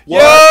 Oh. Yo!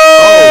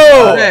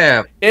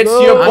 Yeah. It's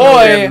your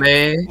boy,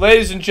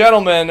 ladies and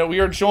gentlemen. We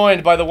are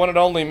joined by the one and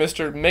only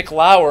Mr. Mick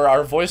Lauer,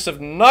 our voice of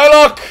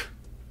Nylock.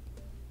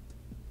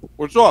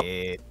 What's up?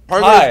 How are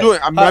you guys doing?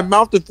 My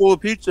mouth is full of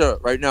pizza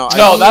right now.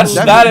 No,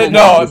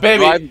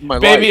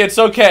 baby, it's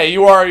okay.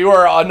 You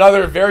are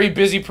another very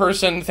busy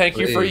person. Thank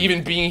you for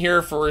even being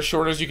here for as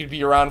short as you could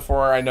be around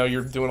for. I know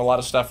you're doing a lot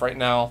of stuff right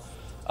now.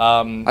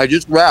 I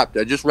just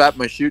wrapped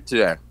my shoot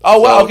today. Oh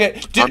wow,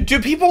 okay. Do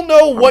people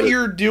know what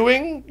you're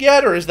doing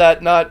yet, or has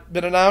that not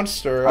been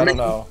announced, or I don't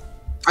know?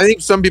 I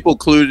think some people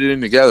clued it in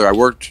together. I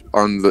worked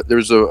on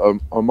there's a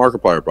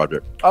Markiplier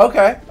project.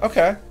 Okay.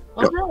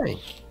 Alright.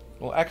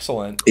 Well,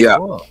 excellent. Yeah.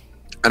 Cool.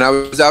 And I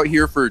was out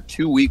here for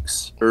 2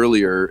 weeks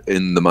earlier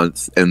in the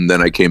month, and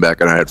then I came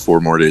back and I had 4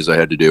 more days I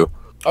had to do.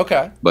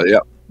 Okay. But yeah,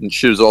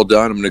 shit is all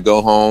done. I'm gonna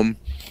go home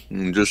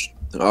and just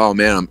oh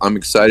man, I'm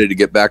excited to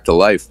get back to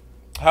life.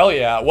 Hell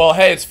yeah! Well,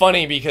 hey, it's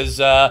funny because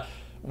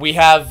we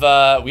have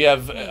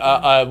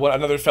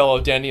another fellow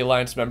Dandy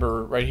Alliance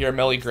member right here,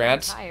 Melly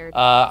Grant.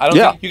 I don't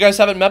think you guys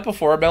haven't met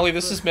before. Melly,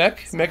 this is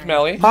Mick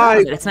Melly. Hi.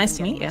 It's nice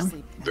to meet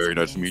you. Very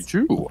nice to meet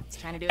you.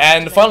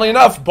 And funnily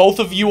enough, both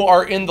of you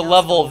are in the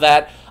level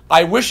that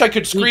I wish I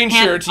could screen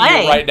share to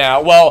you right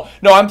now. Well,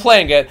 no, I'm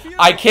playing it.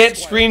 I can't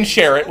screen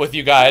share it with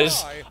you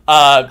guys.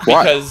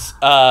 Because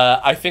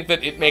I think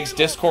that it makes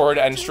Discord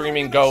and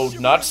streaming go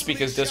nuts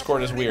because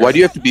Discord is weird. Why do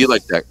you have to be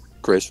like that,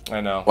 Chris?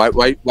 I know.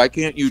 Why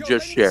can't you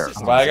just share?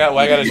 Why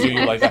I gotta do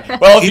you like that?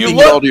 Well, if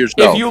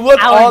you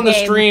look on the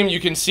stream,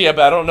 you can see it.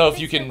 But I don't know if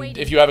you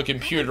have a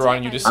computer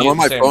on you to see. I'm it on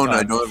my phone. Time.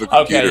 I don't have a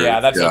computer. Okay, yeah,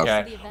 that's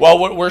okay.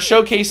 Well, we're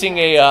showcasing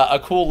a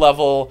cool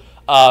level.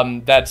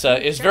 That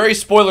is very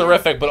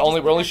spoilerific, but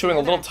we're only showing a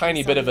little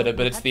tiny bit of it.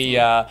 But it's the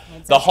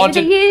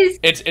haunted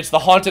it's the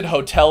haunted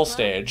hotel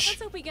stage.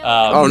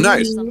 Oh,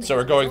 nice. So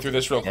we're going through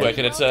this real quick,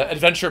 and it's an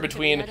adventure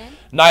between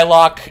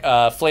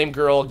Nylock, Flame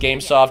Girl,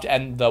 GameSoft,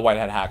 and the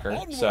Whitehead Hacker.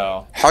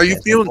 So how are you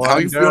feeling? How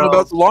are you feeling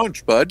about the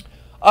launch, bud?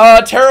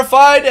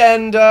 Terrified,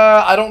 and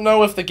I don't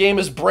know if the game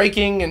is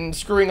breaking and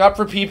screwing up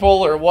for people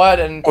or what.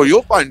 And oh,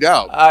 you'll find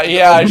out.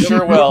 Yeah, I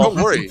sure will.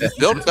 Don't worry,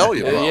 they'll tell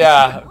you.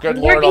 Yeah, good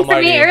Lord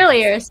Almighty. For me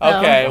earlier. So.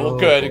 Okay, well,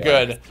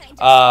 good.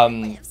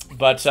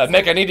 But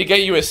Mick, I need to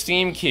get you a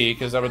Steam key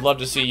because I would love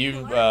to see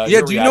you.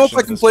 Yeah, do you know if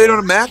I can play it on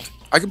a Mac?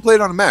 I can play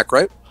it on a Mac,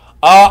 right?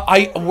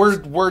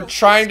 We're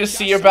trying to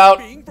see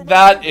about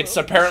that. It's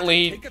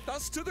apparently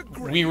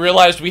we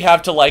realized we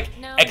have to like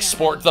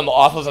export them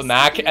off of a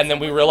Mac, and then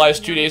we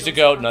realized 2 days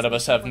ago none of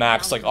us have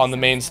Macs like on the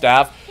main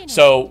staff.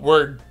 So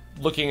we're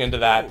looking into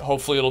that.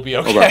 Hopefully it'll be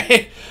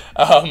okay.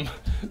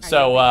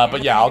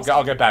 But yeah,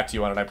 I'll get back to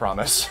you on it. I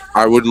promise.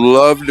 I would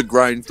love to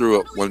grind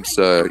through it once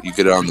you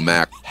get it on the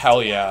Mac.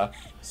 Hell yeah.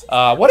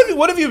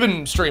 What have you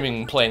been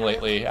streaming playing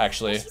lately?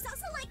 Actually.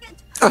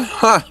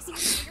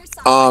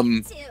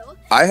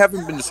 I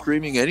haven't been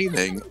streaming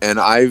anything, and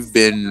I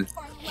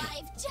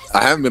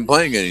haven't been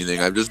playing anything.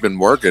 I've just been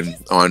working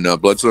on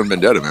Blood, Sweat, and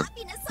Vendetta, man.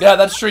 Yeah,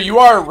 that's true. You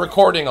are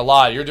recording a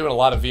lot. You're doing a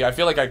lot of I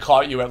feel like I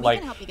caught you at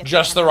like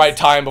just the right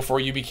time before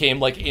you became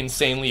like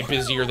insanely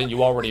busier than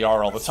you already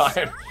are all the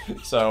time.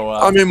 So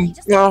I mean,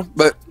 yeah,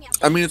 but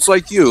I mean, it's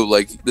like you.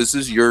 Like this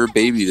is your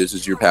baby. This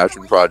is your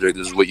passion project.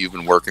 This is what you've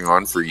been working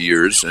on for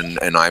years, and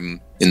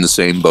I'm in the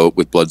same boat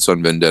with Blood, Sweat,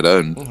 and Vendetta,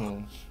 and.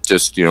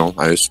 Just, you know,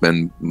 I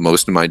spend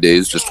most of my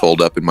days just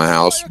holed up in my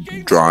house,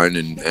 drawing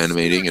and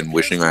animating and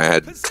wishing I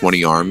had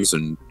 20 arms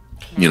and,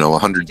 you know,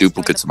 100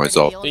 duplicates of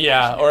myself.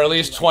 Yeah, or at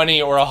least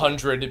 20 or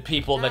 100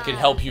 people that could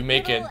help you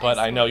make it, but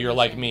I know you're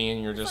like me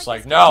and you're just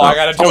like, no, I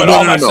gotta do it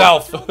all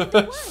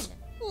myself.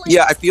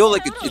 Yeah, I feel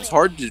like it's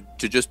hard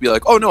to just be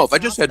like, oh no, if I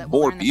just had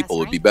more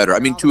people, it'd be better. I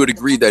mean, to a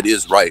degree that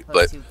is right,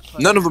 but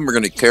none of them are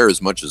going to care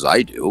as much as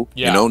I do.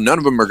 Yeah. You know, none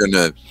of them are going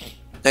to,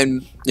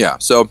 and yeah,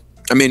 so,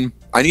 I mean,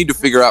 I need to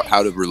figure out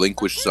how to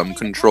relinquish some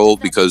control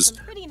because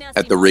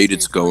at the rate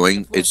it's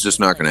going, it's just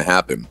not going to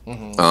happen.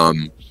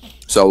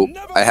 So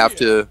I have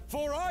to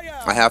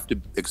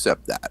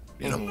accept that,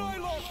 you know,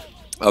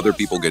 other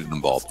people get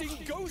involved.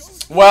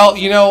 Well,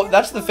 you know,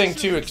 that's the thing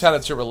too, kind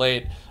of to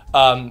relate.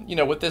 you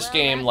know, with this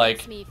game,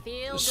 like,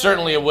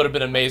 certainly it would have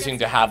been amazing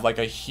to have, like,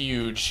 a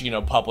huge, you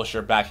know,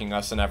 publisher backing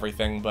us and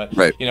everything, but,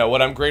 you know,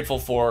 what I'm grateful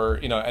for,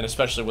 you know, and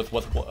especially with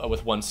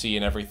 1C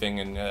and everything,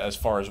 and as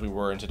far as we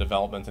were into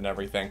development and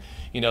everything,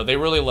 you know, they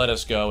really let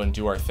us go and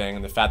do our thing,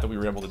 and the fact that we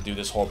were able to do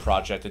this whole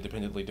project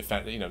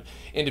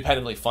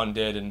independently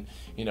funded, and,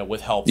 you know,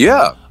 with help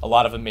from a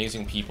lot of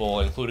amazing people,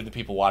 including the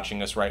people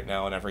watching us right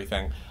now and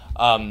everything.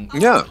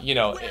 You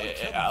know,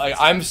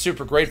 I'm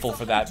super grateful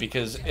for that,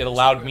 because it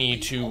allowed me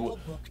to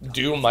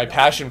do my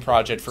passion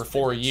project for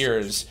 4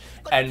 years,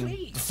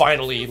 and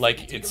finally,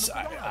 like,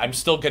 I'm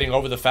still getting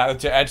over the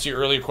fact, to answer your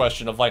earlier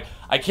question of, like,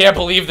 I can't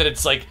believe that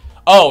it's like,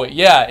 oh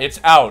yeah, it's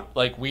out,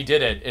 like, we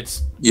did it,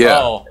 it's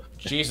oh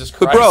Jesus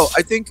Christ. But bro,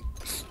 I think,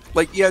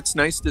 like, yeah, it's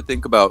nice to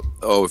think about,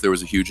 oh, if there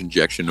was a huge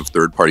injection of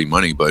third-party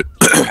money, but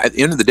at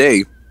the end of the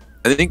day,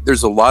 I think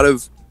there's a lot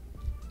of,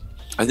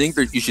 I think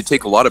that you should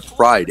take a lot of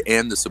pride,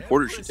 and the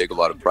supporters should take a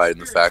lot of pride in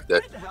the fact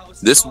that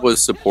this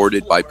was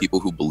supported by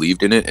people who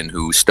believed in it and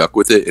who stuck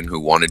with it and who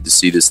wanted to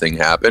see this thing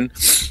happen.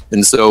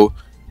 And so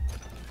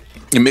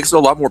it makes it a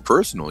lot more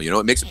personal, you know,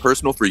 it makes it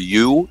personal for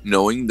you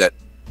knowing that,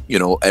 you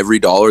know, every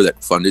dollar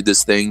that funded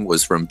this thing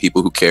was from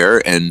people who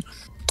care, and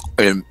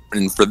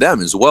for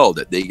them as well,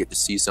 that they get to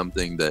see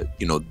something that,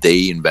 you know,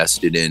 they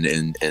invested in,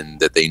 and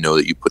that they know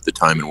that you put the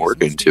time and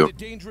work into.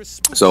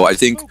 So I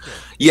think,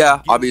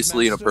 yeah,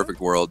 obviously in a perfect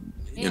world,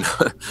 you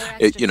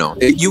know,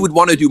 you would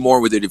want to do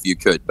more with it if you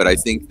could, but I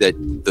think that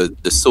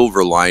the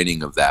silver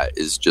lining of that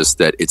is just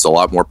that it's a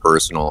lot more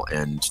personal,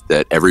 and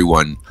that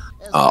everyone,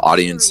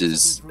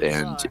 audiences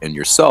and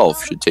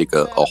yourself, should take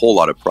a whole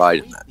lot of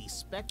pride in that.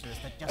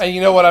 And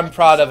you know what I'm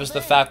proud of is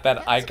the fact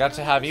that I got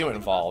to have you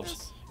involved.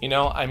 You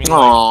know, I mean,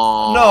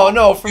 like,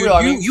 no, for dude, real.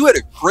 I mean, you had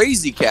a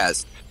crazy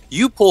cast.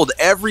 You pulled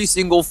every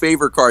single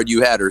favor card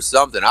you had, or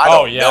something. I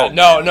don't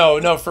know.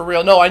 No, for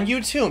real. No, and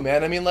you too,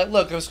 man. I mean, like,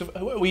 look,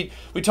 we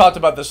talked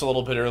about this a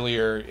little bit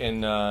earlier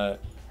in the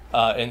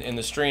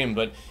stream,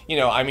 but you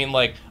know, I mean,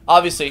 like,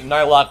 obviously,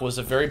 Nylok was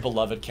a very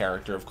beloved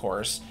character, of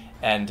course.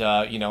 And,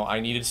 you know, I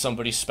needed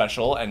somebody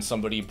special and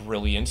somebody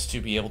brilliant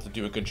to be able to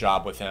do a good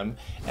job with him.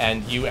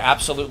 And you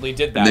absolutely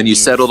did that. And then you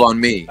settled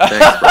on me.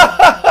 Thanks,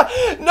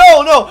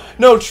 bro.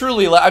 No,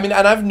 truly. I mean,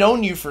 and I've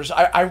known you for...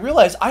 I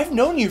realize I've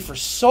known you for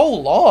so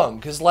long.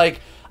 Because,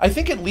 like, I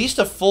think at least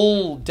a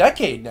full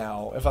decade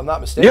now, if I'm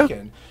not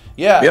mistaken.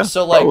 Yeah,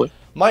 so, like, probably.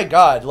 My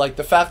God, like,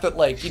 the fact that,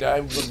 like, you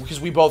know, because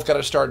we both got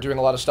to start doing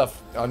a lot of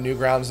stuff on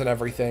Newgrounds and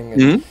everything.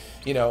 And,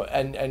 you know,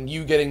 and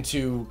you getting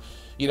to...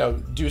 you know,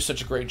 do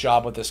such a great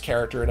job with this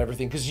character and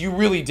everything, because you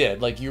really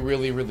did. Like, you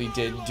really, really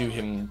did do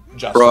him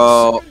justice.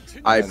 Bro,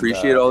 I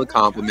appreciate all the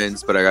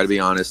compliments, but I gotta be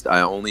honest,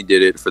 I only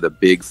did it for the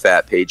big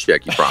fat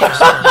paycheck you promised.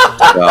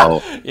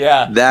 So,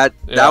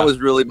 that was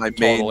really my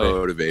main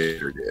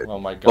motivator, dude. Oh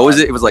my God. What was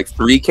it? It was like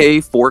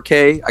 3K,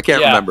 4K? I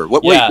can't remember.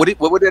 What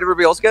did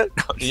everybody else get?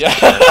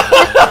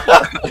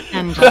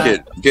 And, I'm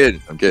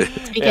good.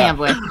 Speaking of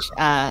which,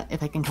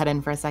 if I can cut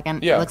in for a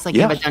second, it looks like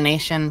you have a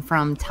donation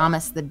from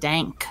Thomas the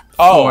Dank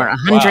for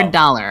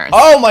 $100.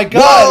 Oh my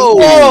God!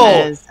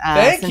 Whoa!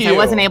 Thank you. I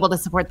wasn't able to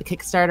support the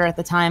Kickstarter at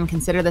the time,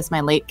 consider this my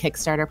late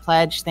Kickstarter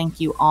pledge. Thank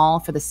you all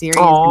for the series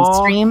and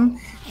stream.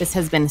 This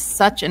has been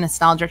such a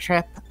nostalgia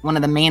trip. One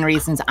of the main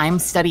reasons I'm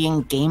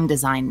studying game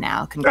design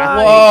now.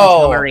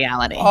 Congratulations on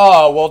reality.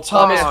 Oh well,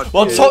 Thomas.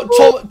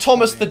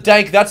 Thomas the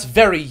Dank. That's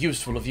very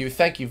useful of you.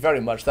 Thank you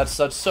very much. That's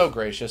so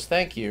gracious.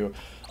 Thank you.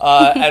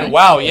 And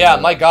wow, yeah,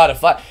 my God.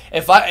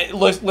 If I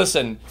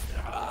listen.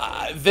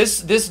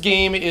 This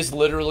game is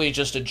literally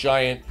just a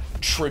giant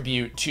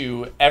tribute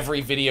to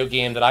every video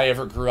game that I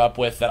ever grew up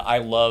with, that I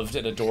loved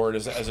and adored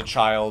as a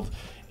child.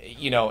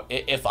 You know,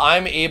 if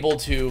I'm able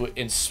to,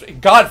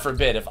 God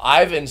forbid, if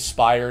I've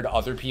inspired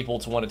other people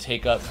to want to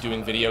take up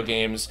doing video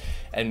games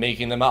and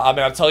making them, I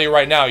mean, I'll tell you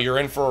right now, you're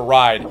in for a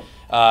ride.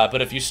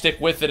 But if you stick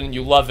with it and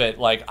you love it,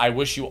 like, I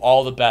wish you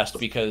all the best,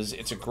 because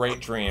it's a great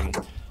dream.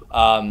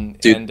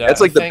 Dude, that's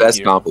like the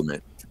best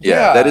compliment.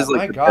 Yeah, that is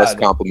like the best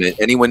compliment.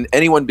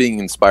 Anyone being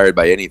inspired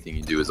by anything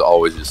you do is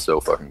always just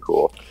so fucking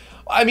cool.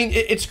 I mean,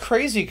 it's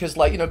crazy because,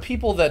 like, you know,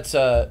 people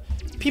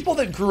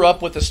that grew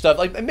up with the stuff,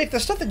 like, make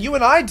the stuff that you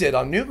and I did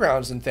on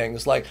Newgrounds and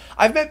things. Like,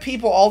 I've met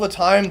people all the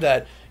time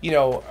that, you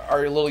know,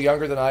 are a little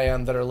younger than I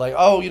am, that are like,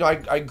 oh, you know,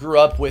 I grew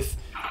up with,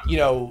 you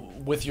know,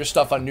 with your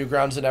stuff on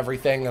Newgrounds and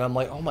everything, and I'm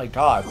like, oh my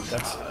God,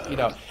 that's, you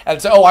know,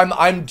 and so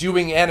I'm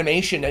doing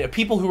animation.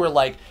 People who are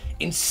like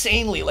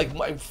insanely,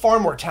 like, far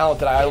more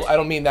talented. I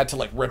don't mean that to,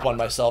 like, rip on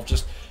myself,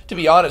 just to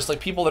be honest, like,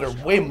 people that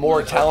are way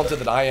more talented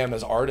than I am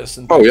as artists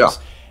and things.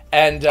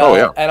 And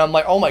and I'm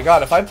like, oh my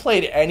God, if I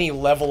played any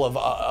level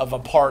of a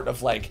part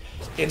of, like,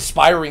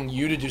 inspiring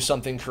you to do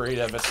something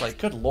creative, it's like,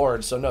 good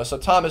Lord. So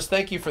Thomas,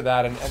 thank you for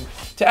that, and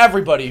to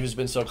everybody who's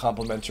been so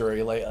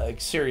complimentary, like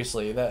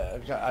seriously,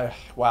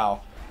 wow.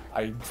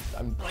 I'm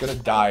gonna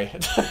die.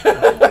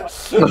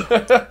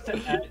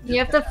 You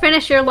have to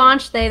finish your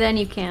launch day, then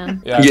you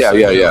can. Yeah,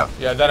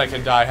 then I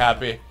can die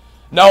happy.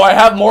 No, I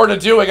have more to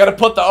do. I gotta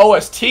put the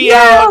OST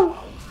out.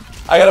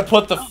 I gotta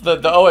put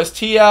the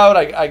OST out.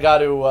 I got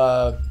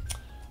to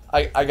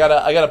I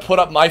gotta put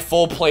up my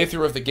full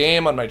playthrough of the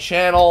game on my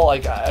channel.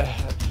 Like,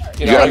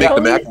 you gotta make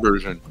the Mac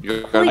version.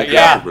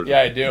 Yeah,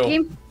 I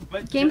do.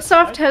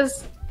 GameSoft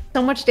has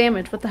so much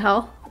damage. What the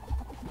hell?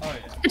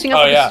 Catching up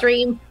Oh, with yeah. the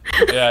stream.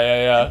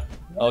 Yeah.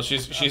 Well,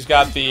 she's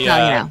got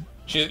the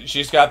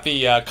she's got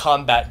the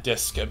combat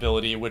disc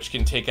ability, which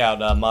can take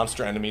out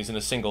monster enemies in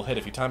a single hit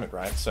if you time it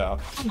right. So.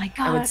 Oh my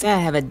god. I would say I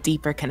have a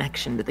deeper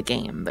connection to the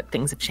game, but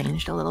things have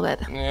changed a little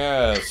bit.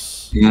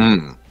 Yes.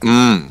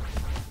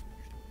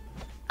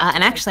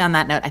 And actually, on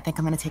that note, I think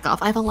I'm going to take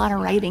off. I have a lot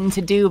of writing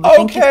to do, but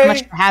thank you so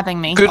much for having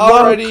me.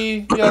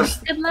 Alrighty,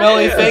 yes.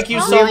 Melly, thank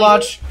you so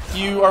much.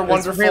 You are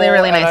wonderful. It's really,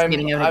 really and nice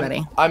meeting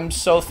everybody. I'm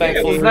so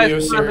thankful for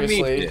you,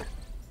 seriously.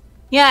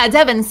 Yeah,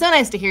 Devin, so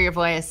nice to hear your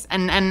voice.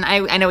 And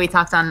I know we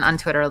talked on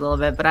Twitter a little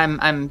bit, but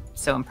I'm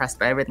so impressed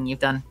by everything you've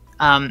done.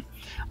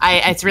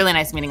 It's really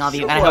nice meeting all of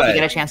you, and I hope we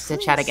get a chance to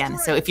chat again.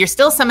 So if you're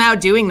still somehow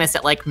doing this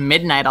at like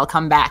midnight, I'll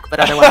come back, but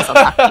otherwise I'll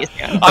talk to you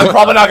soon. I'm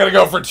probably not going to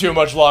go for too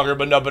much longer,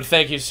 but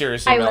thank you,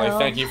 seriously, I Melly. will.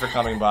 Thank you for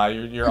coming by.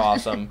 You're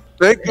awesome.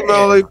 Thank you,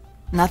 Melly.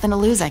 Nothing to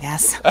lose, I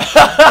guess.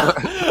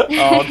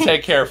 Oh,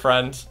 take care,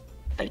 friend.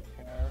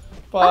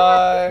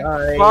 Bye.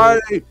 Bye.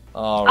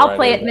 I'll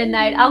play at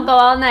midnight. I'll go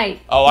all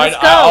night. Oh, Let's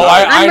go.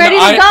 I'm ready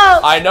to go.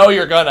 I know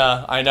you're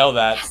gonna. I know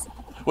that.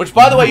 Which,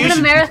 by the way, I'm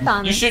gonna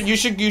marathon. you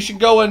should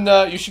go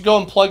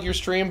and plug your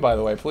stream. By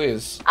the way,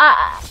 please.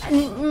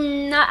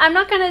 I'm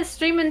not gonna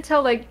stream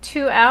until like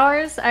 2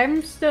 hours.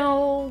 I'm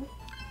still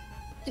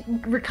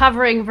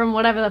recovering from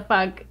whatever the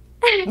fuck.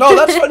 No,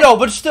 that's no,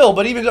 but still,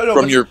 but even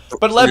no,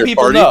 but let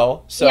people party?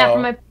 know. So yeah,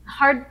 from my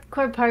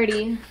hardcore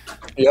party.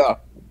 Yeah.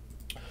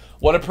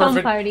 What a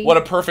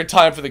perfect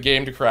time for the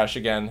game to crash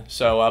again.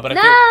 So, but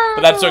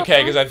that's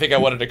okay because I think I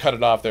wanted to cut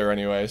it off there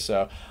anyway.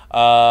 So,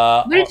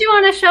 what did you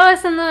want to show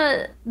us in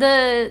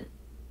the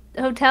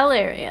hotel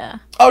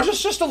area? Oh,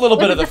 just a little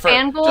bit of the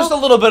fan goal? just a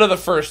little bit of the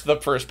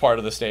first part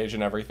of the stage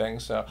and everything.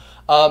 So,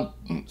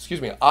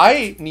 excuse me,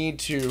 I need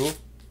to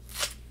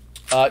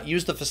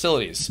use the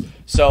facilities.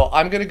 So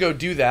I'm gonna go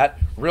do that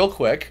real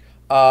quick.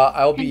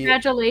 I'll be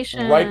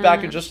right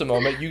back in just a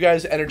moment. You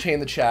guys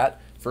entertain the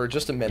chat for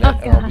just a minute,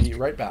 and I'll be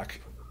right back.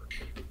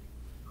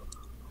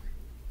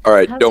 All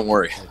right, don't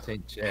worry.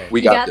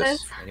 We got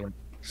this.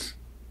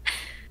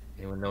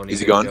 Anyone know any Is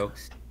he gone?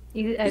 jokes?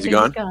 Is he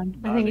gone?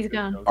 I think he's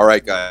gone. All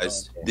right,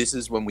 guys. This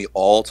is when we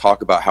all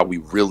talk about how we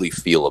really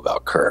feel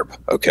about Curb.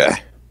 Okay.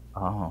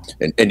 Oh.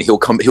 And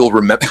he'll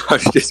remember. I'm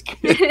just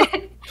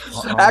kidding.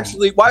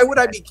 Actually, why would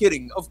I be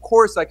kidding? Of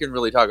course I can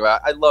really talk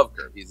about it. I love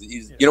Curb.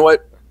 He's you know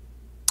what?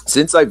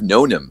 Since I've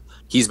known him,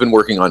 he's been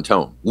working on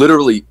Tome.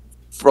 Literally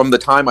from the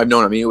time I've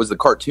known him. I mean, it was the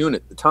cartoon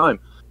at the time.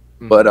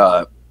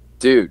 But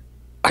dude,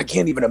 I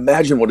can't even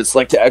imagine what it's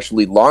like to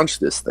actually launch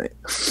this thing.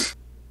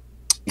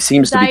 He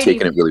seems to be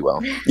taking it really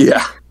well.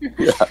 Yeah.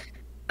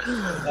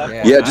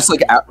 Yeah, just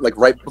like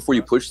right before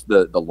you push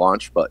the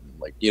launch button,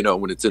 like, you know,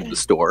 when it's in the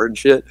store and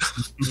shit.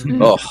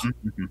 Oh,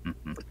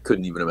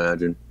 couldn't even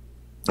imagine.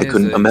 I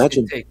couldn't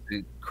imagine. It takes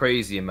a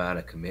crazy amount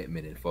of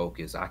commitment and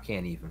focus. I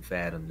can't even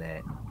fathom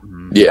that.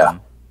 Yeah.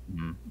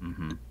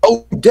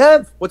 Oh,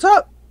 Dev, what's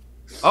up?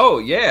 Oh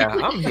yeah,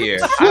 I'm here.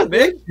 Hi,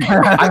 Vic.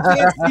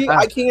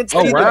 I can't see.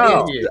 Oh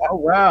wow. Oh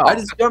wow. I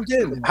just jumped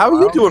in. How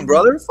are you doing,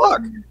 brother?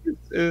 Fuck.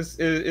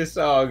 It's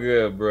all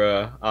good,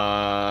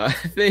 bruh.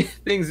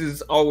 Things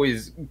is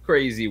always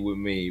crazy with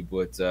me,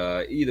 but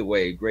either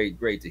way,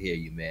 great to hear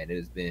you, man.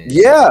 It's been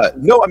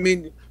No, I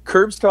mean,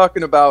 Curb's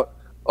talking about,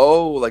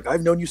 oh, like,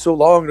 I've known you so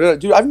long,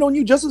 dude. I've known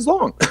you just as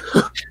long.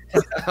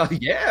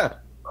 Yeah.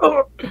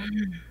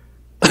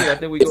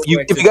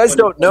 If you guys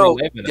don't know,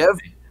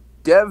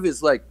 Dev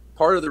is like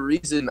part of the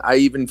reason I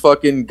even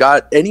fucking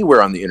got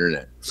anywhere on the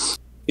internet.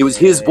 It was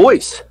his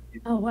voice.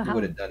 Oh wow. You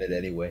would have done it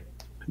anyway.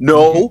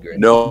 No.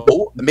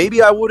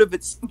 Maybe I would have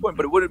at some point,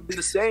 but it would have been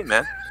the same,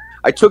 man.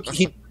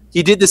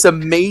 He did this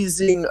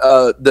amazing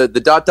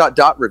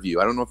the ...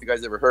 review. I don't know if you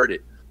guys ever heard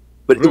it,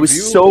 but it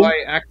was so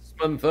by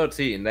Axman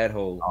 13. That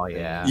whole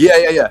yeah,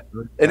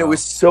 and it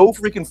was so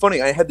freaking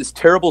funny. I had this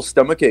terrible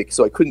stomach ache,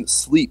 so I couldn't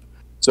sleep.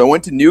 So I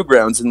went to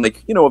Newgrounds, and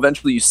like, you know,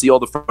 eventually you see all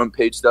the front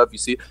page stuff.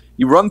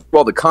 You run through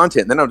all the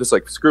content, and then I'm just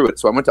like, screw it.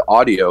 So I went to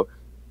audio.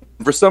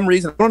 For some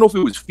reason, I don't know if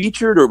it was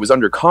featured or it was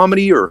under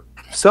comedy or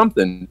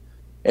something.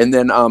 And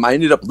then I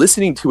ended up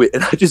listening to it,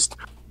 and I just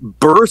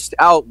burst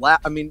out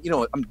I mean, you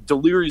know, I'm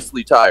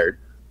deliriously tired,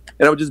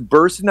 and I was just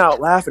bursting out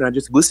laughing. I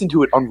just listened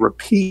to it on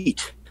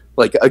repeat,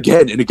 like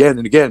again and again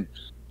and again.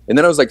 And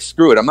then I was like,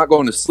 screw it. I'm not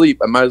going to sleep.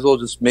 I might as well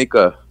just make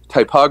a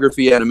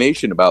typography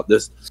animation about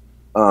this.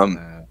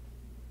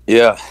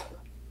 Yeah,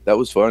 that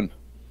was fun.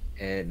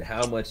 And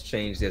how much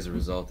changed as a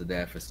result of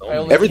that for so I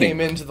only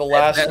came into the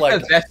last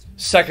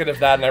second of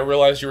that, and I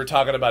realized you were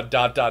talking about ...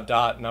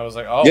 and I was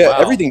like, oh, yeah, wow.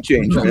 Everything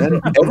changed,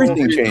 man.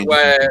 Everything changed.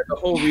 The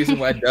whole reason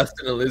why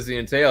Dustin and Lizzie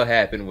and Tail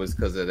happened was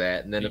because of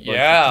that, and then a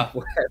bunch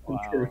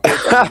of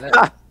people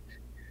happened.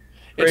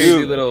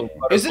 Crazy little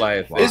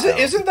butterfly.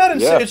 Isn't that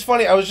insane? Yeah. It's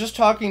funny. I was just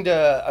talking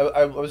to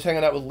I was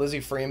hanging out with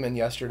Lizzie Freeman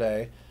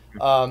yesterday,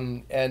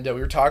 and we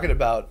were talking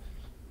about,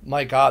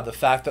 my God, the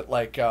fact that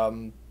like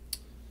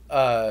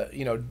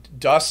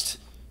Dust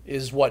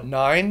is what,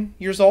 9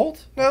 years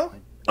old now?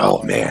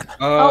 Oh man.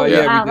 Oh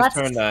yeah, wow, we just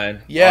that's- turned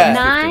 9. Yeah.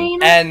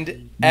 9?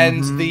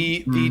 And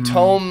the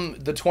Tome,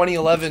 the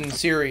 2011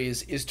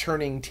 series is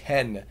turning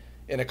 10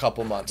 in a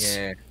couple months.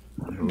 Yeah.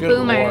 Good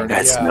Boomer. lord.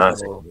 That's yeah.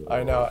 nuts.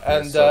 I know.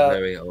 That's And so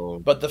very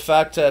old. but the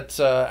fact that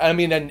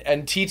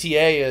and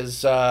TTA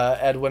is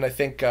Edwin, I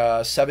think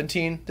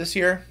 17 this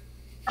year.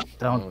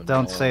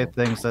 Don't say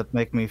things that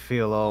make me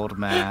feel old,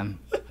 man.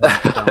 Don't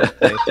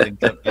say things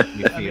that make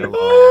me feel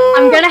old.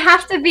 I'm gonna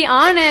have to be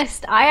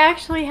honest. I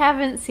actually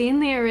haven't seen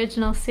the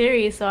original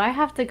series, so I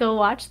have to go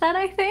watch that.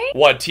 I think.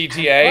 What,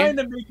 TTA?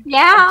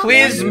 Yeah.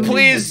 Please,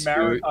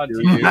 Marathon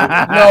TV. no,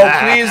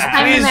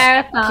 I'm a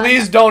marathon.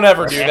 please don't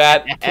ever do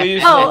that.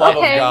 Please, for the love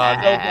okay.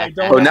 of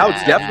God. Oh, now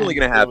it's definitely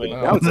gonna happen.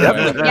 Now it's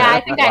definitely gonna Yeah, I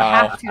happen. think I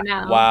have to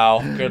now.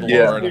 Wow, good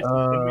Yeah. lord.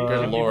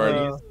 Good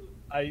lord.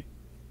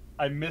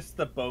 I missed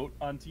the boat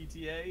on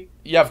TTA.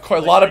 Yeah, of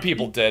course. A lot of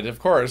people did, of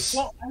course.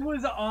 Well, I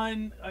was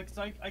on, cause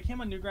I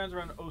came on Newgrounds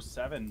around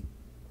 07,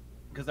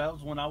 because that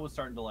was when I was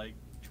starting to like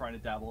try to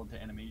dabble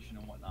into animation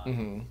and whatnot.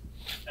 Mm-hmm.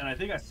 And I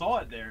think I saw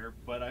it there,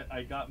 but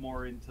I got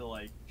more into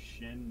like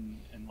Shin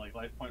and like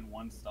Life Point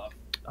 1 stuff.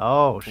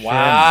 Oh, shit.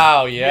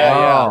 Wow,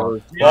 yeah.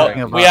 Oh, Well,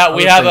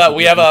 we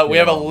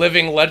have a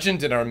living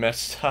legend in our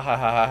midst. Ha ha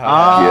ha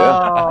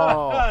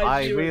ha. Oh,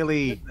 I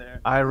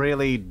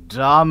really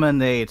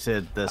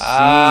dominated the scene.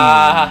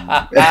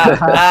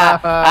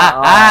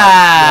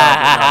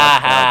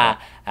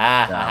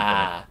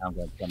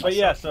 But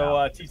yeah,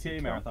 so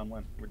TTA Marathon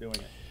when we're doing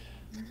it.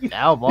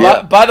 Now,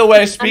 by the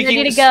way,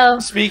 ready to go.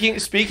 speaking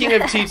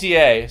of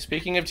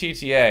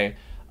TTA,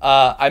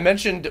 I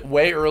mentioned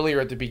way earlier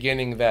at the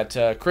beginning that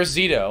Chris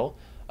Zito,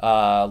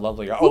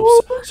 lovely guy.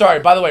 Oh, sorry.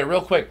 By the way,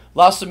 real quick,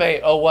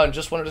 Lasame01,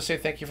 just wanted to say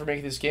thank you for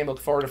making this game. Look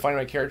forward to finding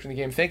my character in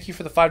the game. Thank you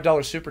for the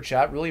 $5 super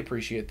chat. Really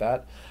appreciate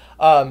that.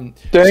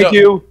 Thank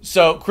you.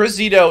 So Chris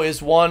Zito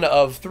is one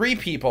of 3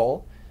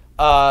 people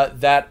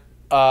that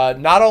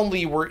not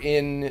only were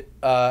in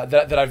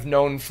that I've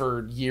known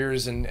for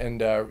years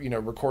and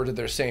recorded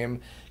their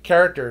same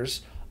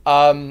characters,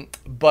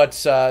 but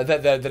that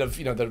have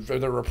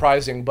they're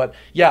reprising. But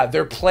yeah,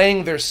 they're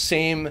playing their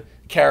same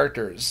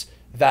characters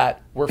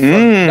that were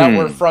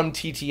from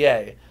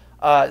TTA.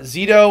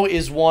 Zito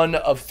is one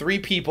of 3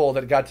 people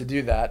that got to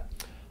do that.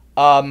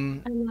 I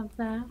love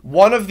that.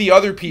 One of the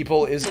other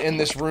people is in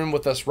this room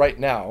with us right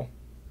now,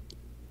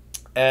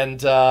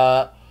 and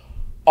all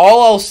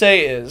I'll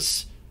say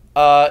is,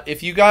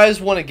 if you guys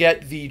want to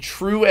get the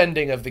true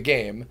ending of the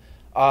game,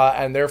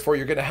 and therefore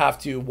you're going to have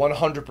to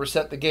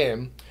 100% the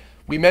game,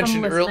 we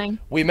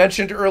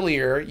mentioned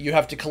earlier you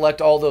have to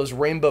collect all those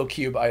rainbow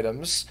cube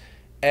items,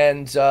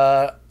 and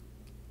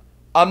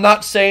I'm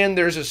not saying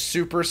there's a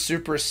super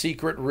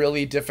secret,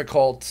 really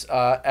difficult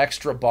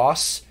extra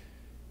boss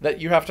that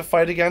you have to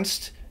fight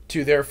against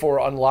to therefore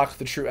unlock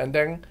the true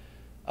ending,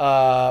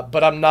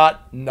 but I'm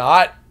not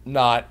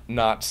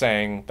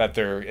saying that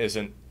there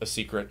isn't a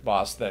secret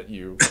boss that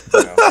you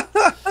know.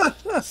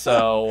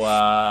 So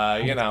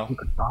I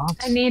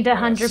need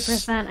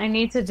 100%. I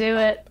need to do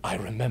it. I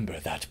remember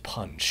that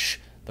punch,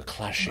 the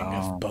clashing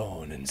of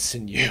bone and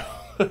sinew.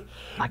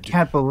 I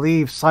can't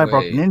believe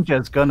Cyborg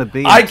Ninja is gonna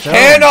be. I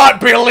cannot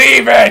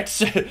believe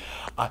it.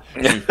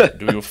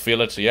 Do you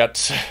feel it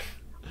yet?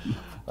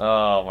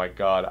 Oh my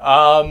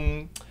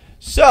god.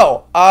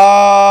 So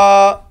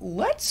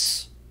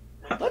let's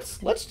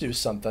do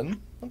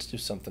something. Let's do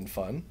something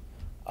fun.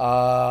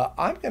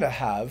 I'm gonna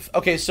have.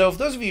 Okay, so for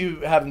those of you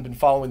who haven't been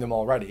following them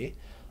already,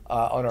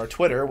 on our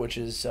Twitter, which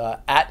is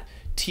at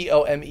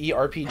TOME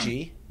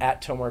RPG,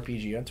 at TOME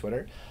RPG on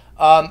Twitter,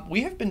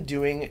 we have been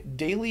doing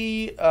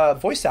daily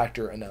voice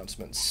actor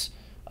announcements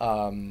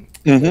to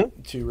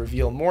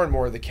reveal more and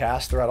more of the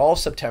cast throughout all of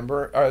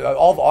September, or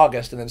all of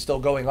August, and then still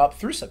going up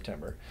through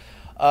September.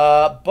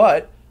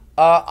 But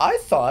I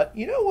thought,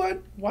 you know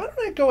what? Why don't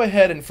I go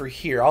ahead and for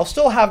here, I'll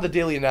still have the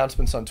daily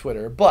announcements on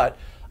Twitter, but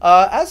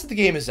as the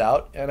game is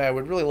out, and I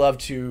would really love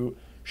to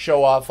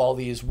show off all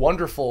these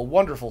wonderful,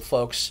 wonderful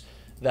folks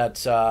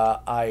that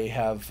I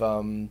have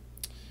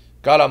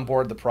got on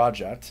board the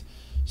project.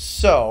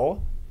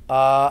 So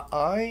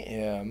I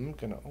am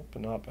going to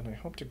open up, and I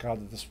hope to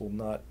God that this will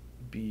not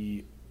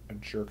be a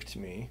jerk to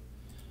me.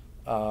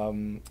 Let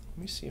me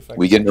see if I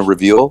we getting a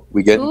reveal?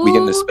 We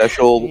getting a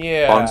special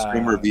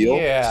on-screen reveal?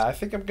 Yeah, I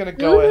think I'm gonna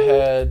go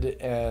ahead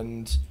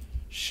and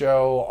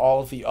show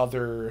all the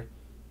other.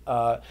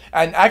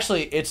 And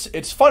actually,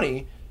 it's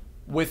funny,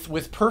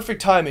 with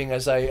perfect timing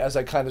as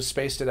I kind of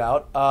spaced it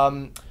out.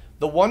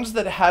 The ones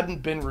that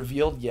hadn't been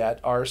revealed yet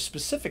are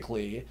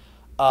specifically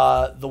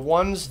the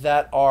ones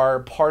that are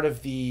part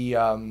of the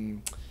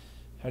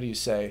how do you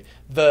say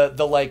the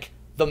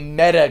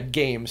meta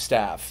game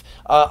staff.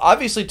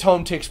 Obviously,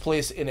 Tome takes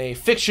place in a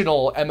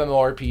fictional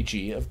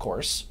MMORPG, of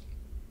course.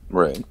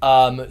 Right.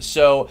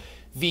 So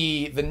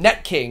the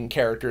Net King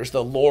characters,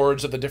 the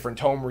lords of the different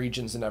Tome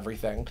regions and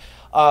everything,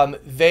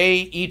 they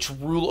each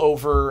rule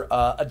over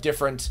a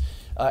different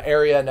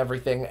area and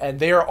everything, and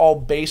they are all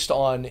based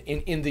on,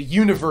 in the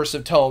universe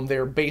of Tome,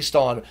 they're based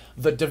on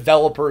the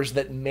developers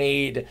that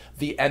made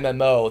the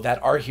MMO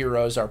that our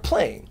heroes are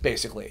playing,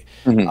 basically.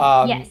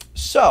 Yes.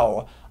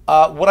 So,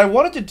 what I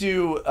wanted to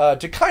do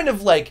to kind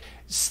of like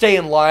stay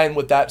in line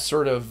with that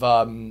sort of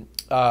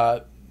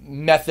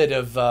method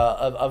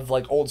of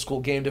like old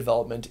school game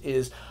development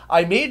is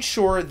I made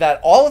sure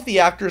that all of the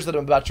actors that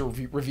I'm about to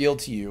reveal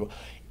to you,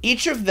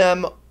 each of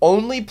them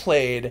only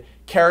played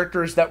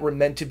characters that were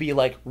meant to be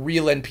like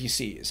real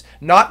NPCs,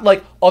 not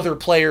like other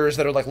players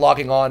that are like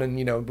logging on and,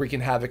 you know,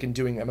 wreaking havoc and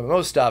doing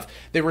MMO stuff.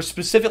 They were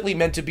specifically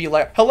meant to be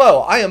like,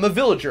 hello, I am a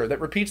villager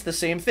that repeats the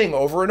same thing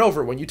over and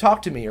over when you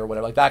talk to me or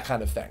whatever, like that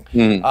kind of thing.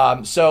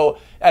 So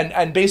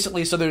and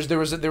basically, so there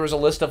was a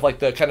list of like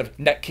the kind of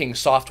Net King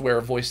software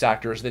voice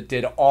actors that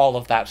did all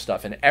of that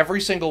stuff, and every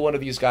single one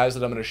of these guys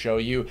that I'm going to show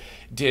you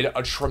did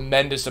a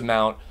tremendous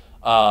amount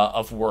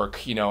of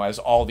work, you know, as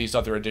all these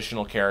other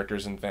additional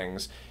characters and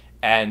things.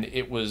 And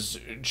it was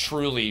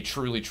truly,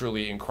 truly,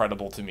 truly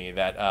incredible to me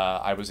that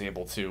I was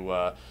able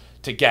to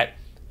get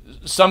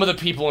some of the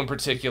people in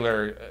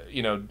particular.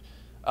 You know,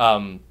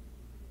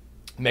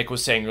 Mick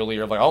was saying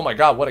earlier, like, oh my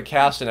God, what a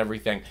cast and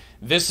everything.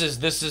 This is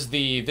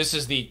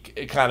the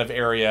kind of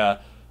area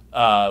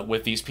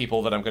with these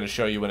people that I'm going to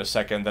show you in a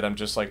second that I'm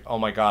just like, oh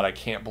my God, I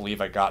can't believe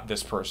I got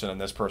this person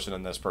and this person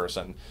and this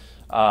person.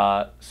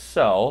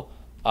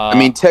 I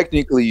mean,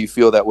 technically, you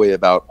feel that way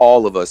about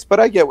all of us, but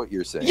I get what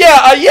you're saying.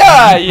 Yes,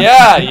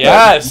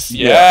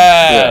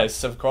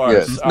 of course.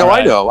 Yes. No,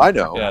 right. I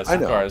know. Yes, I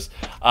know.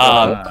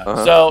 Of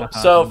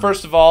course. So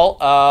first of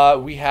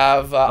all, we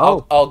have.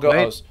 I'll go.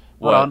 Wait,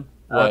 hold on.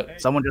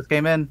 Someone just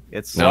came in.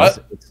 It's what?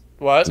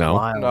 What? No.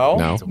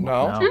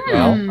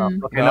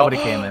 Okay, nobody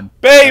came in.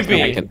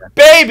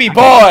 Baby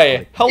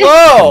boy.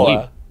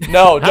 Hello.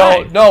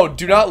 No,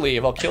 do not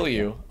leave. I'll kill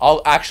you.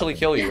 I'll actually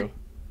kill you.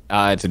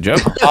 It's a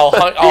joke.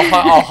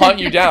 I'll hunt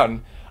you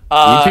down.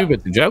 YouTube,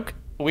 it's a joke.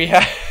 We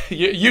have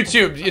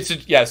YouTube.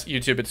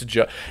 YouTube. It's a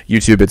joke.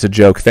 YouTube, it's a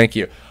joke. Thank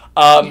you.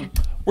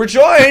 We're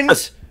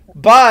joined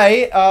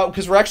by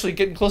because we're actually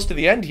getting close to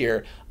the end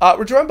here.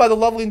 We're joined by the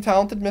lovely and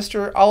talented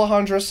Mr.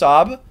 Alejandro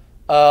Saab.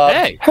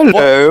 Hey,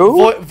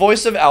 hello.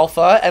 Voice of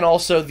Alpha, and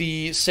also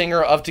the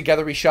singer of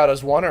Together We Shout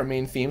as One, our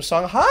main theme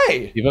song.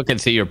 Hi. People can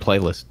see your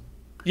playlist.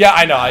 Yeah,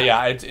 I know.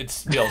 Yeah,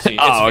 it's DLC.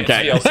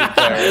 Okay. It's DLC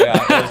player.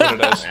 Yeah, it is what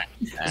it is.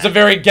 It's a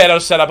very ghetto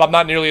setup. I'm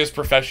not nearly as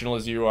professional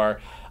as you are.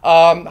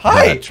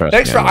 Hi.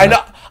 Thanks for.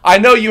 I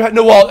know you had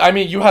Well, I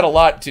mean, you had a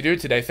lot to do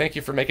today. Thank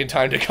you for making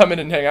time to come in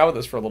and hang out with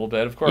us for a little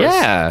bit. Of course.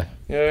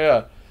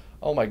 Yeah.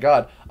 Oh my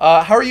God.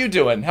 How are you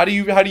doing? How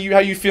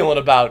you feeling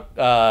about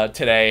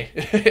today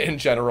in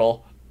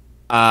general?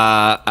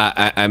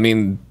 I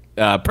mean,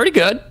 pretty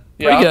good.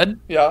 Pretty good.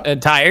 Yeah.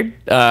 And tired.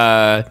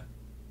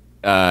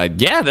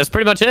 Yeah, that's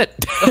pretty much it.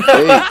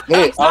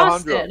 Hey,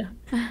 Alejandro.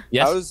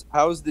 Yes.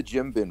 How's the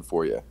gym been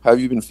for you? How have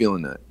you been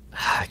feeling that?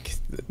 I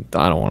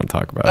don't want to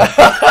talk about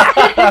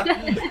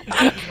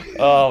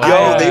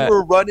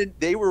it.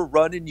 They were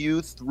running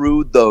you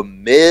through the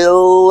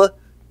mill.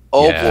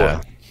 Oh boy.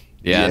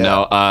 Yeah,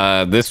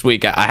 no. This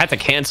week I had to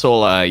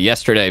cancel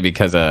yesterday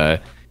because I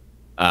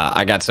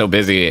got so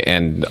busy,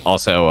 and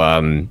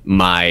also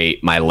my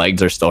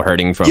legs are still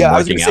hurting from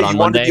working out on Monday. You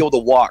wanted to be able to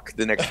walk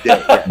the next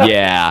day.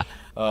 Yeah.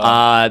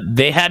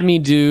 They had me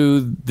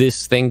do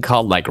this thing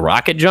called like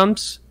rocket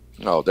jumps.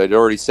 Oh, that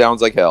already sounds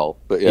like hell.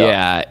 But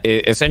yeah.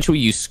 Essentially,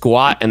 you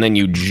squat and then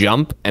you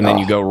jump and then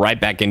you go right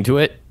back into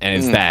it, and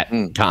it's that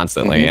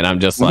constantly. And I'm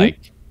just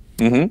like,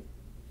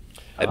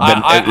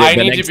 I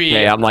need to be.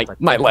 I'm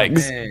like, my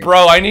legs,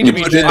 bro. I need to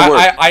be.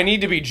 I need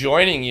to be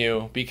joining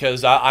you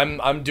because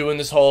I'm doing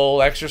this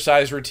whole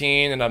exercise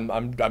routine, and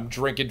I'm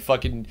drinking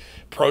fucking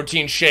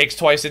protein shakes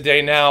twice a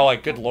day now.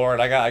 Like, good lord,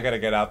 I gotta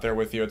get out there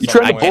with you. At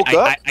some point.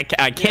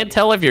 I can't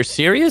tell if you're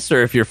serious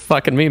or if you're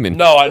fucking memeing.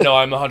 No,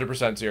 I'm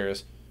 100%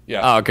 serious.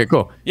 Yeah. Oh, okay,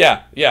 cool.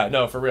 Yeah,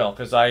 no, for real.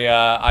 Because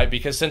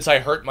because since I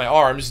hurt my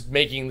arms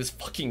making this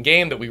fucking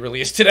game that we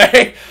released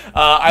today,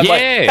 I'm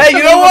like, hey,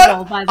 you know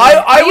what?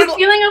 Are you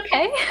feeling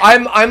okay?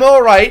 I'm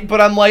all right,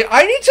 but I'm like,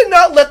 I need to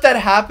not let that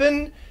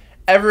happen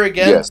ever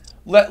again. Yes.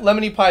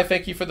 Lemony Pie,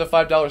 thank you for the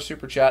 $5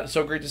 super chat. It's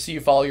so great to see you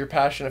follow your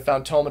passion. I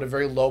found Tome at a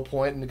very low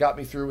point and it got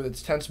me through with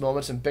its tense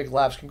moments and big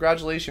laughs.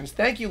 Congratulations.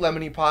 Thank you,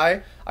 Lemony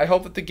Pie. I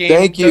hope that the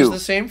game does the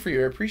same for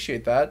you. I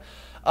appreciate that.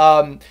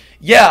 I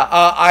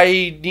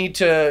need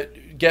to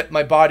get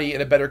my body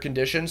in a better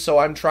condition, so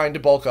I'm trying to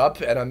bulk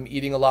up, and I'm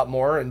eating a lot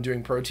more and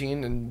doing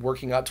protein and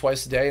working out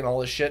twice a day and all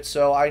this shit,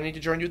 so I need to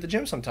join you at the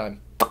gym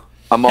sometime.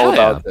 I'm all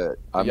about that.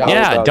 I'm all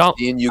about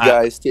seeing you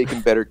guys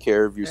taking better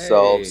care of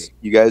yourselves. Hey.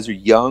 You guys are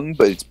young,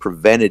 but it's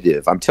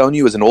preventative. I'm telling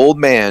you as an old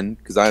man,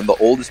 because I'm the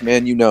oldest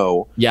man you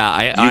know. Yeah,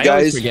 I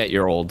always forget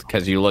you're old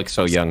because you look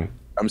so young.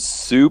 I'm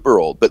super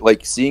old, but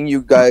like seeing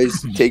you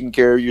guys taking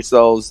care of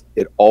yourselves,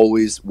 it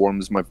always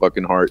warms my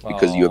fucking heart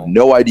because you have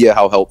no idea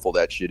how helpful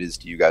that shit is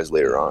to you guys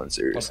later on.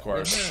 Seriously. Of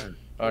course.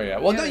 Oh yeah.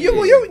 Well,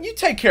 you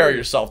take care of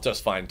yourself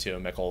just fine too,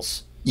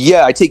 Mickles.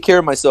 Yeah, I take care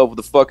of myself with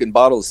a fucking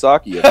bottle of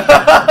sake.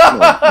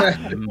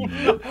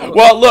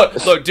 Well,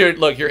 look, dude,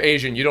 look, you're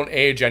Asian. You don't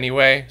age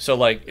anyway, so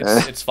like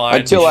it's fine.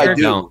 Until I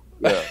do.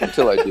 Yeah,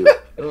 until I do.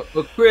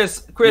 Well,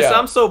 Chris, Yeah.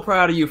 I'm so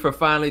proud of you for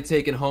finally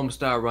taking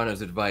Homestar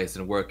Runner's advice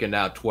and working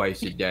out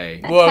twice a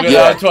day. Working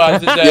out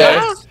twice a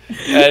day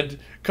and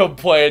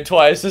complaining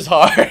twice as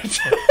hard.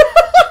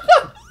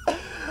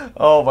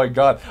 Oh my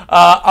god,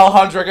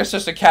 Alejandro, I guess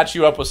just to catch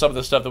you up with some of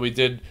the stuff that we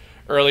did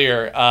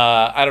earlier.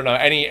 I don't know,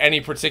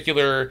 any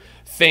particular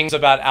things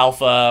about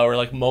Alpha or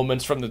like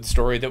moments from the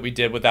story that we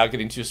did without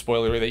getting too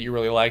spoilery that you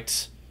really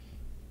liked?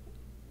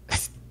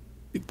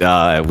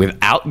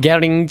 Without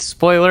getting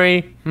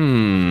spoilery,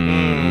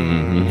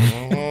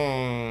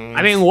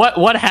 I mean,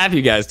 what have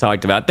you guys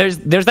talked about? There's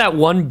that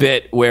one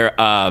bit where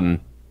oh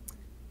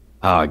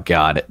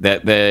god,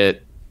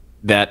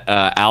 that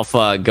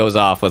Alpha goes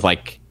off with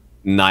like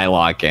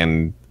Nylock,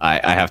 and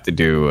I have to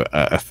do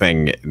a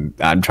thing.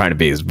 I'm trying to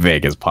be as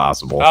vague as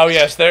possible. Oh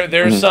yes,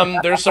 there's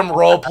some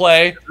role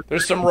play.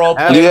 There's some role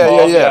play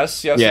involved.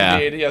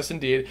 Yes,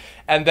 indeed.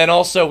 And then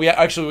also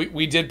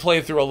we did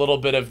play through a little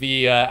bit of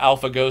the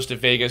Alpha goes to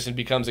Vegas and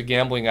becomes a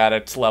gambling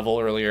addict level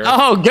earlier.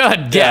 Oh,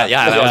 good. Yeah,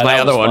 that was my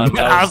other one.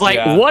 I was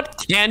like,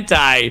 what can't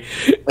I?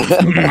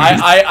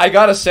 I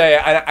gotta say,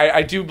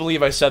 I do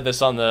believe I said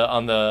this on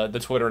the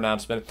Twitter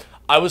announcement.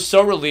 I was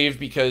so relieved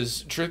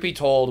because, truth be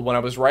told, when I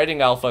was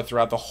writing Alpha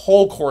throughout the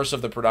whole course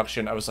of the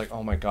production, I was like,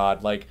 oh my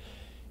god, like,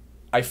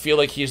 I feel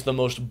like he's the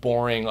most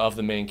boring of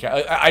the main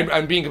characters.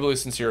 I'm being completely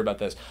sincere about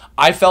this.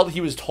 I felt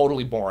he was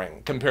totally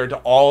boring compared to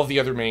all of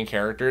the other main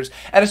characters,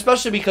 and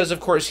especially because,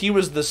 of course, he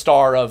was the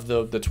star of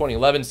the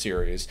 2011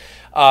 series.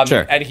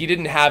 Sure. And he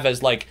didn't have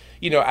as, like,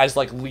 you know, as,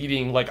 like,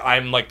 leading, like,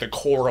 I'm, like, the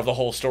core of the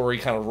whole story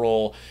kind of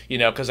role, you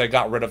know, because I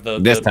got rid of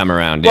this time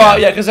around, Well,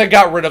 yeah, because I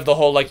got rid of the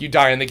whole, like, you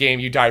die in the game,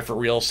 you die for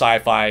real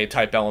sci-fi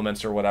type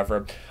elements or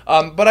whatever.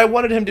 But I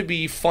wanted him to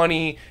be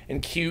funny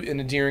and cute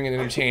and endearing and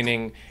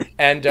entertaining.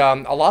 And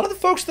a lot of the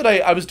folks that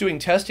I was doing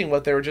testing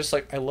with, they were just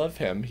like, I love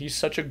him. He's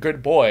such a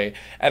good boy.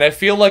 And I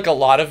feel like a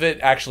lot of it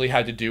actually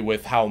had to do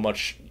with how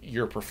much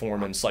your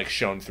performance, like,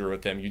 shone through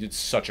with him. You did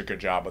such a good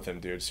job with him,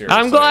 dude. Seriously.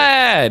 I'm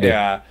glad.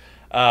 Yeah.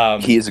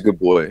 He is a good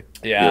boy.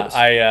 Yeah,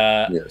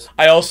 yes.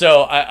 I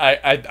also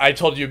I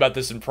told you about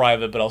this in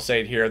private, but I'll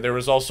say it here. There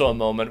was also a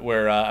moment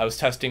where I was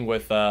testing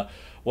with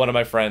one of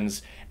my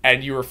friends,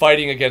 and you were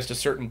fighting against a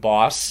certain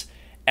boss,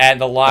 and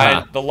the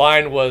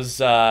line was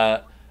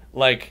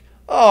like,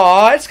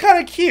 "Oh, it's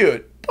kind of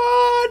cute,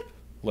 but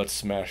let's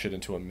smash it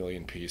into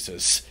 1,000,000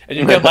 pieces." And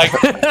you get like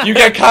you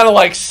get kind of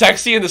like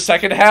sexy in the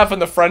second half,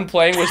 and the friend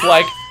playing was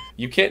like,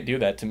 "You can't do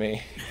that to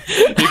me.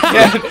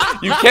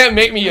 You can't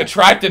make me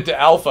attracted to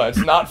Alpha. It's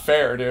not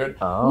fair, dude."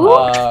 Hold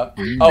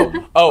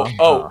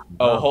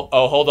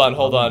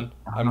on.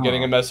 I'm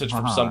getting a message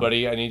from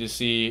somebody. I need to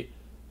see.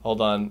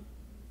 Hold on.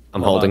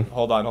 I'm holding.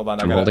 Hold on.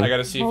 I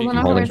gotta see if he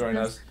can join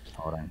us.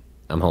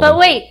 I'm holding. But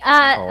wait,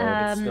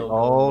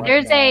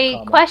 there's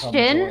a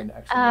question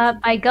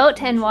by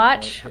Goten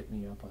Watch.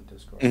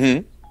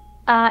 Mm-hmm.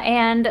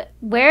 And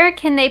where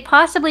can they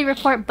possibly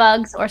report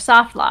bugs or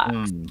soft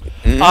locks?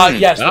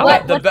 Yes,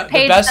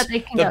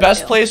 the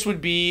best place would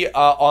be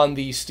on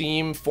the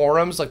Steam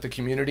forums, like the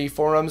community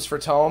forums for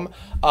Tome,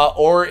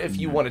 or if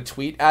you want to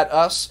tweet at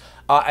us.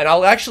 And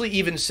I'll actually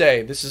even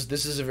say this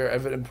is a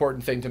very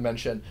important thing to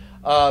mention.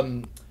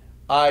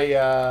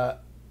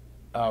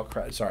 Oh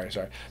crap! Sorry.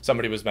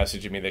 Somebody was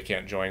messaging me they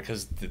can't join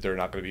because they're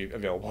not going to be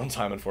available in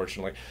time,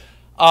 unfortunately.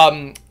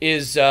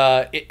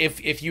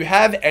 If you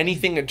have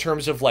anything in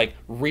terms of like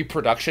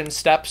reproduction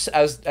steps,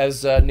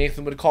 as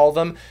Nathan would call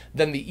them,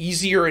 then the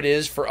easier it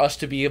is for us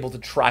to be able to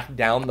track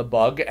down the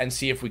bug and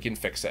see if we can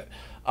fix it.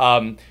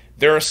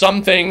 There are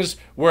some things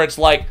where it's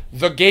like,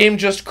 the game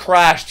just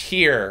crashed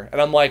here,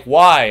 and I'm like,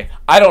 why?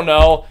 I don't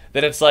know.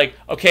 Then it's like,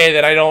 okay,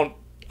 then I don't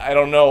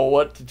know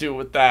what to do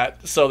with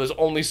that. So there's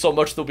only so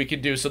much that we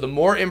can do. So the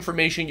more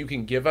information you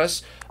can give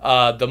us,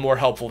 the more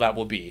helpful that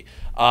will be.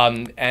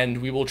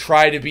 And we will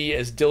try to be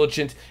as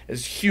diligent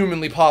as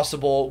humanly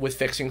possible with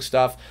fixing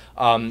stuff.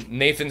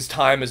 Nathan's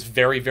time is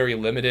very, very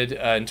limited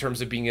in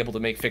terms of being able to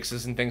make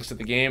fixes and things to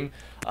the game.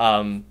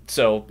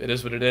 So it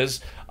is what it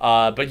is.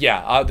 But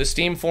yeah, the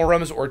Steam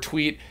forums or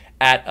tweet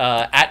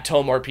at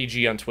TOME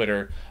RPG on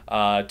Twitter.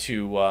 If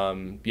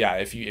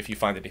you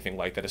find anything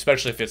like that,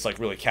 especially if it's like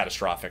really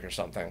catastrophic or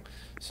something.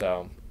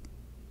 So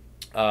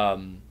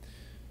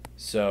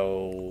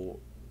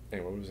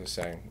anyway, what was I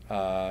saying?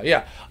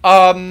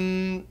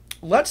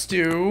 Let's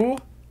do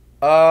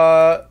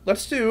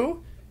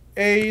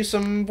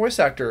some voice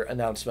actor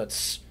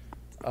announcements.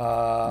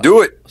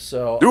 Do it.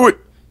 So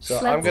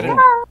I'm gonna.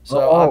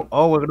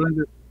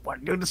 We're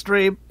doing the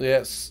stream.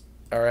 Yes.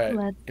 All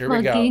right, here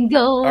we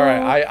go. All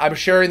right, I'm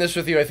sharing this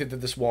with you. I think that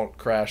this won't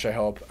crash, I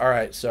hope. All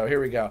right, so here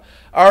we go.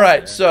 All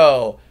right,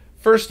 so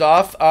first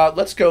off,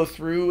 let's go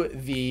through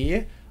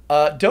the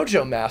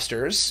Dojo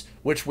Masters,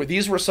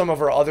 these were some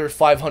of our other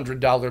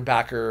 $500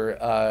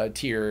 backer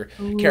tier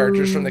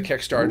characters from the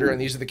Kickstarter, and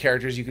these are the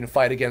characters you can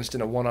fight against in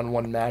a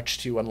one-on-one match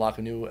to unlock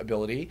a new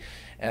ability.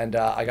 And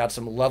I got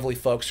some lovely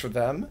folks for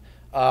them.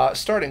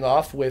 starting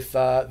off with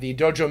the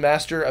dojo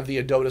master of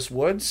the Adotis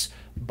Woods,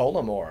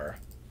 Bolamore.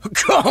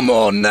 Come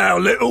on now,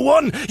 little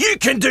one. You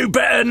can do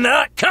better than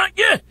that, can't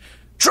you?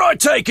 Try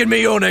taking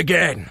me on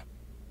again.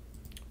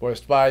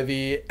 Voiced by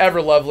the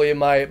ever lovely,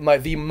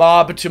 the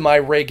mob to my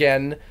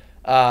Reagan,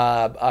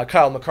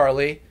 Kyle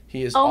McCarley.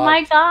 He is.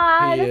 My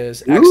God. He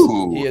is.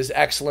 He is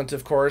excellent,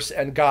 of course.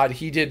 And God,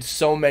 he did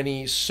so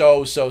many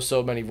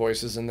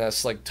voices in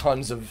this. Like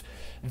tons of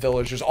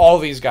villagers. All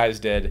these guys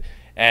did.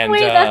 And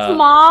wait, that's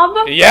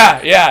Mob. Yeah.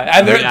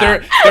 And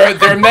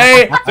there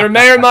may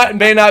or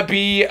may not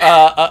be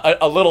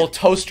a little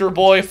toaster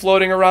boy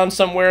floating around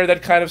somewhere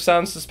that kind of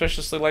sounds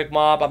suspiciously like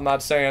Mob. I'm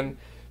not saying,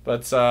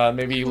 but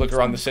maybe you look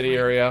around the city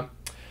area.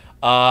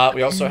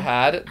 We also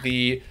had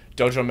the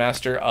dojo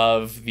master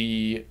of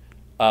the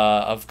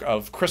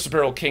of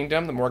Crucible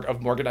Kingdom, of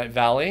Morganite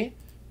Valley.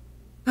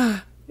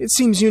 It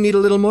seems you need a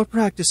little more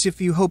practice if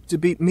you hope to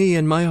beat me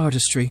in my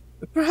artistry.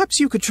 Perhaps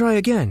you could try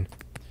again.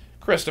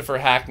 Christopher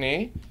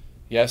Hackney.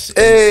 Yes,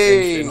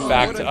 in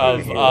fact,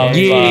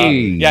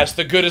 yes,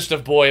 the goodest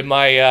of boy,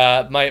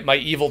 my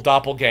evil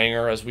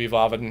doppelganger, as we've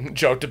often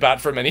joked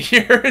about for many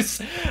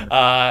years.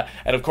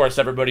 And of course,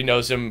 everybody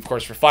knows him, of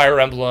course, for Fire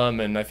Emblem,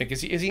 and I think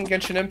is he in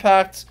Genshin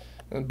Impact?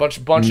 A bunch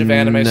of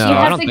anime stuff. You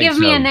have to give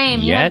me a name.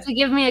 You have to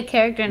give me a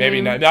character name.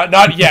 Maybe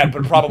not yet,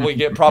 but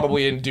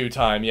probably in due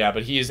time. Yeah,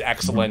 but he is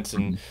excellent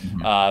and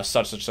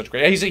such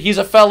great. He's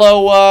a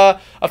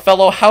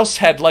fellow house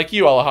head like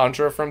you,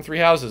 Alejandro, from Three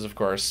Houses, of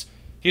course.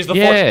 He's the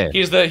fourth.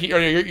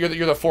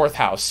 You're the fourth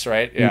house,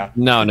 right? Yeah.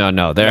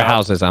 No. Their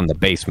house is on the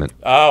basement.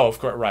 Oh, of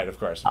course, right, of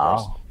course.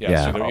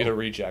 Yeah. So you're the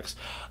rejects.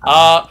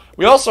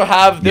 We also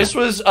have this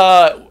was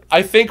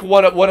I think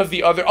one of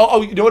the other.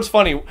 Oh, you know what's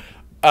funny?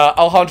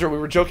 Alejandro, we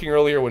were joking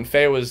earlier when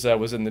Faye was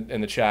in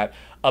the chat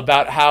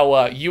about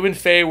how you and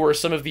Faye were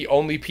some of the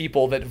only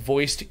people that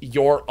voiced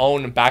your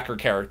own backer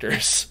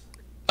characters.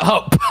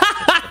 Oh,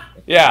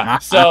 yeah.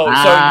 So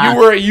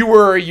you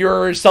were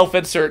your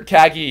self-insert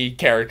Kagi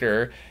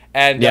character,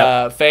 and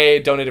Faye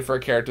donated for a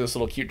character, this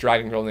little cute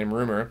dragon girl named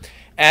Rumor,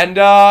 and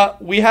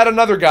we had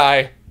another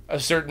guy, a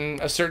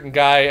certain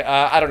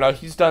guy. I don't know.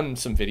 He's done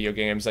some video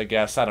games, I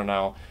guess. I don't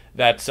know.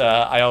 That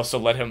I also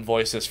let him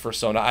voice his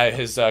persona,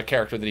 his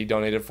character that he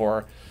donated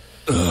for.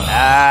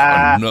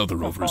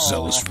 Another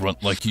overzealous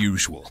runt like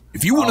usual.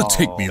 If you want to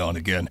take me on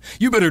again,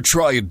 you better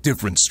try a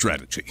different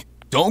strategy.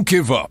 Don't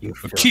give up,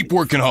 but keep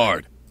working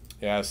hard.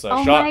 Yeah,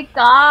 so my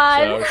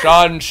God.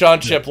 So Sean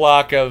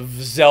Chiplock of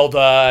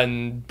Zelda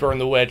and Burn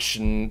the Witch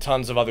and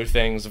tons of other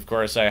things. Of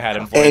course, I had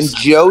him voice.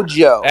 And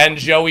JoJo. And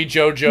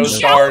JoJo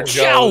Star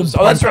Jones.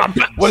 Oh, that's right.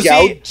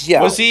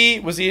 Was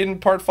he in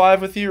part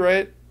 5 with you,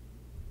 right?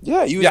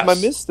 Yeah, he was my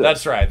mister.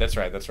 That's right.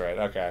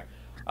 Okay.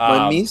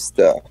 My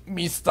mister.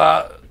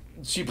 Mista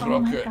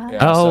Chiplock.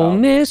 Oh,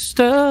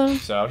 mister.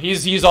 So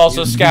he's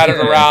also scattered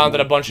around at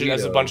a bunch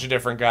of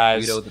different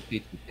guys.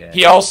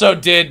 He also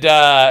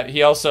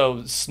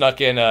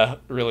snuck in a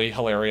really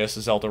hilarious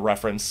Zelda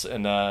reference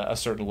in a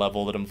certain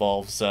level that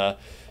involves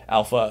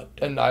Alpha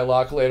and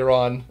Nylok later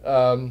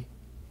on.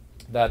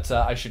 That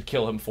I should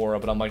kill him for,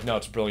 but I'm like, no,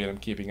 it's brilliant. I'm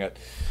keeping it.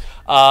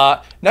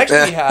 Next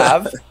we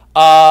have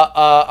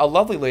a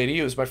lovely lady.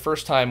 It was my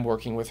first time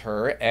working with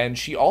her, and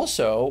she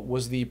also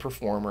was the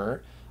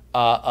performer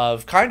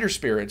of Kinder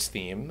Spirits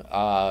theme,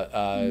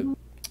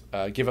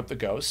 Give Up the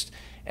Ghost.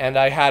 And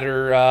I had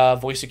her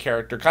voice a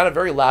character, kind of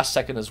very last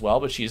second as well,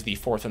 but she's the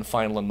fourth and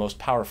final and most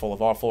powerful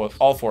of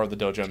all four of the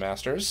Dojo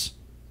Masters.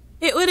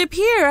 It would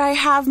appear I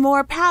have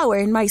more power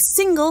in my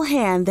single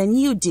hand than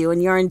you do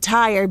in your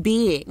entire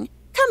being.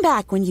 Come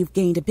back when you've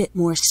gained a bit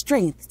more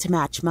strength to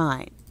match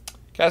mine.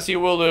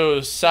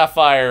 Cassiawulu,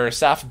 Sapphire,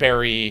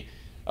 Saphberry,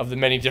 of the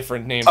many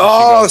different names that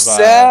she goes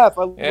by. Saph!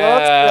 I love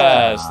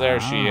Yes, there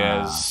she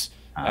is.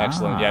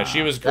 Excellent. Yeah,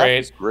 she was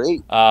great. That was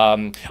great.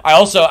 I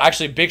also,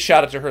 actually, big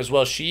shout out to her as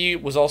well. She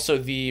was also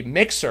the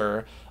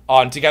mixer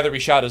on Together We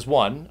Shout as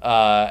One,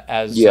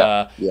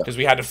 because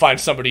we had to find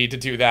somebody to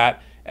do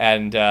that,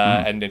 and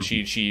then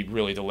she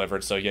really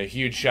delivered. So yeah,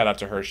 huge shout out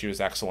to her. She was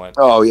excellent.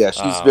 Oh yeah,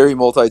 she's very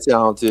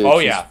multi-talented. Oh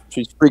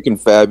she's freaking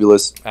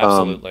fabulous.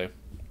 Absolutely.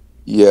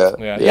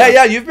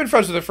 Yeah. You've been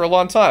friends with her for a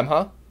long time,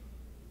 huh?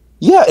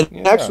 Yeah,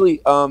 and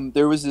actually,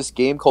 there was this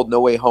game called No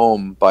Way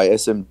Home by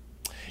SMG.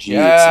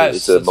 Yes,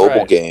 it's a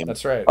mobile game.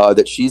 That's right.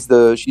 That she's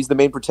the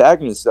main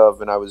protagonist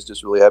of, and I was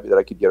just really happy that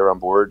I could get her on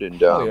board.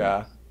 And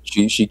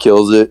she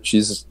kills it.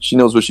 She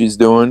knows what she's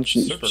doing.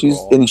 She's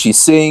cool. And she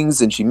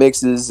sings and she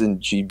mixes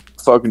and she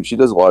does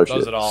a lot of shit.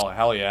 Does it all?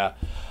 Hell yeah.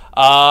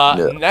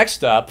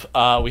 Next up,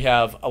 we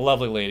have a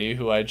lovely lady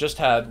who I just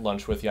had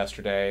lunch with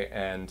yesterday,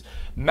 and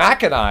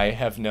Mac and I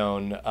have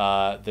known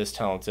this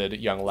talented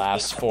young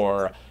lass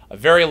for a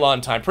very long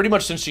time, pretty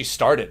much since she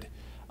started.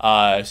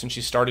 since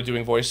she started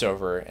doing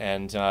voiceover.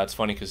 And it's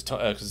funny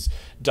because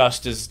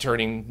Dust is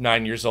turning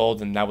 9 years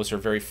old, and that was her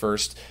very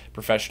first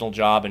professional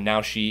job, and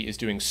now she is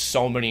doing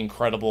so many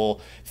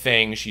incredible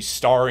things. She's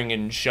starring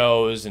in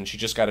shows, and she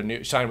just got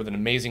signed with an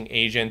amazing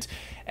agent,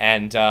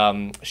 and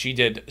she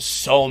did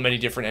so many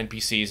different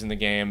NPCs in the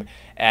game.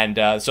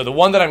 And so the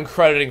one that I'm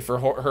crediting for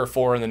her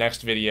for in the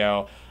next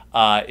video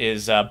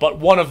is but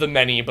one of the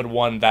many, but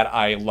one that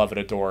I love and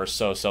adore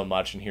so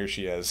much, and here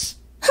she is.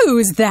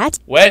 Who's that?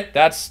 Wait,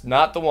 that's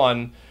not the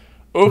one.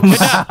 Oops.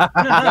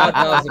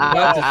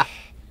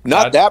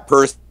 Not that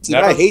person.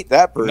 Never, I hate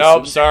that person.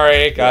 Nope,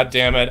 sorry. God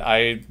damn it.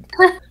 I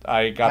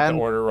got the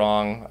order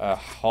wrong.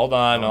 Hold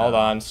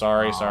on.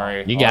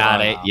 Sorry. You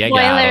got it. You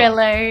Spoiler got it.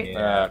 alert.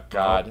 Oh,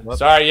 God.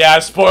 Sorry, yeah, I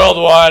spoiled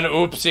one.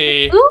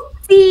 Oopsie.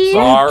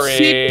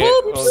 Sorry.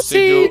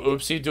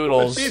 Oopsie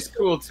doodles. She's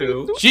cool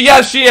too. She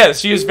is.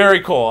 She is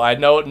very cool. I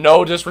know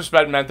no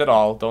disrespect meant at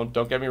all.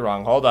 Don't get me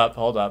wrong. Hold up.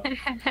 All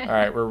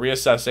right, we're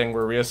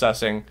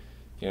reassessing.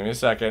 Give me a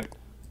second.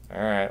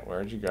 All right,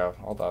 where'd you go?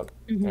 Hold up.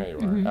 There you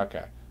are.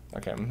 Okay.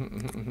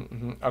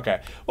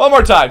 Okay. One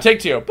more time. Take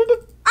 2.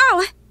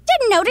 Oh,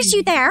 didn't notice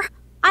you there.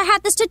 I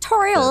had this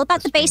tutorial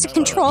about the basic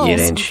controls. You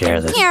didn't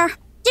share this. Here,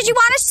 did you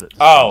want to?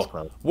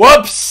 Oh,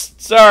 whoops!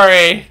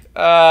 Sorry.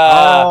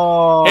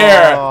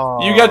 Here,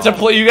 you get to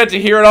play. You get to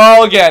hear it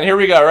all again. Here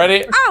we go.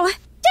 Ready? Oh,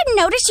 didn't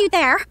notice you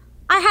there.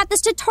 I had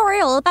this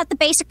tutorial about the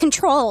basic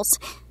controls.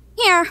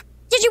 Here,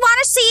 did you want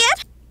to see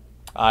it?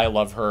 I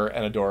love her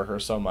and adore her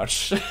so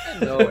much.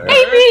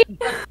 Baby!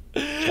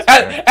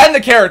 and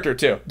the character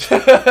too.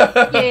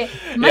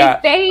 My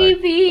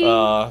baby.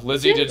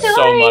 Lizzie did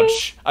so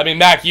much. I mean,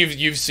 Mac,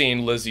 you've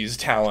seen Lizzie's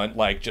talent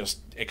like just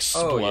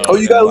explode. Oh,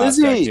 you got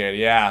Lizzie.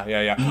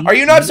 Yeah. Are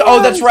you not?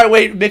 Oh, that's right.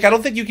 Wait, Mick, I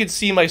don't think you can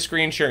see my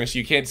screen sharing, so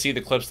you can't see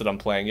the clips that I'm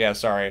playing. Yeah,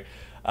 sorry.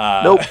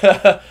 Nope.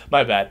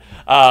 My bad.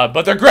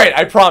 But they're great.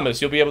 I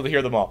promise. You'll be able to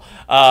hear them all.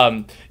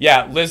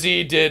 Yeah,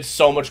 Lizzie did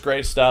so much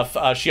great stuff.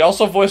 She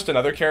also voiced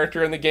another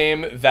character in the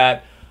game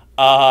that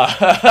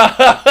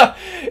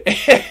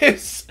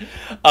is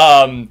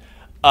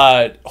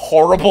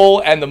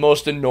horrible and the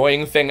most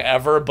annoying thing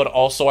ever, but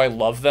also I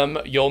love them.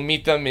 You'll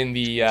meet them in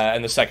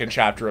the second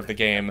chapter of the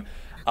game.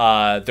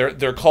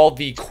 They're called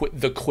the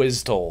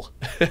Quizdle.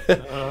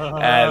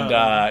 And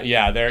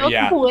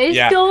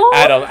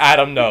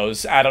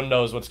Adam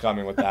knows what's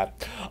coming with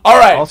that. All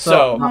right,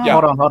 also, hold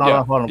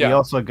on. Yeah. We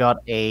also got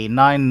a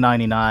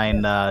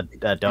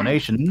 $9.99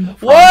 donation.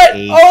 What?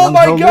 Oh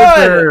my God!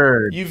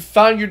 Lizard. You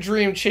found your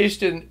dream,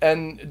 chased it,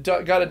 and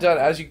got it done.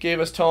 As you gave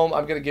us Tome,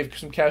 I'm gonna give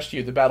some cash to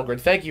you, the Battle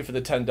Grid. Thank you for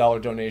the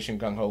 $10 donation,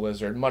 Gung Ho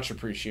Lizard. Much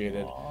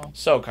appreciated.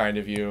 So kind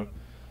of you.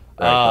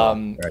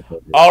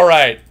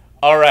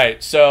 All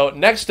right, so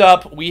next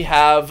up we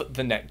have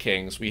the Net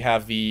Kings. We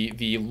have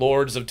the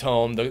Lords of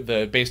Tome,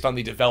 the based on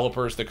the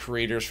developers, the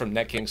creators from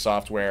Net King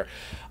Software.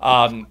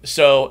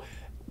 So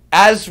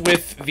as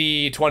with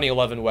the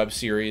 2011 web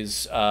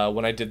series,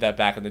 when I did that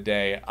back in the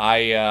day,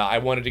 I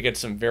wanted to get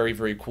some very,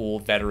 very cool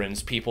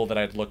veterans, people that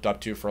I'd looked up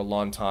to for a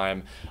long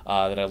time,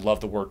 that I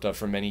loved the work of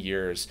for many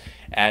years.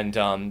 And,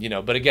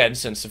 but again,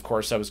 since, of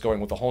course, I was going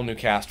with a whole new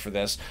cast for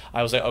this,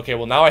 I was like, okay,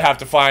 well, now I have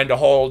to find a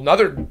whole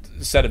another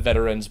set of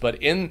veterans.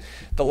 But in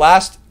the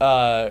last,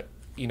 like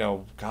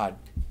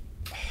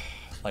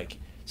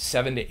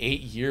 7 to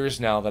 8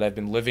 years now that I've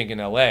been living in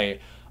LA,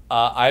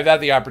 I've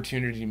had the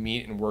opportunity to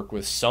meet and work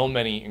with so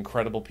many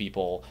incredible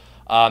people,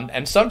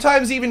 and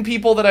sometimes even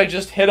people that I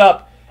just hit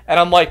up and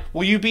I'm like,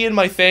 will you be in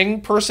my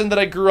thing, person that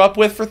I grew up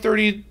with for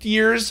 30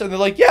 years? And they're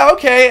like, yeah,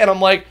 okay. And I'm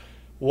like,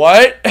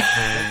 what?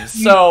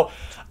 So,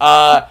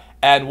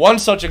 and one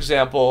such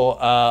example,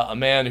 a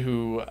man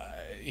who,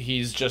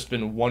 he's just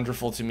been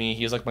wonderful to me.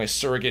 He's like my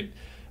surrogate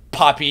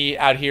Poppy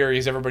out here.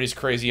 He's everybody's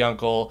crazy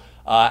uncle,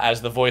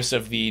 as the voice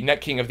of the Net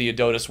King of the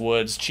Adotis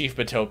Woods, Chief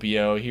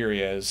Batopio. Here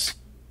he is.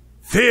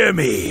 Fear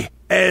me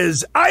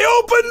as I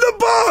open the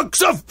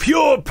box of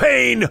pure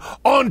pain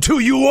onto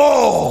you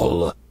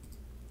all.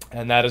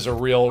 And that is a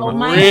real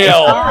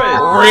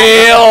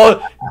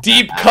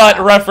deep cut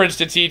reference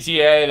to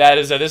TTA. That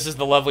is this is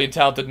the lovely and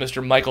talented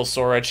Mr. Michael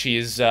Sorich.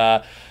 He's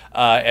a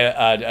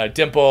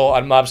Dimple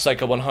on Mob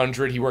Psycho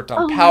 100. He worked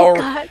on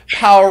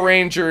Power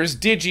Rangers,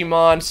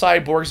 Digimon,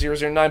 Cyborg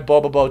 009,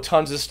 Bobobo,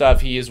 tons of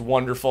stuff. He is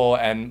wonderful,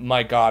 and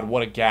my God,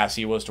 what a gas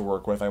he was to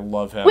work with. I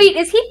love him. Wait,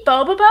 is he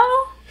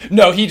Bobobo?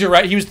 No, he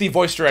was the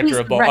voice director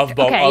of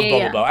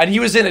Bobobo, and he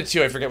was in it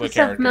too. I forget what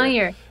character. So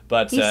familiar.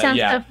 But he sounds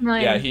so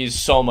familiar. Yeah, he's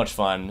so much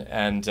fun,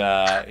 and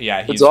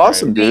he's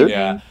awesome, great. dude.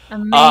 Yeah.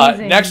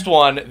 Amazing. Next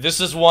one. This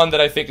is one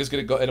that I think is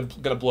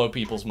gonna blow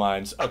people's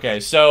minds.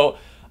 Okay, so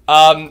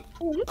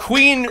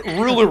Queen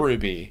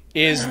Ruby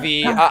is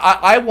the.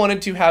 I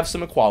wanted to have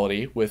some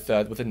equality with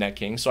the Net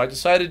King, so I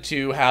decided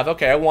to have.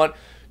 Okay, I want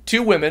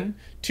 2 women,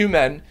 2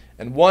 men,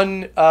 and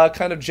one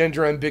kind of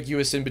gender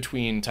ambiguous in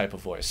between type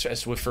of voice,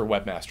 as for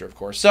Webmaster, of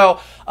course. So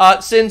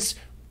since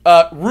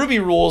Ruby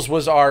Rules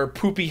was our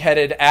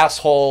poopy-headed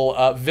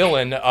asshole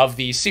villain of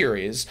the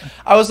series,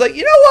 I was like,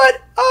 you know what?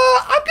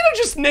 I'm gonna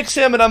just nix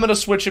him and I'm gonna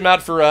switch him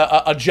out for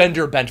a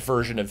gender-bent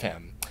version of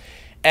him.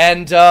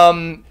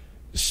 And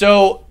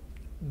so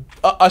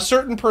a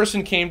certain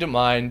person came to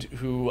mind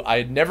who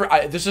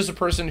this is a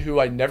person who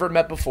I'd never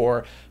met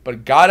before,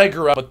 but God, I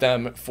grew up with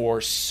them for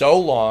so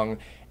long,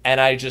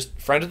 and I just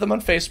friended them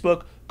on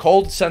Facebook,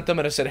 cold sent them,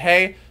 and I said,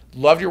 hey,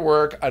 love your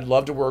work. I'd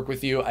love to work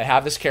with you. I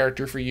have this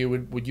character for you.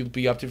 Would you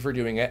be up to for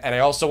doing it? And I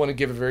also want to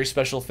give a very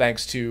special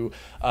thanks to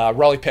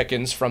Raleigh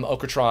Pickens from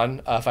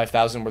Okatron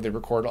 5000, where they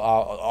record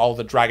all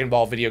the Dragon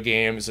Ball video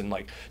games and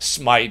like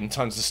Smite and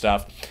tons of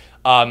stuff.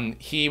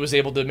 He was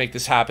able to make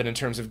this happen in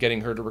terms of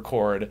getting her to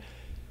record.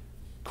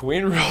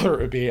 Queen Roller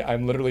Ruby,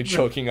 I'm literally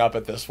choking up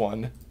at this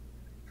one.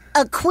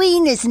 A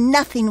queen is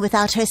nothing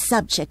without her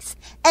subjects,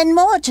 and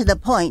more to the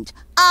point,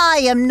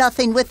 I am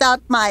nothing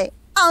without my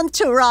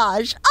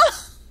entourage.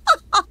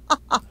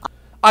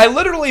 I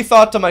literally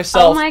thought to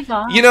myself, oh my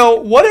God. You know,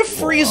 what if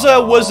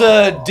Frieza was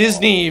a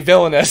Disney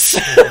villainess?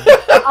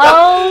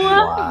 Oh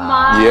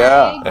my God.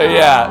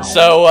 Yeah,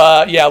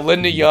 so, yeah,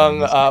 Linda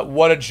Young,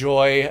 what a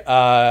joy.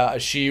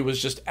 She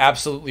was just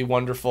absolutely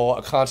wonderful,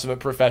 a consummate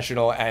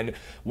professional, and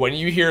when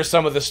you hear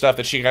some of the stuff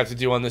that she got to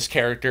do on this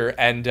character,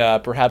 and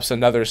perhaps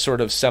another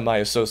sort of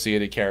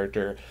semi-associated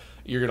character,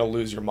 you're going to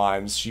lose your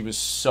minds. She was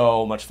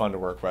so much fun to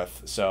work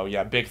with. So,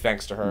 yeah, big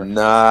thanks to her.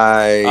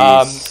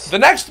 Nice. The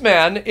next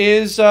man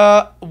is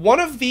one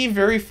of the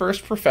very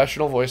first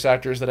professional voice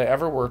actors that I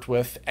ever worked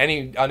with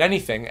on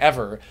anything,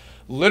 ever.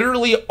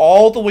 Literally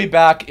all the way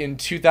back in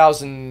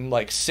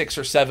 2006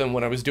 or 7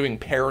 when I was doing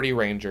Parody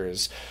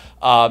Rangers.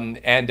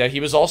 And he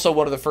was also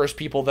one of the first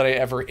people that I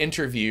ever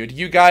interviewed.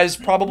 You guys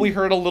probably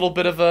heard a little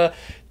bit of a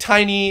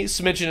tiny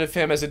smidgen of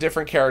him as a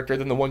different character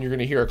than the one you're going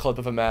to hear a clip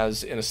of him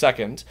as in a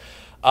second.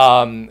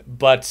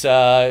 But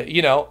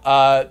you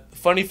know,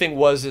 funny thing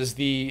is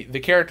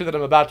the character that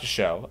I'm about to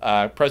show,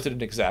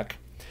 President Exec,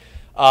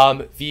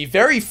 the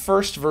very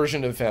first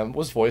version of him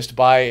was voiced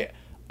by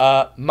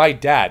my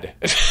dad.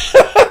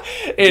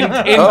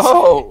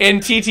 In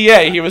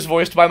TTA, he was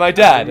voiced by my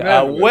dad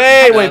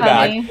way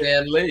back.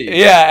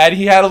 Yeah, and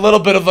he had a little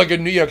bit of like a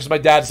New York, because my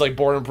dad's like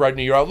born and bred in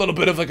New York, a little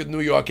bit of like a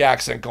New York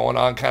accent going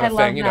on, kind of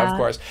thing, you know, of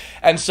course.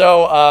 And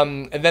so,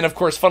 and then of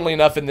course, funnily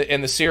enough,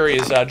 in the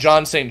series,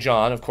 John St.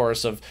 John, of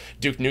course, of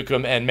Duke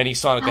Nukem and many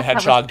Sonic the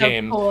Hedgehog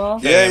game, you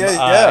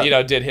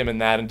know, did him in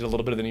that and did a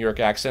little bit of the New York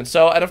accent.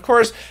 So, and of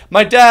course,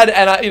 my dad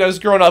and I, you know, was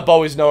growing up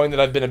always knowing that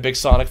I've been a big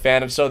Sonic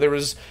fan, and so there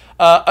was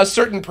a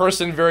certain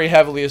person very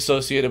heavily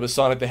associated with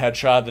Sonic the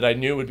Hedgehog that I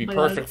knew would be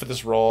perfect for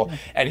this role,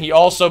 and he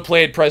also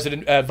played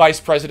Vice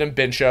President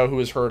Bincho, who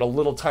was heard a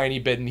little tiny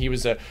bit, and he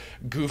was a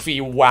goofy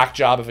whack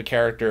job of a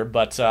character,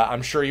 but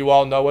I'm sure you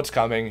all know what's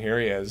coming. Here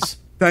he is.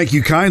 Thank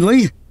you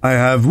kindly. I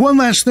have one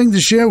last thing to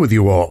share with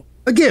you all.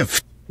 A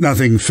gift.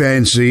 Nothing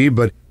fancy,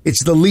 but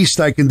it's the least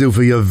I can do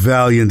for your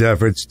valiant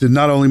efforts to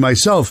not only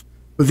myself,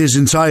 but this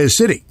entire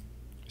city.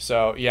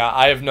 So yeah,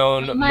 I have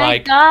known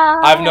Mike.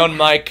 God. I've known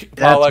Mike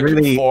Pollock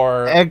really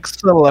for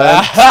excellent.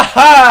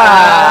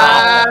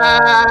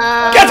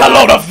 Get a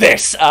load of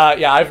this.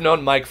 Yeah, I've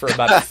known Mike for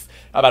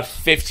about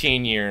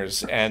 15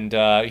 years, and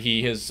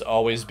he has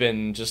always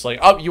been just like,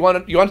 oh,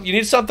 you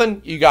need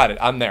something? You got it.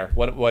 I'm there.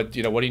 What do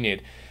you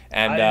need?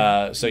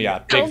 And so yeah,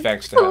 big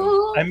thanks to him.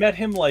 I met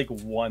him like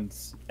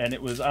once, and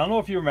it was, I don't know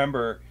if you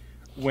remember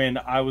when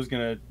I was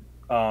gonna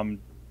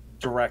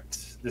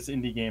direct this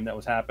indie game that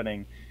was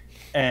happening.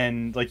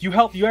 And like you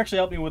actually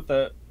helped me with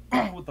the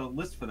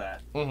list for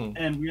that,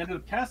 and we ended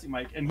up casting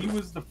Mike, and he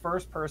was the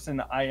first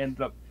person I ended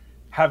up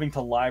having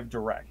to live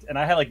direct, and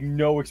I had like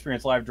no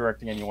experience live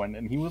directing anyone,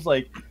 and he was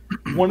like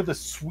one of the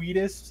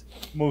sweetest,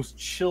 most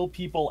chill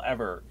people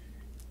ever,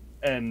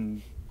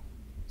 and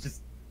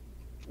just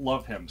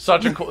love him.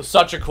 Such a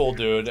cool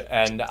dude,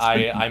 and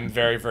I'm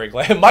very, very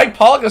glad. Mike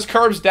Pollock is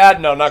Curb's dad?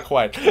 No, not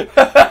quite. I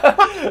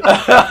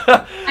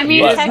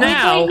mean,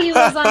 technically he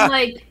was on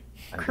like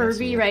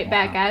Kirby right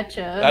back at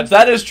you.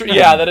 That is true.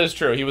 Yeah, that is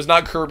true. He was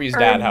not Kirby's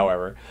dad,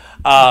 however.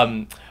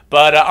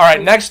 But all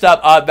right, next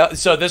up.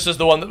 So this is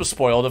the one that was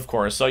spoiled, of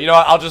course. So you know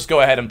what, I'll just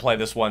go ahead and play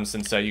this one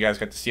since you guys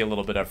got to see a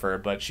little bit of her.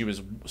 But she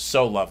was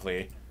so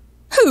lovely.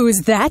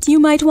 Who's that, you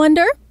might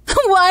wonder?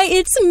 Why,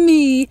 it's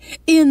me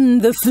in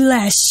the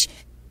flesh.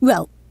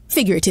 Well,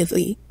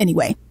 figuratively,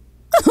 anyway.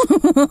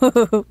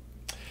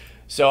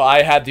 So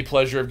I had the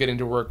pleasure of getting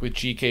to work with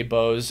GK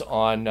Bose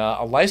on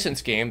a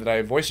licensed game that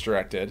I voice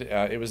directed.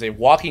 It was a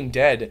Walking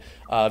Dead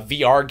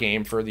VR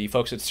game for the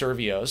folks at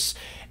Servios.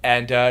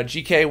 And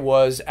GK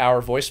was our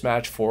voice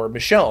match for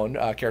Michonne,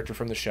 a character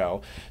from the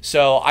show.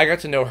 So I got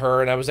to know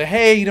her, and I was like,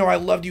 hey, you know, I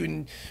loved you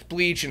in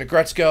Bleach and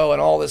Agretzko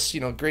and all this, you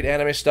know, great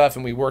anime stuff.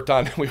 And we worked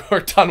on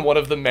one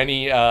of the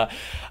many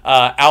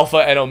Alpha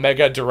and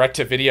Omega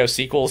direct-to-video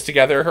sequels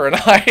together, her and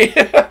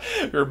I.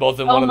 We were both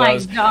in one of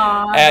those. Oh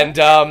my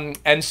God.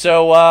 And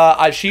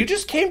so she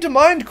just came to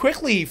mind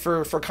quickly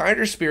for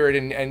Kinder Spirit,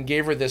 and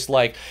gave her this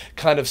like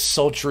kind of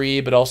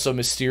sultry but also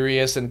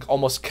mysterious and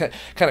almost kind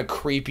of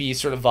creepy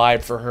sort of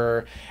vibe for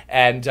her.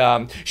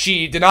 And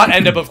she did not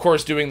end up, of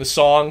course, doing the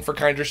song for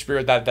Kinder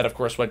Spirit. That of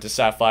course, went to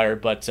Sapphire.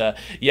 But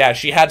yeah,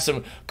 she had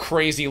some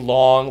crazy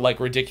long, like,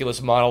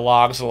 ridiculous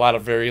monologues, a lot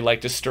of very,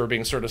 like,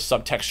 disturbing sort of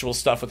subtextual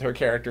stuff with her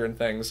character and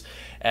things,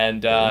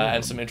 and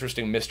some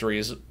interesting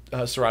mysteries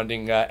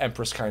surrounding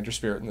Empress Kinder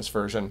Spirit in this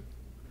version.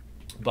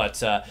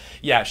 But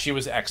yeah, she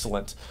was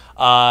excellent.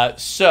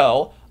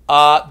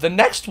 The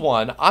next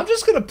one, I'm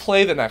just going to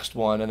play the next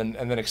one and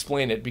then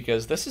explain it,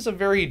 because this is a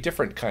very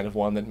different kind of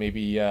one that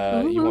maybe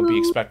you won't be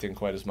expecting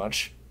quite as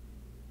much.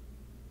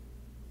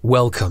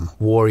 Welcome,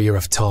 Warrior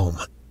of Tome.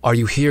 Are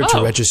you here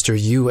to register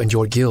you and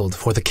your guild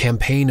for the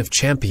Campaign of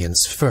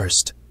Champions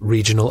first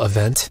regional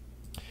event?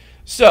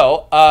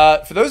 So,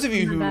 for those of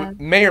you who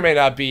may or may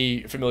not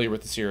be familiar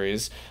with the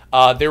series,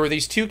 there were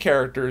these two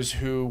characters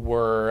who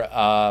were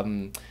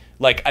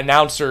like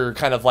announcer,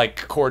 kind of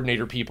like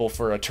coordinator people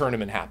for a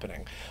tournament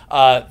happening.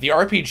 The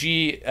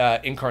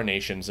RPG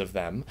incarnations of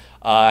them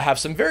have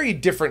some very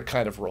different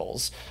kind of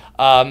roles.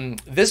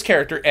 This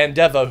character,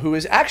 Andeva, who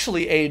is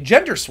actually a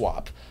gender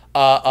swap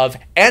of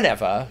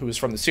Aneva, who is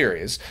from the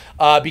series,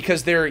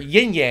 because they're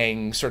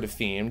yin-yang sort of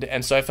themed,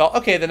 and so I felt,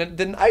 okay,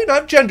 then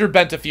I've gender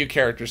bent a few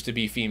characters to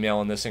be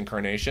female in this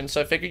incarnation,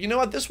 so I figured, you know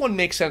what, this one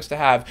makes sense to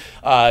have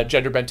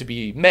gender bent to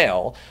be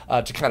male,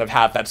 to kind of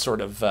have that sort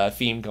of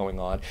theme going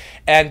on.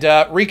 And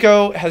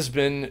Rico has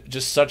been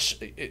just such,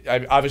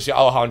 obviously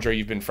Alejandro,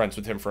 you've been friends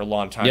with him for a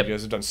long time. You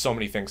guys have done so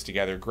many things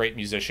together, great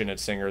musician and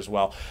singer as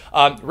well.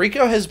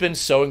 Rico has been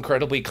so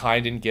incredibly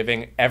kind and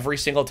giving every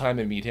single time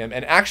I meet him,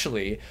 and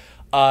actually,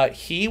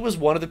 he was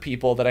one of the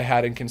people that I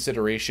had in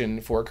consideration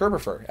for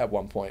Kerberfer at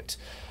one point.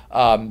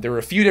 There were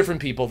a few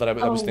different people that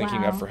I was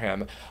thinking of for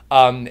him,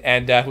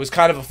 and who was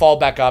kind of a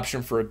fallback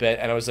option for a bit,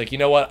 and I was like, you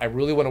know what, I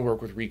really want to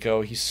work with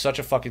Rico. He's such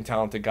a fucking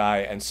talented guy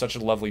and such a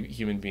lovely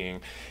human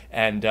being,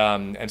 and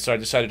so I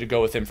decided to go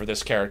with him for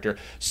this character.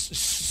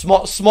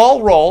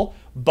 Small role,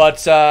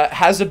 but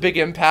has a big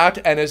impact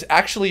and is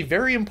actually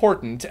very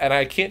important, and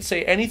I can't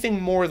say anything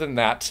more than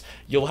that.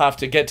 You'll have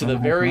to get to the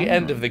very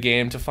end of the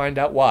game to find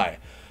out why.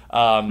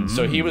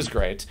 So he was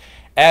great.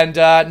 And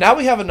now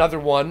we have another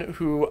one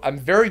who I'm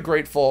very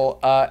grateful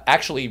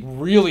actually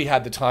really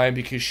had the time,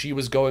 because she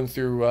was going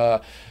through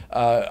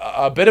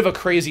a bit of a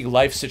crazy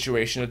life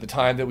situation at the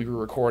time that we were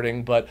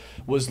recording, but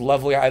was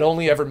lovely. I'd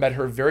only ever met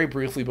her very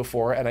briefly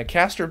before, and I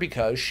cast her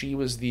because she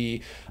was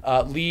the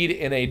lead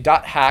in a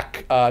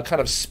 .hack kind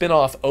of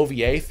spin-off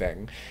OVA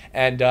thing,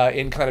 and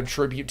in kind of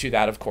tribute to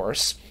that, of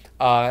course.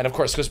 And of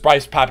course, because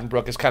Bryce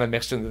Papenbrook is kind of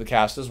mixed into the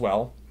cast as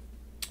well.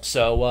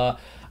 So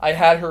I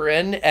had her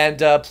in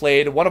and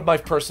played one of my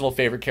personal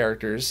favorite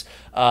characters,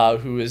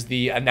 who is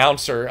the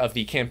announcer of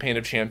the Campaign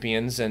of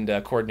Champions and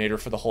coordinator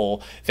for the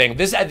whole thing.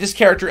 This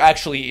character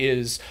actually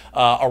is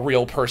a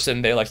real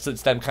person.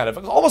 It's them kind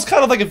of almost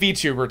kind of like a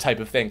VTuber type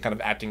of thing, kind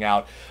of acting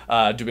out,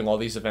 doing all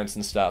these events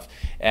and stuff.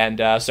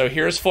 And so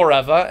here's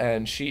Foreva,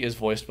 and she is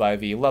voiced by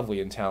the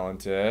lovely and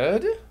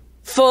talented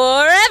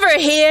Forever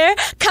here,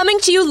 coming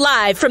to you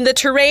live from the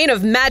terrain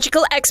of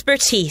magical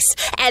expertise.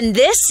 And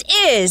this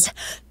is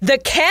the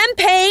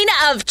Campaign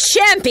of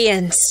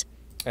Champions.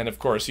 And of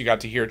course, you got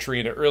to hear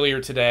Trina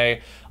earlier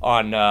today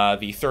on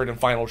the third and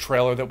final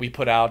trailer that we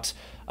put out.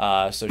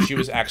 So she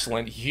was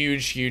excellent.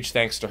 Huge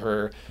thanks to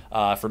her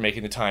for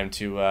making the time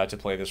to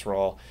play this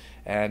role.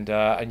 And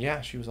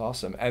yeah, she was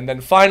awesome. And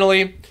then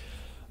finally,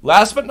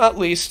 last but not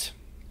least,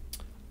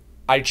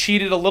 I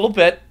cheated a little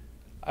bit.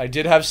 I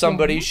did have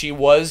somebody. She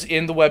was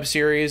in the web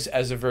series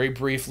as a very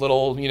brief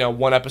little,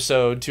 1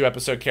 episode, 2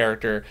 episode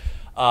character.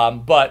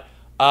 But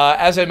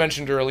as I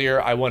mentioned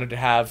earlier, I wanted to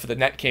have for the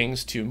Net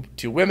Kings two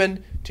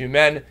women, 2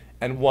 men,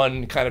 and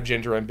 1 kind of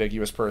gender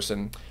ambiguous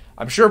person.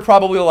 I'm sure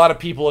probably a lot of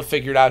people have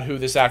figured out who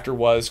this actor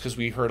was, because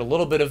we heard a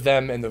little bit of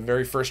them in the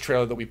very first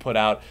trailer that we put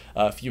out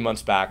a few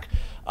months back.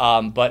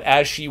 But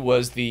as she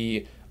was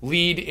the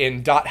lead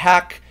in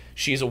 .hack,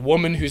 she's a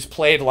woman who's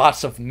played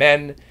lots of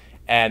men.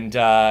 And,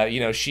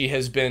 she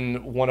has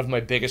been one of my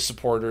biggest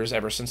supporters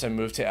ever since I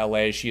moved to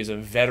LA. She is a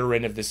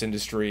veteran of this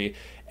industry,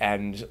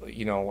 and,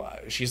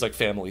 she's like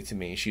family to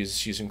me.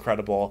 She's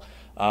incredible.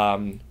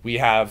 We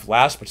have,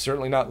 last but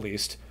certainly not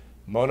least,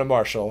 Mona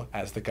Marshall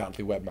as the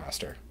Godly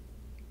Webmaster.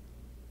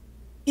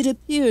 It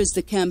appears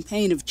the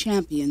Campaign of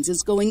Champions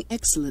is going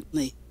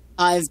excellently.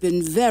 I've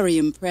been very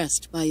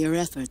impressed by your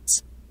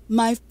efforts.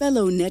 My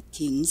fellow Net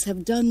Kings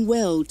have done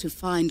well to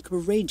find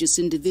courageous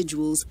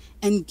individuals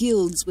and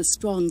guilds with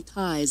strong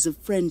ties of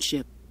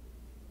friendship.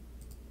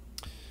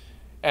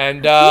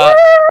 And that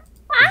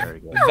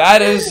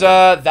is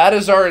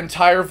our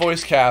entire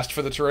voice cast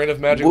for the Terrain of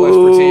Magical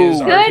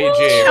Expertise RPG.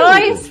 Good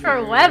choice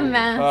for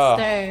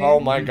Webmaster. Oh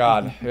my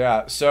god,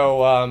 yeah.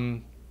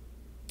 So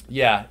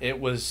yeah, it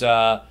was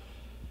a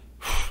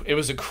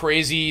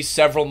crazy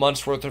several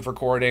months worth of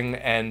recording,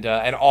 and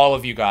all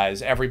of you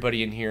guys,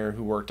 everybody in here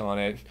who worked on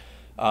it,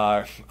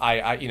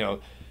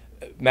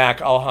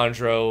 Mac,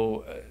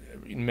 Alejandro,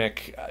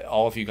 Mick,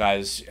 all of you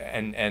guys,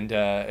 and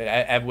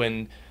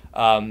Edwin,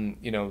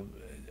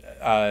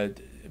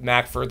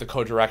 Mac for the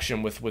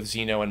co-direction with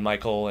Zeno and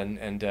Michael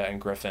and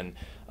Griffin.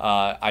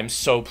 I'm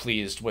so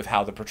pleased with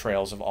how the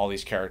portrayals of all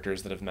these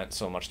characters that have meant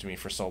so much to me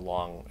for so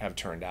long have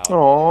turned out.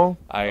 Aww.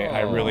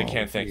 I really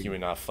can't thank you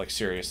enough, like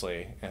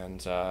seriously.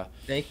 And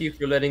thank you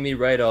for letting me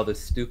write all the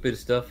stupid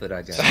stuff that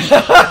I got.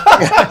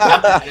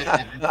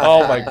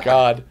 Oh my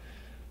god.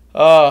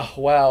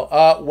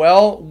 Wow.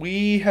 Well,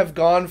 we have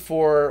gone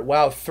for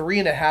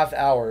 3.5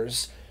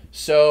 hours.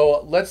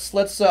 So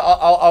let's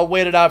I'll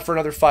wait it out for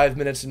another 5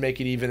 minutes and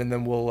make it even, and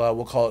then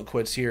we'll call it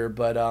quits here.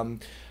 But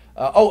and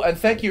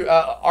thank you,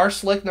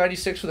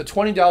 rslick96 for the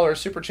 $20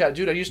 super chat.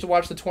 Dude, I used to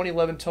watch the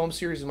 2011 Tome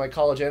series in my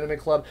college anime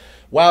club.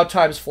 Wow,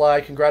 times fly.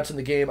 Congrats on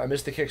the game. I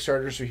missed the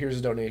Kickstarter, so here's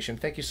a donation.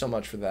 Thank you so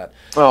much for that.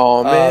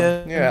 Oh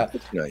man, yeah,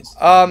 that's nice.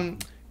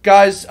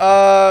 Guys,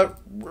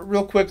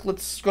 real quick,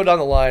 let's go down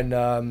the line.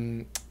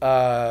 And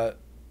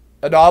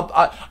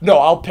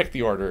I'll pick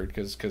the order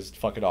because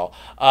fuck it all.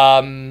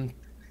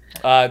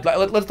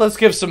 Let's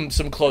give some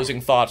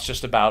closing thoughts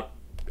just about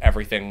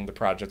everything, the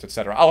project,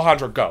 etc.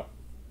 Alejandro, go.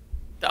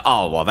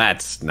 Oh, well,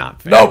 that's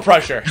not fair. No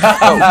pressure.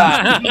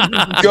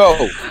 Go.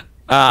 Don't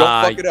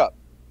fuck it up.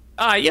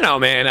 You know,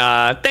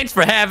 man, thanks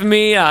for having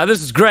me.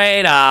 This is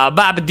great.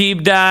 Baba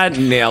Deep Dot.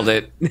 Nailed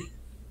it.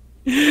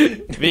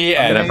 The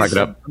end. Did I fuck it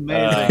up?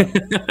 Amazing.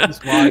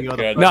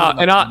 No,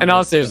 in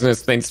all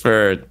seriousness, thanks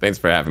for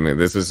having me.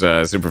 This was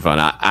super fun.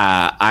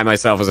 I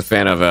myself was a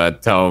fan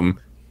of Tome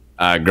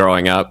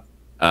growing up,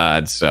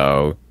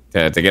 so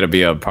to get to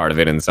be a part of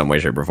it in some way,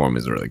 shape, or form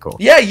is really cool.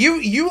 Yeah,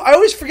 I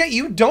always forget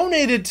you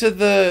donated to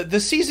the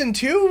season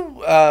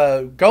 2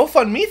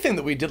 GoFundMe thing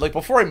that we did like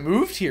before I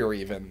moved here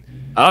even.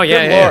 Oh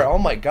yeah, Good Lord. Oh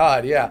my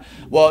God, yeah.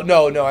 Well,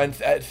 no, and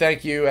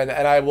thank you, and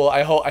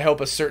I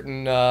hope a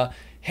certain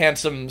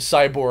handsome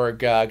cyborg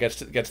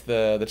gets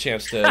the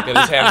chance to get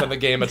his hands on the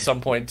game at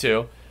some point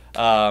too.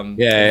 In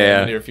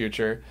the near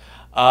future.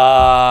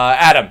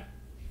 Adam.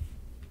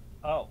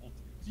 Oh,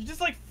 you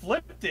just like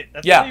flipped it.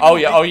 That's Yeah. Oh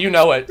yeah. Oh, you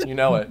know it. You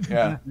know it.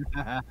 Yeah.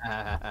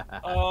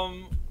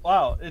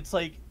 Wow. It's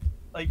like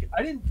I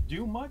didn't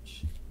do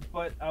much,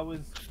 but I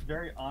was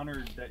very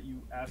honored that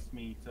you asked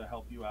me to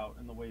help you out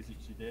in the ways that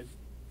you did.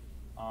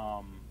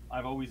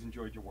 I've always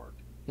enjoyed your work,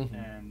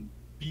 and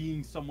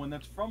being someone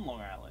that's from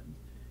Long Island,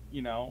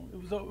 you know,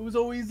 it was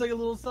always like a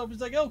little stuff.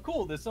 It's like, oh,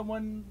 cool. There's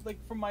someone like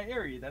from my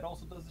area that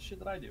also does the shit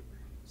that I do,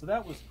 so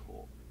that was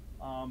cool.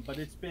 But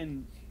it's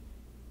been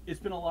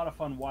a lot of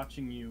fun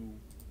watching you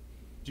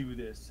do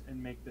this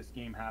and make this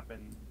game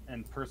happen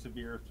and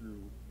persevere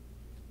through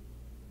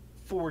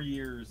 4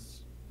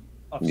 years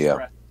of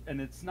stress. And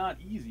it's not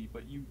easy,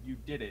 but you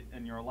did it,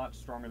 and you're a lot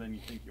stronger than you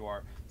think you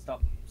are.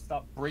 Stop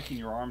breaking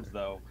your arms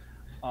though.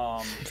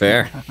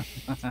 Fair.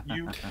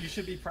 You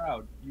should be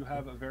proud. You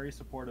have a very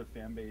supportive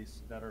fan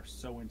base that are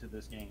so into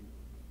this game,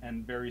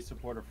 and very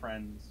supportive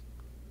friends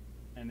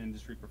and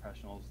industry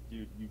professionals.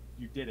 Dude,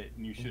 you did it,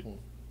 and you should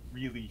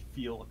really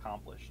feel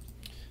accomplished.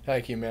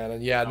 Thank you, man.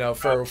 And yeah, no,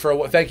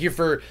 thank you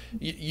for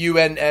you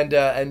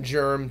and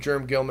Germ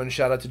Gilman.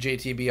 Shout out to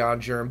JT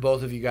Beyond Germ.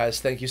 Both of you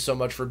guys, thank you so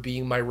much for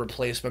being my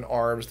replacement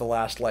arms the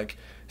last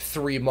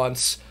 3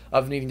 months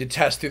of needing to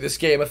test through this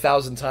game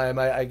 1,000 times.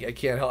 I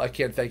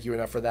can't thank you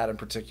enough for that in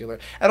particular.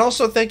 And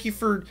also thank you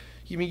for,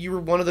 you were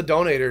one of the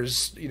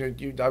donators.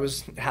 I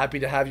was happy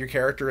to have your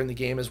character in the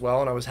game as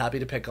well, and I was happy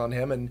to pick on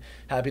him and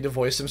happy to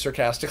voice him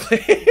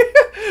sarcastically.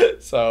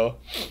 So,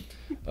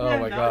 oh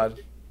my God.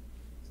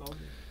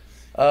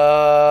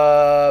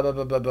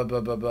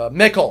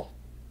 Mickle.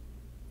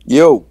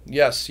 Yo.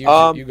 Yes, you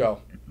go.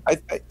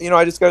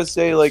 I just gotta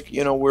say,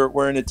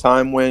 we're in a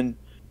time when,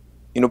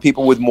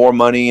 people with more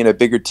money and a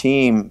bigger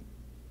team,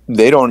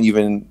 they don't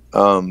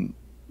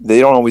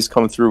always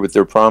come through with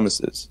their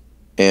promises.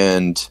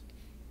 And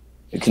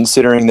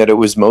considering that it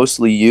was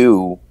mostly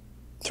you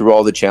through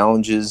all the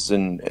challenges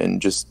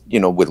and just,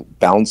 with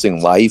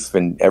balancing life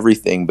and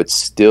everything, but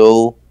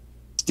still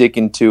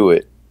sticking to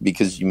it,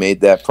 because you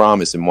made that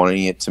promise and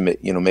wanting it to make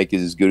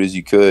it as good as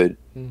you could.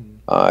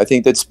 I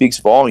think that speaks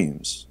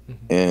volumes.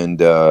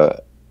 And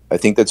I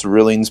think that's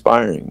really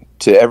inspiring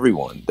to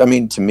everyone. I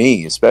mean, to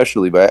me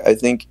especially, but I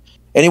think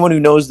anyone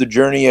who knows the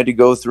journey you had to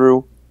go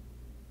through,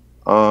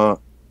 I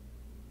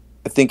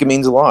think it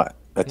means a lot.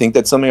 I think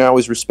that's something I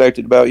always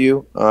respected about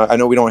you. I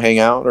know we don't hang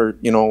out or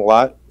a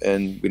lot,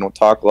 and we don't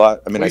talk a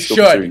lot. I mean, I still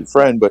consider you a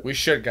friend, but we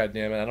should.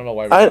 Goddammit, I don't know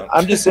why.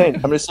 I'm just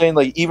saying.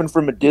 Even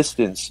from a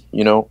distance,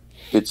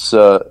 it's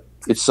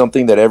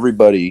something that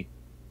everybody,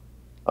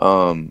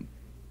 I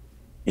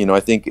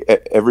think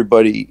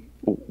everybody,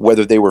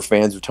 whether they were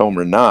fans of Tome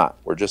or not,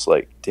 were just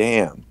like,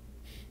 damn,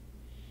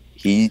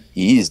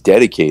 he's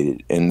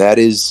dedicated, and that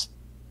is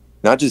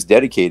not just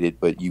dedicated,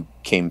 but you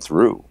came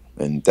through,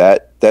 and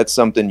that's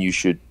something you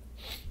should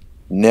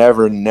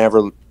never,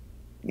 underplay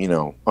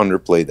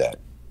that.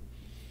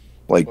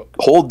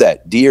 Hold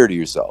that dear to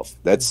yourself.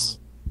 It's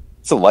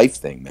a life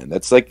thing, man.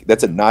 That's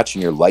a notch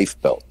in your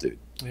life belt, dude.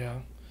 Yeah.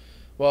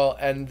 Well,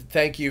 and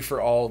thank you for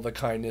all the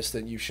kindness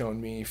that you've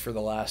shown me for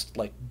the last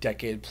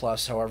decade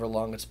plus, however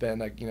long it's been.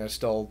 I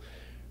still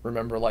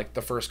remember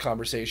the first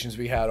conversations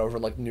we had over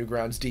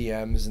Newgrounds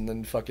DMs, and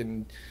then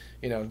fucking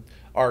you know,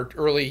 our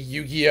early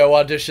Yu-Gi-Oh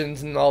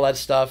auditions and all that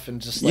stuff,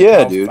 and just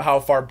like how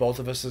far both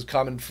of us has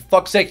come. And for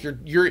fuck's sake,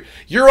 you're a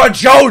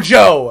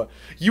JoJo.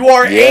 You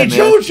are a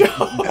JoJo.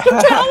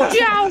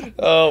 JoJo.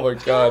 Oh my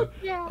god.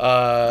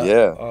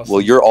 Awesome.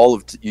 Well, you're all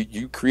of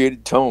you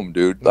created Tome,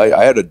 dude.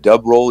 I had a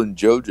dub role in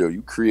JoJo.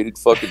 You created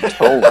fucking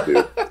Tome,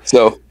 dude.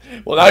 So.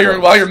 Well,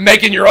 now you're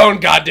making your own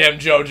goddamn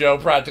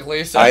JoJo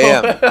practically. So I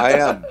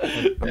am.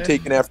 I'm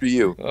taking after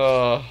you.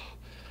 All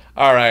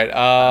right.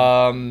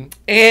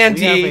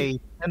 Andy.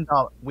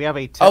 We have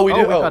a we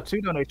got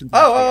 2 donations. We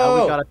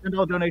got a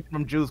 $10 donation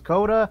from Jules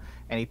Coda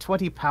and a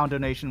 £20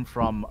 donation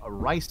from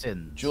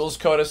Ryson. Jules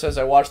Coda says,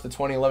 I watched the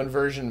 2011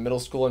 version in middle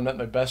school and met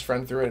my best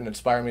friend through it, and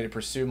inspired me to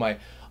pursue my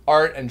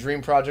art and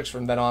dream projects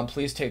from then on.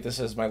 Please take this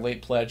as my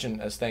late pledge and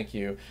as thank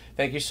you.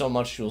 Thank you so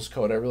much, Jules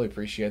Coda. I really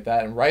appreciate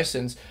that. And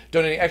Ryson's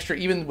donating extra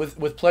even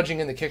with pledging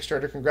in the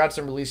Kickstarter. Congrats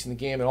on releasing the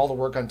game and all the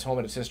work on Tome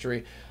and its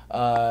history.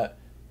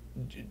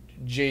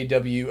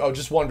 JW,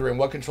 just wondering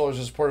what controllers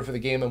are supported for the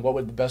game and what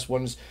would the best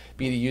ones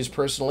be to use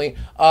personally.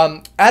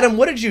 Adam,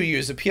 what did you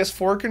use? A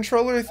PS4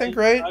 controller, I think,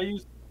 right? I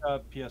used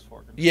PS4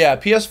 controller. Yeah,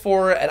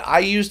 PS4, and I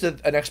used an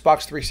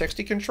Xbox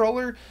 360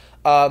 controller.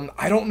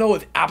 I don't know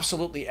if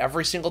absolutely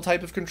every single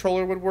type of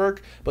controller would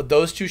work, but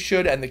those two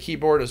should, and the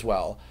keyboard as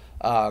well.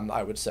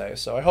 I would say.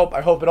 So I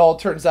hope it all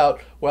turns out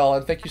well,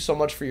 and thank you so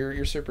much for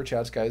your super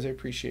chats, guys. I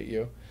appreciate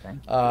you.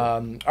 Thank you.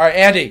 All right,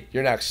 Andy,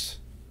 you're next.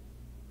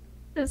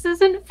 This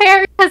isn't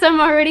fair because I'm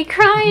already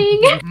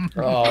crying.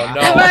 Oh no!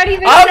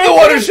 I'm the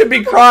one who should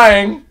be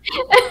crying.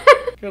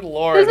 Good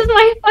lord! This is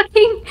my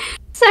fucking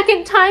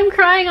second time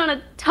crying on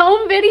a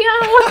Tome video.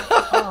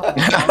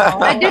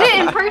 I did it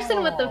in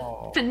person with the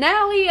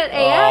finale at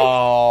AX.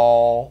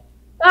 Oh.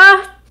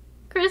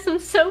 Chris, I'm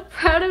so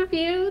proud of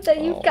you that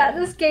you've got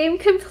this game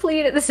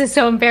completed. This is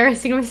so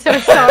embarrassing. I'm so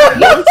sorry.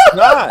 It's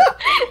not.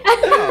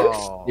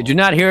 Did you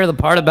not hear the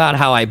part about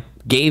how I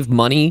gave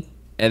money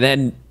and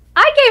then?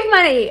 I gave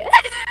money.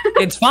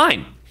 It's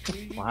fine.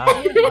 Wow,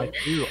 I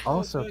too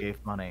also gave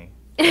money.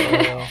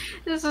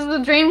 This is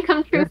a dream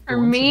come true for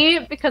me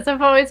because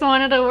I've always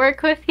wanted to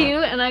work with you,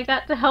 and I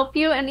got to help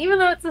you. And even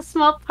though it's a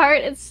small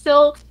part, it's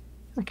still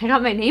like I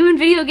got my name in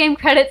video game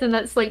credits, and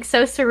that's like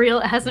so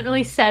surreal. It hasn't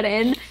really set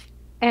in,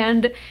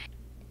 and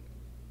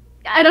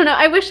I don't know.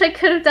 I wish I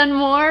could have done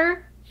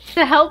more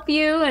to help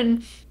you,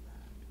 and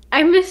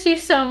I miss you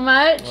so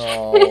much.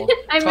 Oh.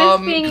 I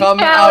miss being come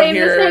Callie, out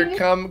here.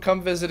 missing...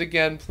 Come visit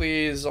again,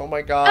 please. Oh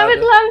my god. I would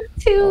love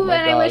to, Oh my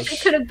and I wish I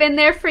gosh. could have been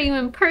there for you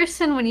in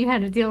person when you had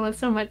to deal with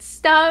so much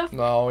stuff.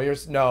 No,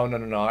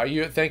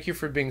 no. Thank you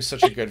for being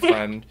such a good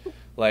friend.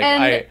 Like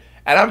And-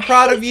 I'm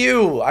proud of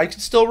you. I can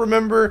still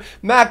remember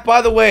Mac.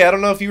 By the way, I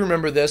don't know if you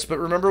remember this, but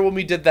remember when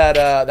we did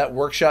that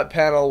workshop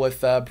panel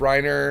with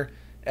Briner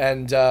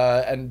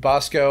and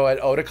Bosco at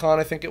Otakon,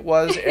 I think it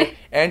was.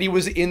 Andy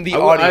was in the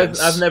audience.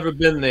 I've never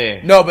been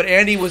there. No, but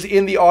Andy was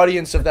in the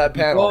audience of that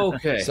panel.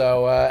 Okay.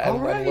 So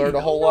and learned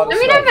a whole lot of I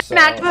mean, stuff. I've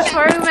met Mac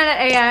before we met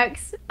at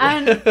AX,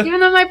 and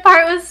even though my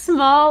part was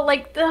small,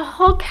 like the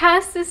whole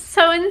cast is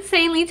so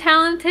insanely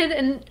talented,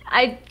 and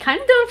I kind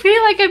of don't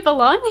feel like I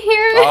belong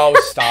here. Oh,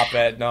 stop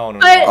it! No.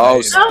 But, Oh,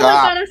 stop. my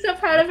god, I'm so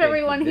proud of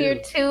everyone here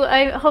too.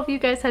 I hope you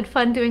guys had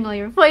fun doing all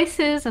your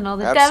voices and all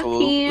the dev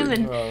team,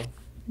 and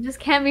I just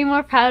can't be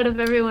more proud of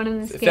everyone in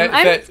this game.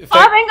 I'm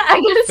sobbing.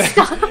 I gotta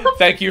stop.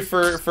 Thank you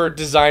for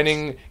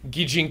designing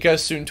Gijinka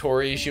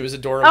Suntory. She was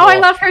adorable. Oh, I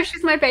love her.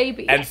 She's my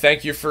baby. And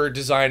thank you for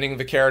designing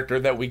the character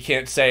that we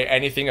can't say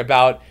anything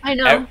about. I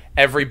know.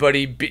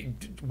 Everybody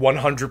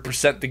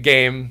 100% the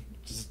game.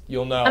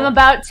 You'll know. I'm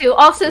about to.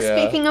 Also, Yeah.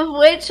 speaking of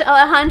which,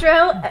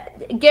 Alejandro,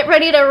 get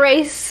ready to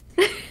race.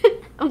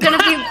 I'm gonna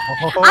be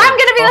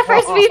the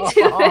first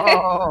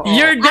VTuber.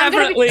 You're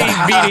definitely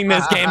beating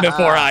this game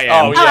before I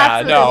am. Oh yeah,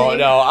 absolutely.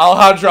 no.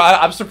 Alejandro,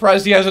 I'm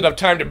surprised he has enough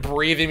time to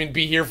breathe and even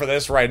be here for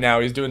this right now.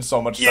 He's doing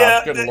so much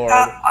stuff. Good lord.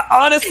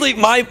 Honestly,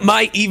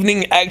 my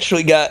evening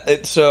actually got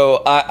it.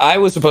 So I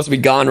was supposed to be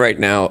gone right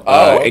now.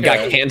 Okay. It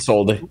got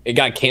canceled. It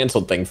got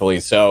canceled,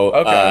 thankfully. So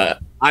Okay.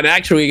 I'm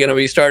actually going to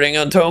be starting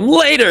on Tome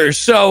later.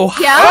 So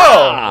Yeah.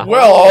 Oh,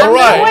 well, all I'm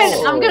right. gonna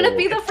win. I'm gonna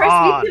be the first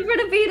VTuber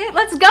to beat it.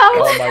 Let's go.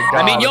 Oh my god.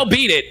 I mean, you'll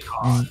beat it,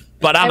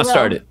 but I'm I gonna will.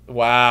 start it.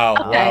 Wow.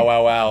 Okay.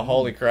 Wow.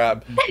 Holy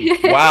crap.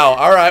 Wow.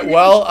 All right.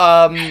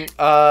 Well,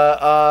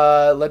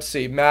 let's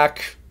see.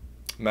 Mac.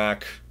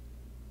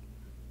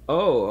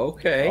 Oh,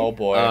 okay. Oh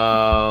boy.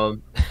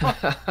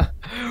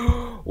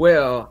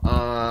 Well,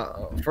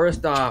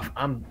 first off,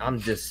 I'm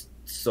just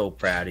so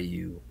proud of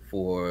you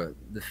for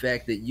the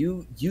fact that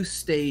you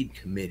stayed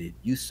committed.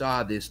 You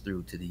saw this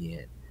through to the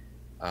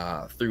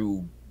end,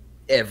 through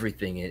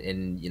everything.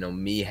 And you know,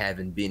 me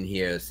having been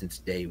here since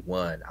day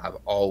one, I've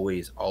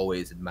always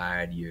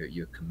admired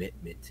your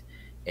commitment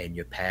and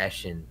your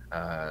passion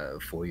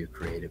for your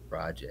creative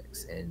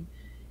projects. And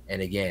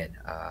again,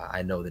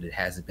 I know that it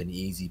hasn't been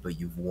easy, but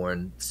you've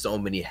worn so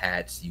many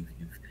hats. You've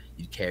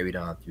carried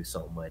on through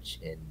so much,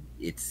 and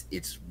it's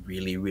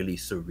really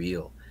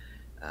surreal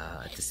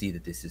to see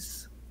that this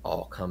is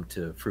all come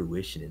to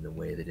fruition in the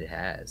way that it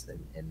has.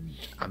 And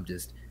I'm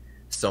just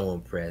so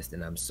impressed,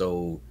 and I'm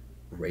so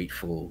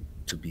grateful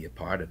to be a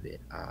part of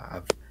it.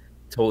 I've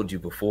told you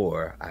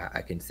before,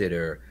 I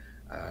consider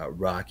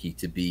Rocky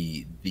to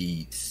be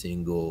the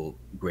single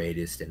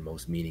greatest and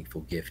most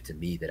meaningful gift to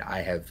me that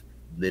I have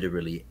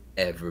literally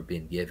ever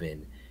been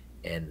given.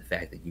 And the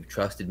fact that you've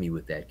trusted me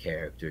with that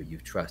character,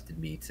 you've trusted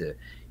me to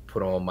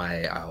put all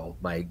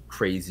my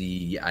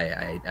crazy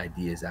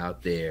ideas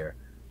out there.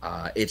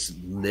 It's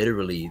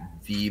literally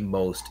the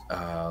most,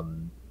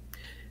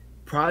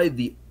 probably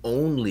the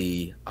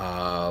only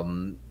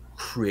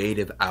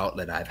creative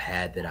outlet I've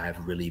had that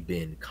I've really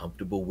been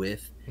comfortable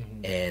with,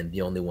 and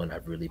the only one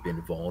I've really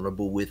been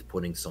vulnerable with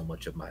putting so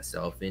much of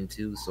myself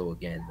into. So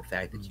again, the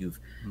fact that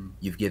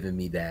you've given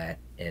me that,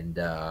 and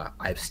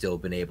I've still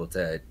been able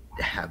to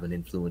have an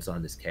influence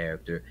on this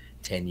character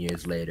 10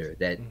 years later,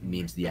 that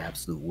means the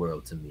absolute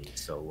world to me.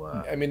 So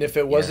I mean, if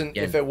it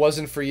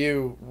wasn't for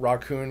you,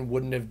 Raccoon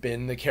wouldn't have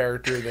been the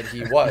character that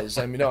he was.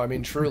 I mean, no, I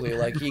mean truly,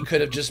 like he could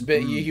have just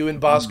been, you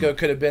and Bosco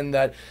could have been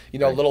that, you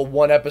know, little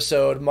one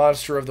episode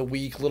monster of the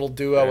week little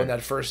duo in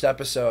that first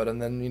episode, and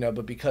then, you know,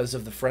 but because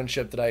of the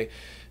friendship that I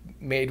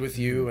made with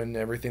you and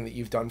everything that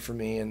you've done for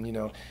me, and you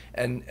know,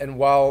 and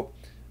while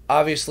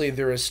obviously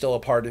there is still a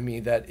part of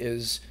me that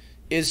is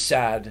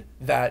sad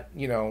that,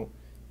 you know,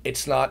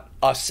 it's not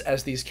us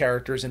as these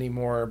characters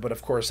anymore, but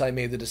of course I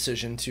made the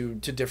decision to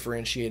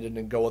differentiate it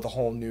and go with a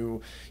whole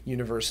new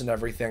universe and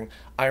everything.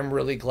 I'm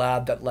really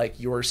glad that like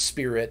your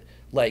spirit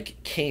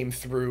like came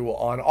through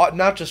on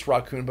not just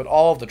Raccoon but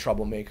all of the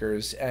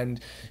troublemakers,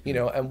 and you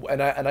know,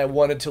 and I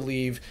wanted to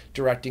leave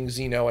directing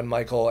Zeno and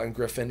Michael and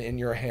Griffin in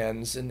your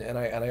hands, and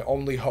I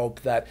only hope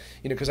that,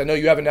 you know, because I know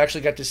you haven't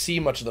actually got to see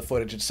much of the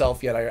footage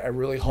itself yet. I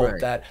really hope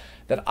that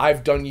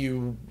I've done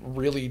you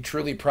really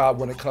truly proud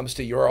when it comes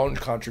to your own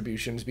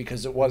contributions,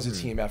 because it was a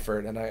team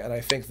effort, and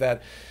I think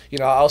that, you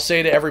know, I'll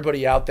say to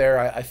everybody out there,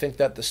 I think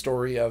that the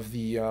story of the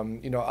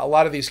you know, a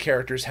lot of these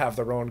characters have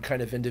their own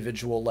kind of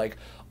individual like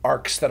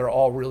arcs that are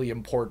all really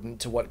important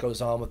to what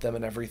goes on with them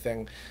and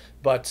everything,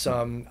 but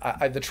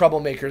the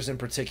troublemakers in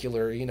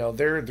particular, you know,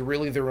 they're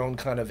really their own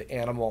kind of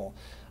animal.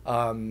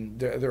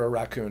 They're a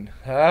raccoon.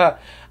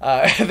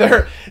 They're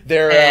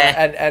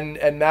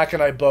and Mac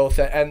and I both,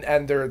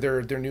 and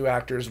they're new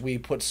actors. We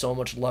put so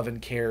much love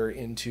and care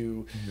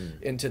into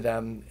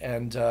them,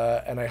 and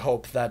I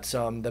hope that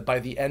that by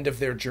the end of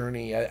their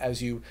journey,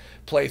 as you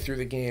play through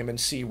the game and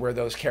see where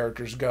those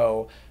characters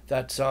go,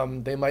 that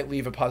they might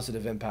leave a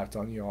positive impact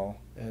on you all,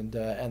 and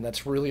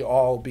that's really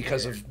all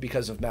because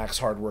of Mac's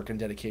hard work and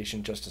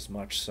dedication just as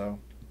much. So.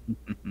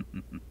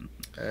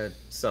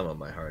 Some of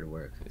my hard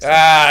work.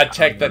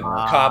 Take the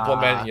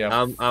compliment, you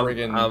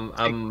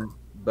friggin'.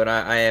 But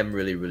I am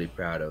really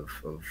proud of.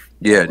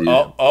 Yeah, dude.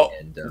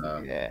 And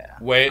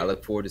wait. I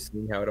look forward to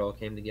seeing how it all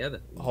came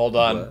together. Hold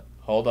on.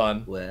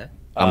 What?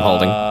 I'm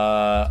holding.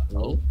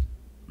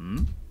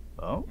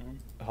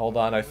 Hold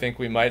on. I think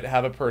we might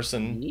have a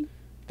person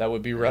that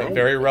would be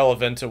very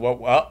relevant to what.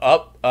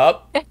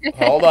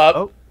 Hold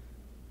up.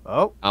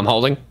 I'm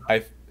holding.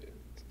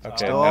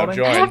 Okay, now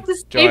join. I have to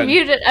stay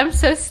muted. I'm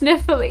so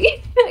sniffly.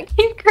 I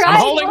keep crying. I'm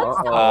holding.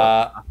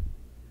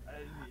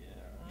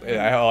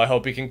 I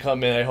hope he can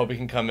come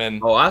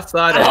in. Oh, I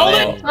saw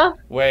that.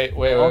 Wait.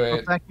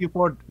 Also,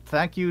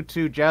 thank you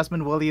to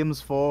Jasmine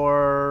Williams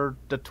for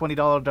the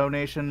 $20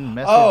 donation.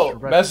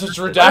 Message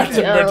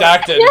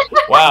redacted.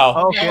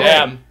 Wow. Okay.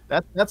 Damn.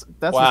 That's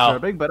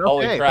disturbing, but okay.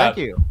 Holy crap.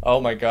 Thank you.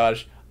 Oh my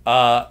gosh.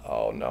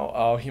 Oh no.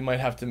 Oh, he might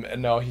have to.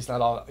 No, he's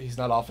not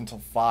off until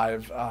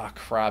 5. Ah,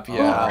 crap.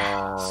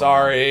 Yeah.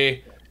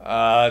 Sorry.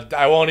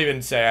 I won't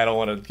even say. I don't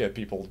want to get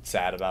people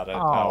sad about it.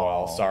 Oh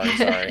well. Sorry.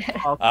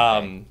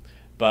 Okay.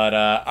 But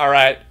all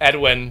right,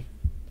 Edwin.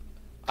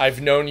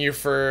 I've known you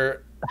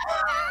for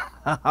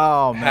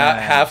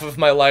half of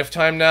my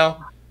lifetime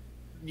now.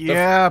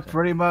 Yeah,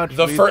 pretty much.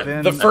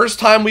 The first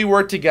time we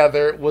worked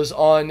together was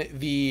on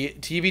the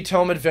TV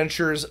Tome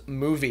Adventures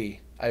movie,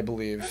 I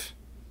believe.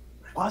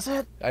 Was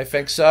it? I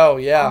think so,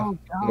 yeah. Oh,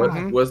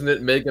 God. Wasn't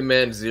it Mega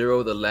Man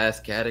Zero, The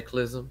Last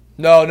Cataclysm?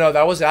 No,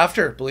 that was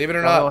after, believe it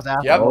or not. That was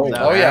after. Yep.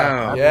 Oh,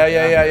 yeah.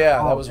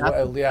 Yeah. That was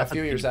that's a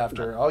few years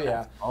after. Oh,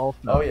 yeah.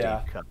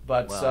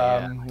 But,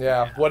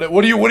 yeah.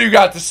 What do you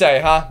got to say,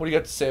 huh? What do you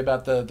got to say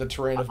about the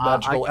terrain of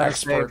magical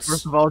experts?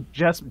 First of all,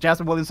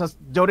 Jasmine Williams has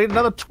donated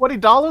another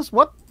 $20.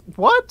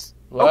 What?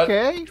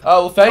 Okay.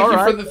 Oh, well, thank you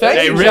for the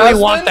thank you, really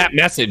Jasmine. Want that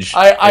message.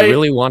 I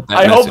really want that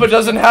I message. hope it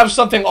doesn't have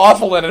something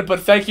awful in it, but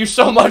thank you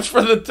so much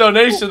for the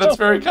donation. That's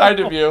very kind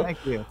of you.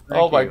 Thank you.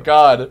 My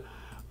God.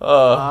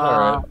 All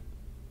right.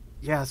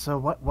 Yeah, so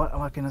what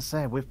am I gonna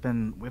say? We've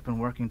been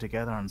working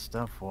together on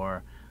stuff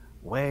for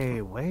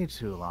way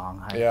too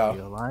long, I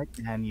feel like.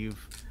 And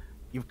you've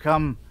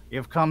come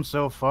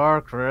so far,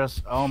 Chris.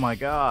 Oh my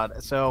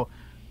God. So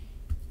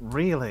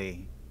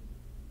really,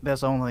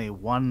 there's only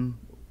one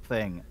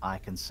thing I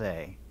can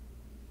say.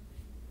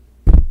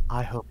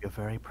 I hope you're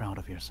very proud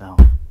of yourself.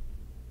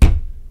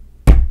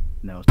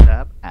 No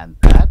tap, and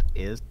that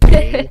is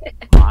a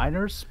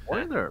minor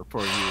spoiler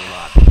for you,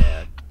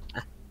 Lockhead.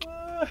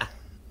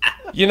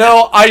 You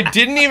know, I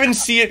didn't even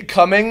see it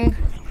coming,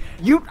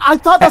 I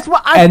thought that's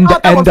what I and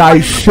thought that was I why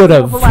you should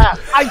have.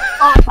 I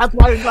thought that's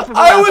why you left it for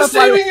last. I was That's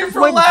why saving you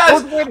for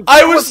last.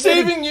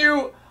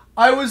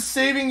 I was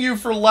saving you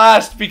for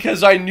last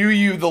because I knew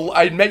you.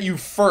 I met you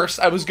first.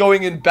 I was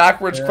going in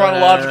backwards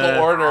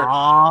chronological order.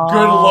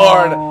 Good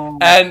lord!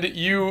 And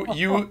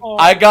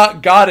I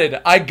got gotted.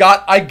 I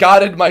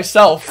gotted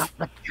myself.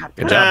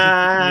 Good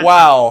job.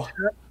 Wow.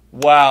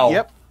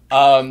 Yep.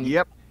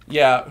 Yep.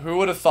 Yeah. Who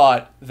would have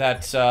thought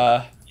that?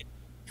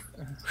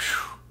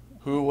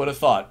 Who would have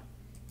thought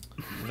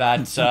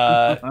that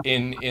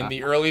in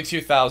the early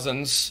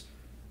 2000s,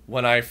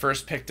 when I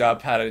first picked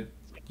up how to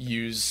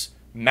use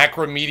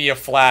Macromedia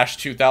Flash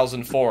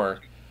 2004,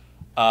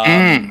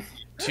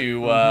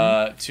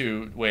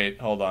 to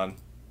wait, hold on.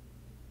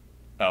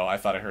 Oh, I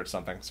thought I heard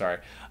something. Sorry.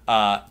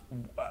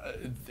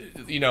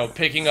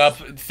 Picking up,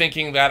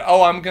 thinking that,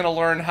 oh, I'm gonna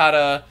learn how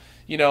to,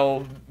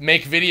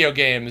 make video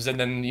games, and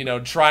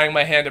then, trying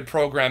my hand at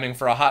programming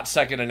for a hot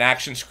second, an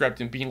action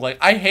script, and being like,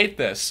 I hate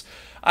this.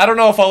 I don't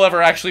know if I'll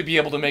ever actually be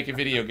able to make a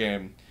video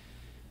game.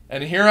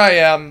 And here I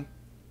am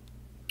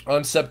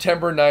on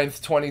September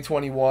 9th,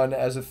 2021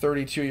 as a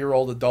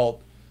 32-year-old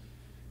adult.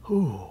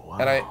 Ooh,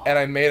 wow. And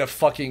I made a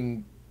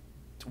fucking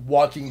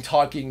walking,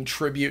 talking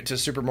tribute to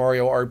Super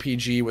Mario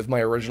RPG with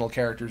my original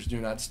characters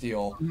Do Not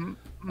Steal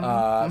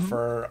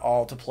for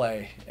all to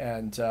play.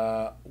 And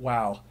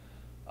wow.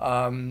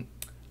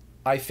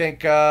 I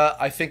think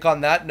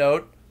on that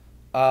note,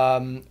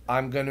 I'm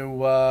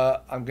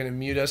gonna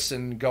mute us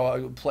and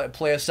go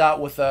play us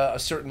out with a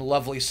certain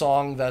lovely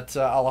song that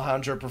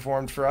Alejandro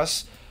performed for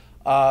us.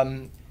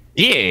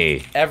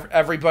 Yeah.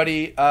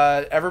 Everybody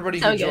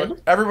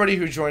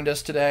who joined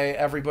us today,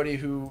 everybody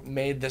who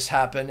made this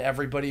happen,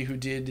 everybody who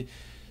did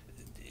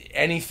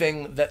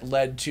anything that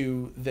led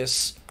to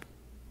this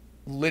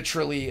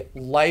literally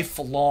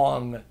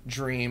lifelong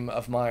dream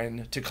of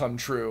mine to come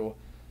true.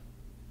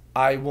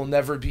 I will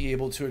never be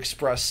able to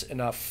express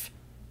enough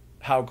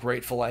how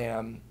grateful I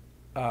am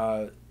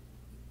to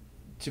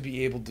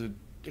be able to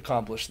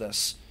accomplish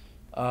this.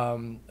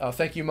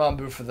 Thank you,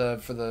 Mambu, for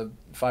the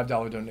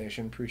 $5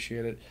 donation.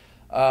 Appreciate it.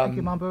 Thank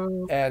you,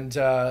 Mambu. And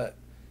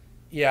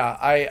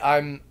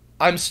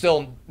I'm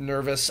still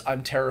nervous.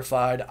 I'm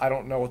terrified. I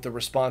don't know what the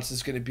response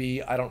is going to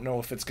be. I don't know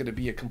if it's going to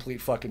be a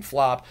complete fucking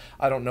flop.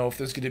 I don't know if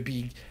there's going to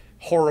be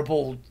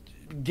horrible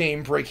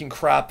game-breaking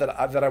crap that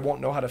I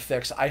won't know how to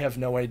fix. I have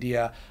no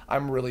idea.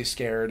 I'm really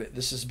scared.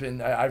 This has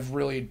been... I've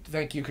really...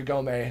 Thank you,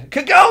 Kagome,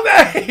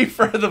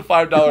 for the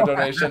 $5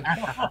 donation.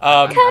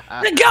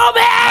 Kagome!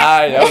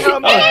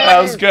 That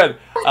was good.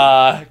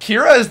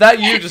 Kira, is that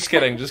you? Just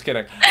kidding. Just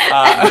kidding. Hey,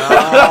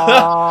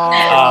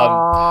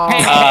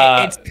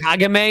 it's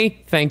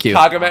Kagame. Thank you.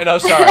 Kagame. No,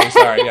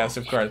 sorry. Yes,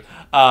 of course.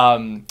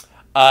 And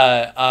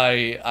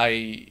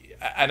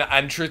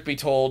truth be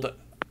told,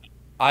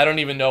 I don't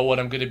even know what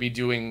I'm going to be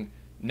doing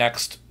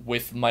next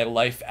with my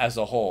life as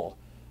a whole.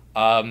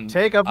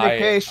 Take a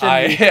vacation,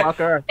 you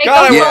fucker.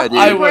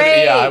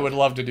 I would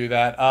love to do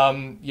that.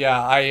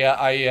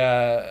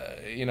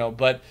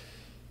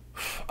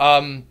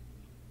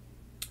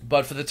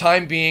 But for the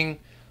time being,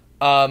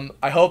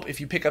 I hope if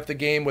you pick up the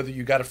game, whether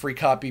you got a free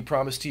copy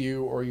promised to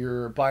you or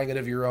you're buying it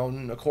of your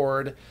own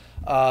accord,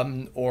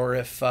 or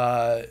if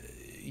or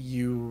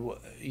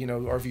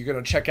if you're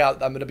going to check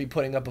out, I'm going to be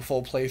putting up a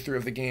full playthrough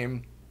of the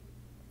game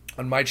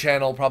on my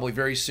channel probably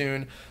very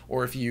soon,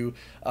 or if you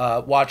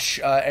watch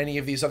any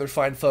of these other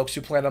fine folks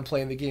who plan on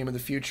playing the game in the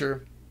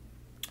future.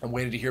 I'm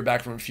waiting to hear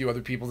back from a few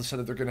other people that said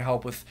that they're going to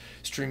help with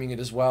streaming it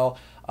as well.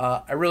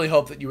 I really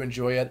hope that you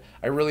enjoy it.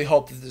 I really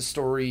hope that the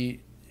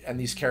story and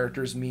these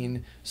characters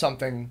mean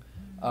something.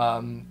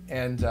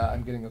 And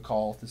I'm getting a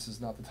call. This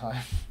is not the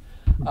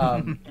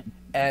time.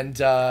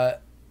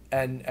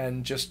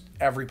 And just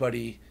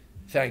everybody,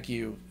 thank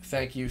you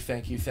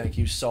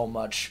so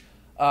much.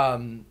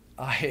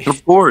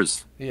 Of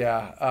course.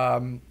 Yeah.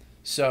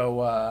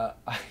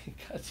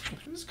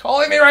 Who's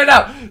calling me right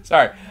now?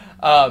 Sorry.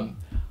 I'm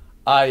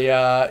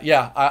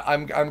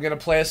gonna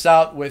play us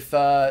out with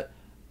oh,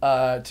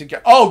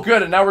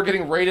 good, and now we're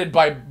getting raided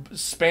by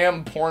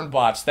spam porn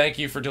bots. Thank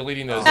you for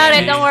deleting those.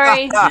 Don't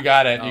worry. You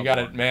got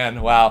it,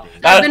 man. Wow.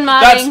 I've been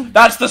modding.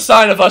 That's the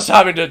sign of us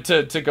having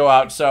to go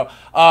out. So,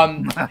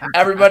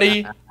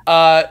 everybody,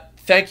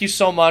 thank you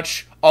so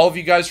much, all of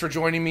you guys, for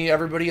joining me.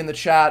 Everybody in the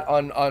chat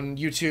on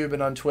YouTube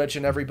and on Twitch,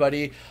 and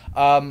everybody.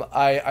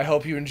 I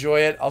hope you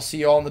enjoy it. I'll see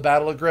you all on the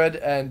Battle Grid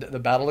and the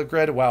Battle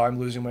Grid. Wow, I'm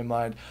losing my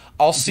mind.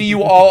 I'll see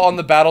you all on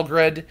the Battle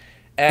Grid,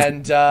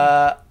 and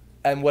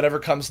whatever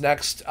comes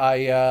next,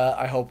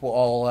 I hope we'll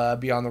all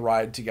be on the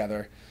ride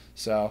together.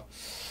 So,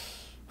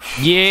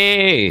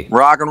 yay!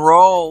 Rock and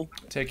roll.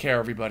 Take care,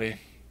 everybody.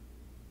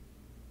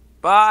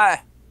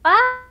 Bye.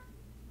 Bye.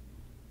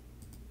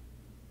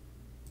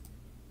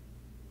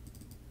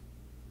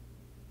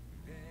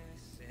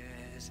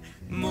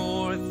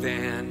 More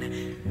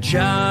than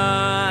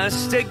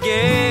just a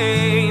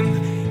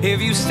game.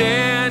 If you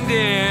stand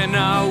in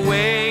our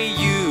way,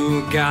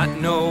 you got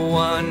no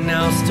one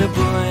else to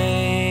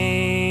blame.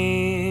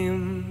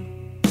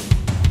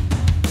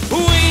 We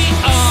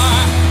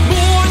are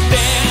more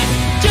than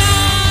just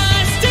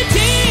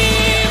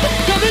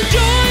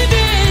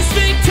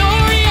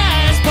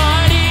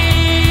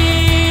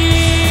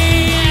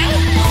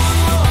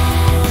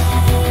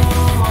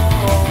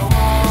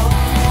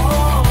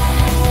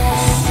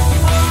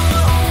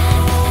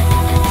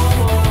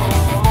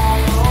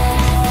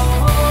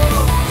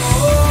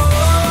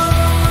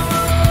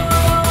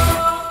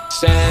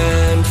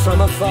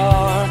from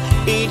afar,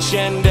 each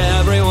and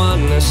every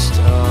one a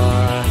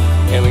star,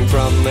 hailing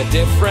from a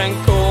different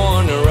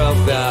corner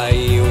of the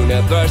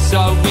universe.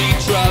 So we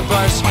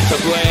traverse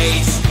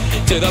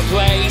to the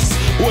place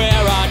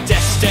where our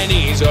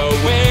destinies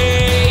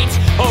await,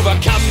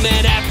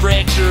 overcoming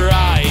every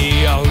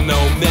trial, no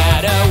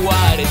matter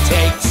what it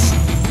takes.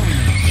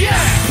 Yeah!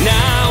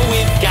 Now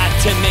we've got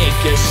to make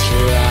a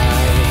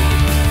stride,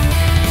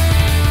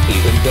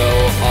 even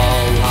though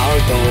all our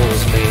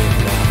goals may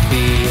not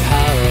be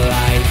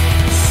alike.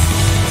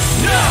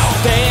 No!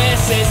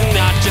 This is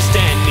not just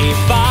any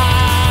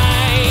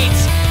fight,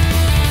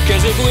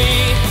 'cause if we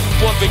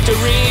want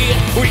victory,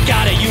 we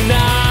gotta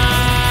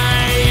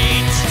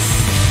unite.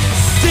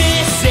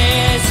 This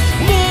is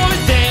more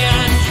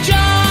than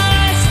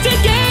just a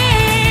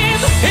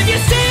game. If you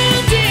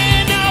stand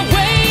in our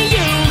way,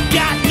 you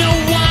got no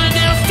one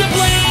else to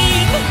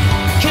blame.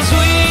 'Cause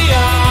we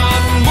are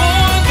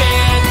more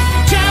than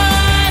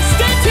just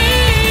a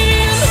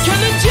team.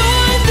 Come and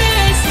join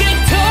this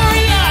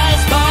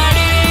victorious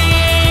party.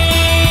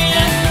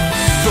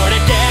 For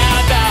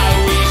together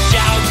we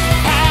shout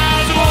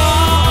as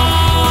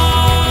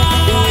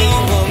one. We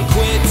won't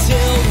quit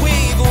till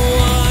we've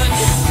won.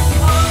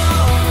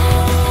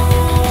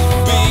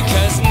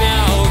 Because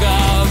now the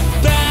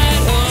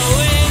battle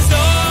is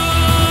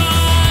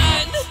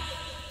on.